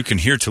listening, you can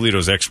hear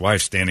Toledo's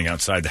ex-wife standing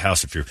outside the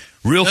house if you're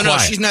real quiet. No,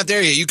 she's not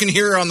there yet. You can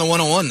hear her on the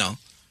 101, though.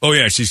 Oh,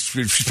 yeah, she's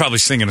probably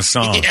singing a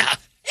song. Yeah.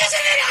 Isn't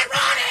it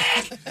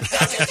ironic?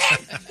 Don't you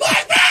think?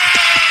 Like me!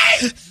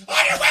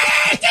 On your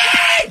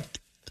wedding!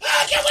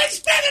 I can't wait to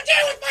spend the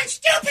day with my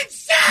stupid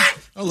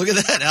son! Oh, look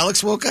at that.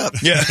 Alex woke up.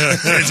 Yeah.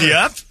 Is he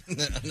up?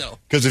 No.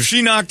 Because if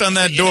she knocked on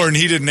that door and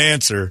he didn't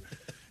answer,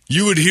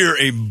 you would hear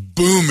a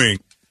booming.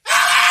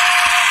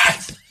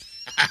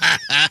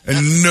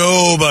 And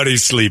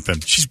nobody's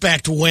sleeping. She's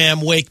back to Wham!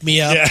 Wake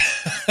me up. Yeah.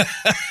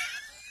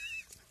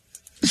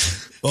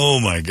 Oh,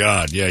 my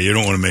God. Yeah, you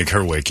don't want to make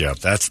her wake you up.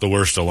 That's the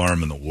worst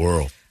alarm in the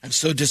world. I'm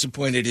so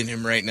disappointed in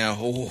him right now.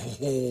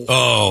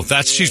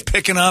 She's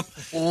picking up.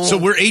 So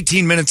we're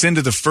 18 minutes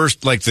into the first,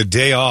 the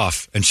day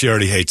off, and she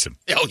already hates him.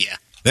 Oh, yeah.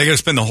 They got to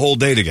spend the whole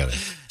day together.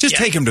 Just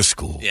take him to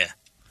school. Yeah.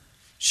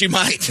 She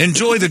might.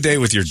 Enjoy the day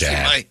with your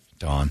dad. She might.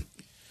 Dawn.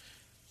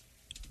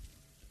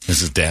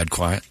 Is his dad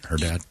quiet? Her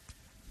dad?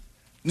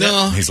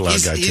 No. He's a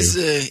loud guy, too.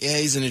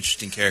 He's an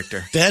interesting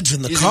character. Dad's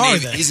in the car,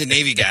 then. He's a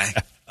Navy guy.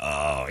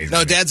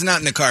 No, Dad's not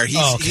in the car.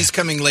 He's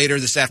coming later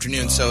this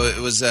afternoon. So it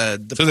was So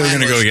they were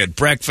going to go get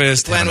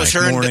breakfast. The plan was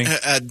her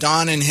and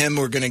Dawn and him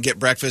were going to get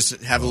breakfast,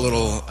 have a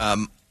little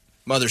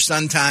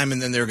mother-son time,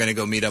 and then they were going to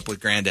go meet up with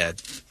Granddad.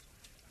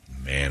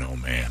 Man, oh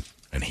man!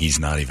 And he's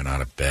not even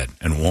out of bed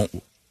and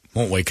won't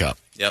wake up.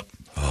 Yep.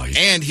 Oh,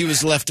 and he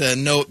was left a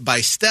note by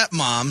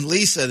stepmom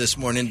Lisa this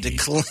morning to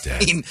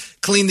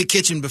clean the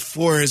kitchen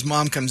before his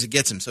mom comes and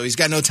gets him. So he's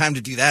got no time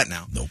to do that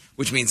now. Nope.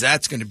 Which means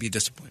that's going to be a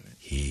disappointment.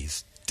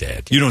 He's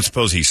dead. You don't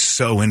suppose he's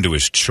so into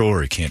his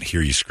chore he can't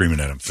hear you screaming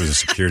at him through the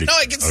security? No,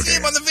 I can see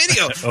him on the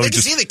video. I can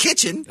see the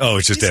kitchen. Oh,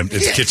 it's just empty.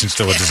 The kitchen's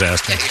still a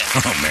disaster. Yeah.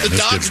 Oh man, the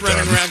dog's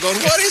running around going,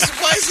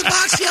 why is the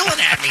box yelling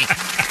at me?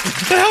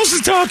 The house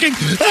is talking.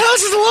 The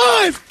house is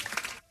alive.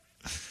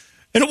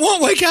 And it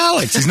won't wake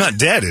Alex. He's not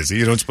dead, is he?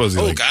 You don't suppose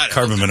he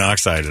carbon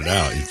monoxide it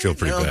out. You'd feel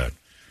pretty bad.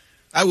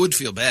 I would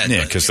feel bad.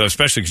 Yeah,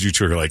 especially because you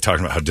two are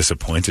talking about how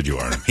disappointed you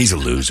are in him. He's a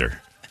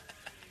loser.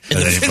 And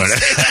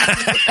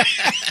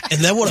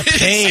then what a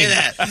pain.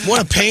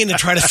 What a pain to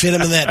try to fit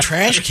him in that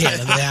trash can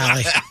in the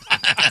alley.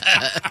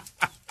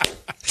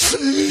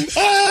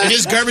 It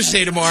is garbage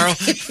day tomorrow.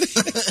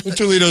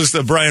 Toledo's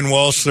the Brian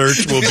Walsh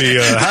search will be,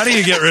 how do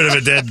you get rid of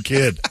a dead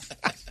kid?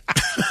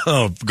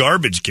 Oh,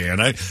 garbage can.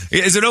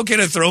 Is it okay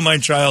to throw my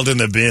child in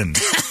the bin?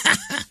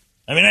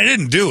 I mean, I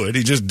didn't do it.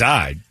 He just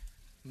died.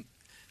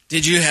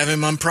 Did you have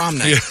him on prom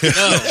night? Yeah.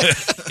 No.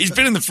 He's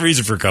been in the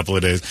freezer for a couple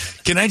of days.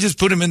 Can I just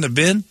put him in the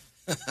bin?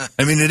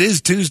 I mean, it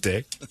is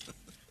Tuesday.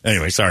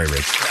 Anyway, sorry,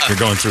 Rich. You're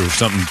going through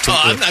something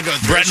I'm not going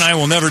through Brett and I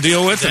will never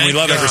deal with, and we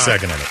love every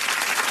second of it.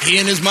 He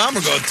and his mom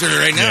are going through it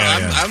right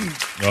now. I'm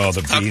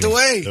tucked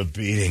away.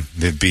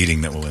 The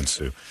beating that will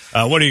ensue.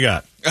 What do you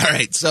got? All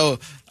right, so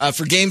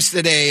for games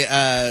today,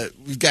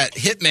 we've got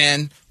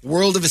Hitman,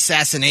 World of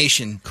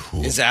Assassination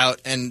is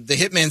out, and the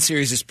Hitman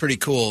series is pretty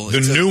cool.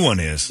 The new one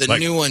is. The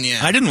new one, yeah.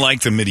 I didn't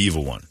like the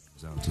medieval one.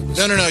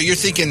 No. You're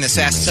thinking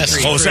Assassin's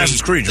Creed. Oh,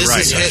 Assassin's Creed. You're right.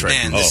 This is That's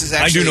Hitman. right. This is I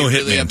actually do know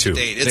really Hitman up to too.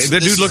 date. The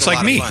dude looks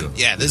like me.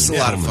 Yeah, this is a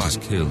lot of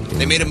fun.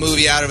 They made a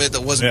movie out of it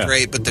that wasn't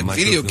great, but the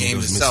video game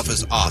itself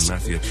is awesome.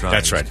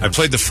 That's right. I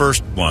played the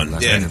first one.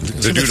 Yeah. And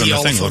the dude on the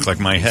thing looked like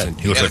my head.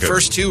 He looked like the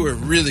first two are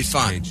really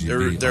fun.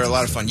 They're a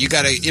lot of fun. You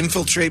got to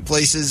infiltrate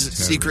places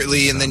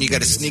secretly, and then you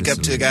got to sneak up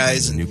to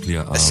guys and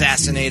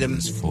assassinate them.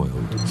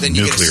 Then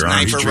you get a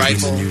sniper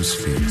rifle.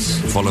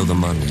 Follow the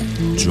money.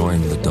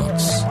 Join the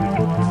dots.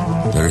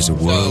 There is a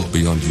world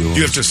beyond yours. Do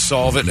you have to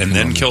solve it and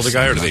then kill the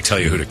guy, or do they tell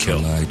you who to kill?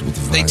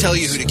 They tell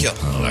you who to kill.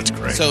 Oh, that's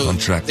great. So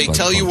they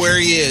tell you where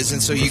he is,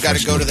 and so you got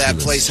to go to that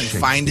place and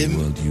find him,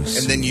 and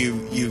then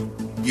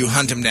you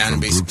hunt him down,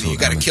 and basically you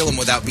got to kill him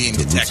without being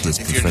detected.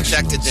 If you're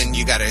detected, then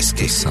you got to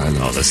escape.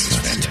 Oh, this is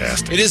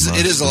fantastic. It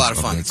is a lot of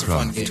fun. It's a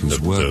fun game. The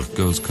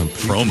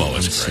promo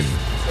is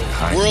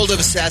great. World of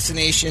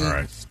Assassination. All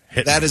right.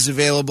 That is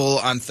available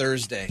on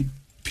Thursday.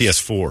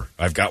 PS4.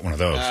 I've got one of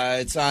those.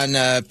 It's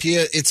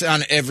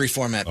on every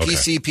format. Okay.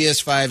 PC,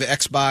 PS5,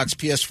 Xbox,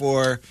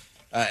 PS4,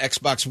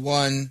 Xbox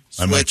One,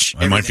 Switch.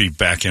 I might be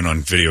back in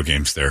on video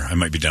games there. I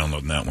might be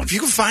downloading that one. If you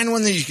can find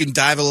one that you can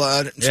dive a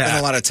lot and spend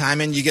a lot of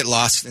time in, you get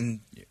lost. And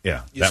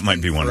that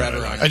might be one.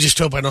 I just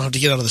hope I don't have to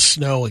get out of the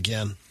snow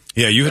again.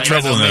 Yeah, you had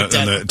trouble in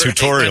the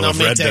tutorial of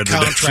Red Dead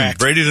Redemption.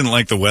 Brady didn't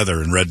like the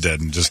weather in Red Dead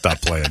and just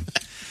stopped playing.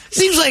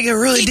 Seems like you're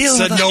really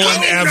dealing with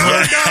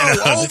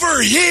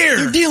over here.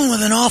 You're dealing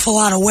with an awful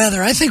lot of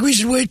weather. I think we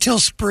should wait till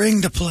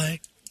spring to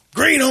play.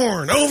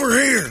 Greenhorn, over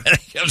here.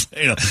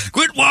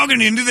 Quit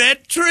walking into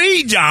that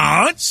tree,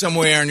 John.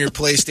 Somewhere on your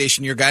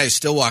PlayStation, your guy is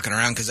still walking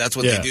around because that's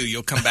what they do.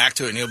 You'll come back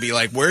to it and he'll be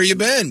like, "Where you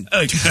been?"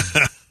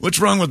 What's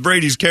wrong with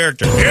Brady's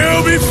character?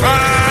 He'll be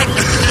fine.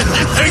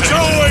 Things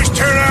always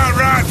turn out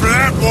right for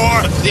that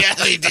boy. Yeah,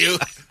 they do.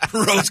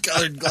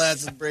 Rose-colored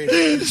glasses,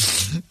 Brady.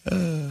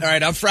 All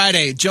right, on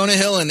Friday, Jonah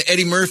Hill and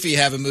Eddie Murphy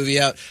have a movie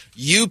out.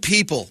 You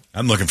People.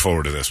 I'm looking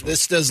forward to this one.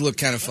 This does look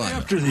kind of fun.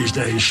 After these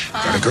days,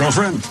 got a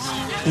girlfriend?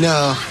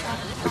 No.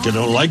 But you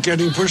don't like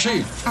getting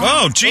pushy?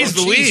 Oh, geez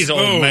Louise,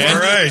 old man.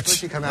 All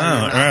right.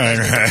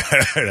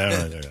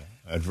 Right.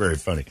 That's very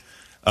funny.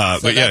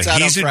 But yeah,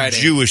 he's a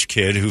Jewish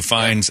kid who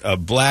finds a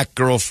black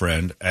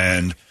girlfriend,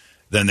 and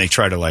then they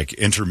try to like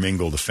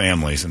intermingle the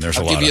families, and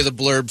I'll give you the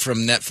blurb from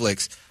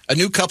Netflix. A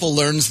new couple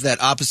learns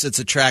that opposites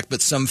attract,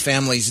 but some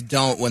families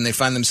don't when they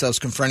find themselves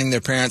confronting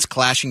their parents'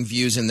 clashing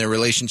views in their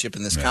relationship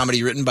in this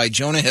comedy written by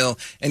Jonah Hill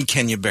and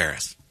Kenya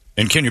Barris.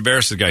 And Kenya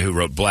Barris is the guy who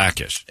wrote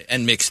Blackish.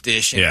 And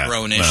Mixed-ish and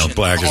Grown-ish. Well,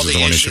 Blackish is the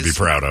one he should be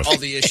proud of. All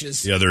the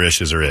issues. The other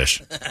issues are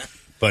ish.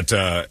 But,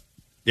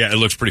 it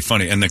looks pretty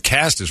funny. And the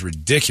cast is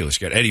ridiculous.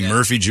 You got Eddie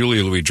Murphy,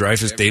 Julia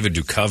Louis-Dreyfus, David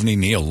Duchovny,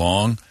 Nia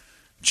Long,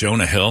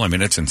 Jonah Hill. I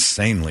mean, it's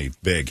insanely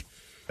big.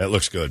 That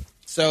looks good.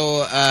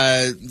 So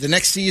the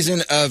next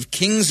season of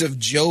Kings of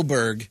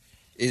Joburg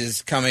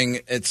is coming.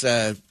 It's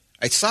I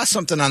saw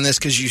something on this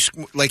because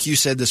like you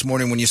said this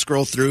morning, when you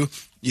scroll through,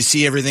 you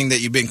see everything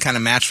that you've been kind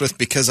of matched with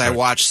because I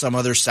watched some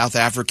other South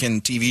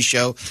African TV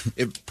show.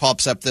 It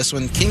pops up this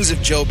one, Kings of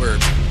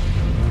Joburg.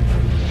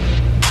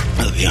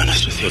 I'll be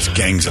honest with you. Those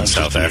gangs in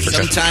South Africa.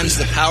 Sometimes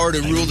the power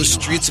to rule the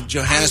streets of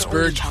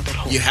Johannesburg,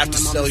 you have to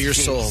sell your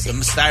soul. The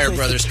Messiah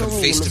brothers come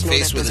face to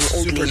face with a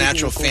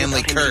supernatural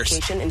family curse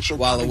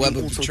while a web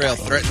of betrayal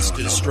threatens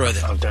to destroy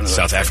them.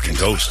 South African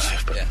ghosts.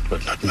 Yeah.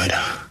 But not murder.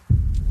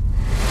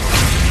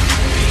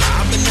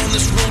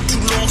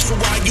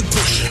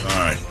 All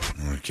right.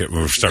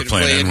 We'll start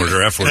playing N-word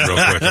or F-word real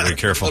quick. Be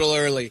careful. A little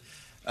early.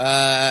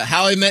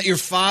 How I Met Your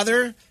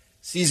Father.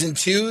 Season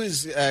 2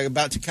 is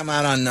about to come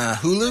out on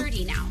Hulu.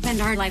 30 now,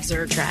 and our lives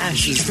are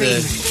trash. This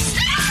is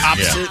the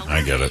opposite. Yeah,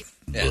 I get it.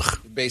 Yeah,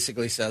 it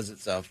basically says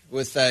itself.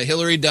 With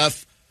Hilary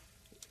Duff,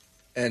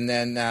 and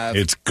then...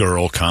 it's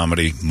girl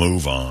comedy.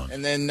 Move on.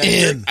 And then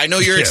I know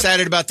you're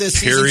excited about this.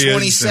 Season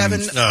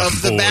 27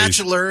 of The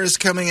Bachelor is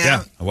coming out.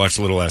 Yeah, I watched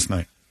a little last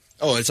night.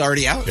 Oh, it's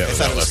already out? Yeah, I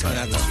thought it was coming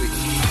out this week.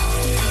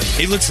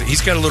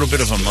 He's got a little bit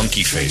of a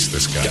monkey face,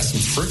 this guy. Got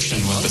some friction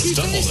with the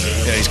stubble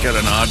there. Yeah, he's got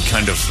an odd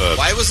kind of...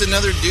 Why was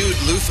another dude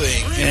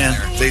loofahing in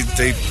there?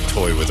 They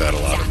toy with that a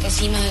lot. Is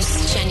he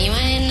most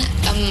genuine,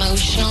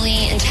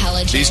 emotionally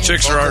intelligent? These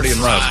chicks are already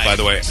in love, by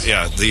the way.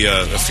 Yeah,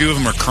 a few of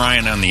them are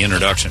crying on the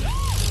introduction.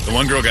 The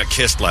one girl got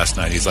kissed last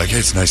night. He's like, "Hey,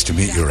 it's nice to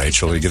meet you,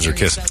 Rachel." He gives her a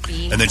kiss.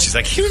 And then she's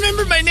like, "You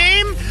remember my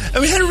name? And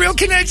we had a real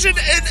connection."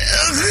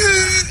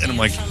 And I'm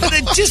like, "But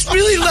I just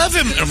really love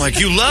him." And I'm like,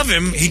 "You love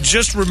him? He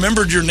just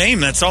remembered your name.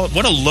 That's all.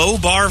 What a low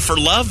bar for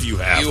love you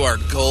have." You are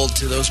gold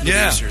to those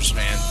producers,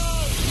 man.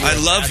 I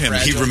love him.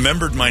 He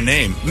remembered my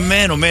name.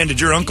 Man, oh man, did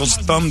your uncle's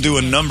thumb do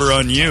a number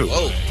on you?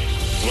 Whoa.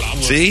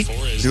 See?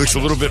 He looks a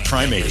little bit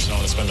primated. I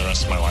want to spend the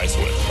rest of my life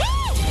with.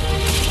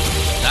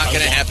 Not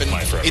going to happen.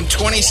 In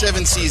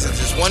 27 seasons,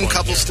 is one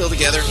couple still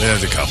together?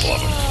 There's a couple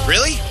of them.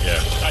 Really?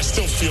 Yeah. I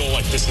still feel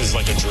like this is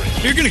like a dream.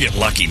 You're going to get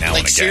lucky now and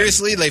again.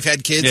 Seriously? They've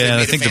had kids? Yeah,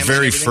 made I think a the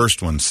very and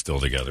first one's still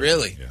together.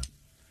 Really? Yeah.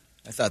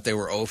 I thought they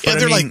were 0 for. Yeah,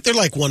 they're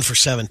like 1 for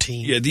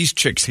 17. Yeah, these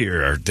chicks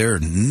here they're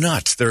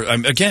nuts.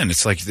 Again,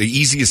 it's like the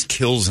easiest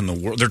kills in the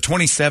world. They're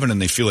 27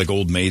 and they feel like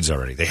old maids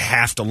already. They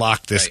have to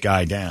lock this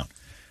guy down.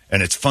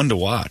 and it's fun to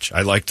watch.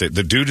 I like the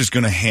dude is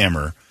going to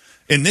hammer.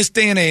 In this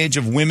day and age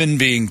of women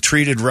being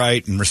treated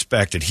right and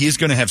respected, he's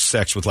going to have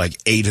sex with like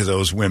 8 of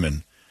those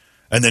women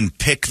and then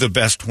pick the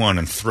best one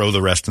and throw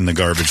the rest in the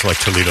garbage like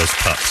Toledo's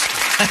pups.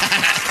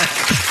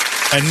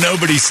 And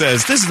nobody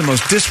says, this is the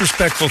most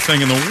disrespectful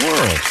thing in the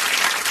world.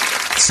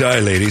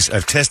 Sorry, ladies,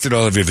 I've tested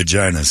all of your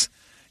vaginas.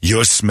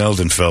 Yours smelled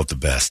and felt the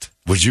best.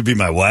 Would you be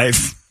my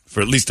wife?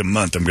 For at least a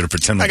month, I'm going to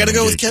pretend like I got to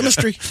go with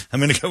chemistry. I'm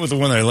going to go with the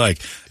one I like.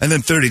 And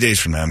then 30 days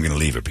from now, I'm going to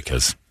leave her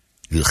because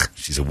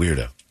she's a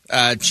weirdo.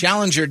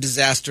 Challenger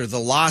disaster, The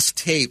Lost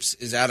Tapes,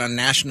 is out on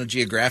National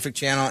Geographic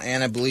Channel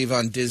and I believe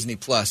on Disney+.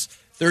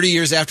 30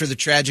 years after the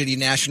tragedy,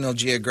 National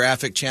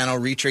Geographic Channel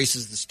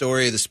retraces the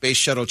story of the Space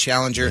Shuttle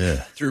Challenger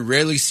through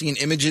rarely seen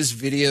images,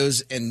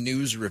 videos, and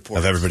news reports.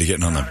 Of everybody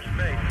getting on the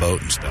boat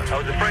and stuff. I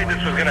was afraid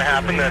this was going to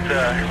happen, that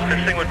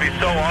this thing would be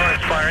so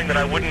awe-inspiring that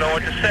I wouldn't know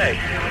what to say.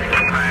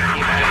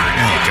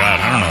 Oh, God,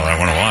 I don't know. I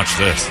want to watch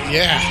this.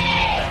 Yeah.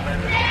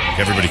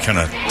 Everybody kind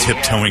of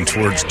tiptoeing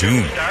towards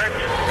doom.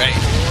 Right.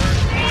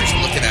 Just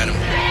looking at him.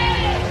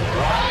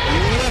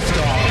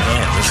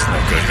 This is no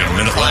good. Got a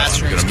minute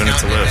left. Got a minute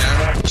to live.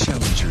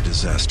 Challenger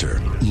disaster.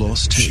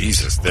 Lost tapes.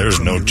 Jesus, there's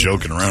no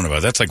joking around about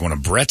it. That's like one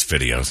of Brett's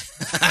videos.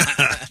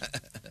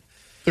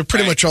 They're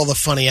pretty much all the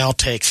funny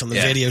outtakes on the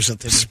videos that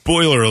they do.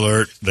 Spoiler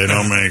alert, they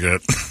don't make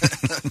it.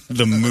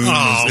 The moon.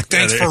 Oh,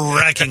 thanks for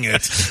wrecking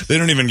it. They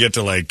don't even get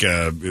to like,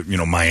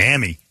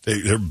 Miami.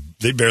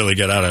 They barely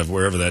get out of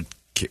wherever that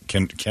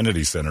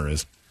Kennedy Center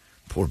is.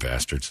 Poor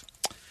bastards.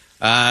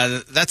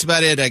 That's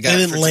about it. I got. They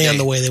didn't land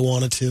the way they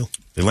wanted to.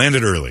 They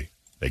landed early.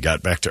 They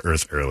got back to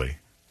Earth early.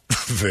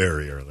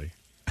 Very early.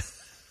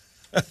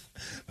 All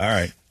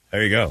right.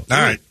 There you go. All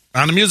right.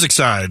 On the music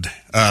side,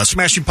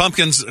 Smashing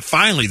Pumpkins,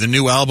 finally, the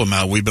new album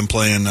out. We've been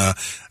playing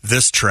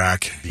this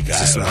track. Beguiled.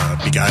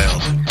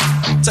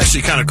 It's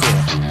actually kind of cool.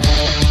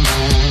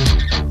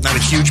 Not a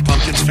huge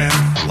Pumpkins fan.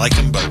 Like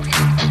him, but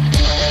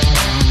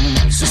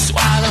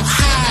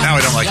now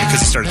I don't like it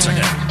because he started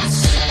singing.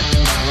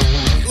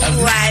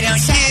 Why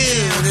don't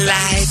you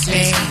like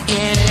me?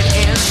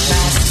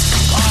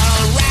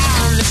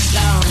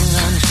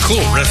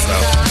 Cool riff,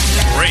 though.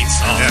 Great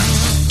song. Yeah.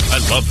 I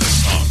love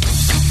this song.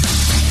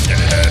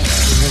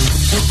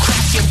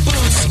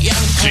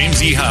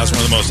 James Iha is one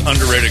of the most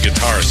underrated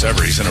guitarists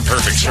ever. He's in A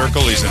Perfect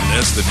Circle. He's in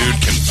this. The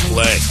dude can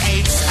play.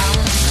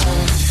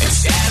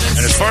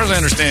 And as far as I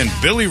understand,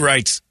 Billy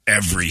writes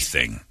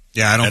everything.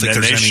 Yeah, I don't think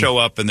there's any. They show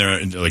up and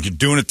they're like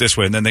doing it this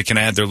way, and then they can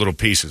add their little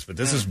pieces. But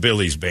this is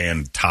Billy's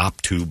band,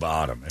 top to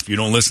bottom. If you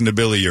don't listen to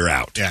Billy, you're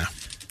out. Yeah.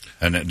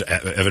 And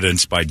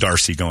evidenced by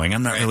Darcy going,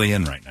 I'm not really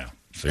in right now.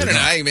 So I don't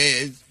know. I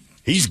mean,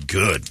 he's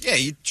good. Yeah,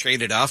 you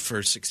trade it off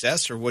for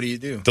success, or what do you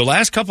do? The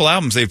last couple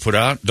albums they've put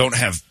out don't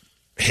have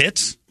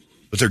hits,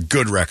 but they're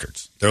good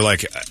records. They're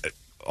like,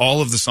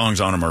 all of the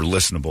songs on them are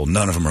listenable.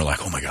 None of them are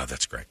like, oh my God,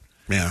 that's great.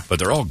 Yeah. But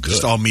they're all good.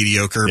 Just all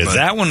mediocre. Yeah, but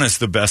that one is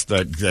the best.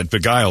 That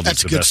Beguiled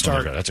is the best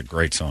start. one. That's a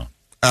great song.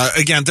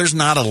 Again, there's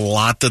not a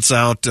lot that's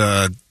out.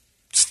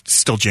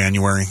 Still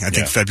January. I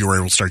think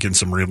February we'll start getting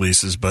some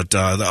releases. But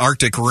the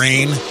Arctic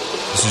Rain,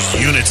 this is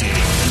Unity.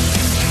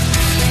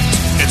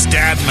 It's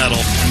dad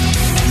metal.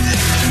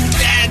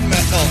 Dad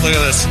metal. Look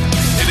at this.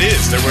 It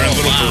is. They're wearing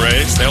little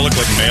berets. They all look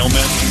like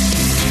mailmen.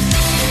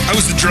 I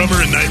was the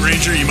drummer in Night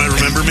Ranger. You might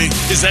remember me.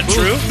 Is that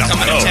true? No.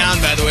 Coming to town,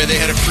 by the way, they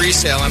had a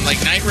pre-sale. I'm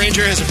like, Night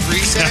Ranger has a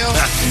pre-sale?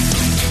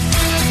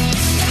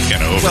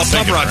 Well,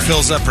 pub rock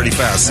fills up pretty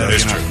fast. So, that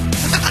is true.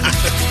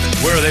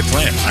 Where are they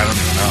playing? I don't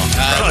even know.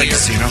 Probably a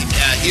casino.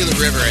 Gila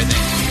River, I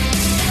think.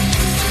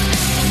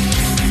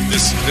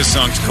 This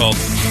song's called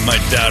My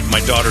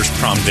Daughter's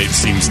Prom Date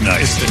Seems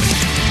Nice.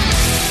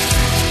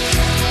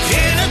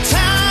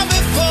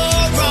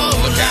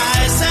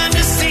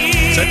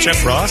 Is that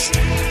Jeff Ross?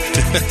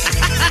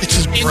 It's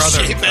his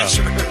brother.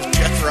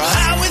 Jeff Ross.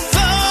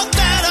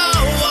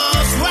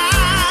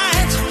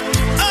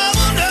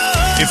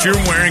 If you're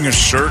wearing a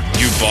shirt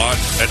you bought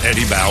at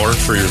Eddie Bauer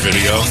for your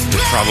video,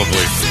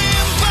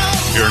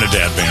 you're in a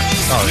dad band.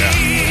 Oh, yeah.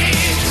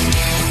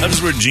 I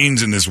just wear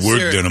jeans and this work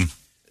denim.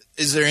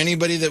 Is there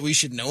anybody that we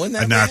should know in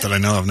that Not band? that I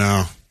know of,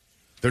 no.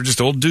 They're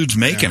just old dudes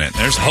making it.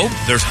 There's hope.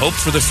 There's hope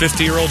for the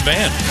 50-year-old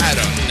band. I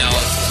don't know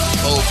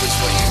if hope is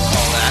what you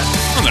call that.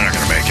 Well, they're not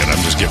going to make it. I'm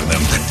just giving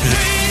them.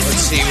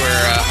 Let's see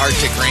where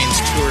Arctic Rain's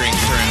touring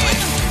currently.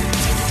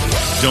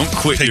 Don't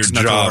quit your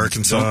Knuckle, job.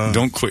 Arkansas.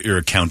 Don't quit your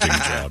accounting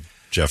job,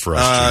 Jeff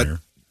Ross Jr.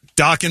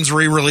 Dawkins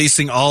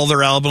re-releasing all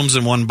their albums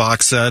in one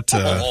box set.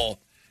 Yeah,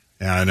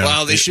 I know.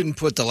 Well, they shouldn't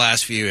put the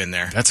last few in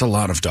there. That's a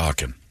lot of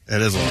Dawkins.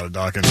 It is a lot of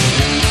Dawkins. So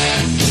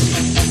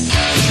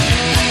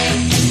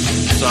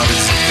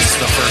obviously, this is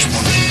the first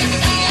one.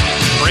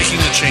 Breaking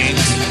the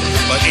Chains.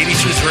 But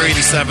 83 through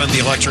 87, the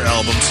Elektra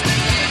albums.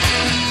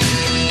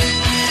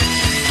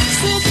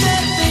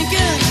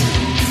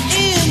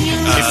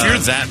 If you're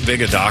that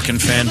big a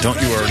Dawkins fan,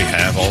 don't you already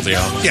have all the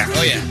albums? Yeah.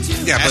 Oh, yeah.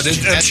 Yeah, but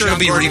I'm sure it'll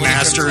be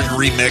remastered and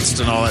remixed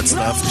and all that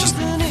stuff. Just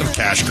some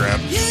cash grab.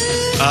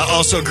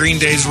 Also, Green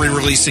Day's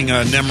re-releasing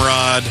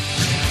Nimrod.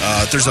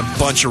 There's a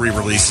bunch of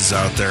re-releases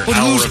out there. But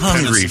who's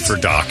hungry for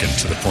Dokken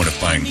to the point of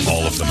buying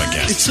all of them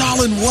again? It's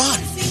all in one.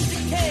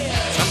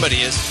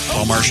 Somebody is.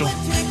 Paul Marshall?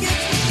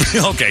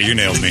 Okay, you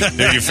nailed me.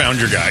 There, you found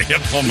your guy.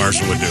 Yep, Paul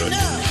Marshall would do it.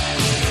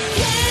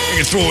 I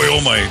can throw away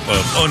all my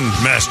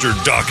unmastered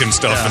Dokken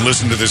stuff and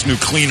listen to this new,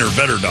 cleaner,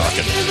 better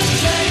Dokken.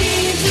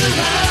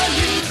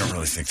 I don't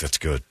really think that's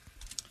good.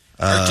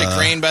 Arctic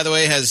Rain, by the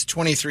way, has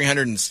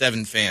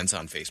 2,307 fans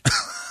on Facebook.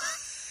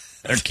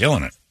 They're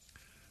killing it.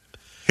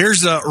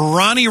 Here's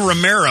Ronnie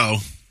Romero.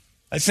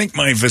 I think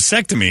my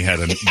vasectomy had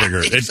a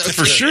bigger. It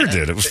for sure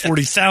did. It was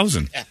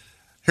 40,000. Yeah.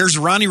 Here's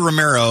Ronnie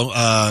Romero,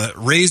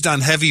 raised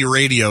on heavy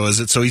radio, is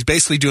it? So he's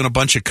basically doing a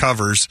bunch of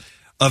covers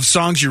of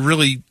songs you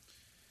really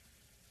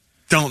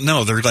don't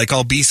know. They're like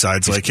all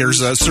B-sides. Like here's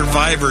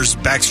Survivor's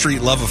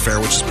Backstreet Love Affair,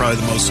 which is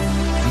probably the most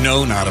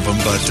known out of them.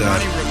 But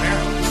Ronnie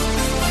Romero.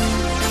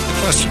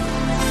 Good question.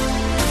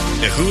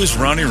 Yeah, who is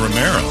Ronnie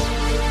Romero?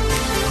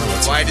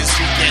 Why does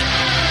he get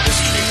this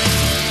treatment?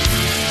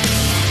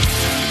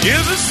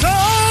 Here's a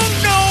song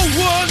no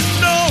one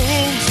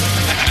knows.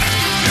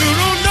 You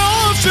don't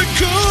know if it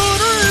could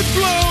or it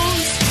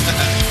blows.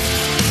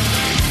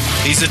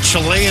 He's a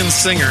Chilean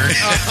singer.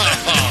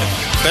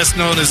 Best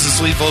known as his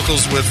lead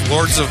vocals with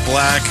Lords of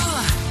Black,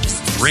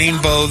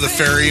 Rainbow, The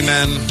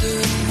Ferrymen.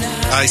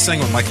 He sang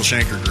with Michael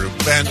Schenker Group.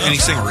 And he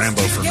sang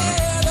Rambo for a minute.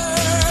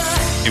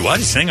 Hey, why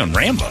did he sing on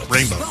Rambo?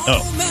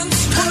 Oh.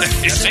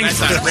 He sang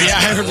for Yeah,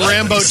 I heard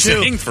Rambo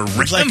too. Sing for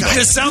Rambo.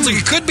 It sounds like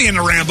it could be in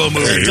a Rambo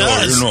movie. Hey,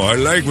 I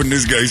like when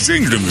this guy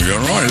sings to me. I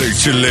like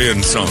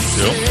Chilean songs,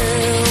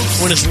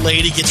 When his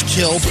lady gets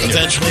killed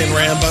eventually in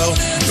Rambo.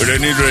 What I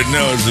need right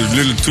now is a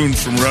little tune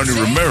from Ronnie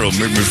Romero.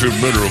 Make me feel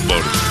better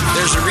about it.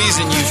 There's a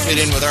reason you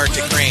fit in with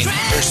Arctic Rain.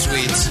 They're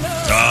Swedes.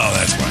 Oh,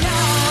 that's why.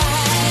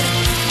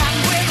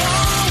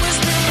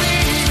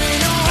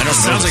 It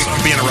sounds like it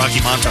could be in a Rocky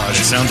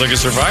montage. It sounds like a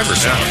Survivor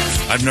song.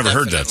 Yeah. I've never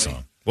heard that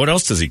song. What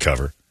else does he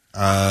cover?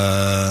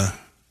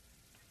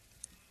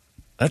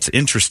 That's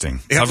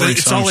interesting. Covering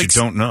songs you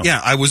don't know. Yeah,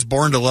 I Was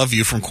Born to Love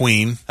You from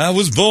Queen. I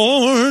was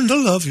born to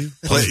love you.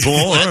 I was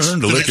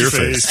born to lick your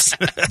face.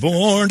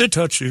 Born to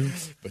touch you.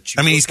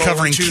 I mean, he's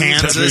covering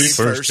Kansas.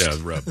 First.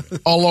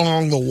 All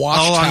Along the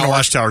Watchtower. All Along the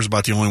Watchtower is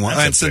about the only one.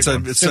 That's since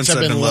I've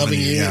been loving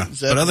you. Yeah.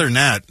 But other than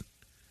that.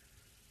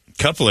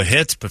 Couple of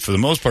hits, but for the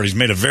most part, he's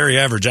made a very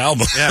average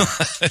album. Yeah.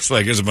 It's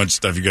like, here's a bunch of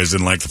stuff you guys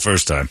didn't like the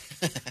first time.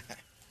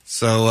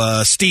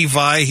 So, Steve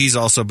Vai, he's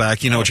also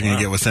back. You know what you're going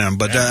to get with him.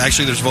 But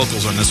actually, there's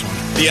vocals on this one.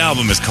 The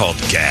album is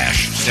called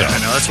Gash. So yeah, I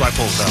know. That's why I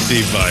pulled it out.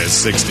 Steve Vai is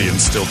 60 and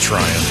still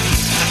trying.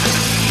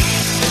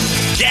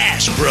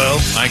 Gash, bro.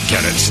 I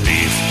get it,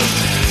 Steve.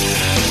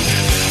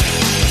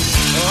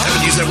 I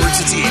haven't used that word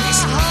since the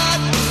 80s.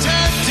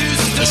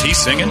 Is he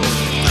singing? I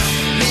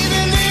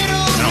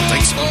don't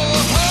think so.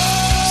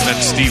 Is that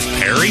Steve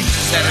Perry?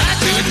 Is that a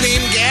dude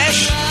named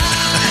Gash?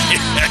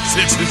 Yes,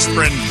 it's his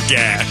friend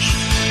Gash.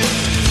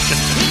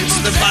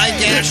 It's the Vai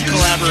Gash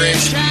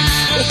collaboration.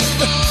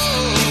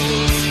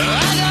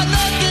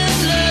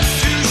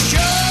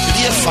 Did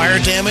he have fire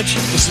damage?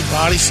 Was his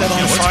body set on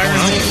fire?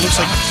 It looks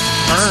like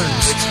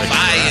burns. It's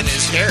Vai in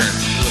his hair.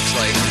 It looks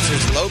like it's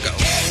his logo.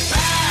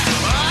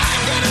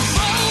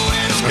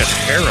 He's got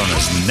hair on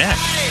his neck.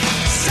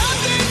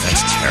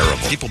 That's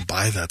terrible. People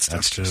buy that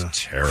stuff too.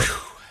 That's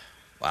terrible.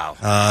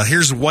 Wow.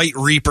 Here's White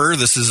Reaper.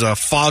 This is a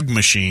Fog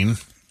Machine.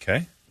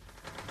 Okay.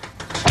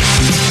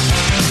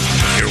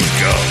 Here we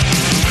go.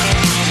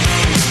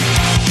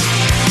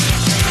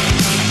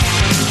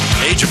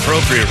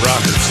 Age-appropriate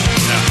rockers.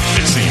 Yeah,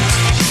 it seems.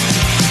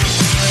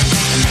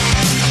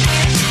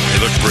 They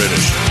look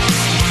British.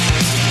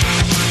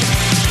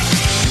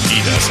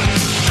 He doesn't.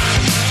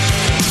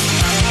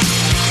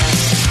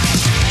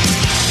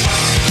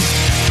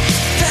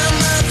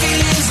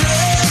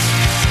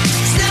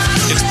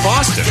 It's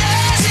Boston.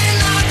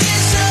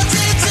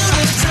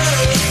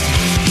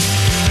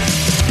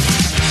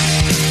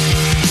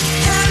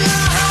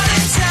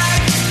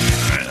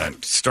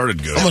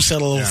 Started good. Almost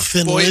had a little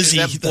Thin Lizzy.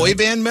 Is that boy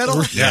band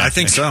metal? Yeah, I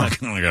think so. I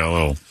got a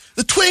little.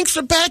 The Twinks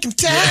are back in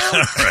town.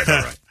 All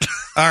right.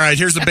 All right,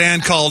 here's a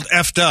band called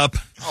Effed Up.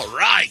 All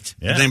right.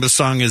 Yeah. The name of the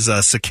song is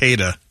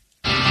Cicada.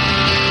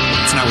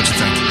 It's not what you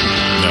think.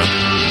 No.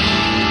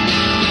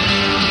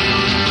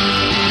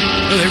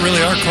 No, they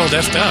really are called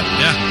Effed Up.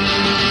 Yeah.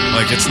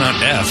 Like, it's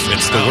not F,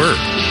 it's the word.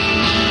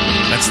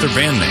 That's their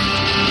band name.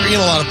 We're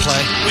getting a lot of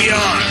play. We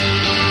are.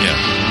 Yeah.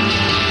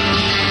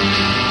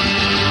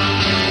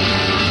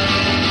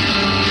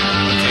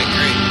 Okay,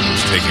 great.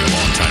 It's taking a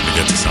long time to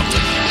get to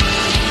something.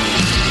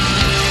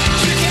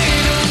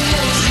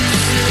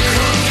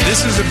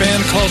 This is a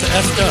band called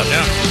Effed Up.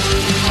 Yeah.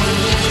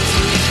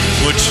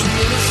 Which,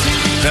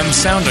 them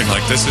sounding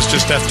like this is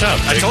just Effed Up.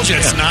 I told you,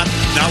 it's not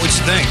what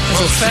you think.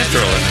 Well, it's that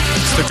girl in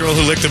it. It's the girl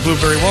who licked the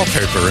blueberry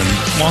wallpaper in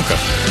Wonka.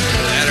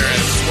 That or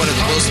it's one of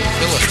the Wilson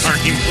Phillips.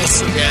 Carney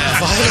Wilson.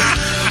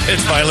 Yeah.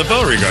 It's Violet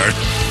Beauregard.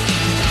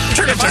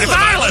 Turn it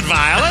violet,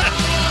 Violet.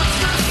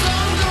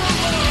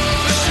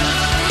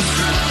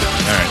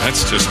 All right,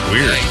 that's just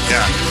weird.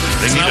 Yeah.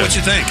 They It's need not what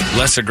you think.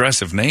 Less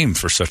aggressive name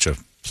for such a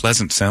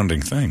pleasant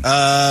sounding thing.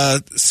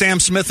 Sam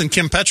Smith and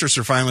Kim Petras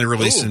are finally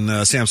releasing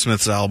Sam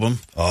Smith's album.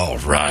 All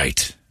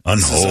right.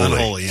 Unholy.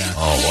 Unholy, yeah.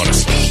 Oh, what a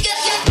song.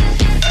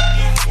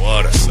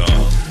 What a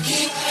song.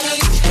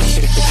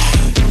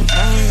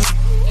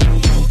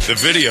 The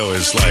video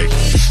is like...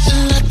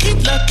 Lucky,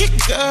 lucky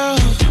girl.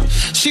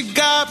 She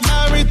got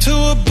married to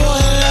a boy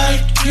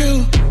like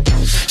you.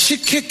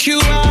 She'd kick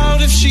you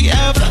out if she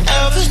ever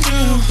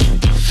knew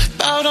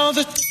about all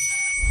the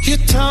you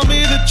tell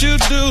me that you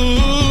do.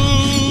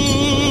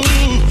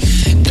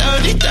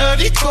 Dirty,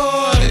 dirty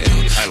boy.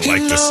 I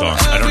like this song.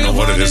 I don't know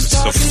what it is. It's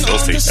so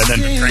filthy. And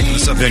then cranking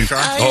this up in the car.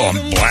 Oh,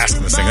 I'm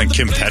blasting this thing. Then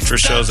Kim Petras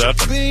shows up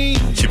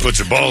and she puts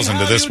her balls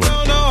into this one.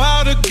 Don't know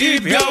how to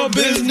keep your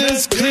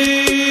business clean.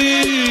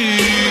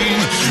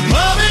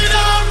 Mommy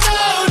don't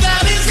know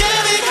that he's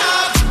getting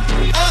hot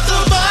at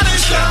the body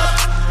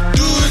shop,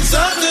 doing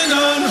something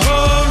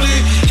unholy.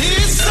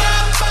 He's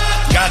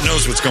God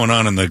knows what's going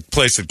on in the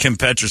place that Kim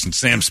Petras and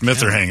Sam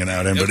Smith are hanging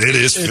out in, but it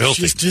is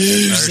filthy.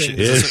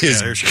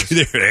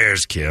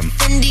 There's Kim.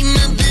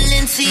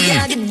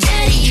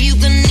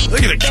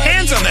 Look at the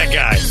cans on that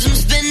guy.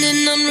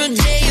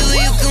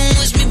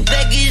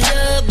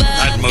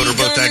 I'd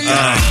motorboat that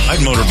guy.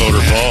 I'd motorboat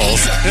her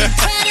balls.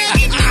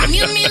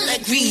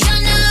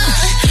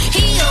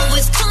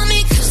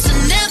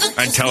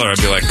 I'd tell her, I'd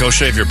be like, go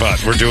shave your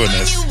butt. We're doing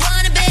this.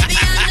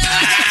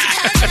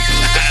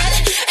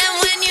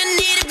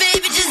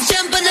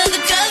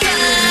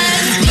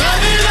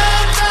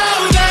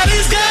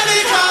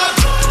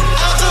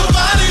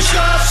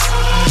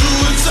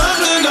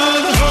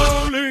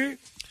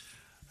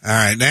 All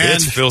right, man.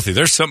 It's filthy.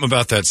 There's something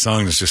about that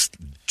song that's just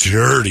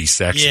dirty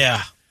sexy.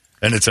 Yeah.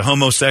 And it's a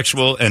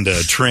homosexual and a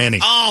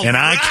tranny. And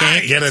I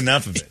can't get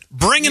enough of it.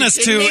 Bringing us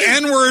to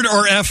N-word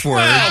or F-word.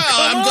 Well,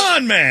 come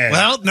on, man.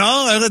 Well, no.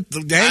 I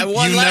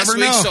won last never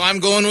week, know. so I'm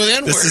going with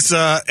N-word. This is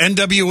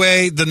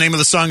NWA. The name of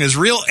the song is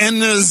Real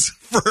Ennas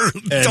for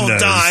Don't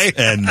Die.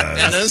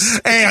 Ennas.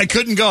 Hey, I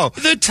couldn't go.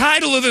 The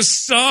title of the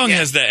song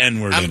has the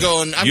N-word in it. You're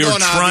going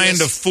trying obvious.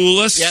 to fool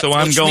us, Yep, so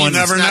I'm which going means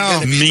it's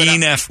not gonna be,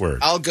 mean but F-word.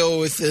 I'll go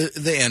with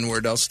the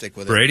N-word. I'll stick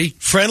with it. Brady?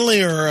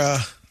 Friendly or...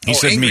 He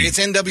said angry. mean. It's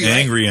NWA.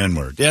 Angry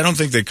N-word. Yeah, I don't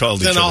think they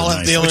called each other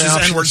nice. The only Which is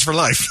options. N-words for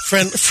life.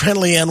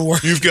 Friendly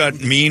N-word. You've got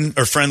mean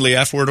or friendly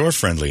F-word or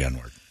friendly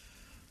N-word.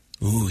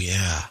 Ooh,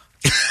 yeah.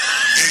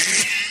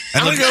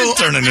 And look at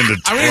turning into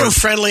I'm going to go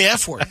friendly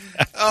F-word.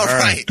 All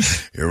right.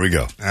 Here we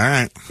go. All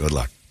right. Good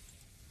luck.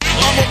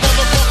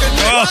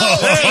 Oh,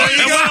 there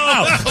you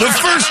go. The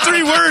first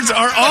three words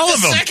are all of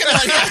them. The second one,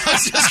 I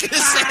was just going to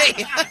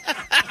say.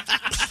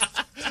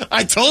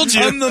 I told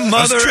you. I'm the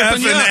mother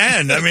effing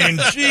N. I mean,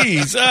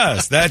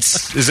 Jesus.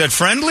 Is that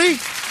friendly?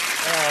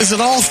 Is it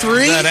all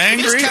three? Is that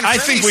angry? I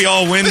think we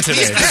all win today.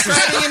 He's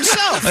describing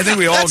himself. I think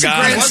we all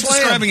got He it. was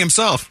describing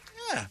himself.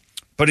 Yeah.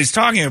 But he's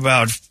talking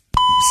about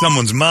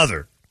someone's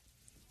mother.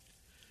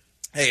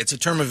 Hey, it's a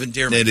term of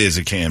endearment. It is.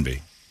 It can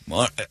be.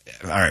 Well,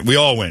 all right. We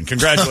all win.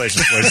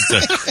 Congratulations, boys.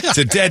 It's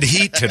a dead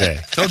heat today.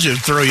 Told you to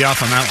throw you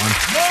off on that one.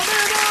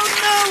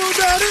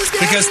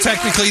 Because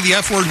technically the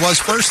F word was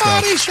first, though.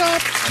 Body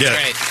shop. Yeah.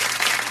 Right.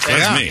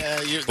 That's me.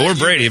 Or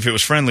Brady, if it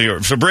was friendly.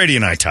 So Brady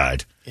and I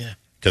tied. Yeah.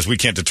 Because we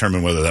can't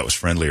determine whether that was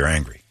friendly or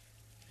angry.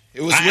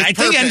 It was I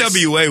think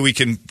NWA, we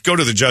can go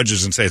to the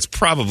judges and say it's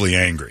probably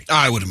angry.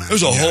 I would imagine. There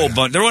was a whole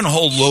bunch. There wasn't a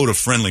whole load of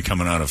friendly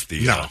coming out of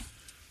the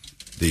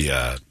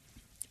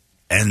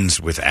ends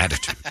with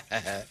attitude.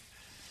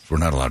 We're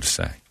not allowed to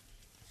say.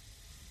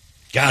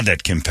 God,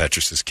 that Kim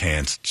Petras'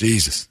 cans.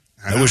 Jesus.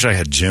 I wish I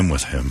had Jim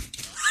with him.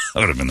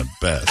 That would have been the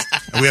best.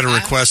 We had a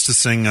request to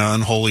sing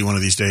Unholy one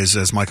of these days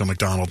as Michael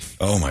McDonald.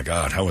 Oh, my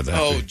God. How would that be?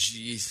 Oh,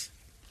 jeez.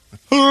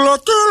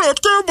 Lucky,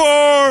 lucky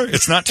boy.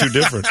 It's not too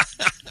different.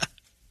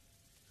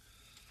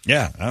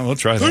 Yeah, we'll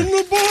try that. In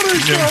the body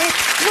shop.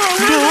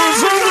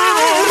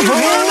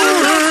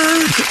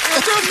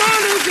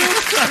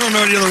 I don't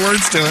know any other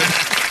words to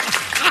it.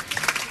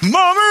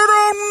 Mommy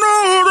don't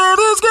know that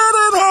it's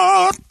getting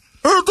hot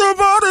at the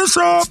body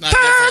shop.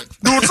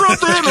 Do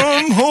something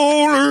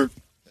unholy.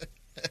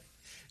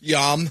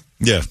 Yum.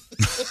 Yeah.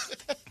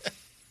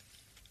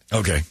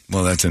 Okay.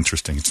 Well, that's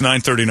interesting. It's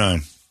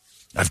 9:39.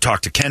 I've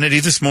talked to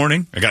Kennedy this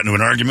morning. I got into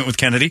an argument with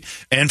Kennedy.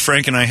 Anne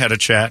Frank and I had a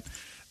chat.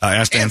 I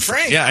asked Anne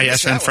Frank. Yeah, I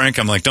asked Anne Frank.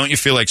 I'm like, don't you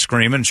feel like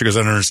screaming? And she goes,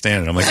 I don't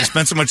understand it. I'm like, you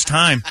spent so much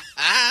time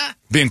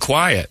being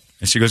quiet.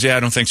 And she goes, yeah, I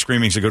don't think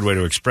screaming's a good way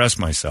to express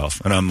myself.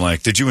 And I'm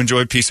like, did you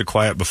enjoy peace and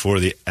quiet before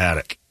the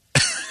attic?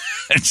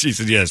 And she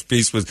said, yes,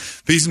 peace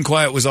and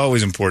quiet was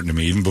always important to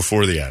me, even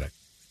before the attic.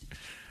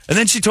 And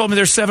then she told me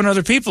there's 7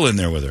 other people in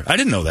there with her. I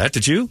didn't know that.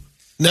 Did you?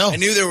 No. I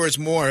knew there was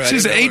more. She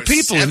said 8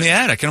 people in the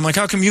attic. And I'm like,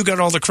 how come you got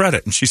all the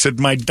credit? And she said,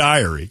 my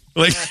diary.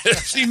 Like,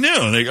 she knew.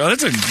 Like, oh,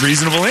 that's a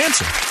reasonable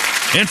answer.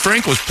 Anne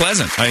Frank was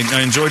pleasant.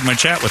 I enjoyed my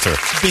chat with her.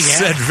 Big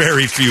said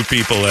very few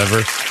people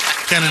ever.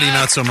 Kennedy,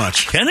 not so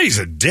much. Kennedy's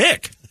a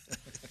dick.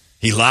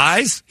 He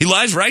lies. He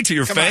lies right to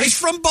your face. On, he's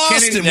from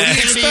Boston. What do you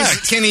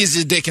expect? Kenny's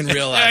a dick in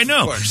real life. I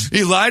know. Of course.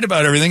 He lied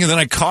about everything, and then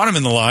I caught him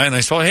in the lie, and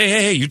I said,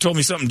 hey, you told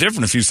me something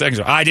different a few seconds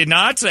ago. I did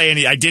not say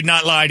anything. I did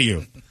not lie to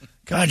you.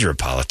 God, you're a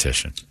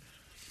politician.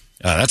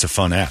 That's a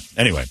fun app.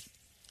 Anyway.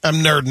 I'm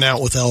nerding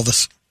out with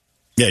Elvis.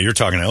 Yeah, you're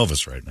talking to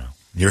Elvis right now.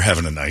 You're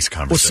having a nice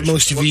conversation.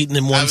 What's the most you've eaten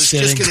in one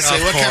sitting? I was just going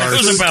to say, what kind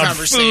of food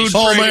conversation?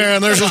 Oh,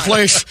 man, there's a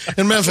place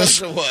in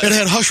Memphis. It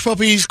had hush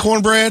puppies,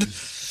 cornbread.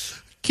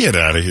 Get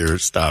out of here.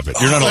 Stop it.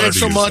 You're not allowed to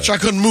so use much that. I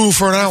couldn't move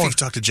for an hour. I think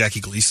talk to Jackie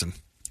Gleason.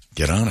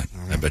 Get on it.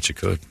 I bet you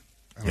could.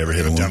 You ever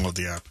hit a woman? Download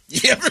the app.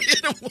 You ever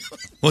hit a woman?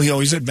 Well, he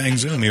always had Bang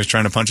Zoom. He was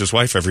trying to punch his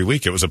wife every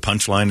week. It was a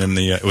punchline in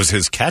the. It was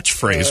his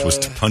catchphrase was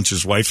to punch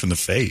his wife in the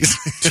face.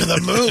 To the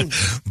moon.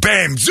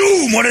 Bang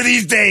Zoom one of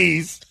these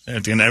days.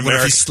 And in America, what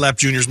if he slapped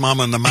Junior's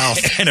mama in the mouth?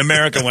 And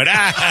America went,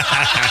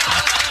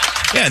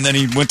 Yeah, and then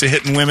he went to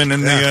hitting women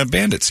in the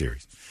Bandit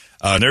series.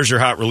 There's your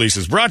hot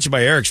releases. Brought to you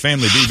by Eric's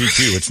Family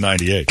BBQ. It's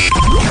 98.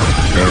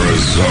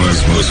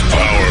 Arizona's most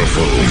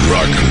powerful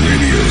rock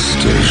radio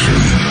station.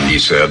 He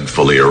said,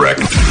 fully erect.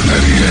 98.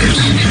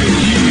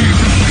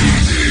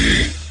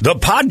 The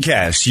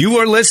podcast you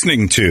are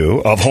listening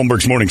to of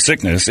Holmberg's Morning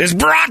Sickness is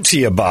brought to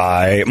you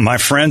by my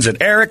friends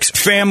at Eric's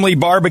Family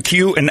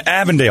Barbecue in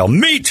Avondale.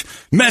 Meet,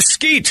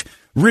 mesquite,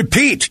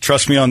 repeat.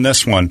 Trust me on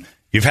this one.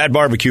 You've had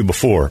barbecue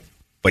before,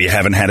 but you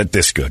haven't had it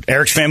this good.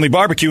 Eric's Family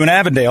Barbecue in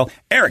Avondale,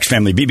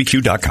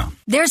 ericsfamilybbq.com.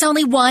 There's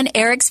only one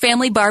Eric's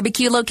Family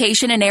Barbecue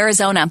location in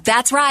Arizona.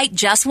 That's right,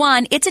 just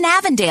one. It's in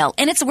Avondale,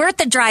 and it's worth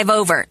the drive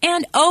over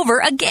and over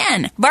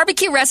again.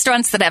 Barbecue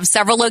restaurants that have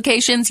several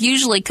locations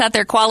usually cut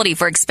their quality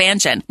for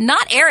expansion.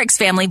 Not Eric's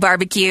Family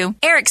Barbecue.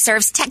 Eric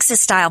serves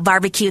Texas-style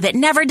barbecue that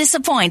never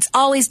disappoints,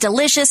 always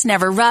delicious,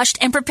 never rushed,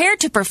 and prepared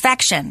to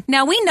perfection.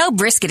 Now, we know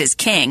brisket is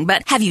king,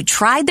 but have you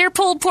tried their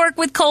pulled pork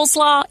with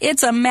coleslaw?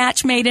 It's a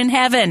match made in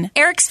heaven.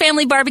 Eric's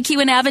Family Barbecue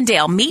in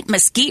Avondale. Meet,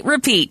 mesquite,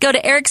 repeat. Go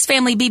to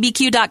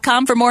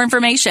ericsfamilybbq.com for more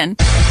information.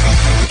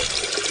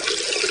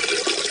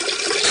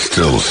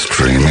 Still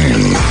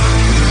streaming.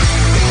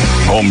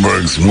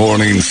 Holmberg's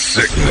Morning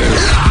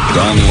Sickness.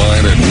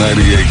 Online at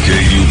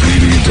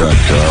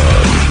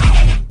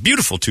 98kupd.com.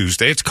 Beautiful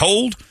Tuesday. It's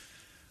cold.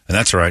 And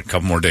that's all right. A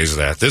couple more days of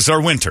that. This is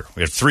our winter.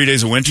 We have 3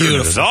 days of winter. And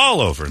it is all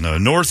over. And the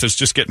north is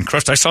just getting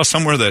crushed. I saw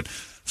somewhere that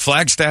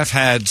Flagstaff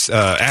had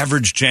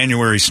average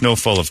January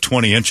snowfall of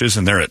 20 inches,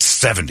 and they're at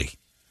 70.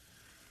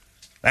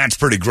 That's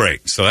pretty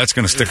great. So that's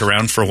going to stick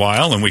around for a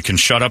while, and we can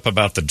shut up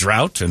about the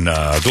drought, and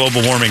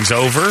global warming's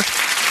over.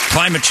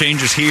 Climate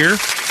change is here,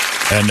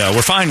 and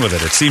we're fine with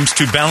it. It seems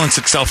to balance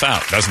itself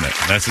out, doesn't it?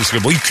 That's just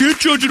good. Well, you can't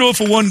judge it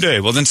off of one day.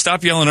 Well, then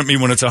stop yelling at me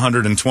when it's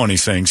 120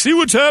 saying, see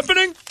what's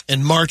happening?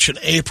 In March and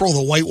April,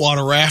 the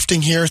whitewater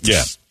rafting here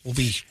will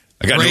be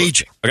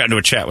raging. I got into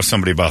a chat with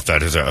somebody about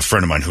that. As a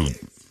friend of mine who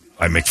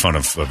I make fun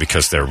of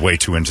because they're way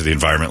too into the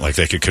environment, like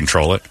they could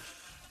control it.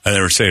 And they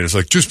were saying, it's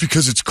like, just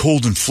because it's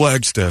cold in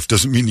Flagstaff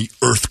doesn't mean the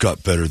earth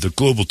got better. The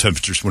global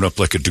temperatures went up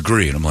like a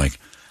degree. And I'm like,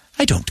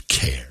 I don't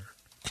care.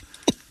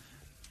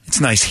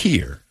 It's nice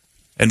here.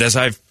 And as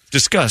I've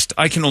discussed,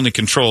 I can only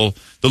control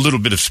the little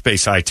bit of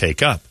space I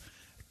take up.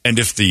 And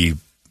if the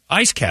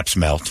ice caps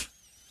melt,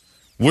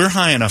 we're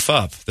high enough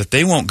up that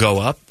they won't go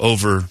up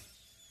over,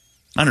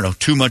 I don't know,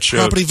 too much.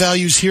 Property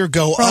values here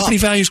go up. Property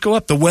values go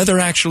up. The weather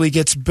actually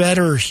gets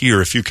better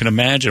here, if you can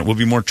imagine. It will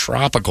be more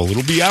tropical.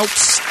 It'll be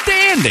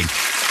outstanding.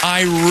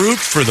 I root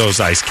for those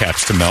ice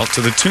caps to melt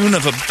to the tune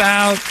of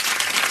about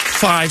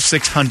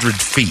 500-600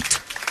 feet.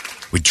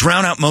 We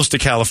drown out most of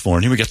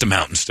California. We get the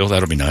mountains still.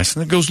 That'll be nice.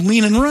 And it goes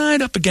leaning right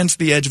up against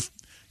the edge of,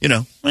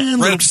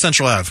 right up to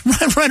Central Ave.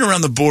 Right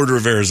around the border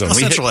of Arizona.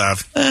 Central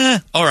Ave.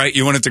 All right,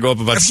 you want it to go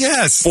up about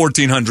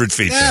 1,400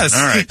 feet. Yes.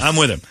 Then. All right, I'm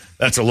with him.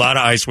 That's a lot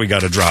of ice we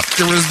got to drop.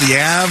 There was the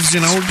Aves,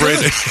 we're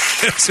good.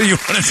 So you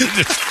wanted to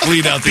just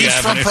bleed out the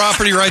beachfront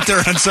property right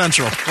there on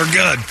Central. We're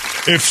good.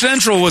 If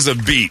Central was a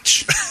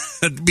beach,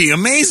 it'd be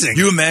amazing.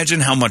 You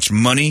imagine how much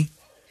money,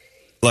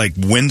 like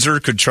Windsor,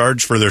 could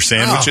charge for their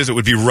sandwiches? It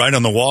would be right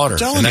on the water.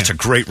 And that's a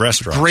great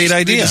restaurant. Great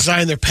idea. They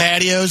design their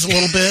patios a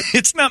little bit.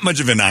 It's not much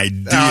of an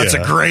idea. No, it's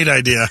a great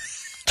idea.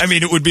 I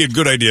mean, it would be a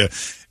good idea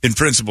in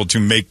principle to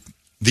make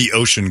the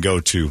ocean go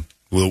to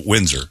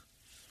Windsor.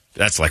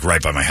 That's like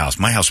right by my house.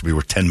 My house would be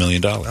worth $10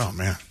 million. Oh,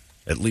 man.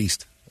 At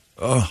least.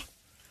 Oh.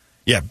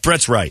 Yeah,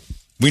 Brett's right.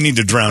 We need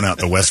to drown out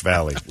the West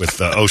Valley with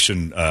the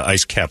ocean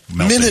ice cap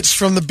melting. Minutes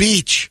from the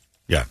beach.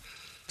 Yeah.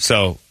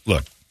 So,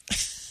 look,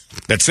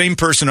 that same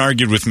person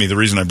argued with me, the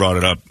reason I brought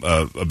it up,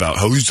 about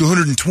how it's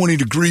 120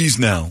 degrees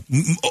now.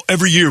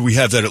 Every year we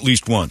have that at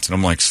least once. And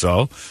I'm like,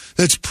 so?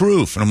 That's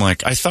proof. And I'm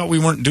like, I thought we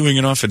weren't doing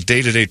it off of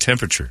day-to-day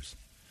temperatures.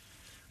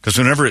 Because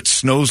whenever it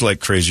snows like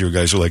crazy, you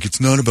guys are like, it's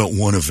not about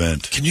one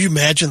event. Can you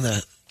imagine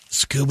the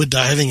scuba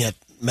diving at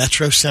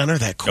Metro Center,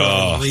 that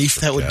coral reef?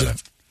 That would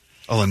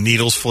all the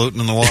needles floating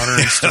in the water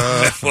and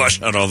stuff.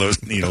 Wash out all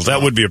those needles.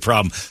 That would be a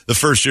problem. The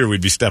first year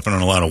we'd be stepping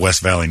on a lot of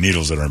West Valley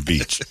needles at our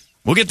beach.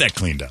 We'll get that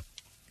cleaned up.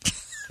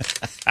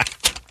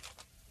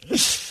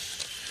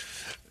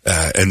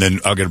 And then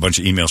I'll get a bunch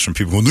of emails from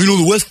people going,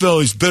 the West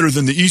Valley is better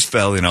than the East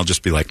Valley. And I'll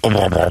just be like, you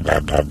don't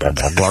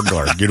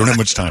have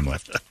much time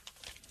left.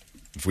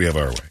 If we have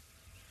our way.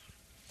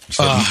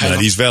 So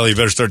that East Valley, you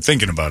better start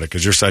thinking about it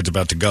because your side's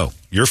about to go.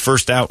 You're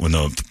first out when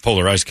the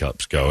polar ice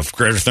caps go. If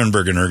Greta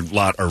Thunberg and her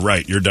lot are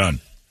right, you're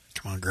done.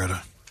 Come on,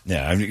 Greta.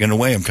 Yeah, in a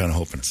way, I'm kind of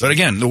hoping it. But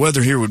again, the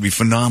weather here would be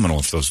phenomenal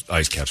if those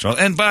ice caps fell.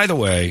 And by the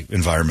way,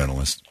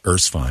 environmentalists,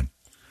 Earth's fine.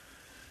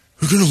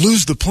 We're going to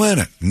lose the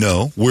planet.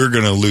 No, we're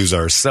going to lose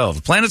ourselves.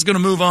 The planet's going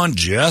to move on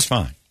just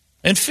fine.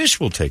 And fish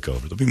will take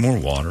over. There'll be more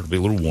water. It'll be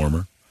a little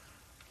warmer.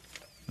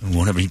 We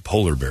won't have any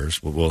polar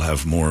bears. We'll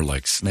have more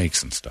like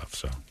snakes and stuff.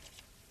 So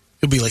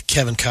it'll be like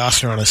Kevin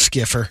Costner on a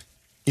skiffer.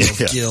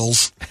 With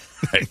gills.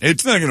 Right.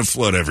 It's not going to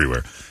flood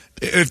everywhere.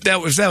 If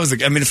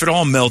it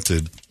all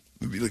melted,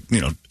 it'd be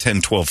like,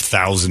 10,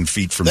 12,000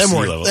 feet from sea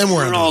level. Then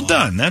we're all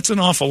done. That's an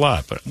awful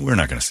lot, but we're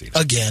not going to see it.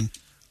 Again.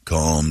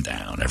 Calm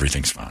down.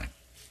 Everything's fine.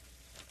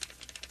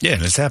 Yeah,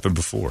 and it's happened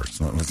before.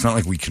 It's not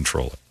like we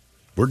control it.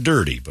 We're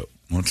dirty, but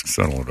let's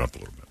settle it up a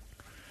little bit.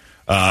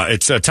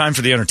 It's time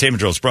for the entertainment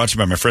drill. It's brought to you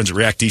by my friends at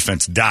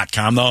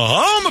ReactDefense.com, the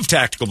home of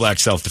tactical black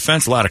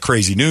self-defense. A lot of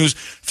crazy news.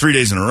 3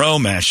 days in a row,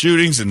 mass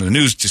shootings, and the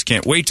news just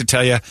can't wait to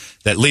tell you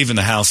that leaving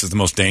the house is the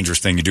most dangerous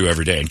thing you do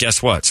every day. And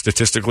guess what?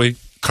 Statistically,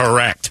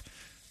 correct,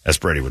 as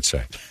Brady would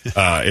say.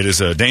 It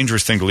is a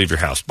dangerous thing to leave your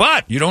house.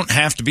 But you don't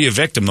have to be a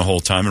victim the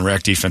whole time, and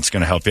React Defense is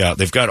going to help you out.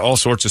 They've got all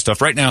sorts of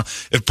stuff. Right now,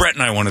 if Brett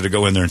and I wanted to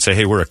go in there and say,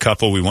 hey, we're a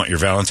couple, we want your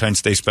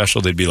Valentine's Day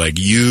special, they'd be like,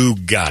 you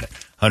got it.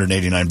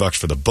 $189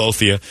 for the both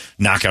of you.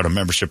 Knock out a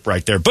membership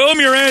right there. Boom,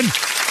 you're in.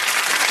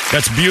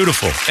 That's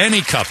beautiful.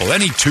 Any couple,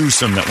 any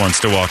twosome that wants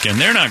to walk in,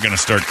 they're not going to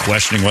start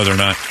questioning whether or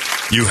not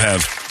you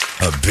have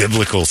a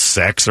biblical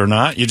sex or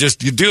not. You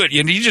do it.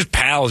 You just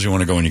pals. You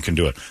want to go and you can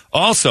do it.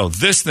 Also,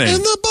 this thing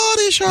in the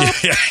body shop.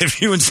 Yeah,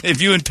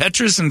 if you and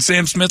Petrus and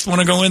Sam Smith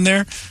want to go in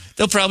there,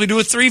 they'll probably do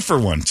a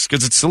 3-for-1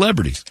 because it's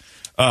celebrities.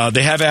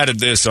 They have added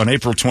this on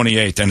April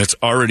 28th, and it's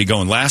already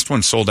going. Last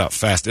one sold out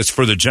fast. It's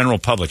for the general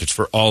public. It's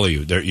for all of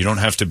you. You don't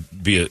have to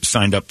be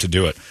signed up to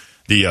do it.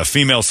 The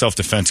female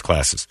self-defense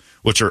classes,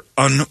 which are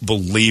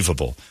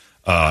unbelievable.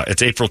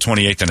 It's April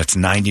 28th, and it's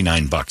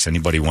 $99.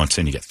 Anybody wants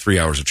in, you get 3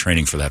 hours of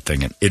training for that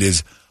thing, and it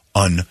is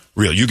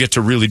unreal. You get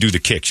to really do the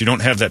kicks. You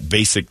don't have that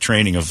basic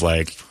training of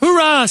like,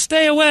 hoorah,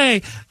 stay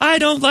away. I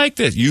don't like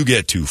this. You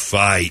get to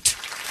fight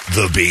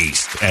the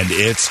beast, and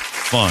it's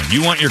fun.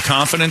 You want your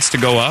confidence to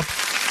go up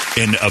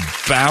in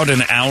about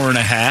an hour and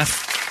a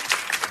half?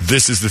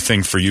 This is the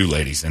thing for you,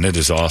 ladies, and it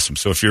is awesome.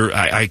 So if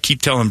I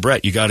keep telling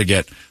Brett, you got to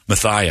get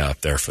Mathia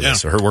up there for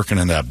this. So her working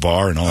in that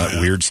bar and all that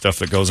weird stuff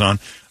that goes on.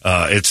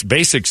 It's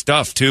basic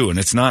stuff too, and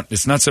it's not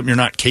something you're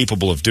not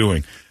capable of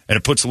doing. And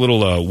it puts a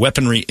little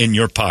weaponry in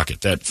your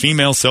pocket. That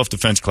female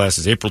self-defense class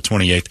is April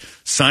 28th.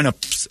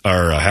 Sign-ups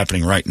are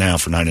happening right now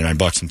for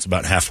 $99, and it's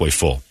about halfway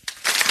full.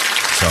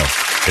 So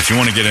if you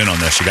want to get in on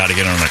this, you got to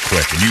get on it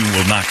quick, and you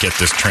will not get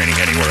this training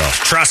anywhere else.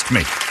 Trust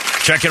me.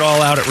 Check it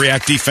all out at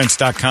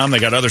reactdefense.com. They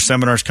got other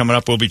seminars coming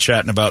up we'll be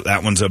chatting about.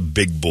 That one's a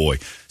big boy.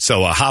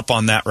 So hop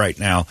on that right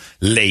now,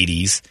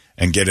 ladies,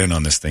 and get in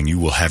on this thing. You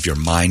will have your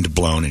mind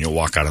blown, and you'll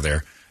walk out of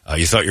there.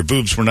 You thought your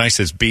boobs were nice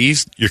as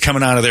bees? You're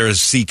coming out of there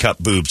as C-cup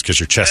boobs because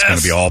your chest's going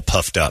to be all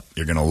puffed up.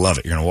 You're going to love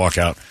it. You're going to walk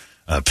out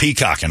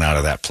peacocking out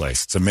of that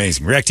place. It's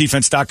amazing.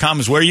 ReactDefense.com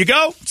is where you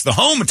go. It's the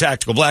home of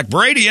Tactical Black.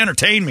 Brady,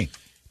 entertain me.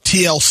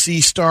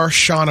 TLC star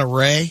Shauna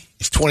Ray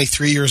is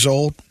 23 years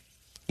old.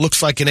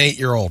 Looks like an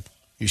 8-year-old.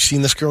 You've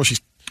seen this girl?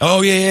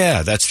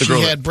 That's the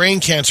girl. She had brain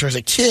cancer as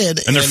a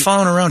kid. And they're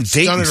following around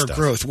dating her stuff.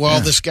 Growth. Well,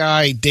 this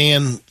guy,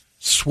 Dan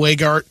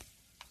Swigart,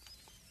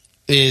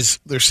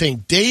 they're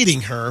saying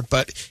dating her,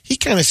 but he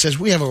kind of says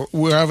we have a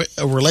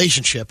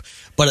relationship,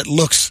 but it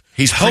looks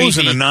he's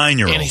hosing a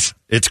 9-year-old.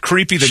 It's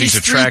creepy that he's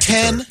attracted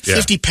to her.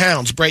 50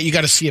 pounds. Brett, you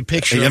got to see a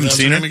picture. You haven't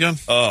seen her again?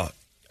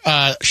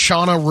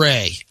 Shauna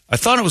Ray. I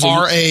thought it was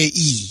R-A-E.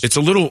 It's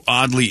a little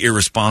oddly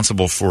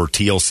irresponsible for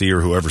TLC or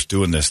whoever's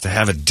doing this to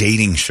have a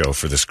dating show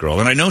for this girl.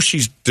 And I know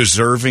she's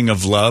deserving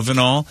of love and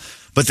all,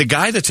 but the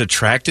guy that's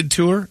attracted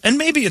to her, and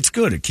maybe it's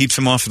good. It keeps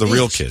him off of the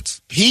real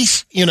kids.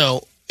 His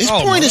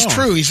point is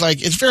true. He's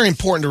like, it's very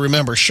important to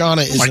remember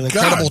Shauna is an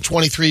incredible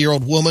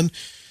 23-year-old woman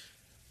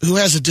who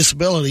has a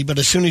disability, but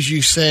as soon as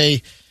you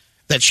say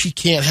that she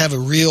can't have a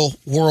real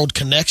world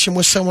connection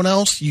with someone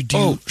else, you do.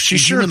 Oh, she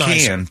sure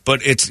can,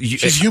 but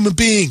she's a human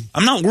being.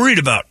 I'm not worried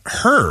about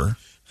her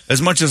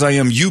as much as I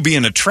am you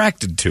being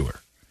attracted to her.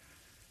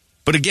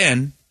 But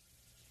again,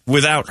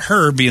 without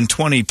her being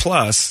 20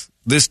 plus,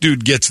 this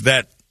dude gets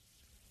that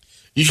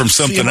from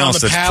something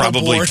else that's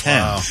probably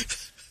 10. Wow.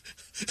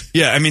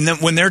 Yeah, I mean,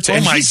 when they're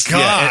oh my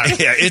God.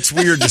 Yeah, it's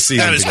weird to see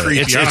that is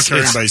creepy. I don't care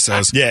what anybody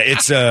says. Yeah,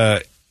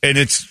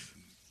 it's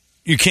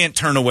you can't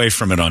turn away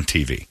from it on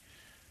TV.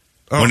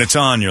 When it's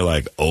on, you're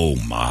like, oh,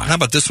 my. How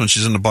about this one?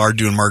 She's in the bar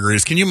doing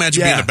margaritas. Can you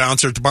imagine being a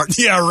bouncer at the bar?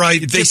 Yeah, right.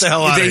 Get the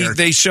hell out of here.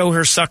 They show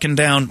her sucking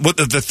down.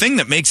 The thing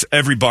that makes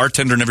every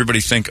bartender and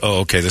everybody think, oh,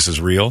 okay, this is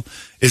real,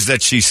 is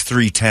that she's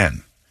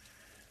 3'10".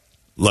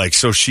 Like,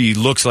 so she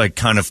looks like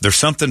kind of, there's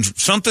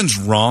something's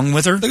wrong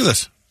with her. Look at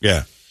this.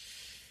 Yeah.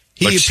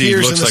 He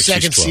appears in the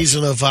second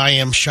season of I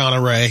Am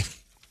Shauna Ray.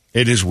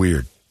 It is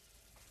weird.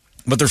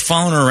 But they're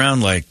following her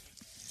around like,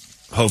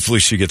 hopefully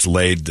she gets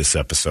laid this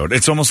episode.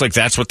 It's almost like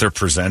that's what they're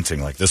presenting.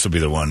 Like, this will be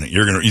the one.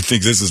 You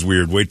think this is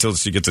weird. Wait till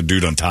she gets a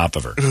dude on top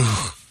of her.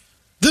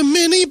 The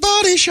mini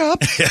body shop.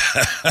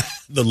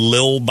 The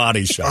Lil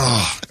Body Shop.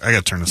 Oh, I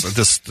got to turn this.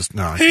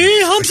 No.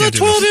 He humps a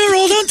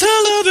 12-year-old on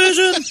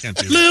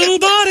television. Little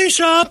Body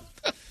Shop.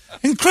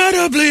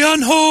 Incredibly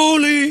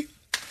unholy.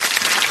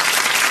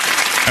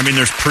 I mean,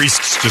 there's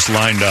priests just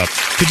lined up.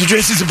 Could you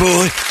dress as a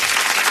boy?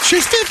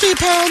 She's 50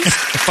 pounds.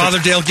 Father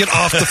Dale, get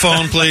off the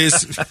phone, please.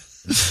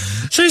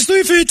 She's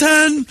 3 feet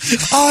 10.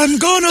 I'm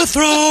gonna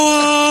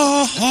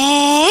throw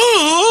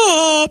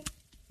up.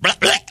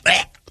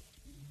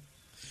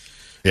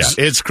 Yeah,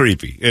 it's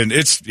creepy. And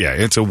it's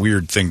a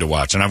weird thing to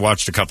watch. And I've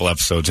watched a couple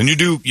episodes. And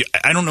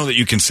I don't know that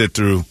you can sit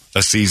through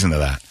a season of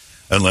that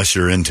unless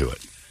you're into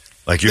it.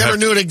 Like you never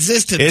knew it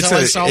existed until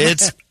I saw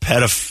it.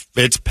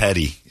 It's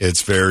petty.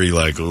 It's very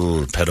like,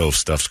 ooh, pedo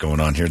stuff's going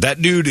on here.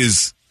 That dude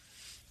is,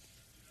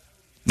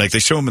 like, they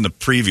show him in the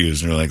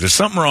previews and they're like, there's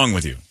something wrong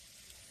with you.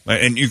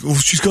 And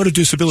she's got a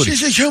disability.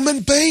 She's a human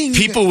being.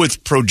 People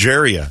with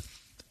progeria,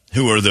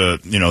 who are the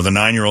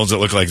 9-year-olds that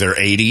look like they're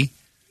 80.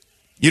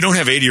 You don't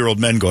have 80-year-old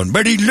men going,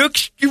 but he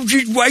looks,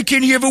 why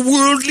can't he have a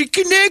worldly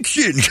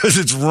connection? Because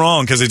it's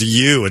wrong, because it's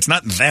you. It's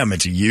not them,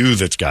 it's you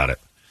that's got it.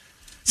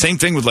 Same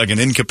thing with like an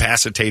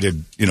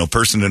incapacitated,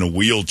 person in a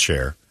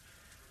wheelchair.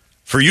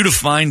 For you to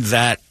find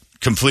that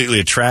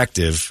completely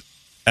attractive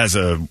as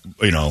a,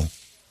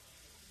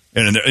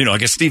 I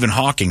guess Stephen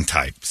Hawking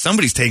type,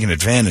 somebody's taking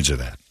advantage of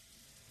that.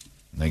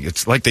 Like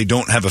it's like they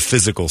don't have a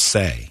physical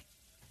say.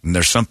 And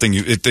there's something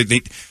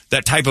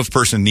that type of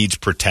person needs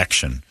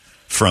protection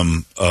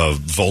from a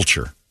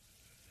vulture.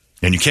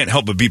 And you can't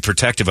help but be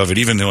protective of it,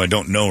 even though I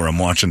don't know her. I'm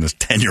watching this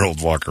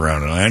 10-year-old walk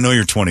around. And I know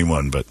you're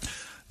 21, but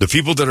the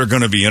people that are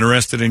going to be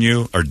interested in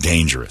you are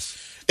dangerous.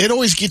 It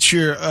always gets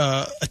your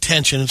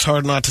attention. It's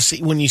hard not to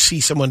see when you see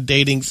someone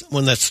dating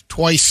one that's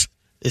twice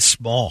as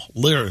small,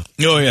 literally.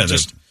 Oh, yeah.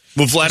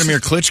 Vladimir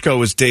Klitschko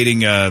was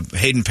dating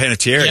Hayden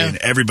Panettiere, and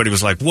everybody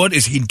was like, what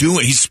is he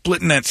doing? He's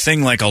splitting that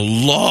thing like a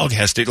log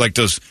has to, like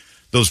those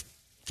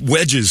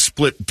wedges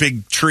split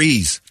big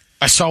trees.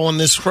 I saw one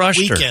this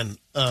weekend,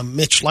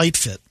 Mitch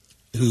Lightfoot,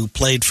 who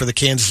played for the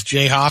Kansas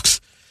Jayhawks.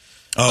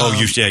 Oh,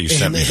 you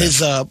sent me that.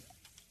 His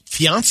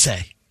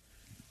fiance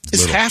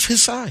is half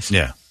his size.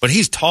 Yeah, but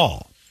he's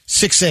tall.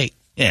 6'8".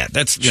 Yeah,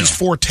 she's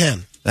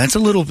 4'10". That's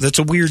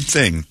a weird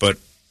thing, but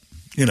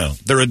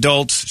they're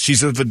adults.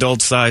 She's of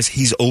adult size.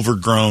 He's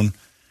overgrown.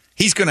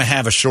 He's going to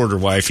have a shorter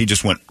wife. He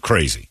just went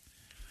crazy.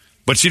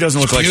 But she doesn't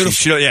look like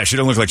she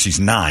doesn't look like she's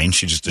 9.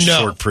 She's just a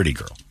short, pretty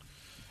girl.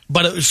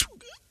 But it was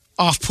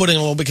off-putting a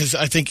little because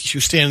I think she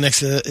was standing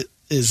next to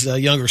his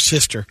younger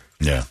sister.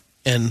 Yeah.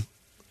 And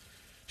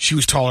she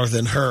was taller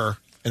than her.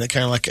 And it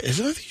kind of like, is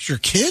these your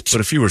kids? But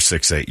if you were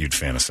 6'8", you'd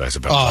fantasize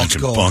about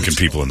bonking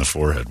people in the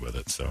forehead with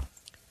it. So,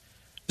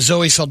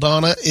 Zoe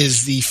Saldana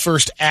is the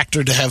first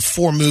actor to have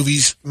 4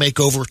 movies make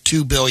over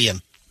 $2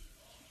 billion.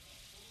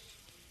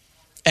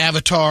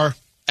 Avatar,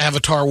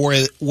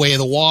 Way of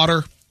the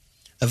Water,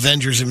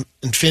 Avengers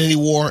Infinity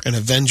War, and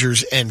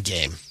Avengers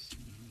Endgame.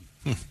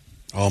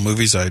 All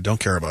movies I don't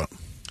care about.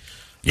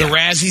 The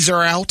Razzies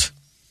are out.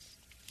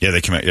 Yeah,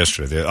 they came out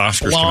yesterday. The Oscars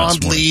came out Blonde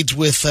this morning. leads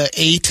with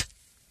 8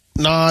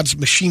 nods.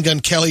 Machine Gun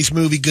Kelly's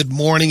movie Good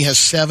Morning has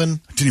 7.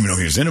 I didn't even know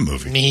he was in a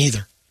movie. Me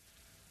either.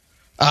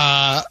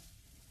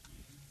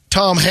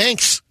 Tom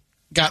Hanks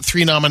got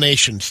 3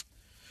 nominations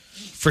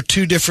for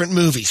 2 different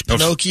movies.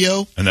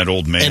 Pinocchio and that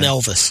old man. And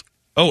Elvis.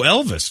 Oh,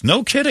 Elvis.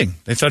 No kidding.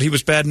 They thought he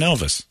was bad in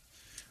Elvis.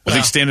 I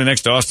think standing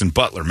next to Austin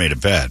Butler made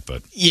it bad,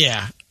 but...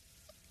 Yeah.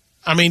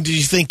 I mean, did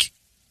you think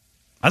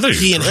I thought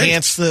he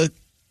enhanced the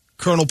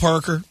Colonel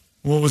Parker?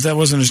 Well, that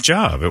wasn't his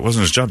job. It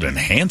wasn't his job to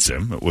enhance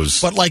him. It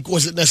was... But,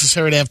 was it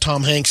necessary to have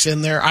Tom Hanks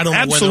in there? I don't know.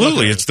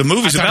 Absolutely. It's the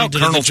movie's about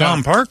Colonel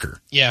Tom Parker.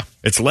 Yeah.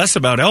 It's less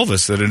about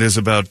Elvis than it is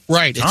about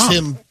Right. Tom. It's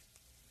him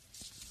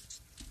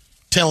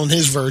telling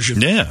his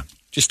version. Yeah.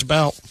 Just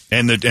about.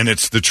 And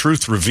it's the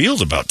truth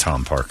revealed about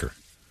Tom Parker.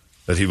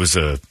 That he was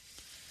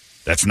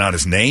that's not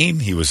his name.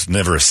 He was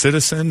never a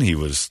citizen. He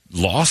was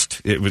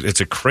lost.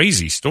 It's a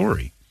crazy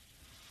story.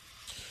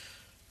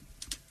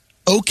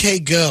 OK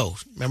Go.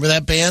 Remember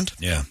that band?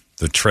 Yeah.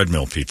 The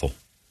treadmill people.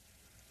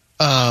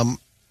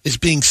 Is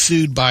being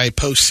sued by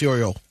Post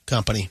Cereal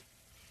Company.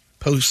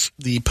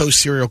 The Post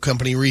Cereal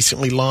Company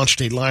recently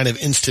launched a line of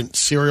instant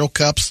cereal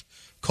cups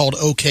called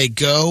OK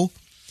Go.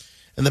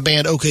 And the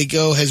band OK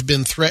Go has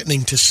been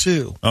threatening to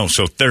sue. Oh,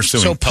 so they're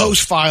suing So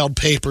Post filed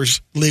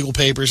legal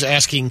papers,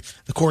 asking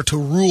the court to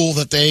rule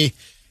that they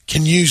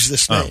can use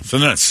this name. Oh, so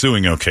they're not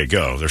suing OK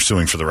Go. They're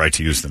suing for the right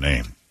to use the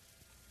name.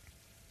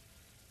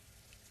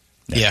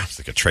 Yeah. It's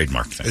like a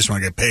trademark thing. They just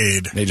want to get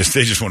paid. They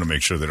just want to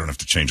make sure they don't have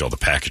to change all the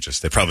packages.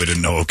 They probably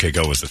didn't know OK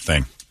Go was the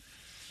thing.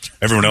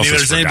 Everyone else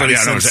has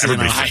forgot.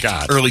 Everybody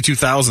forgot. Early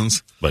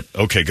 2000s. But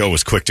OK Go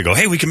was quick to go,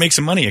 hey, we can make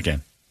some money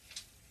again.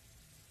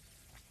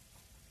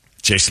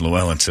 Jason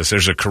Llewellyn says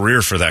there's a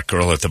career for that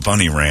girl at the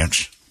Bunny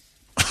Ranch.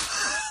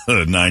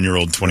 A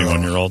 9-year-old,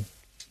 21-year-old.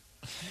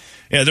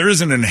 Yeah, there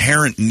is an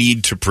inherent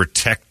need to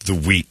protect the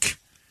weak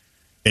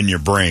in your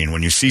brain.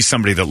 When you see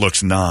somebody that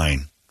looks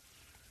 9,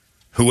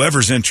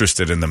 whoever's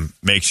interested in them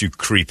makes you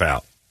creep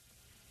out.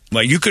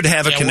 Like, you could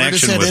have a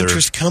connection with her. Where does that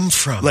interest come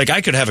from? Like,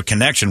 I could have a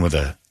connection with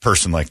a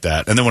person like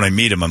that, and then when I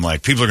meet him, I'm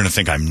like, people are going to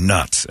think I'm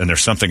nuts, and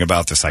there's something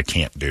about this I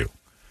can't do.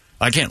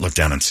 I can't look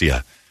down and see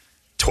a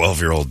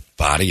 12-year-old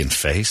body and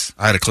face.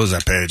 I had to close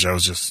that page. I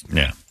was just...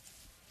 Yeah.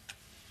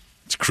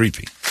 It's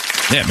creepy.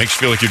 Yeah, it makes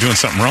you feel like you're doing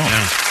something wrong.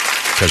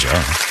 Because you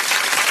are.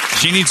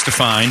 She needs to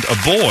find a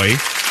boy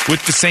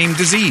with the same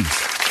disease.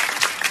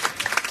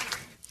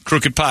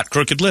 Crooked pot,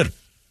 crooked lid.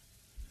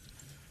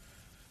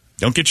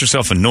 Don't get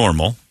yourself a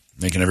normal,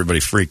 making everybody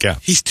freak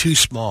out. He's too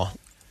small.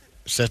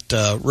 It's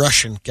that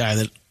Russian guy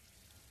that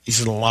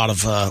he's in a lot of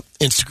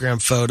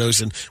Instagram photos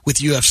and with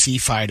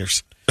UFC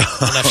fighters. And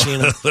I've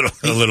seen him.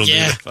 a little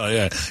yeah. bit. Oh,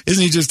 yeah.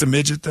 Isn't he just a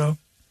midget, though?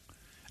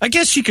 I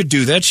guess she could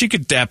do that. She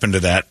could tap into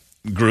that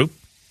group.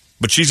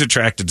 But she's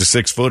attracted to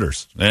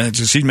 6-footers. And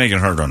she's making it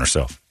hard on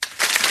herself.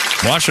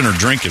 Watching her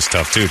drink is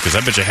tough, too, because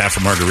I bet you half a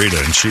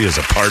margarita, and she is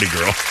a party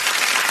girl.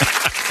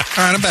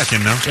 All right, I'm back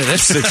in now. Yeah, that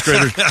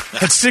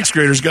sixth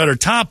grader's got her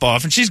top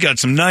off, and she's got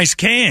some nice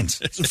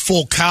cans. It's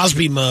full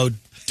Cosby mode.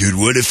 Dude,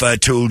 what if I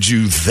told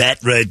you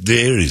that right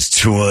there is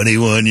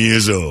 21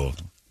 years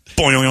old?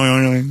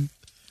 Boing.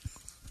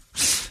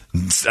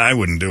 I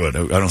wouldn't do it.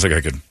 I don't think I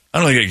could. I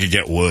don't think I could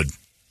get wood.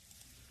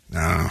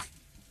 No.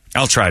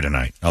 I'll try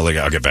tonight. I'll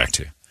get back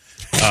to you.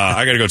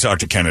 I got to go talk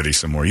to Kennedy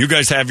some more. You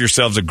guys have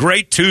yourselves a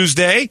great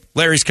Tuesday.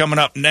 Larry's coming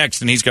up next,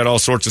 and he's got all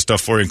sorts of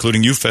stuff for you,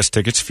 including U-Fest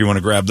tickets if you want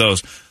to grab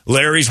those.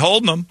 Larry's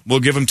holding them.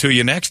 We'll give them to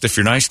you next if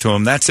you're nice to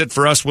him. That's it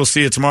for us. We'll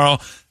see you tomorrow.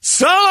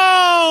 So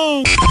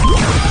long!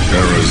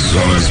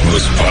 Arizona's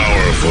most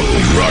powerful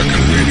rock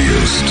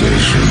radio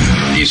station.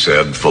 He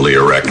said, fully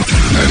erect.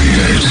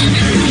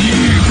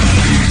 98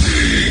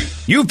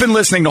 You've been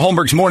listening to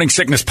Holmberg's Morning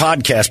Sickness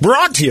Podcast,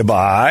 brought to you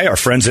by our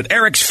friends at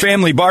Eric's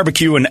Family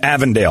Barbecue in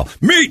Avondale.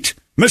 Meet,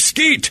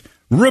 mesquite,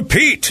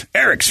 repeat.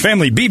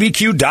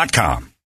 Eric'sFamilyBBQ.com.